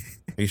people.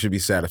 He should be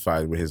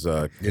satisfied with his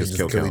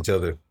kill count. Each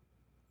other.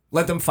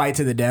 Let them fight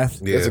to the death.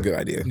 Yeah. That's a good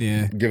idea.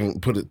 Yeah.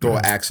 Throw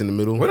an axe in the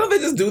middle. Why don't they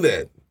just do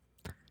that?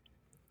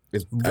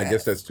 I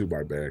guess that's too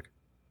barbaric.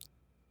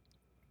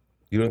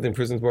 You don't think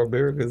prison's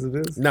barbaric as it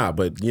is? Nah,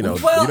 but you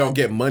Well- don't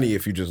get money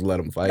if you just let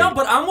them fight. No,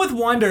 but I'm with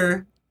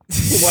Wonder.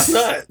 Why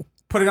not?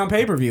 Put it on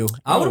pay-per-view.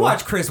 I would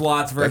watch Chris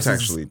Watts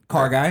versus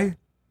car guy.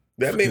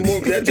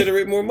 That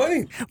generate more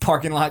money.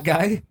 Parking lot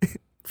guy.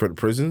 For the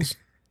prisons?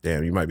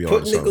 Damn, you might be on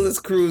Put something. Nicholas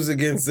Cruz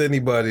against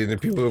anybody, and the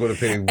people are going to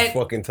pay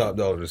fucking top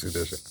dollar to see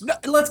that shit. No,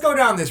 let's go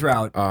down this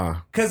route.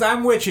 Because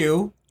I'm with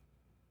you,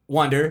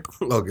 Wonder.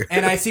 Okay.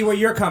 And I see where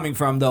you're coming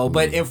from, though.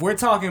 But if we're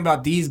talking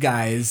about these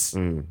guys,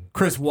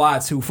 Chris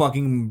Watts, who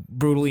fucking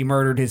brutally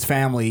murdered his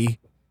family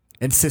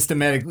and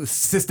systematically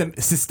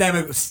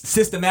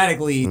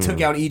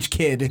took out each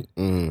kid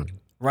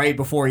right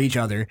before each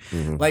other,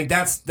 like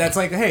that's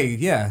like, hey,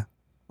 yeah,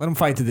 let them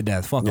fight to the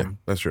death. Fuck them.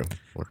 That's true.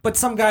 But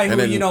some guy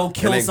who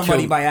kills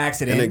somebody by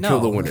accident, and then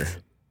kill the winner.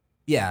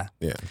 Yeah.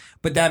 Yeah.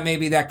 But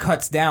maybe that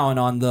cuts down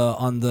on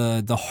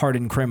the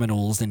hardened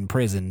criminals in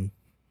prison.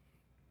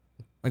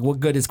 Like,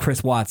 what good is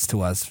Chris Watts to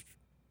us,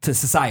 to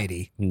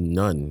society?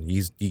 None.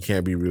 He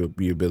can't be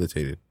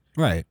rehabilitated.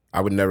 Right.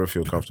 I would never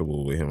feel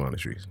comfortable with him on the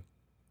streets.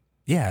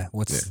 Yeah.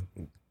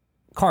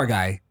 Car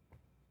guy?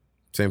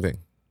 Same thing.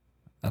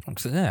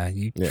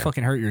 You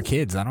fucking hurt your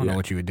kids. I don't know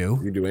what you would do.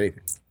 You do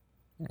anything.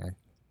 Yeah.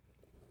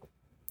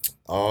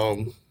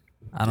 I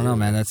don't know,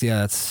 man. That's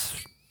a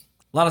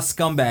lot of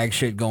scumbag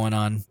shit going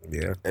on.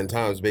 Yeah. End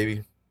times,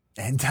 baby.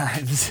 End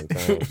times.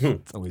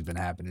 It's always been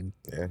happening.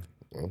 Yeah.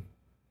 Well.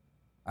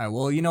 All right.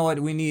 Well, you know what?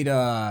 We need.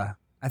 I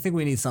think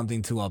we need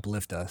something to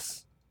uplift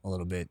us a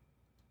little bit.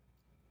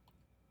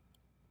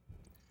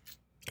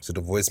 So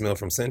the voicemail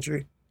from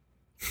Century.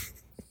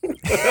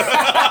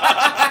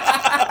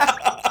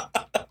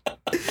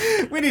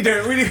 We need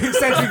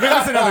Century. Give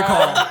us another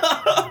call.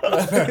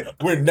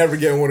 We're never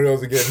getting one of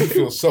those again. He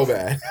feels so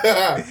bad.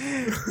 I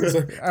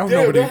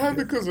hope that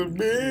happened because of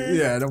me.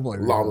 Yeah, don't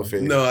blame Llama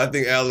face. No, I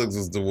think Alex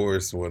was the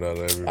worst one out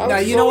of everybody. Now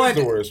you know what?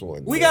 The worst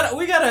one. We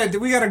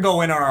gotta go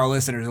in on our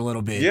listeners a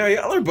little bit. Yeah,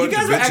 y'all are a bunch you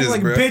guys of are acting bitches,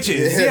 like bro.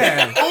 bitches.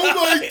 Yeah. Oh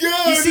my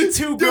god! You see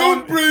two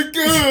grown,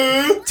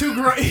 Two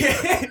grown.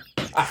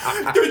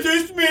 Does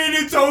this mean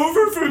it's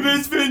over for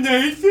Misfit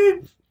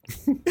Nation?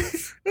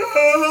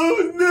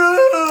 Oh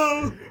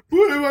no!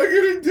 What am I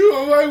gonna do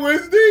on my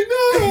Wednesday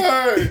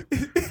night?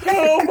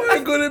 How am I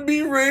gonna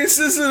be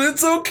racist and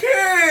it's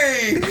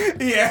okay?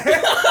 Yeah.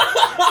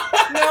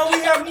 Now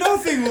we have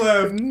nothing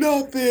left.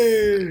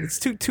 Nothing. It's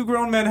two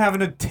grown men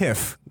having a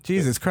tiff.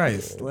 Jesus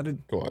Christ! Let it.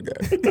 Come on,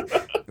 guys.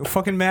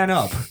 Fucking man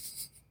up.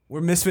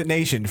 We're Misfit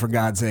Nation, for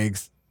God's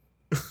sakes.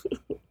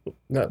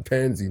 Not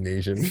Pansy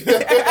Nation. Made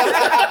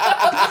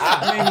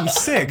me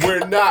sick.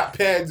 We're not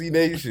Pansy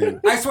Nation.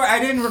 I swear I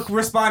didn't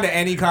respond to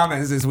any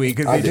comments this week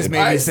because they just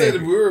made me sick. I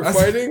said we were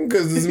fighting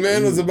because this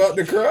man was about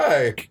to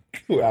cry.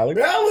 Who,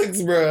 Alex?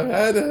 Alex, bro. I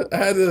had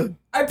to.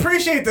 I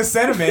appreciate the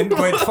sentiment,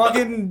 but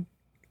fucking.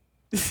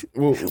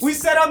 We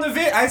said on the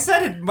video. I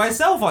said it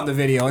myself on the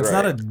video. It's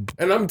not a.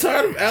 And I'm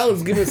tired of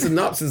Alex giving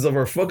synopsis of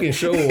our fucking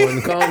show on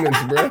the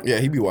comments, bro. Yeah,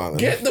 he be wilding.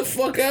 Get the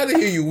fuck out of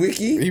here, you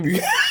wiki. You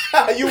wiki.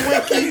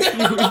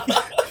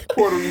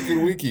 Puerto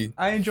Rican wiki.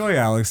 I enjoy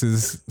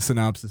Alex's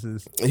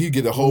synopsises. You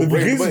get the whole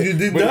break. Because you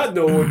did not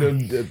know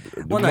the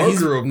Well, no,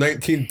 mugger of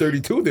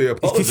 1932. They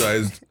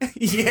apologized.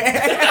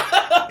 Yeah.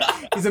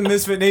 He's a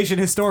Misfit Nation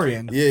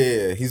historian.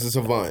 Yeah, he's a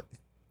savant.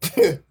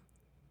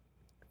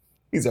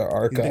 He's our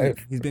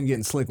archive. He's been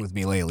getting slick with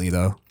me lately,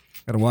 though.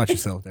 Gotta watch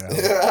yourself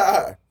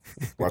there.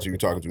 Watch you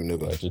talking to a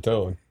nigga. Watch your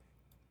tone.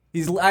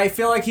 I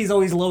feel like he's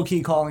always low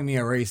key calling me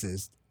a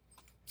racist.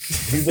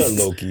 He's not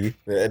low key.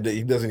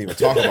 He doesn't even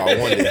talk about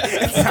Wanda.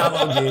 It's not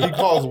low key. He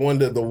calls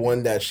Wanda the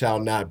one that shall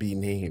not be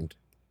named.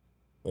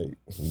 Like,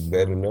 you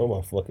better know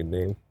my fucking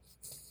name.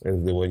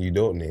 That's the one you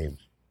don't name.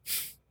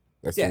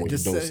 That's the one you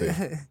don't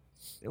say.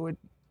 It would.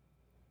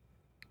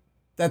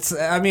 That's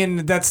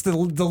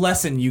the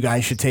lesson you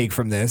guys should take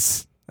from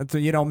this. That's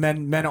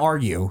men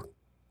argue.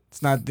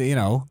 It's not It's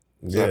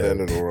not the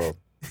end of the world.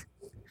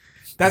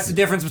 That's the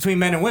difference between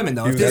men and women,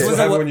 though. If That's what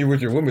happens when you're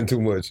with your women too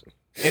much.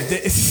 If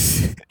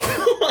this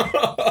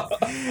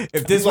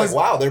He's was like,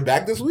 wow, they're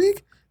back this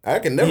week? I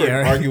can never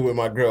argue with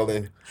my girl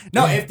then.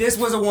 No, if this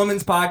was a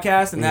woman's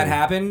podcast and that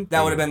happened,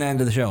 that would have been the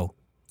end of the show.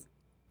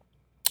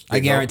 I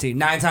guarantee.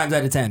 9 times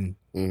out of 10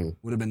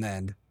 would have been the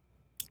end.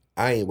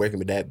 I ain't working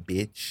with that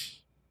bitch.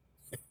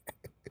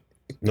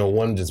 No,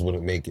 one just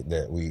wouldn't make it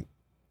that week.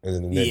 And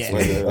then the next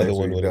week, the other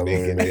one wouldn't make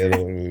it. The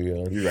other one would be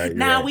on. You're right.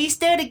 Nah, we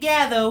still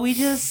together. We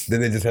just...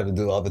 Then they just have to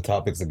do all the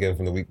topics again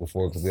from the week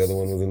before because the other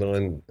one wasn't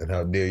on. And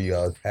how dare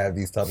y'all have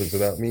these topics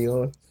without me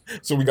on?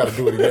 So we got to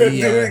do it again.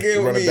 Do it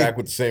again. Run it back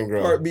with the same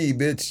girl. Part B,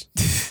 bitch.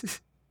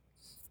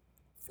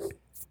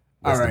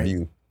 All right. The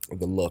view.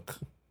 The look.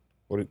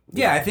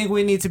 Yeah, I think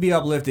we need to be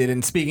uplifted.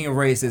 And speaking of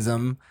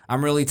racism,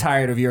 I'm really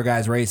tired of your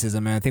guys' racism,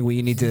 and I think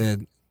we need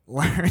to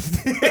learn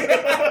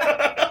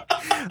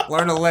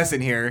a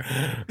lesson here.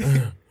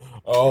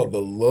 Oh, the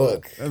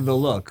look. The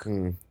look.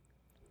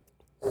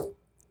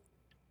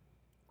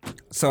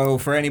 So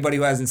for anybody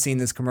who hasn't seen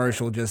this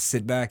commercial, just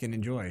sit back and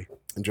enjoy.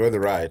 Enjoy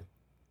the ride.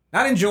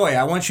 Not enjoy.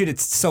 I want you to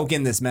soak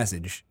in this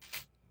message.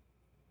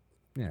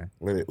 Yeah.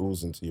 Let it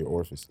ooze into your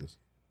orifices.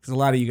 Because a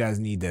lot of you guys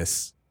need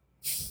this.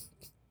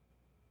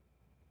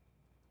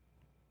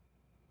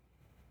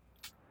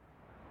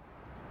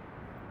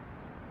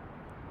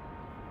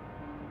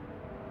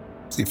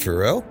 See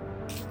Pharrell?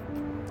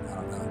 I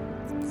don't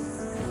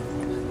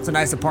know. It's a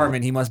nice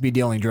apartment. He must be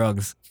dealing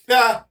drugs.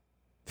 Yeah.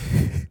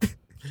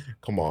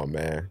 Come on,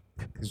 man.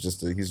 He's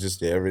just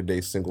the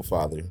everyday single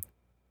father.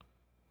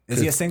 Is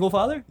he a single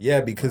father?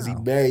 Yeah, because he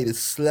married a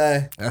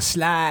slut. A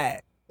slut.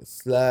 A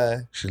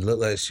slut. She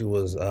looked like she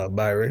was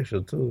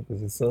biracial too,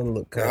 because his son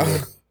looked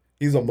kind of.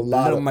 He's a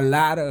mulatto. Little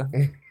mulatto.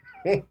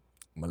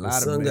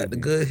 His son got the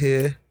good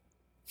hair.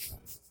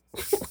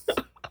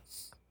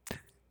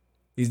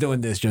 He's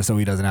doing this just so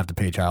he doesn't have to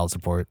pay child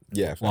support.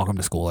 Yeah. Walk him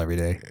to school every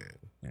day.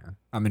 Yeah.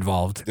 I'm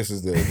involved. This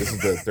is the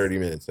 30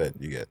 minutes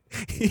that you get.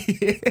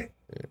 Yeah.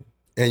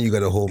 And you got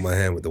to hold my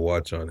hand with the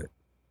watch on it.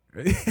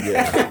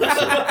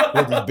 Yeah.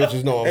 Let these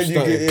bitches know I'm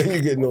stunning.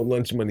 You get no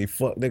lunch money,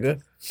 fuck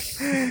nigga.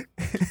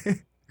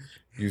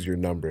 Use your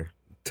number.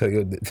 Tell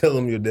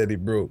him your daddy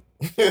broke.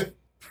 You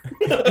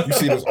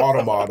see this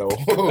Audemars though.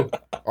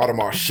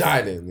 Audemars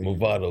shining.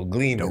 Movado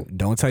gleaming.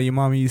 Don't tell your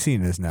mommy you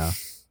seen this now.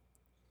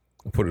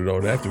 Put it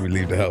on after we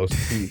leave the house.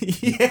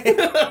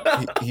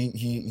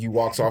 He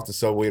walks off the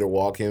subway to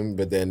walk him,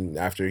 but then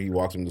after he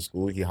walks him to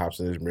school, he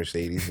hops in his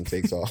Mercedes and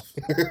takes off.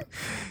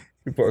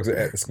 He parks it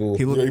at the school.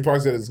 He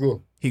parks it at the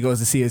school. He goes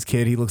to see his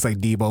kid. He looks like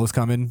Debo's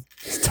coming.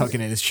 He's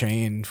tucking in his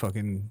chain,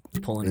 fucking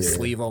pulling his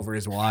sleeve over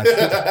his watch.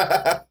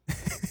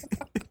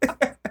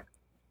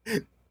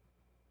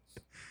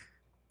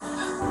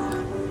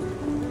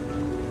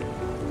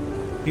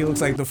 He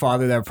looks like the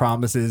father that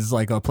promises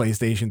like a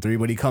PlayStation 3,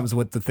 but he comes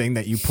with the thing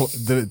that you put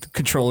the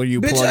controller you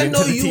Bitch, plug I into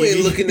know the you TV.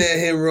 ain't looking at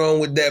him wrong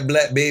with that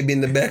black baby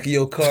in the back of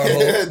your car.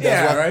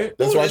 Right?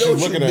 That's why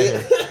she's looking at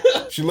him.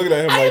 She's looking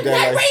at him like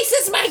that. Like,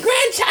 racist. My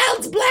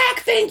grandchild's black.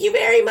 Thank you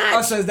very much.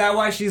 Oh, so is that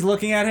why she's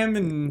looking at him?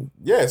 And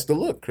yeah, it's the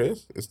look,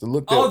 Chris. It's the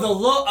look. the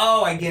look.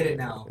 Oh, I get it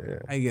now. Yeah.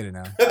 I get it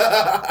now.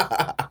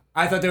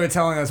 I thought they were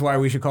telling us why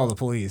we should call the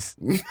police.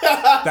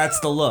 That's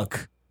the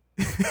look.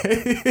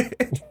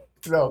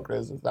 No,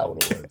 Chris, that's not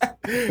what it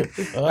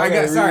was. I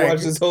got sorry.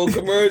 Watch this whole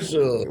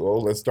commercial.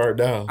 Well, let's start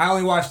now. I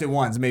only watched it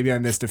once. Maybe I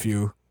missed a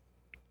few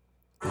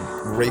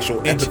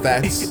racial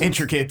epithets.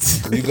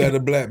 Intricate. You got a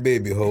black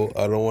baby, ho.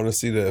 I don't want to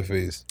see that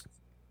face.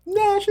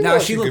 No,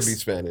 she looks, could be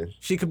Spanish.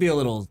 She could be a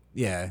little,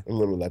 a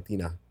little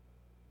Latina.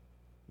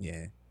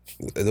 Yeah.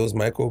 Are those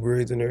micro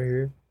braids in her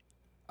hair?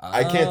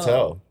 I can't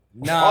tell.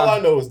 No. All I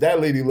know is that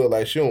lady look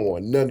like she don't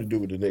want nothing to do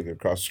with the nigga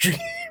across the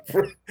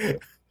street.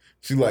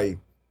 She's like,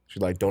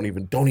 don't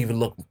even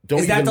look. Don't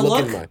Is that even the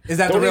look look? in my. Is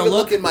that the don't real even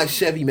look? Look in my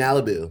Chevy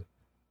Malibu.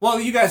 Well,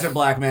 you guys are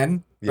black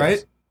men,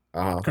 right?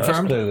 Uh-huh. That's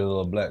Confirmed? clearly a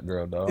little black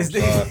girl, dog. Is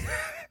That's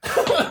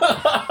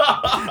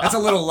a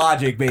little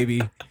logic,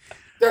 baby.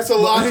 That's a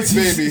logic,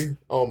 baby.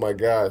 Oh my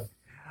god.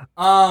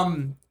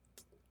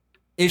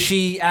 Is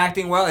she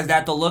acting well? Is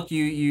that the look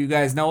you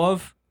guys know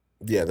of?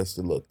 Yeah, that's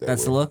the look.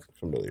 That's the look?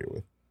 Familiar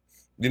with.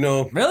 You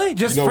know, really?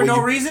 Just for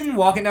no reason,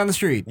 walking down the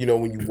street. You know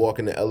when you walk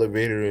in the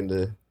elevator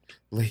and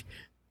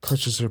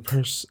Clutches her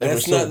purse. ever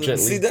That's so not.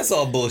 gently. See, that's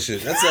all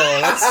bullshit. That's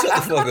all. Shut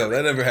the fuck up.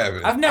 That never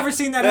happened. I've never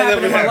seen that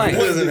happen in my life.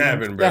 That doesn't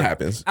happen, bro. That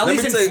happens. At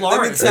least in Let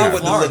Florida. me tell you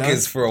what Florida. the look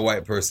is for a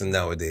white person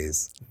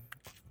nowadays.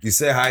 You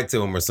say hi to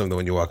them or something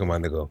when you walk them by,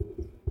 and they go.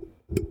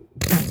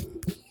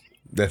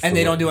 That's And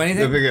they don't do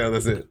anything?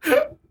 That's it.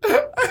 That's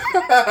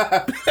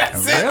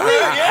it. Really?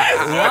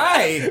 Yes.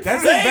 Why?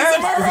 That's Say,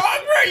 embarrassing. am I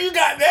wrong, bro? You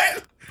got that?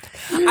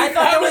 I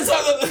thought that was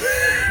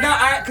no,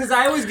 because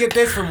I always get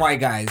this from white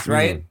guys,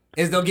 right?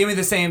 Is they'll give me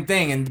the same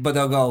thing, but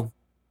they'll go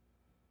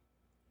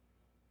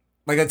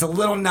like it's a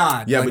little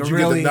nod. Yeah, like but a you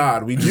really, get the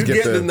nod. We just You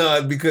get, get the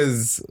nod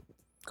because,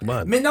 come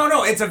on.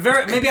 No, it's a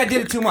very maybe I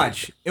did it too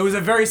much. It was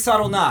a very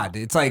subtle nod.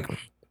 It's like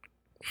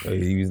At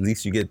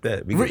least you get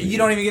that. you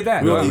don't even get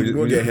that.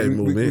 We'll get head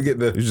movement. We get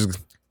the. You just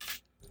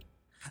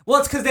Well,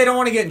 it's because they don't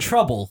want to get in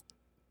trouble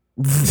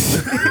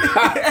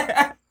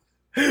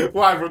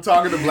why from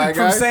talking to black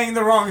from guys? saying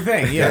the wrong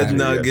thing. Yeah, That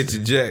nod get you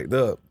jacked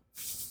up.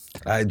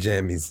 Eye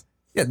jammies.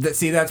 yeah.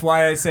 See, that's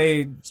why I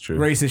say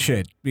racist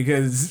shit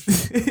because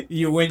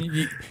you win,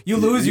 you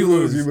lose, you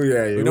lose.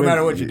 Yeah, no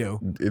matter what you do.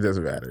 It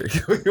doesn't matter.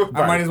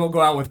 I might as well go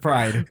out with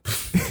pride.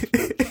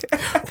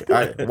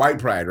 White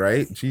pride,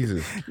 right?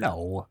 Jesus.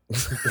 No,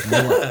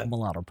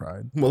 mulatto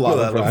pride.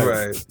 Mulatto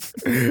pride.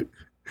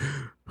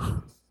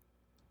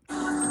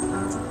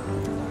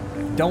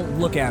 Don't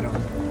look at him.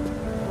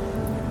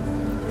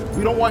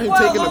 We don't want him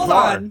Well, taking the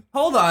car.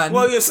 Hold on.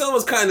 Well, your son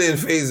was kind of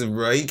invasive,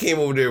 bro. He came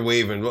over there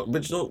waving,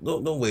 but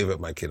don't wave at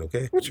my kid,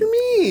 okay? What you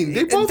mean?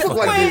 They both look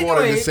like they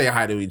wanted to say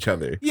hi to each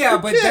other. Yeah, They're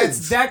but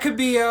kids. that could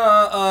be a.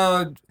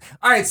 All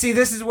right, see,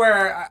 this is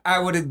where I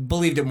would have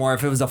believed it more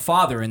if it was a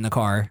father in the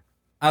car.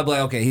 I'd be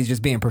like, okay, he's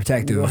just being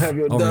protective You don't have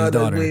your over his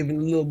daughter. waving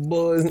little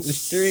boys in the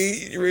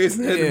street.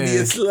 Raising her to be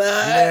a slide.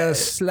 Yeah,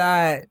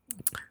 slide.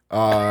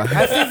 I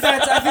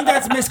think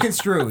that's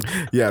misconstrued.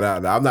 Yeah,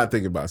 no, I'm not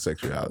thinking about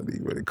sexuality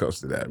when it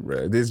comes to that,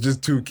 bro. There's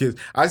just two kids.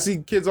 I see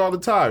kids all the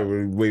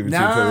time waving to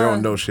each other. They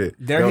don't know shit.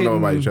 They don't know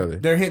about each other.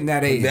 They're hitting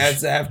that age.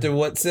 That's after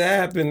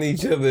WhatsApp and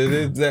each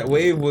other. That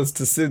wave was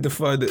to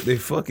signify that they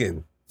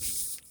fucking.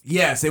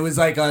 Yes, it was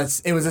like a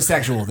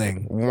sexual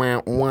thing.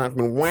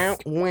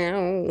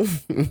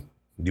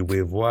 You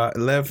wave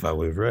left, I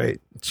wave right.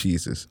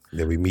 Jesus.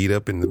 Then we meet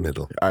up in the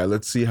middle. All right,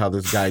 let's see how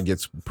this guy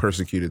gets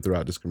persecuted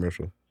throughout this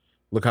commercial.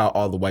 Look how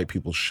all the white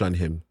people shun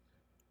him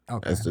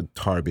as the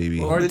tar baby.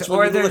 Or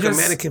they're like a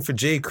mannequin for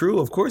J. Crew.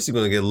 Of course you're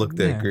gonna get looked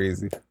at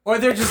crazy. Or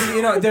they're just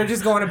they're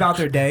just going about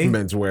their day.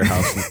 Men's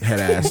Warehouse head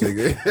ass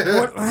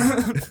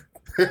nigga.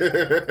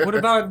 What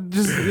about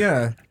just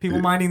people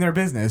minding their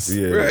business?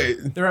 Yeah. Right.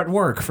 They're at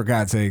work, for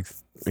God's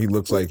sakes. He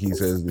looks like he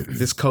says,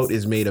 this coat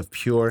is made of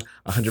pure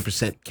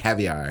 100%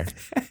 caviar.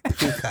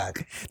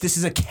 This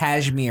is a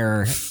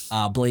cashmere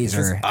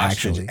blazer,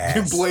 actually.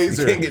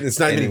 Blazer. It's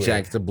not even a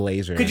jacket, it's a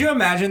blazer. Could you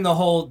imagine the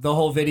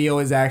whole video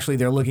is actually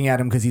they're looking at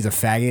him because he's a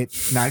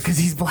faggot, not because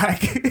he's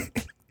black.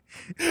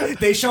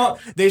 They show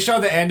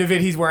the end of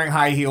it. He's wearing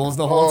high heels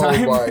the whole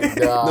time. Oh my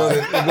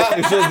god! No,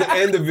 it shows the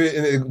end of it,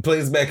 and it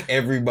plays back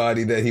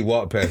everybody that he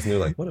walked past, and they're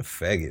like, "What a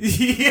faggot!"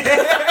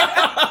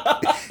 Yeah.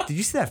 Did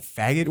you see that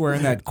faggot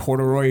wearing that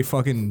corduroy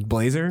fucking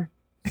blazer?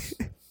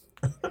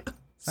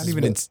 Not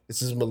even.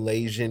 This is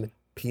Malaysian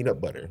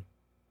peanut butter.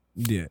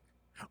 Yeah.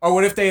 Or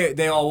what if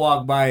they all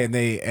walk by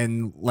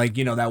and like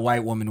that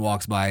white woman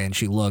walks by and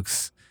she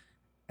looks,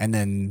 and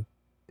then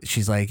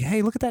she's like,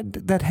 "Hey, look at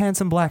that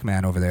handsome black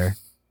man over there."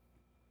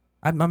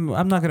 I'm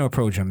not going to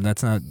approach him.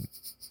 That's not.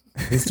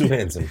 He's too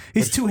handsome.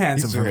 He's too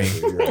handsome for me.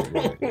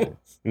 Right.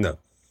 No.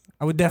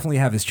 I would definitely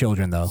have his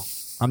children though.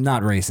 I'm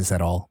not racist at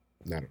all.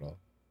 Not at all.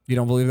 You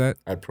don't believe that?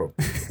 I'd pro.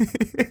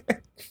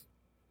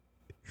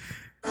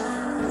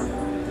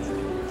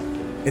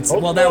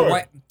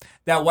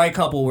 that white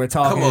couple we're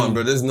talking. Come on,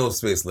 bro. There's no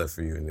space left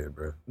for you in there,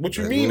 bro. What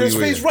you mean? There's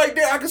space right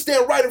there. I can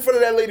stand right in front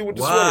of that lady with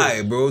the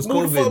sweater. Why, bro? It's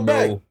Move the fuck COVID,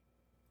 back. bro.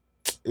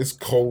 It's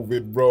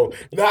COVID, bro.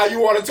 Now you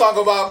want to talk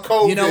about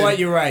COVID? You know what?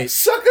 You're right.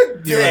 Suck a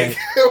dick.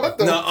 What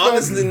the No, fuck?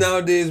 honestly,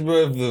 nowadays,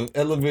 bro, if the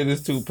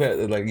elevator's too packed,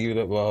 they're like, even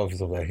up my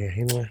office, I'm like, hey,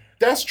 you know what?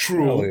 That's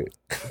true.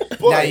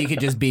 Now you could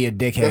just be a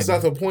dickhead. That's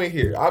not the point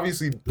here.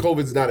 Obviously,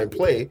 COVID's not in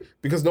play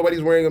because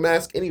nobody's wearing a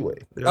mask anyway.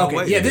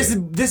 Okay, yeah, this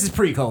is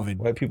pre-COVID.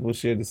 White people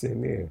share the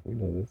same air. We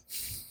know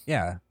this.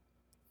 Yeah.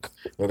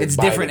 No, they It's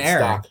buy it different in air.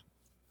 stock.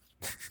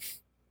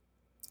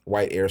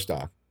 White air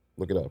stock.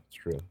 Look it up. It's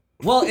true.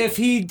 Well, if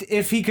he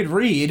could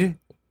read,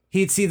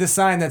 he'd see the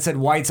sign that said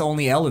 "White's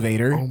only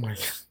elevator." Oh my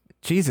god!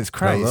 Jesus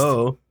Christ!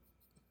 Hello.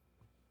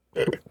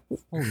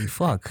 Holy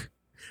fuck!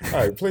 All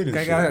right, play this.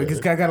 This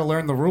guy got to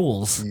learn the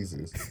rules.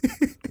 Jesus.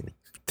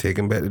 Take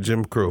him back to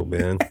Jim Crow,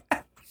 man.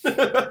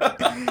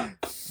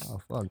 Oh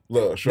fuck!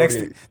 Look,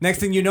 shorty. Next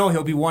thing you know,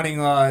 he'll be wanting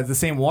the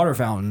same water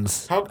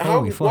fountains.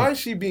 Why is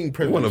she being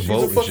privileged?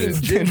 She's a fucking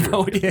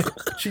ginger.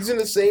 She's in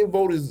the same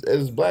boat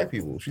as black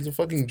people. She's a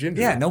fucking ginger.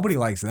 Yeah, nobody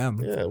likes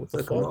them. Yeah, what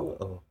the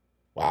fuck?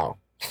 Wow.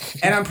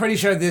 And I'm pretty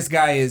sure this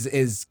guy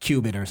is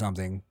Cuban or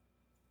something.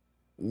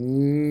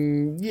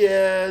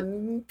 Yeah,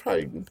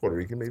 probably Puerto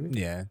Rican, maybe.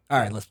 Yeah. All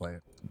right, let's play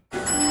it.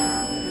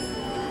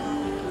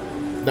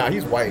 Nah,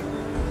 he's white.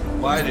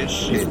 White as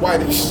shit. He's white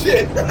as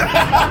shit. He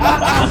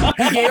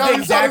gave the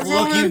exact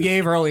look you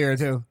gave earlier,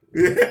 too.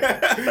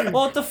 Well,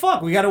 what the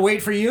fuck? We gotta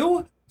wait for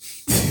you?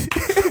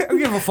 I don't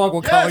give a fuck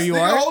what color you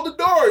are. Hold the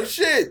door.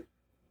 Shit.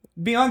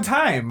 Be on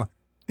time.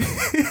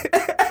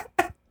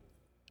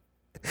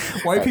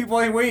 White people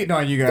ain't waiting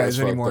on you guys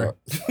anymore.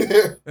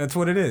 That's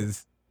what it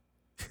is.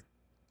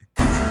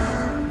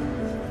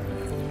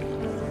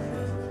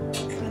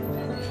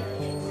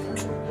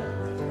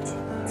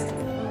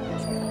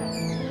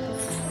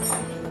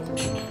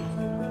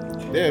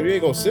 Damn, you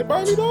ain't gonna sit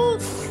by me,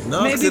 dog?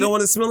 No, because they don't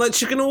want to smell like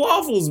chicken and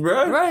waffles,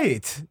 bro.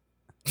 Right.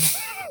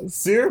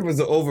 Syrup is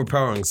an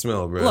overpowering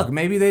smell, bro. Look,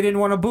 maybe they didn't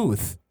want a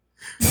booth.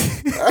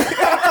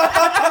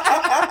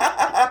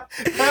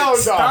 Hell no.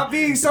 Stop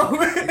being so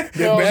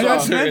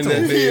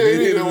judgmental. They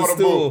didn't want a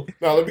booth.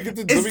 No, let me get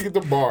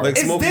the bar. Like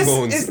smoky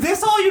bones. Is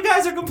this all you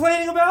guys are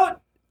complaining about?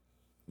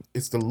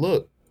 It's the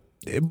look.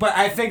 But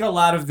I think a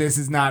lot of this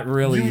is not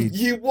really.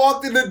 You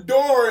walked in the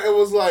door and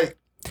was like,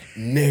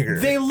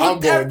 nigger. They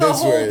looked at the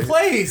whole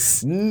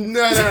place.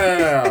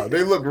 No.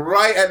 They looked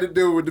right at the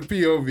dude with the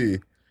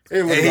POV.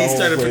 And he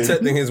started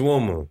protecting his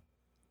woman.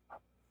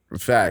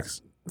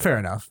 Facts. Fair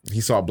enough. He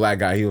saw a black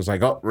guy. He was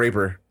like, oh, rape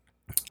her.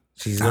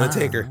 She's gonna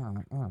take her.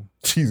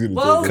 She's gonna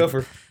Well, take her. Cuff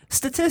her.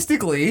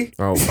 Statistically.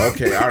 Oh,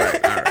 okay.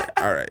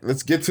 All right.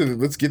 Let's get to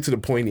the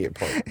poignant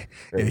part.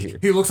 Right here.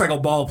 He looks like a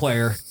ball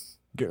player.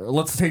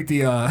 Let's take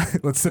the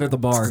let's sit at the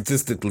bar.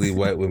 Statistically,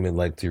 white women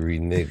like to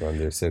renege on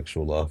their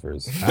sexual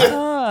offers.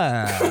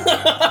 Now,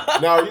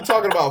 are you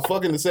talking about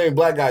fucking the same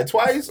black guy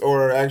twice,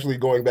 or actually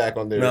going back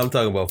on their? No, I'm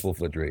talking about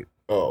full-fledged rape.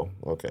 Oh,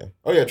 okay.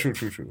 Oh yeah, true.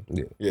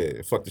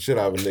 Yeah, fuck the shit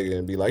out of a nigga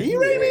and be like, he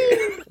raped me.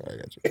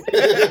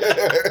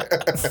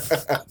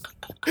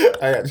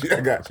 I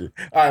got you.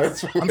 All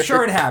right, I'm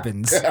sure it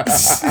happens.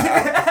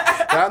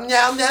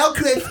 now,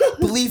 Chris,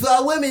 believe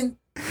all women.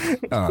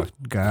 Oh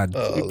God.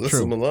 Oh, this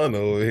is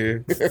Milano over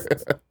here.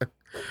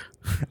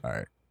 All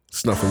right.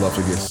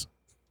 Snuffleupagus.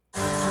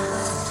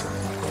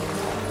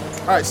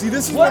 All right, see,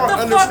 this is What more the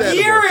understandable. fuck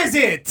year is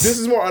it? This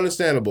is more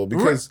understandable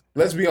because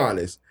let's be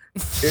honest.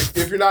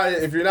 If you're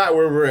not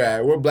where we're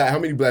at, we're black. How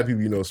many black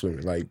people you know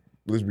swimming? Like,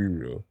 let's be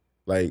real.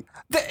 Like,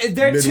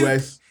 They're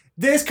Midwest.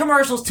 This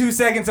commercial's 2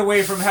 seconds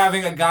away from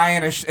having a guy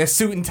in a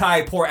suit and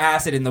tie pour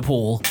acid in the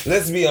pool.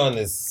 Let's be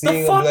honest.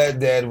 Seeing a black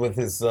dad with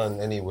his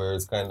son anywhere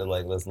is kind of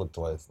like, let's look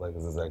twice. Like,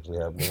 is this actually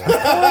happening? Of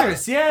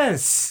course,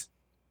 yes.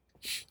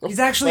 He's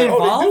actually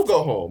involved. Oh, they do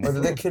go home. Or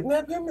did they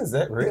kidnap him? Is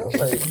that real?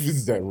 Like,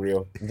 is that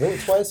real?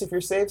 Blink twice if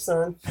you're safe,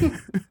 son.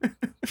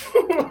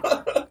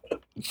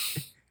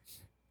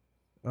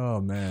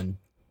 Oh man.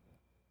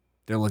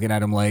 They're looking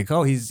at him like,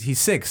 oh, he's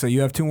sick, so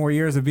you have 2 more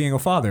years of being a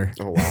father.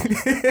 Oh wow.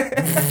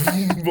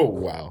 Oh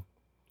wow.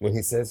 When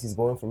he says he's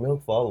going for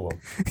milk, follow him.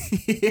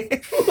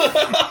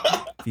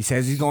 He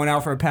says he's going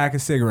out for a pack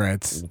of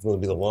cigarettes. It's going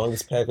to be the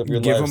longest pack of your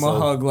Give life. him a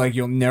hug like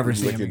you'll never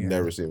see him again.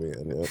 Never see him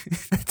again. Yeah.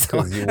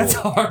 That's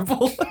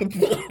horrible.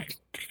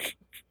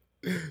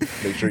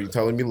 Make sure you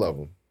tell him you love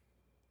him.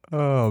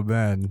 Oh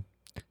man.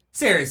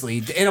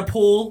 Seriously, in a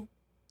pool.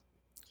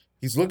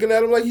 He's looking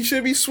at him like he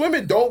should be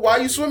swimming. Why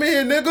you swimming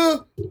here,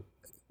 nigga?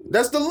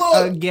 That's the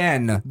look.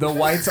 Again, the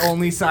whites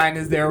only sign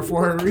is there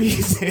for a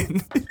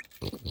reason.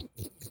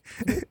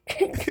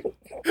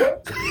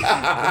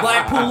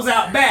 Black pool's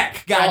out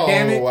back. God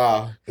damn it! Oh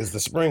wow! It's the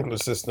sprinkler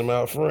system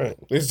out front.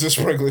 It's the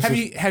sprinkler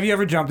system. Have you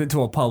ever jumped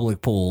into a public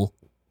pool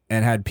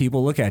and had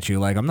people look at you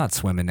like, I'm not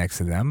swimming next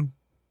to them?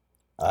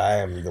 I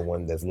am the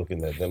one that's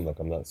looking at them like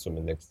I'm not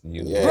swimming next to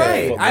you. Yeah.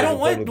 Right. I don't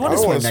want to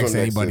swim next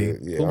to anybody.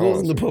 Who goes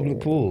in the public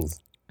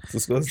pools? It's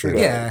disgusting.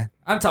 Yeah,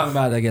 I'm talking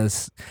about, I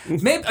guess.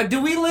 Maybe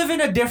do we live in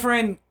a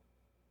different?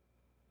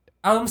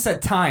 I almost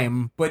said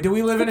time, but do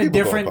we live in a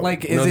different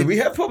like? Is do we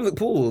have public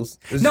pools?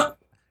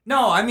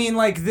 No, I mean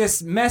like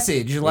this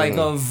message, like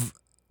of.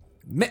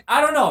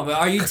 I don't know.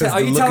 Are you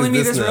telling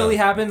me this really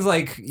happens?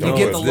 Like you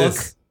get the look.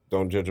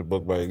 Don't judge a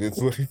book by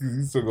its.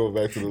 You still go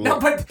back to the look. No,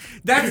 but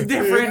that's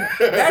different.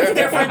 That's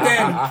different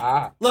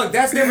than. Look,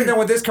 that's different than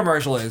what this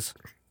commercial is.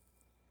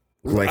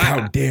 Like,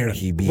 how dare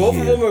he be Both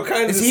here? of them are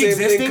kind of the same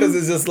thing because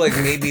it's just like,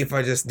 Maybe if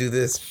I just do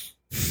this,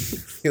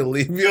 he'll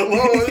leave me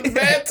alone. It's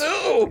bad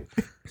too.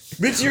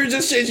 Bitch, you were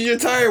just changing your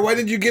tire. Why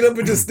did you get up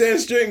and just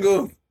stand straight and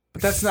go?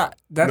 But that's not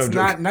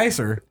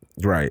nicer.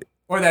 Right.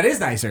 Or that is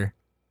nicer.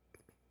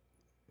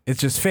 It's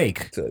just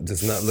fake. To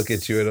just not look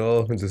at you at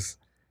all. And just.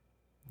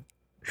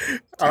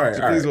 All right.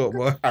 Please walk by.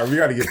 All right, we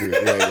got to get through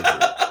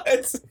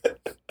it.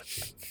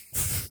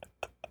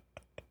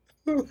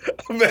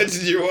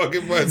 Imagine you're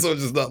walking by and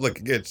someone's just not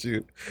looking at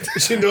you.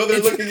 But you know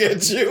they're looking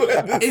at you.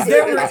 Is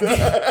there? I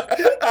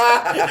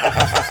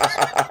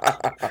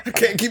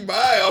can't keep my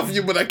eye off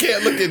you, but I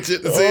can't look at you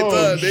at the same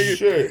time, nigga.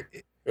 Shit.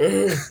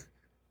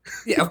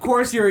 Yeah, of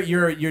course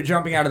you're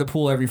jumping out of the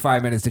pool every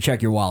 5 minutes to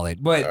check your wallet,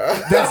 but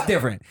that's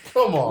different.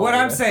 Come on. What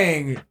man. I'm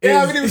saying is, I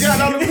haven't even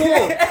gotten out of the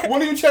pool.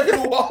 What are you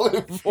checking the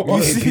wallet for?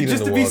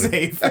 Just to be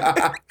safe.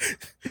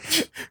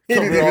 He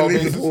didn't even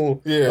leave the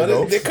pool. Yeah,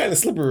 they're kind of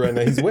slippery right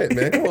now. He's wet,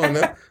 man. Come on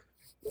now.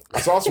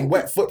 I saw some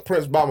wet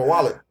footprints by my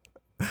wallet.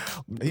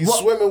 He's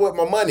swimming with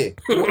my money.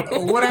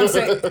 What I'm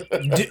saying,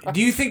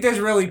 do you think there's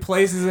really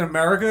places in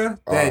America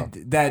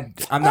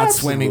that I'm not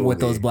swimming with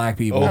those black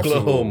people?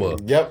 Oklahoma.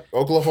 Absolutely. Yep.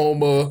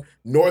 Oklahoma,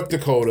 North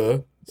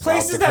Dakota.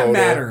 Places South that Dakota,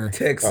 matter.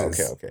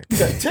 Texas. Okay.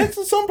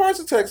 Texas, some parts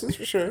of Texas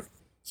for sure.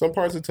 Some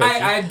parts of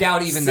Texas. I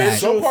doubt even that.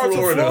 Some parts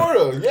of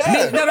Florida.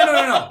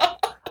 Yeah.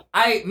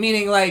 No.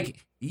 Meaning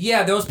like,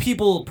 yeah, those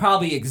people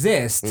probably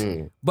exist,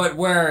 but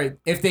where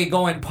if they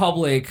go in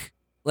public,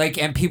 like,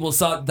 and people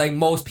saw, like,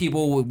 most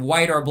people,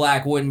 white or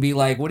black, wouldn't be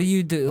like, what do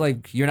you do?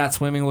 Like, you're not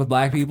swimming with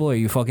black people? Are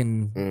you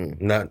fucking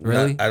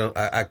really?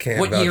 I can't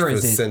What vouch year for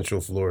is it?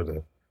 Central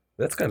Florida.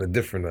 That's kind of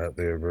different out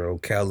there, bro.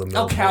 Cala,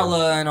 Oh,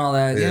 Cala and all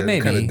that. Yeah,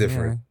 maybe. kind of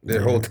different.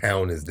 Their whole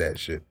town is that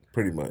shit.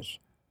 Pretty much.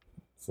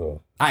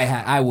 So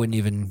I wouldn't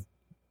even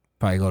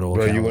probably go to Ocala.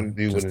 bro, you wouldn't.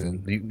 You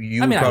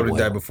would probably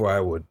die before I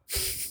would.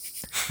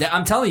 Yeah,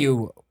 I'm telling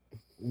you,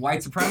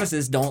 white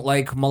supremacists don't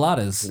like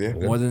mulattoes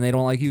more than they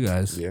don't like you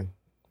guys. Yeah.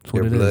 That's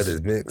what Your it blood is.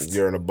 is mixed.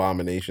 You're an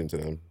abomination to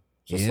them.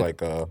 Just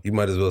Yep. like you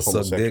might as well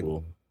suck dick.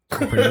 homosexual.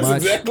 Pretty much.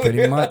 Exactly.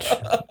 Pretty much.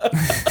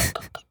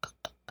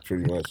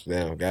 Pretty much.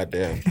 Damn.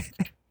 Goddamn.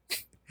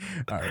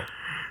 All right.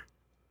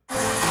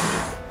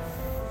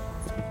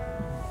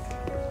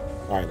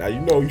 All right. Now you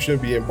know you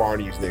shouldn't be in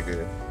Barney's,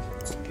 nigga.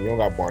 You don't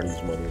got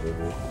Barney's money,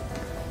 nigga.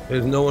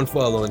 There's no one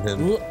following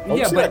him. Oh,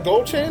 Yeah, see but that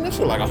gold chain? That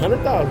shit like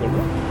 100,000.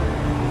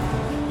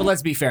 But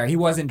let's be fair. He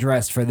wasn't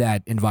dressed for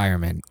that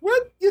environment.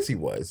 What? Yes, he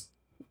was.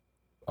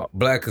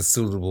 Black is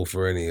suitable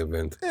for any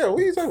event. Yeah, what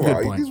are you talking Good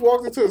about? point. He's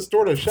walked into a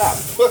store to shop.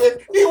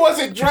 He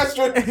wasn't dressed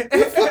for.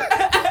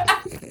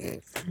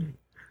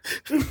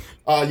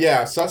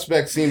 Yeah,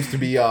 suspect seems to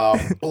be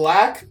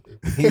black.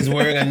 He's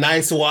wearing a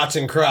nice watch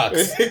and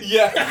Crocs.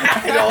 Yeah,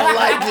 I don't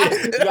like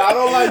it. No, I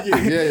don't like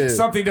it. Yeah.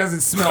 Something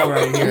doesn't smell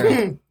right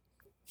here.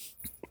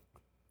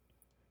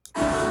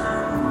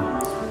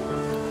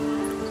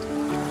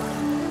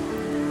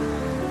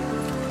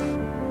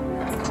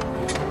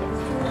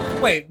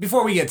 Wait,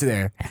 before we get to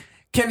there,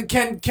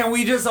 can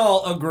we just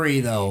all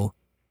agree though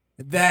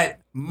that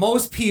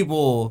most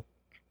people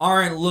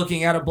aren't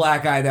looking at a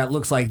black guy that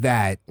looks like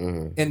that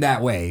in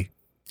that way?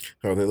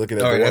 Oh, they're looking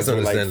at All the right, ones that's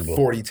with like understandable.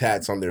 40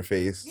 tats on their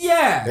face.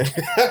 Yeah.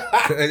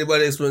 Can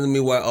anybody explain to me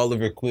why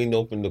Oliver Queen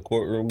opened the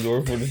courtroom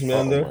door for this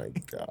man there? Oh my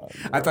god!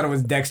 I thought it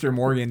was Dexter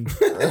Morgan.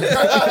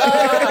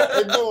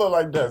 It do look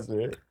like that,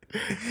 man.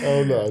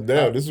 Oh no!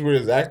 Damn, this is where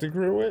his acting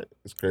career went.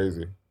 It's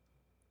crazy.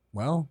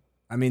 Well,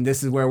 I mean,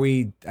 this is where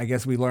I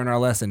guess we learn our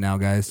lesson now,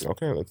 guys.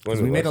 Okay, let's learn.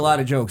 'Cause we made a lot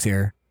of jokes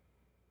here,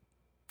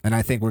 and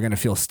I think we're gonna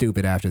feel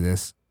stupid after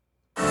this.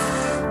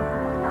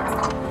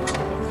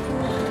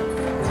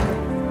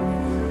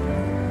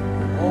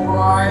 All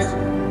right.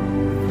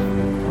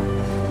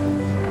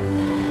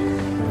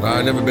 Wow,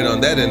 I've never been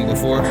on that end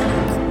before.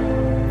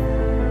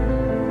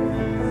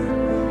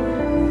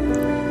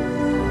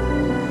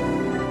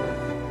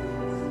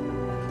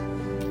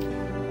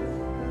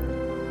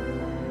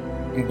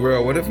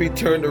 Bro, what if he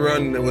turned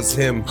around and it was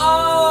him?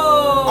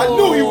 Oh! I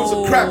knew he was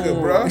a cracker,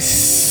 bro.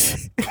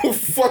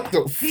 Fuck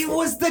the. He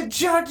was the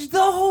judge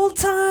the whole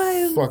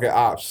time. Fucking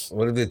ops.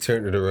 What if they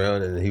turned it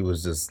around and he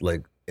was just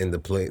like in the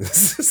plane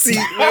seat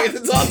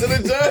waiting to talk to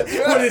the judge?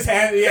 With his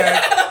hand,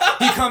 yeah.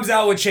 He comes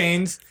out with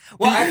chains.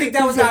 Well, I think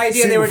that was the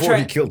idea they were before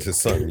trying. he killed his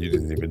son, you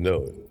didn't even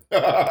know it.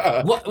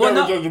 Well, Never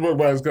no. judge a book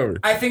by its cover.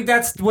 I think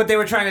that's what they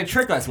were trying to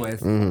trick us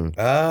with.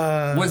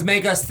 Was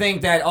make us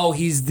think that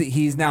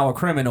he's now a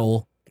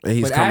criminal. And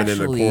he's but coming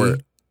actually, into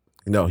court.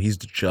 No, he's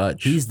the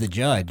judge. He's the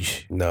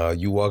judge. No,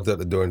 you walked out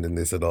the door and then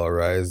they said, all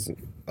rise.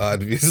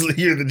 Obviously,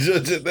 you're the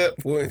judge at that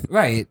point.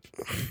 Right.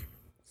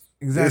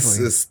 Exactly. This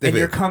is And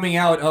you're stupid. coming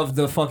out of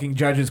the fucking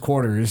judge's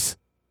quarters.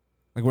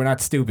 Like, we're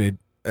not stupid.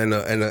 And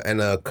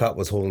a cop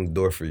was holding the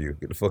door for you.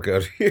 Get the fuck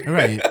out of here.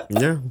 Right.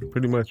 Yeah,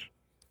 pretty much.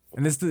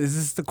 And is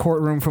this the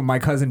courtroom from My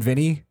Cousin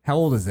Vinny? How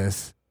old is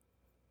this?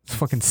 It's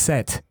fucking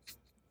set.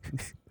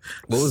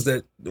 What was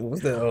that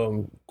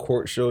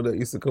court show that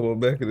used to come on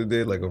back in the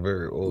day? Like a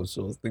very old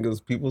show. I think it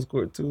was People's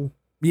Court too.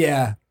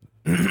 Yeah.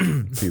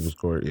 People's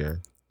Court, yeah.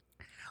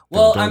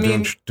 Well, I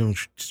mean,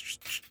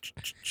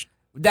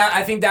 that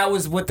I think that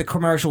was what the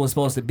commercial was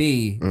supposed to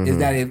be. Is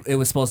that it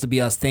was supposed to be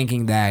us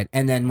thinking that,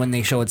 and then when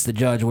they show it's the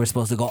judge, we're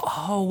supposed to go,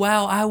 "Oh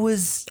wow, I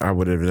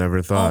would have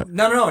never thought.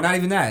 No, not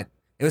even that.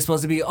 It was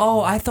supposed to be, "Oh,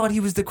 I thought he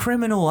was the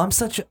criminal.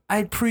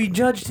 I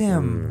prejudged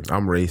him.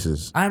 I'm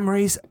racist.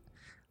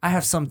 I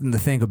have something to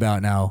think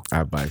about now." I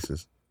have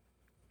biases.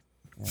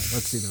 Yeah,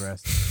 let's see the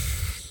rest.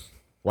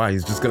 Why?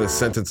 He's just gonna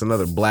sentence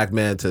another black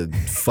man to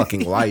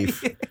fucking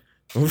life.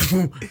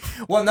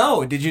 Well,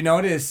 no. Did you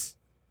notice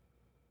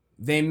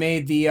they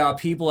made the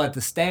people at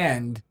the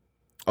stand?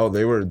 Oh,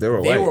 they were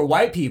white. They were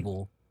white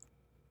people.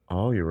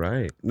 Oh, you're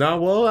right.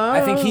 No, well,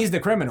 I think he's the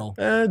criminal.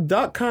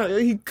 Doc,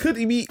 he could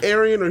be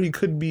Aryan or he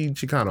could be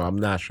Chicano. I'm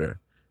not sure.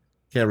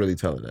 Can't really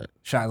tell that.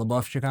 Shia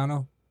LaBeouf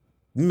Chicano?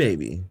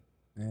 Maybe.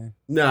 Yeah.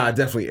 Nah,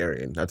 definitely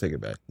Aryan. I'll take it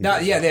back. No,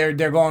 yeah, they're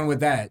going with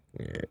that.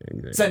 Yeah,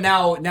 exactly. So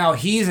now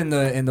he's in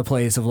the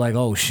place of like,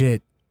 oh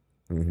shit,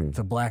 it's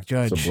a black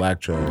judge. It's a black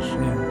judge.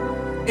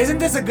 Yeah. Isn't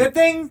this a good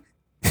thing?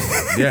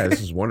 Yeah,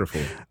 this is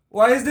wonderful.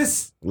 Why is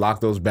this?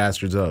 Lock those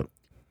bastards up.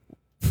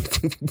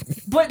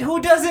 But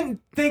who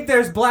doesn't think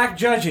there's black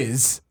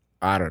judges?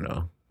 I don't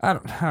know. All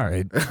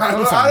right. I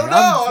don't know.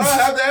 I don't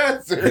have the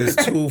answer. There's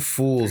two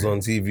fools on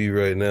TV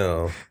right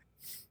now.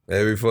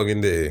 Every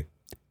fucking day.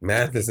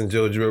 Mathis and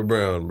JoJo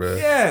Brown, bro.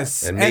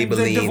 Yes. And the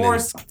Maybelline.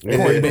 divorce court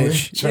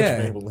bitch. Judge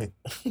Yeah. Maybelline.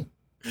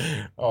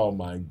 Oh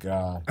my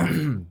God.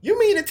 You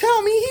mean to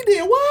tell me he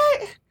did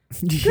what?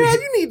 Girl,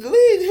 you need to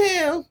leave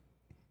him.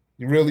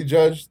 You really,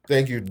 Judge?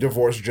 Thank you,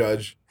 divorce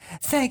judge.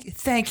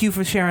 Thank you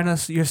for sharing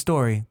us your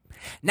story.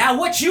 Now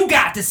what you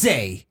got to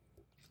say?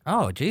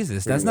 Oh,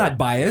 Jesus. That's not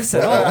biased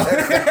at all.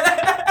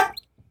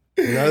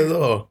 Not at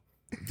all.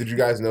 Did you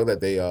guys know that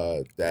they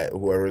that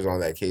whoever's on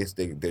that case,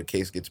 their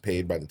case gets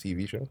paid by the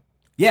TV show?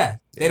 Yeah.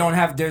 They don't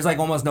have, there's like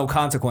almost no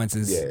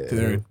consequences. Yeah. To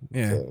their,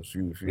 yeah.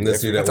 So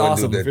Unless you're that That's one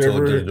awesome. dude that If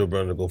told ever- JoJo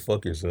Brown to go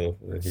fuck yourself.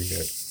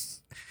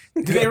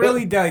 Do they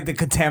really, like the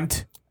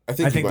contempt? I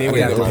think you they might-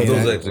 would have to pay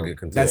those that. actually get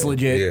contempt. That's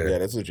legit. Yeah,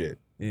 that's legit.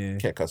 Yeah.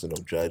 Can't cuss at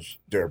no judge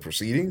during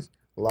proceedings.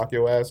 Lock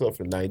your ass up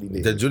for 90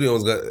 days. That Judy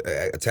almost got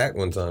attacked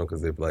one time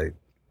because they like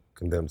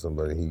condemned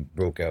somebody. He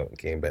broke out and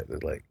came back to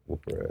like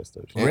whoop her ass.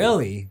 Stuff.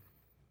 Really?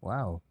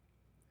 Wow.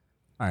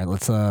 All right,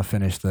 let's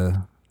finish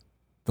the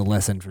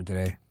lesson for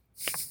today.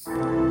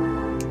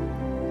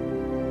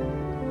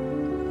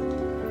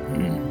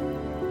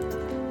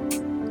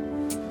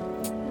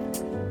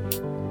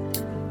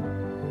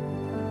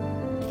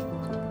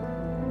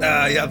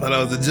 Y'all thought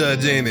I was a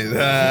judge, ain't it?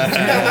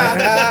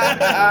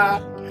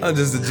 I'm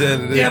just a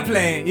janitor. Yeah,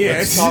 playing. Yeah.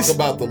 Let's talk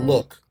about the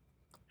look.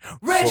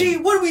 Reggie,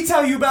 what did we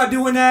tell you about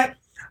doing that?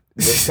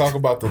 Let's talk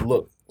about the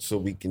look so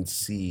we can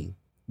see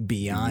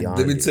beyond.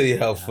 Let me tell you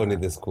how funny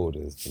this quote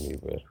is to me,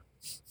 bro.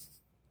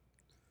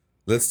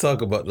 Let's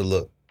talk about the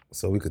look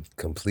so we could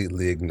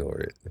completely ignore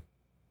it.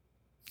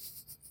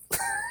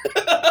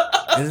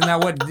 Isn't that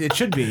what it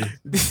should be?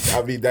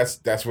 I mean, that's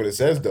what it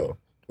says, though.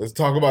 Let's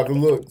talk about the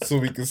look so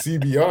we can see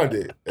beyond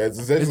it. That's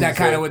essentially Is that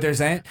kind saying, of what they're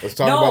saying? Let's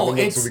talk about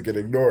the look so we can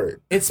ignore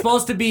it. It's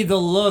supposed to be the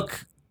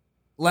look,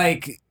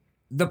 like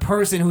the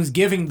person who's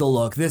giving the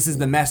look. This is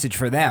the message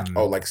for them.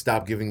 Oh, like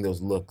stop giving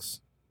those looks.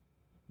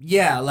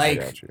 Yeah, got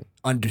like you.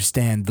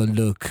 understand the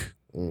look.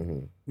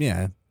 Mm-hmm.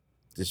 Yeah.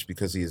 Just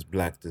because he is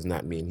black does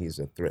not mean he's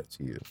a threat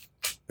to you.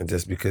 And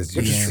just because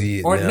you Yeah. see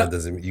it Or now no-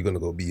 doesn't mean you're gonna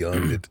go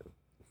beyond it.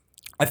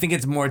 I think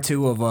it's more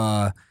too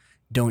of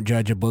don't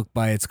judge a book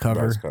by its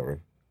cover. By its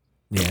cover.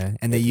 Yeah,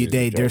 and Use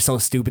the they're judge. so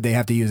stupid they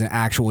have to use an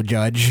actual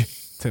judge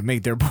to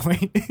make their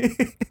point.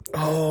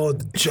 Oh,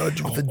 the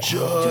judge with the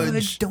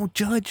judge. Don't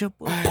judge a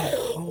book.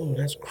 Oh,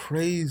 that's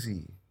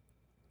crazy.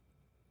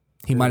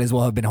 He might as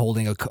well have been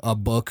holding a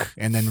book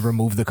and then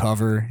remove the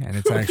cover, and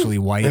it's actually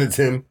white. And it's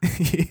him.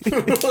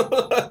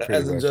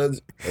 As a much. judge.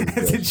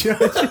 As a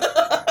judge.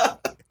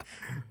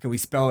 Can we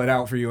spell it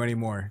out for you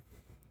anymore?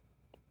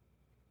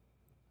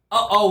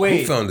 Oh Who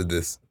wait. founded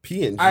this?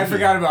 P&G. I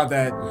forgot about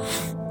that.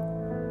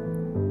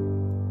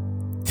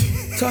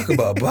 Talk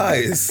about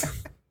bias.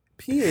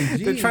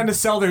 P&G. They're trying to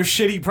sell their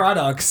shitty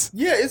products.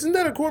 Yeah, isn't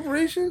that a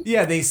corporation?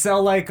 Yeah, they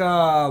sell like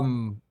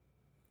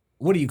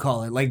what do you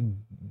call it? Like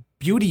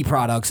beauty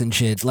products and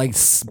shit, like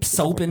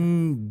soap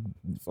and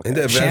Ain't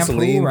that shampoo,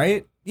 Vaseline?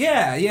 right?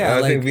 Yeah, yeah, I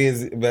like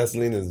think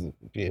Vaseline is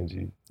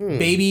P&G.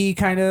 baby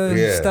kind of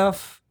Yeah.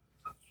 stuff.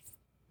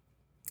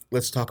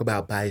 Let's talk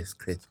about bias,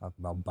 Chris. Talk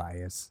about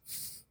bias.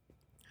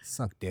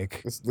 Suck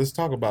dick. Let's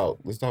talk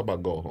about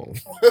go home.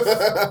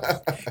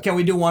 Can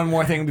we do one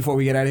more thing before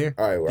we get out of here?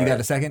 All right, You got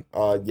a second?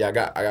 Yeah, I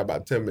got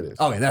about 10 minutes.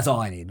 Okay, that's all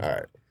I need. All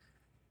right.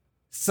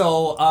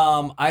 So,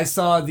 I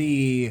saw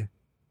the.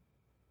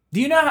 Do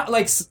you know how,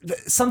 like,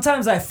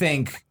 sometimes I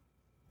think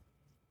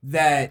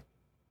that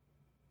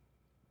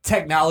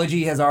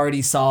technology has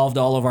already solved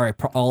all of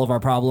our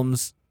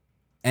problems,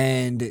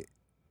 and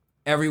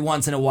every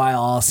once in a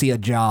while I'll see a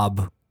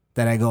job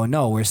that I go,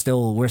 no, we're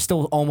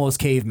still almost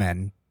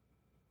cavemen.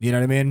 You know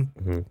what I mean?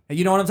 Mm-hmm.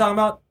 You know what I'm talking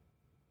about?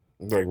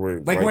 Like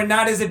we're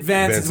not as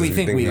advanced as we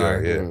think we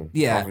are.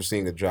 Yeah.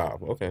 Offering a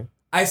job. Okay.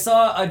 I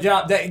saw a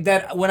job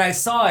that when I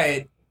saw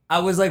it, I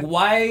was like,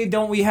 why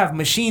don't we have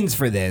machines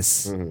for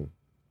this? Mm-hmm.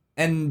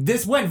 And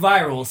this went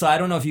viral, so I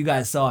don't know if you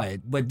guys saw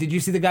it, but did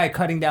you see the guy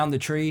cutting down the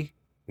tree?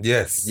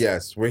 Yes.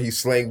 Yes, where he's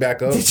slaying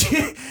back up. I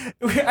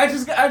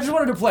just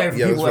wanted to play it for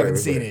people who haven't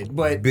seen it.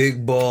 But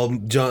Big Ball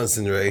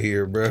Johnson right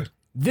here, bro.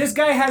 this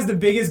guy has the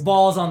biggest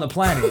balls on the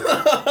planet.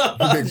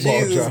 Big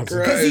Ball Johnson.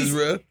 Christ,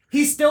 bro.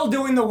 He's still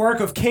doing the work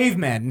of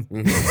cavemen.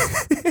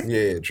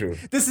 Yeah, true.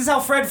 This is how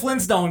Fred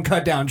Flintstone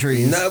cut down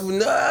trees. A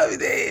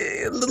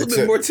little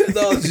bit more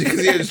technology because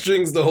he had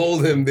strings to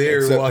hold him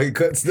there while he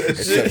cuts that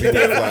shit.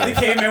 The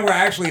cavemen were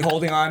actually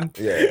holding on.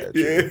 Yeah.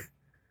 True.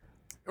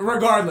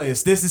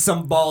 Regardless, this is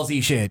some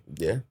ballsy shit.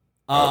 Yeah.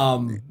 How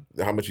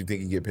much you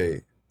think he get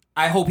paid?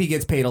 I hope he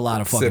gets paid a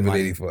lot of fucking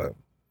money. $7.85.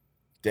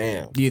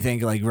 Damn. Do you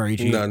think like very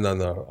cheap?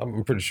 No.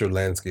 I'm pretty sure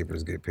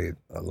landscapers get paid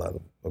a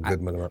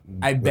good money.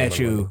 I bet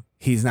you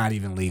he's not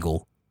even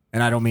legal.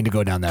 And I don't mean to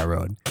go down that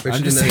road. Bet I'm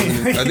you just not saying.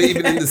 even- are they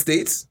even in the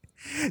States?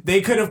 They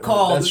could have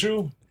called. That's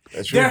true.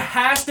 There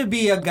has to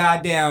be a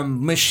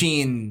goddamn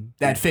machine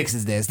that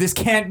fixes this. This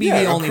can't be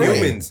the only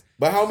way.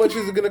 But how much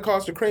is it going to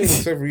cost a crane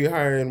except for you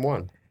hiring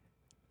one?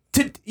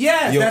 That's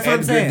what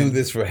I'm saying. do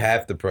this for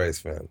half the price,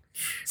 fam.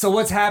 So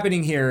what's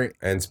happening here?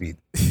 And speed.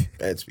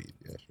 And speed,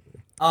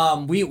 yeah.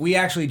 We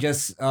actually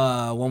just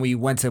when we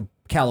went to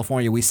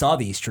California, we saw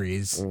these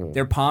trees.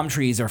 Their palm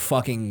trees are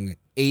fucking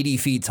 80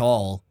 feet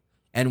tall.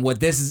 And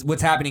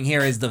what's happening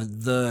here is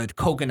the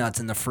coconuts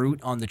and the fruit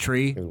on the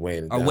tree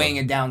are weighing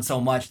it down so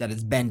much that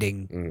it's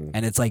bending,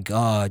 and it's like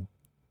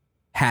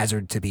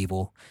hazard to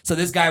people. So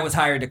this guy was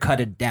hired to cut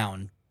it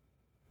down.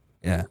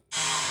 Yeah.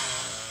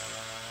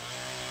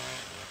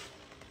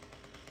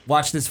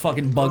 Watch this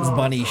fucking Bugs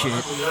Bunny shit.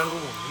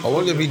 I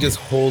wonder if he just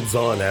holds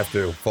on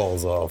after it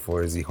falls off,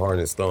 or is he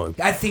harnessed on?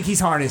 I think he's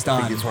harnessed on.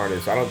 I think he's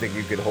harnessed. I don't think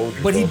you could hold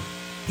yourself.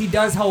 But he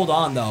does hold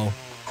on though.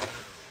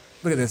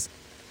 Look at this.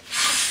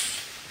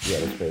 Yeah,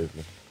 that's crazy.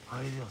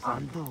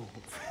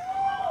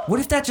 What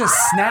if that just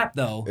snapped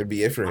though? It'd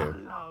be it for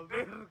him.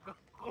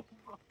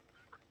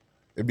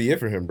 It'd be it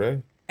for him,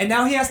 bro. And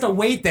now he has to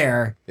wait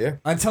there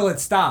until it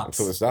stops.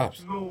 Until it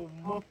stops.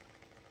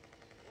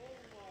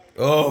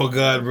 Oh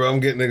God, bro, I'm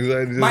getting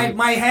excited.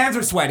 My hands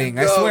are sweating.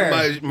 I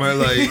swear. My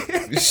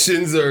like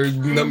shins are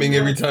numbing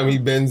every time he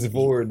bends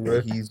forward,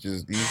 bro. He's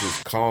just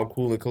calm,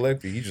 cool, and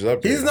collected. He's just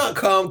up there. He's not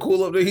calm,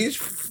 cool up there. He's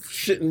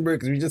shitting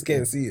bricks. We just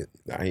can't see it.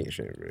 Nah, he ain't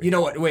shitting bricks. You know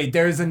what? Wait,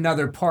 there's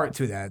another part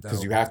to that though.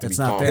 Because you have to It's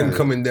be not calm. there. Him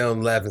coming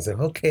down laughing, saying,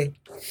 "Okay."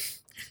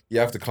 You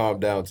have to calm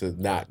down to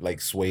not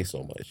like sway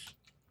so much.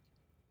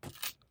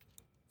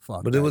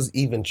 Fuck. But it was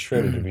even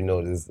trimmed. If you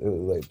notice, it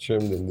was like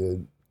trimmed and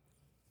then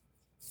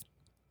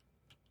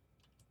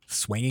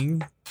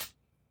swinging.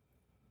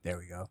 There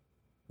we go.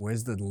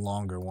 Where's the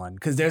longer one?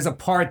 Because there's a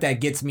part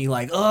that gets me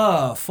like,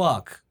 oh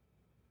fuck.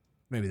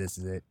 Maybe this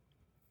is it.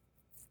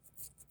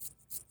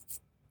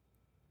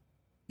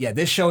 Yeah,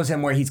 this shows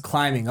him where he's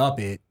climbing up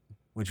it,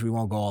 which we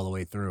won't go all the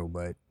way through,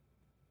 but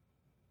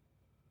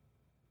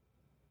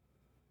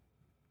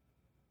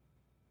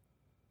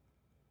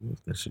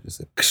that shit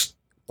just like,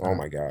 oh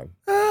my God.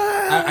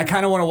 I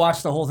kind of want to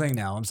watch the whole thing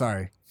now. I'm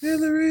sorry.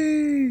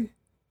 Hillary,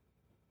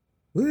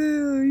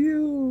 will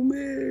you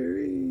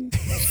marry?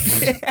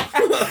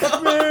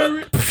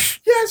 Mary.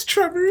 Yes,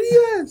 Trevor,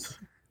 yes.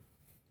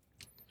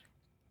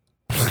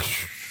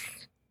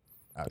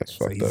 That's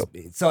fucked up.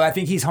 So I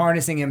think he's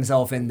harnessing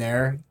himself in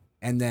there,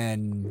 and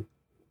then.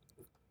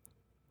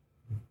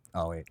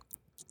 Oh wait,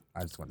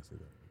 I just want to see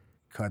that.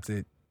 Cuts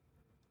it.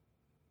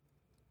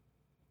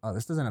 Oh,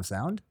 this doesn't have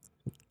sound?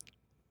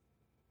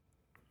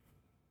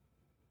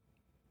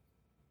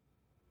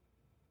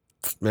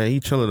 Man, he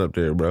chilling up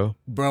there, bro.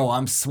 Bro,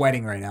 I'm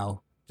sweating right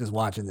now just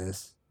watching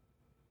this.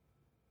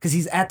 Because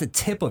he's at the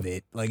tip of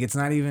it. Like, it's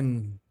not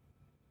even...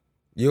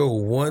 Yo,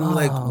 one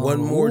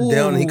more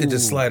down, he could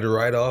just slide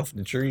right off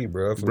the tree,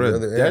 bro. From the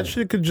other that end.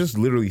 shit could just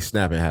literally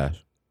snap in half.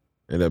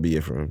 And that'd be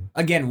it for him.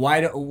 Again, why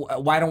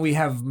don't we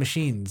have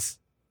machines?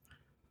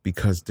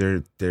 Because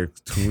they're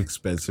too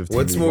expensive to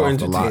What's move more off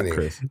the lot, entertaining?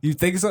 Chris. You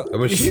think so? A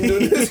machine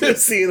doing this?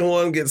 Just seeing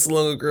one get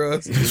slung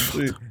across the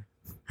street.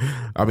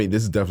 I mean,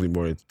 this is definitely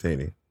more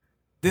entertaining.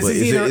 This But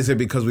is is it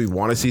because we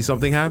want to see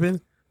something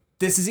happen?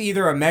 This is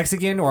either a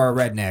Mexican or a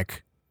redneck.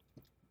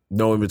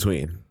 No in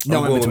between. No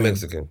I'm in going between.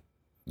 with Mexican.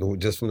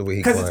 Just from the way he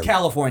Because climbed. it's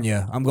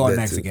California, I'm going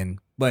That too. Mexican.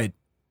 But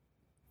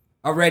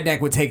a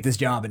redneck would take this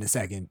job in a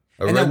second.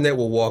 A And then- redneck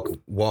will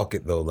walk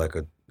it though like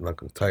a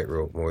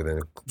tightrope more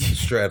than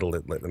straddle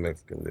it like the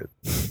Mexican did.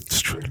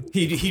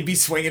 He'd be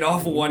swinging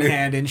off with one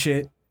hand and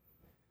shit.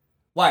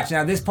 Watch,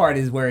 now this part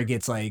is where it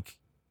gets like,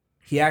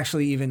 he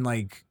actually even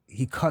like,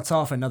 he cuts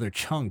off another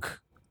chunk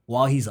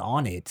while he's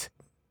on it.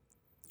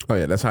 Oh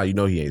yeah, that's how you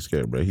know he ain't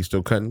scared, bro. He's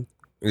still cutting.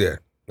 Yeah,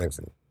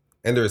 Mexican.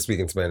 And they were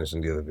speaking Spanish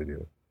in the other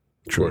video.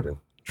 True. Jordan.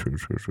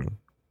 True.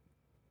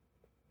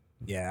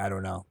 Yeah, I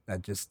don't know.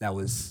 That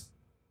was,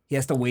 he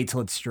has to wait till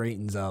it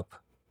straightens up.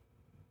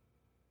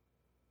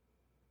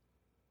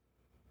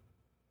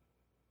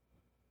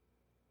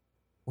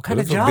 What kind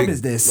of job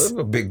is this? What if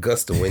a big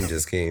gust of wind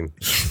just came?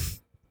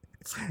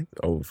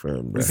 Oh, fam, bro.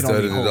 We can only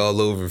Started it hope.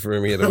 all over for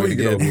him. He had to wait to We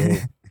get can over only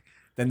home.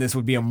 Then this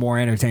would be a more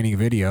entertaining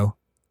video.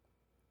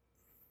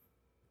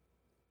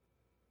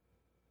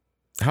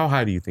 How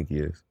high do you think he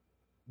is?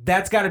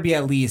 That's got to be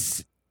at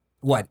least,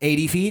 what,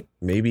 80 feet?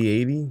 Maybe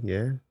 80,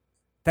 yeah.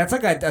 That's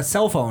like a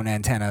cell phone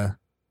antenna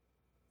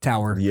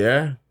tower.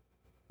 Yeah.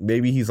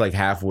 Maybe he's like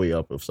halfway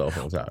up of cell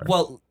phone tower.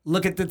 Well,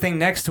 look at the thing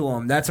next to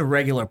him. That's a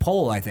regular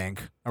pole, I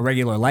think. A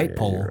regular light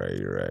pole.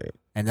 You're right.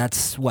 And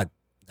that's, what,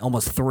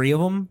 almost 3 of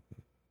them?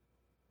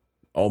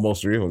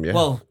 Almost 3 of them, yeah.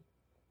 Well,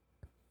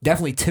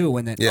 definitely 2.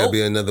 And then, Yeah, it'd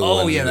be another one.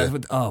 Oh, yeah, Yeah. that's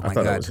what, oh, my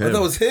thought God. that was him. I thought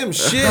it was him.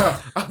 Shit.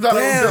 I thought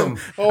it was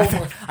him.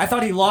 Oh, I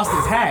thought he lost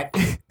his hat.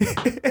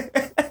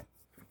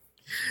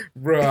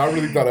 bro, I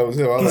really thought it was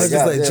him. I was He's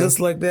like, just like, "God damn." just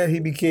like that, he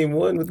became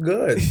one with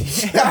God.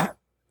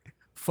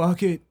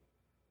 Fuck it.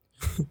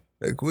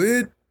 I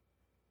quit.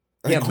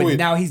 Yeah, but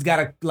now he's got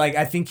to, like,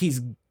 I think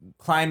he's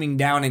climbing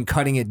down and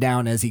cutting it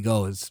down as he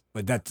goes.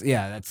 But that's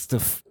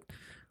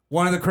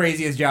one of the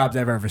craziest jobs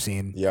I've ever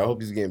seen. Yeah, I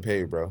hope he's getting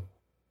paid, bro.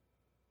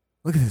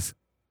 Look at this.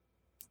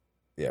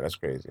 Yeah, that's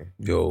crazy.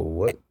 Yo,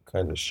 what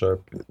kind of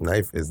sharp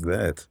knife is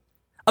that?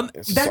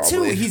 That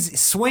too. He's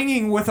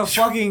swinging with a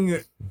fucking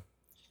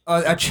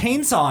a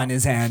chainsaw in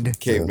his hand.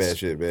 Caveman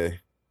shit, man.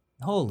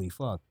 Holy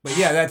fuck! But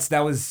yeah, that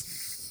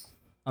was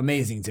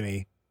amazing to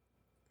me.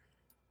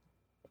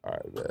 All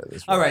right, man.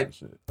 All right,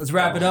 let's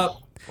wrap it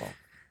up.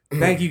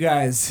 Thank you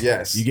guys.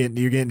 Yes,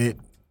 you're getting it.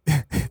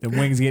 The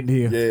wings getting to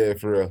you. Yeah,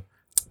 for real.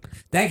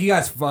 Thank you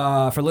guys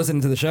for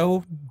listening to the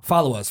show.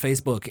 Follow us: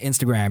 Facebook,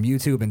 Instagram,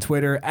 YouTube, and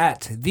Twitter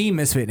at The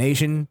Misfit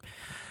Nation.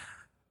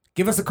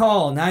 Give us a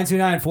call,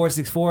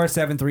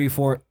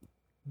 929-464-7348.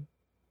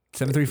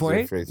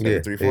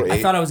 7348?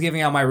 I thought I was giving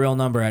out my real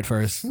number at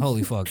first.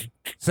 Holy fuck.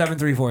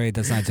 7348,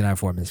 that's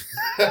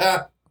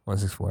 929-4-MISFIT.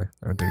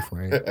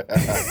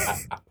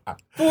 464-7348.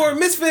 For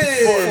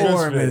Misfit!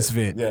 For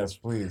Misfit. Yes,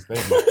 please.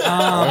 Thank you.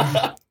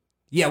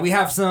 Yeah, we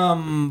have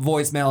some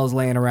voicemails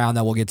laying around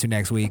that we'll get to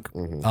next week.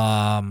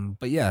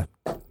 But yeah,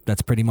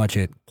 that's pretty much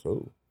it.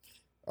 Cool.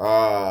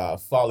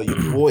 Follow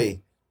your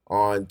boy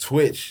on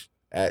Twitch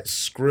at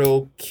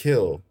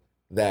SkrillKill.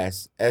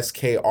 That's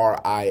SkrillKiil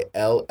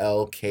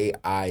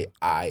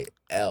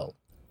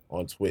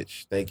on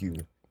Twitch. Thank you.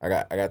 I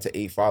got to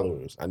 8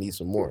 followers. I need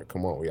some more.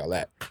 Come on, where y'all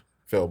at?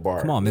 Phil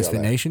Bard. Come on,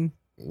 Misfit Nation.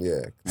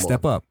 Yeah.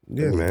 Step up.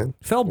 Yeah, man.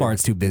 Phil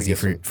Bard's too busy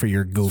for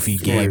your goofy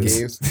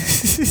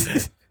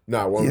games.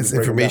 Nah, he has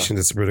information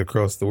to spread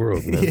across the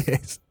world, man.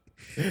 Yes.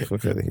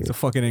 Fuck out of here. He's a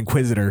fucking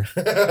inquisitor.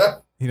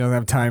 He doesn't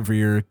have time for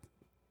your...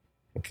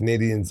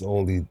 Canadians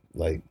only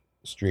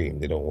stream.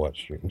 They don't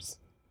watch streams.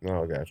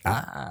 Oh,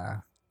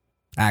 gotcha.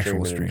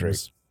 Actual Streaming and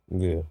streams.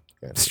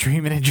 Yeah.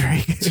 Streaming and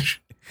Drake.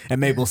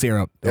 And maple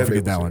syrup. Don't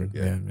forget that one.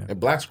 Yeah. And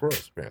black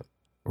squirrels, apparently.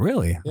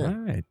 Really? Yeah. All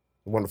right.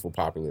 Wonderful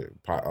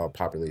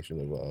population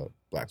of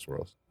black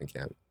squirrels in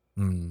Canada.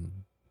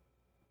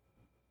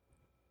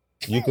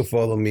 You can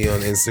follow me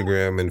on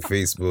Instagram and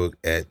Facebook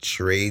at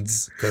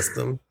Trades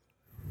Custom.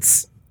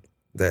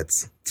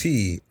 That's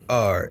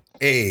TRADEZ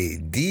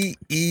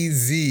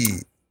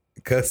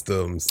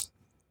Customs.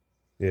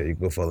 Yeah, you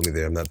can go follow me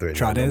there. I'm not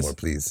threatening you no more,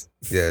 please.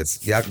 Yeah,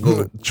 y'all can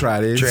go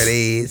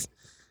Trades.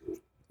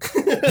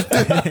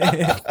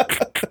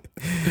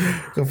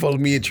 Come follow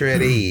me at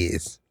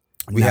Trades.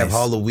 We have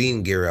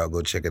Halloween gear out.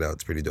 Go check it out.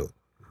 It's pretty dope.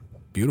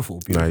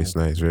 Beautiful. Nice.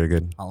 Very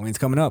good. Halloween's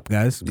coming up,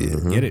 guys. Yeah.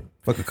 Get it.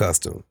 Fuck a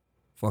costume.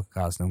 Fuck a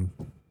costume.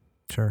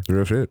 Sure.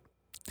 Real shit.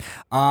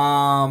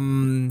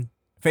 Facebook,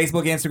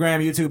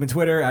 Instagram, YouTube, and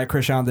Twitter at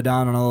Krishan the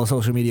Don on all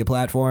social media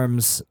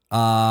platforms.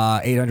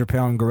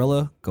 800-pound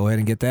gorilla. Go ahead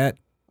and get that.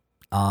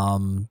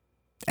 And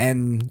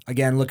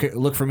again,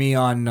 look for me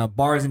on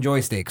Bars and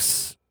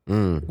Joysticks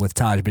with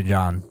Taj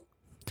Bijan.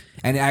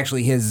 And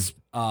actually,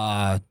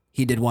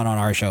 he did one on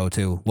our show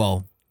too.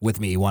 Well, with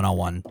me,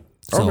 one-on-one.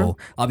 So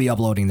I'll be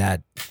uploading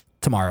that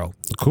tomorrow.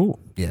 Cool.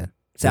 Yeah,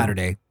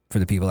 Saturday for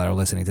the people that are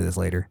listening to this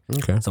later.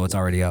 Okay. So it's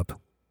already up.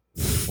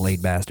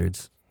 Late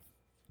bastards.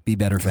 Be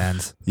better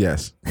fans.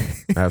 Yes,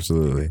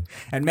 absolutely.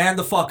 And man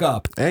the fuck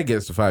up. And get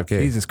us to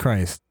 5K. Jesus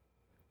Christ.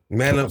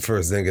 Man up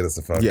first, then get us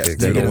to 5K. Yes,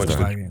 Then don't want you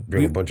to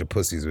bring a bunch of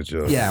pussies with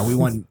you. Yeah, we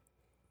want.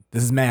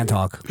 This is man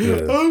talk.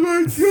 Yeah. Oh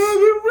my God,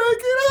 we're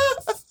breaking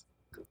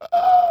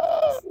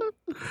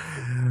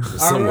up.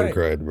 Someone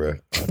cried, bro.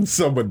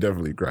 Someone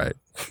definitely cried.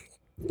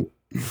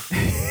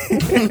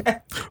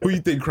 Who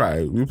you think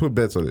cried? We put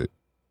bets on it.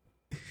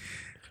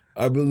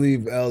 I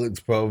believe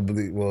Alex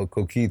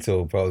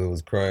Coquito probably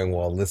was crying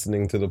while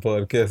listening to the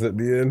podcast at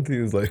the end. He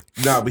was like,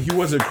 nah, but he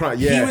wasn't crying.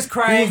 Yeah, he was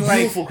crying. He was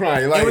beautiful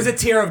crying. It was a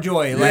tear of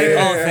joy. Oh,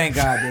 thank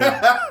God, dude.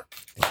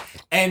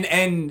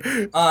 And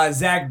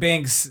Zach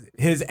Banks,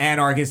 his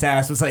anarchist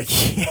ass, was like,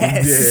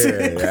 yes.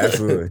 Yeah,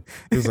 absolutely.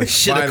 He was like,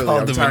 should have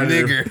called him a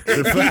nigger.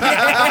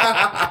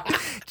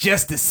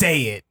 Just to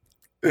say it.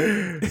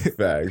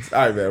 Facts.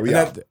 All right, man.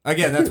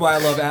 That's why I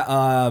love.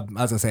 I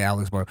was gonna say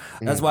Alex Bro.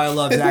 That's why I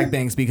love Zach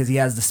Banks, because he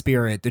has the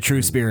spirit, the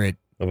true spirit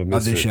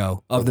of the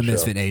show, of the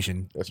Misfit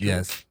Nation. That's true.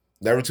 Yes.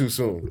 Never too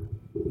soon.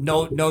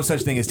 No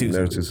such thing as too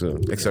soon. Never too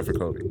soon, except for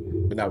Kobe.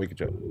 But now we can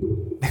joke.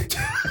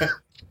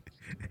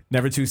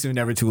 Never too soon,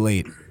 never too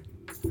late.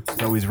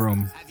 There's always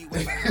room.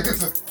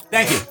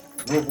 Thank you.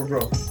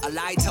 A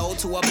lie told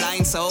to a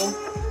blind soul.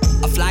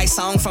 A fly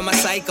song from a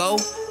psycho.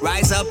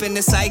 Rise up in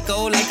the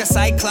psycho like a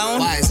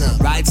cyclone.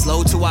 Ride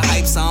slow to a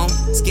hype song.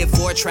 Skip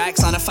 4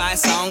 tracks on a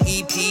 5-song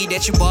EP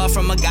that you bought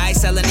from a guy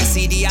selling a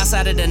CD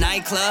outside of the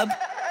nightclub.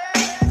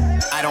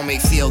 I don't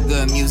make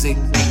feel-good music.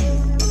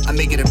 I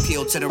make it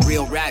appeal to the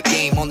real rap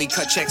game. Only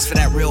cut checks for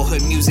that real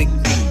hood music.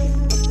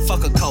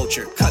 Fuck a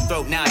culture.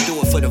 Cutthroat, now I do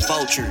it for the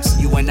vultures.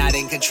 You are not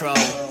in control.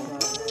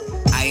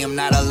 I am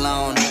not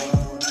alone.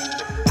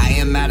 I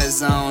am out of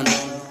zone.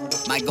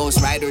 My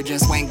ghost rider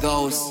just went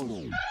ghost.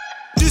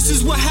 This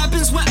is what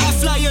happens when I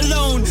fly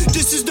alone.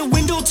 This is the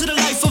window to the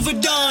life of a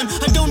dawn.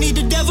 I don't need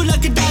the devil, I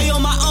could die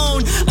on my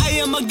own. I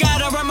am a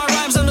god, I write my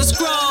rhymes on the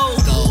scroll.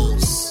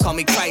 Ghost. Call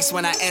me Christ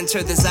when I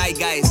enter the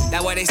zeitgeist.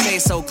 That's why they say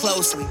so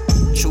closely.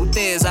 Truth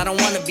is, I don't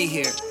wanna be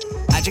here.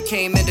 I just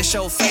came in to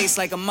show face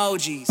like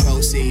emojis.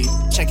 Proceed.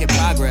 Check your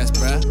progress,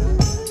 bruh.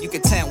 You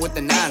content with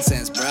the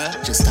nonsense, bruh.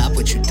 Just stop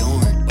what you're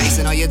doing.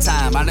 wasting all your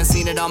time. I done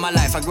seen it all my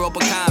life. I grew up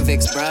with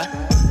convicts, bruh.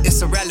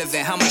 It's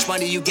irrelevant how much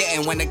money you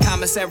getting when the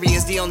commissary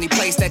is the only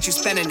place that you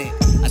spending it.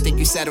 I think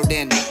you settled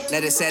in,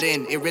 let it set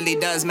in. It really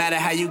does matter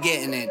how you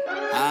getting it.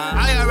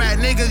 All y'all rat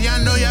niggas,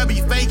 y'all know y'all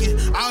be faking.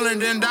 All of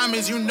them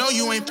diamonds, you know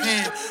you ain't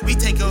paying. We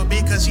take her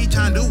bitch cause she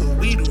tryna do what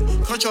we do.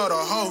 Control the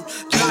hoe,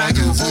 just like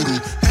a voodoo.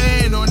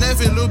 Paying on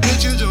Netflix, little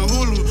bitch in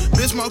Hulu.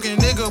 Bitch smoking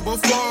nigga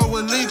before it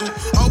was legal.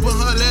 Open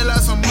her leg like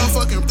some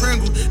motherfucking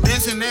Pringle.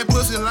 Dancing that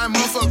pussy like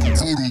motherfucking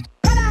voodoo.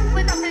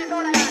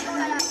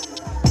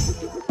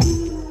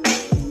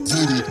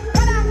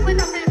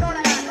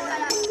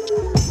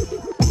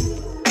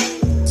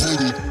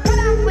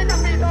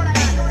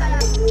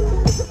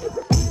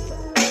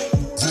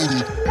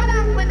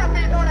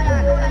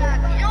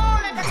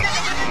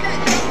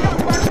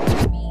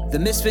 The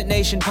Misfit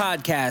Nation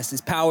podcast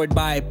is powered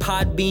by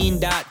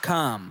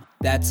Podbean.com.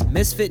 That's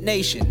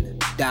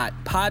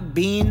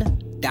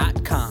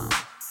misfitnation.podbean.com.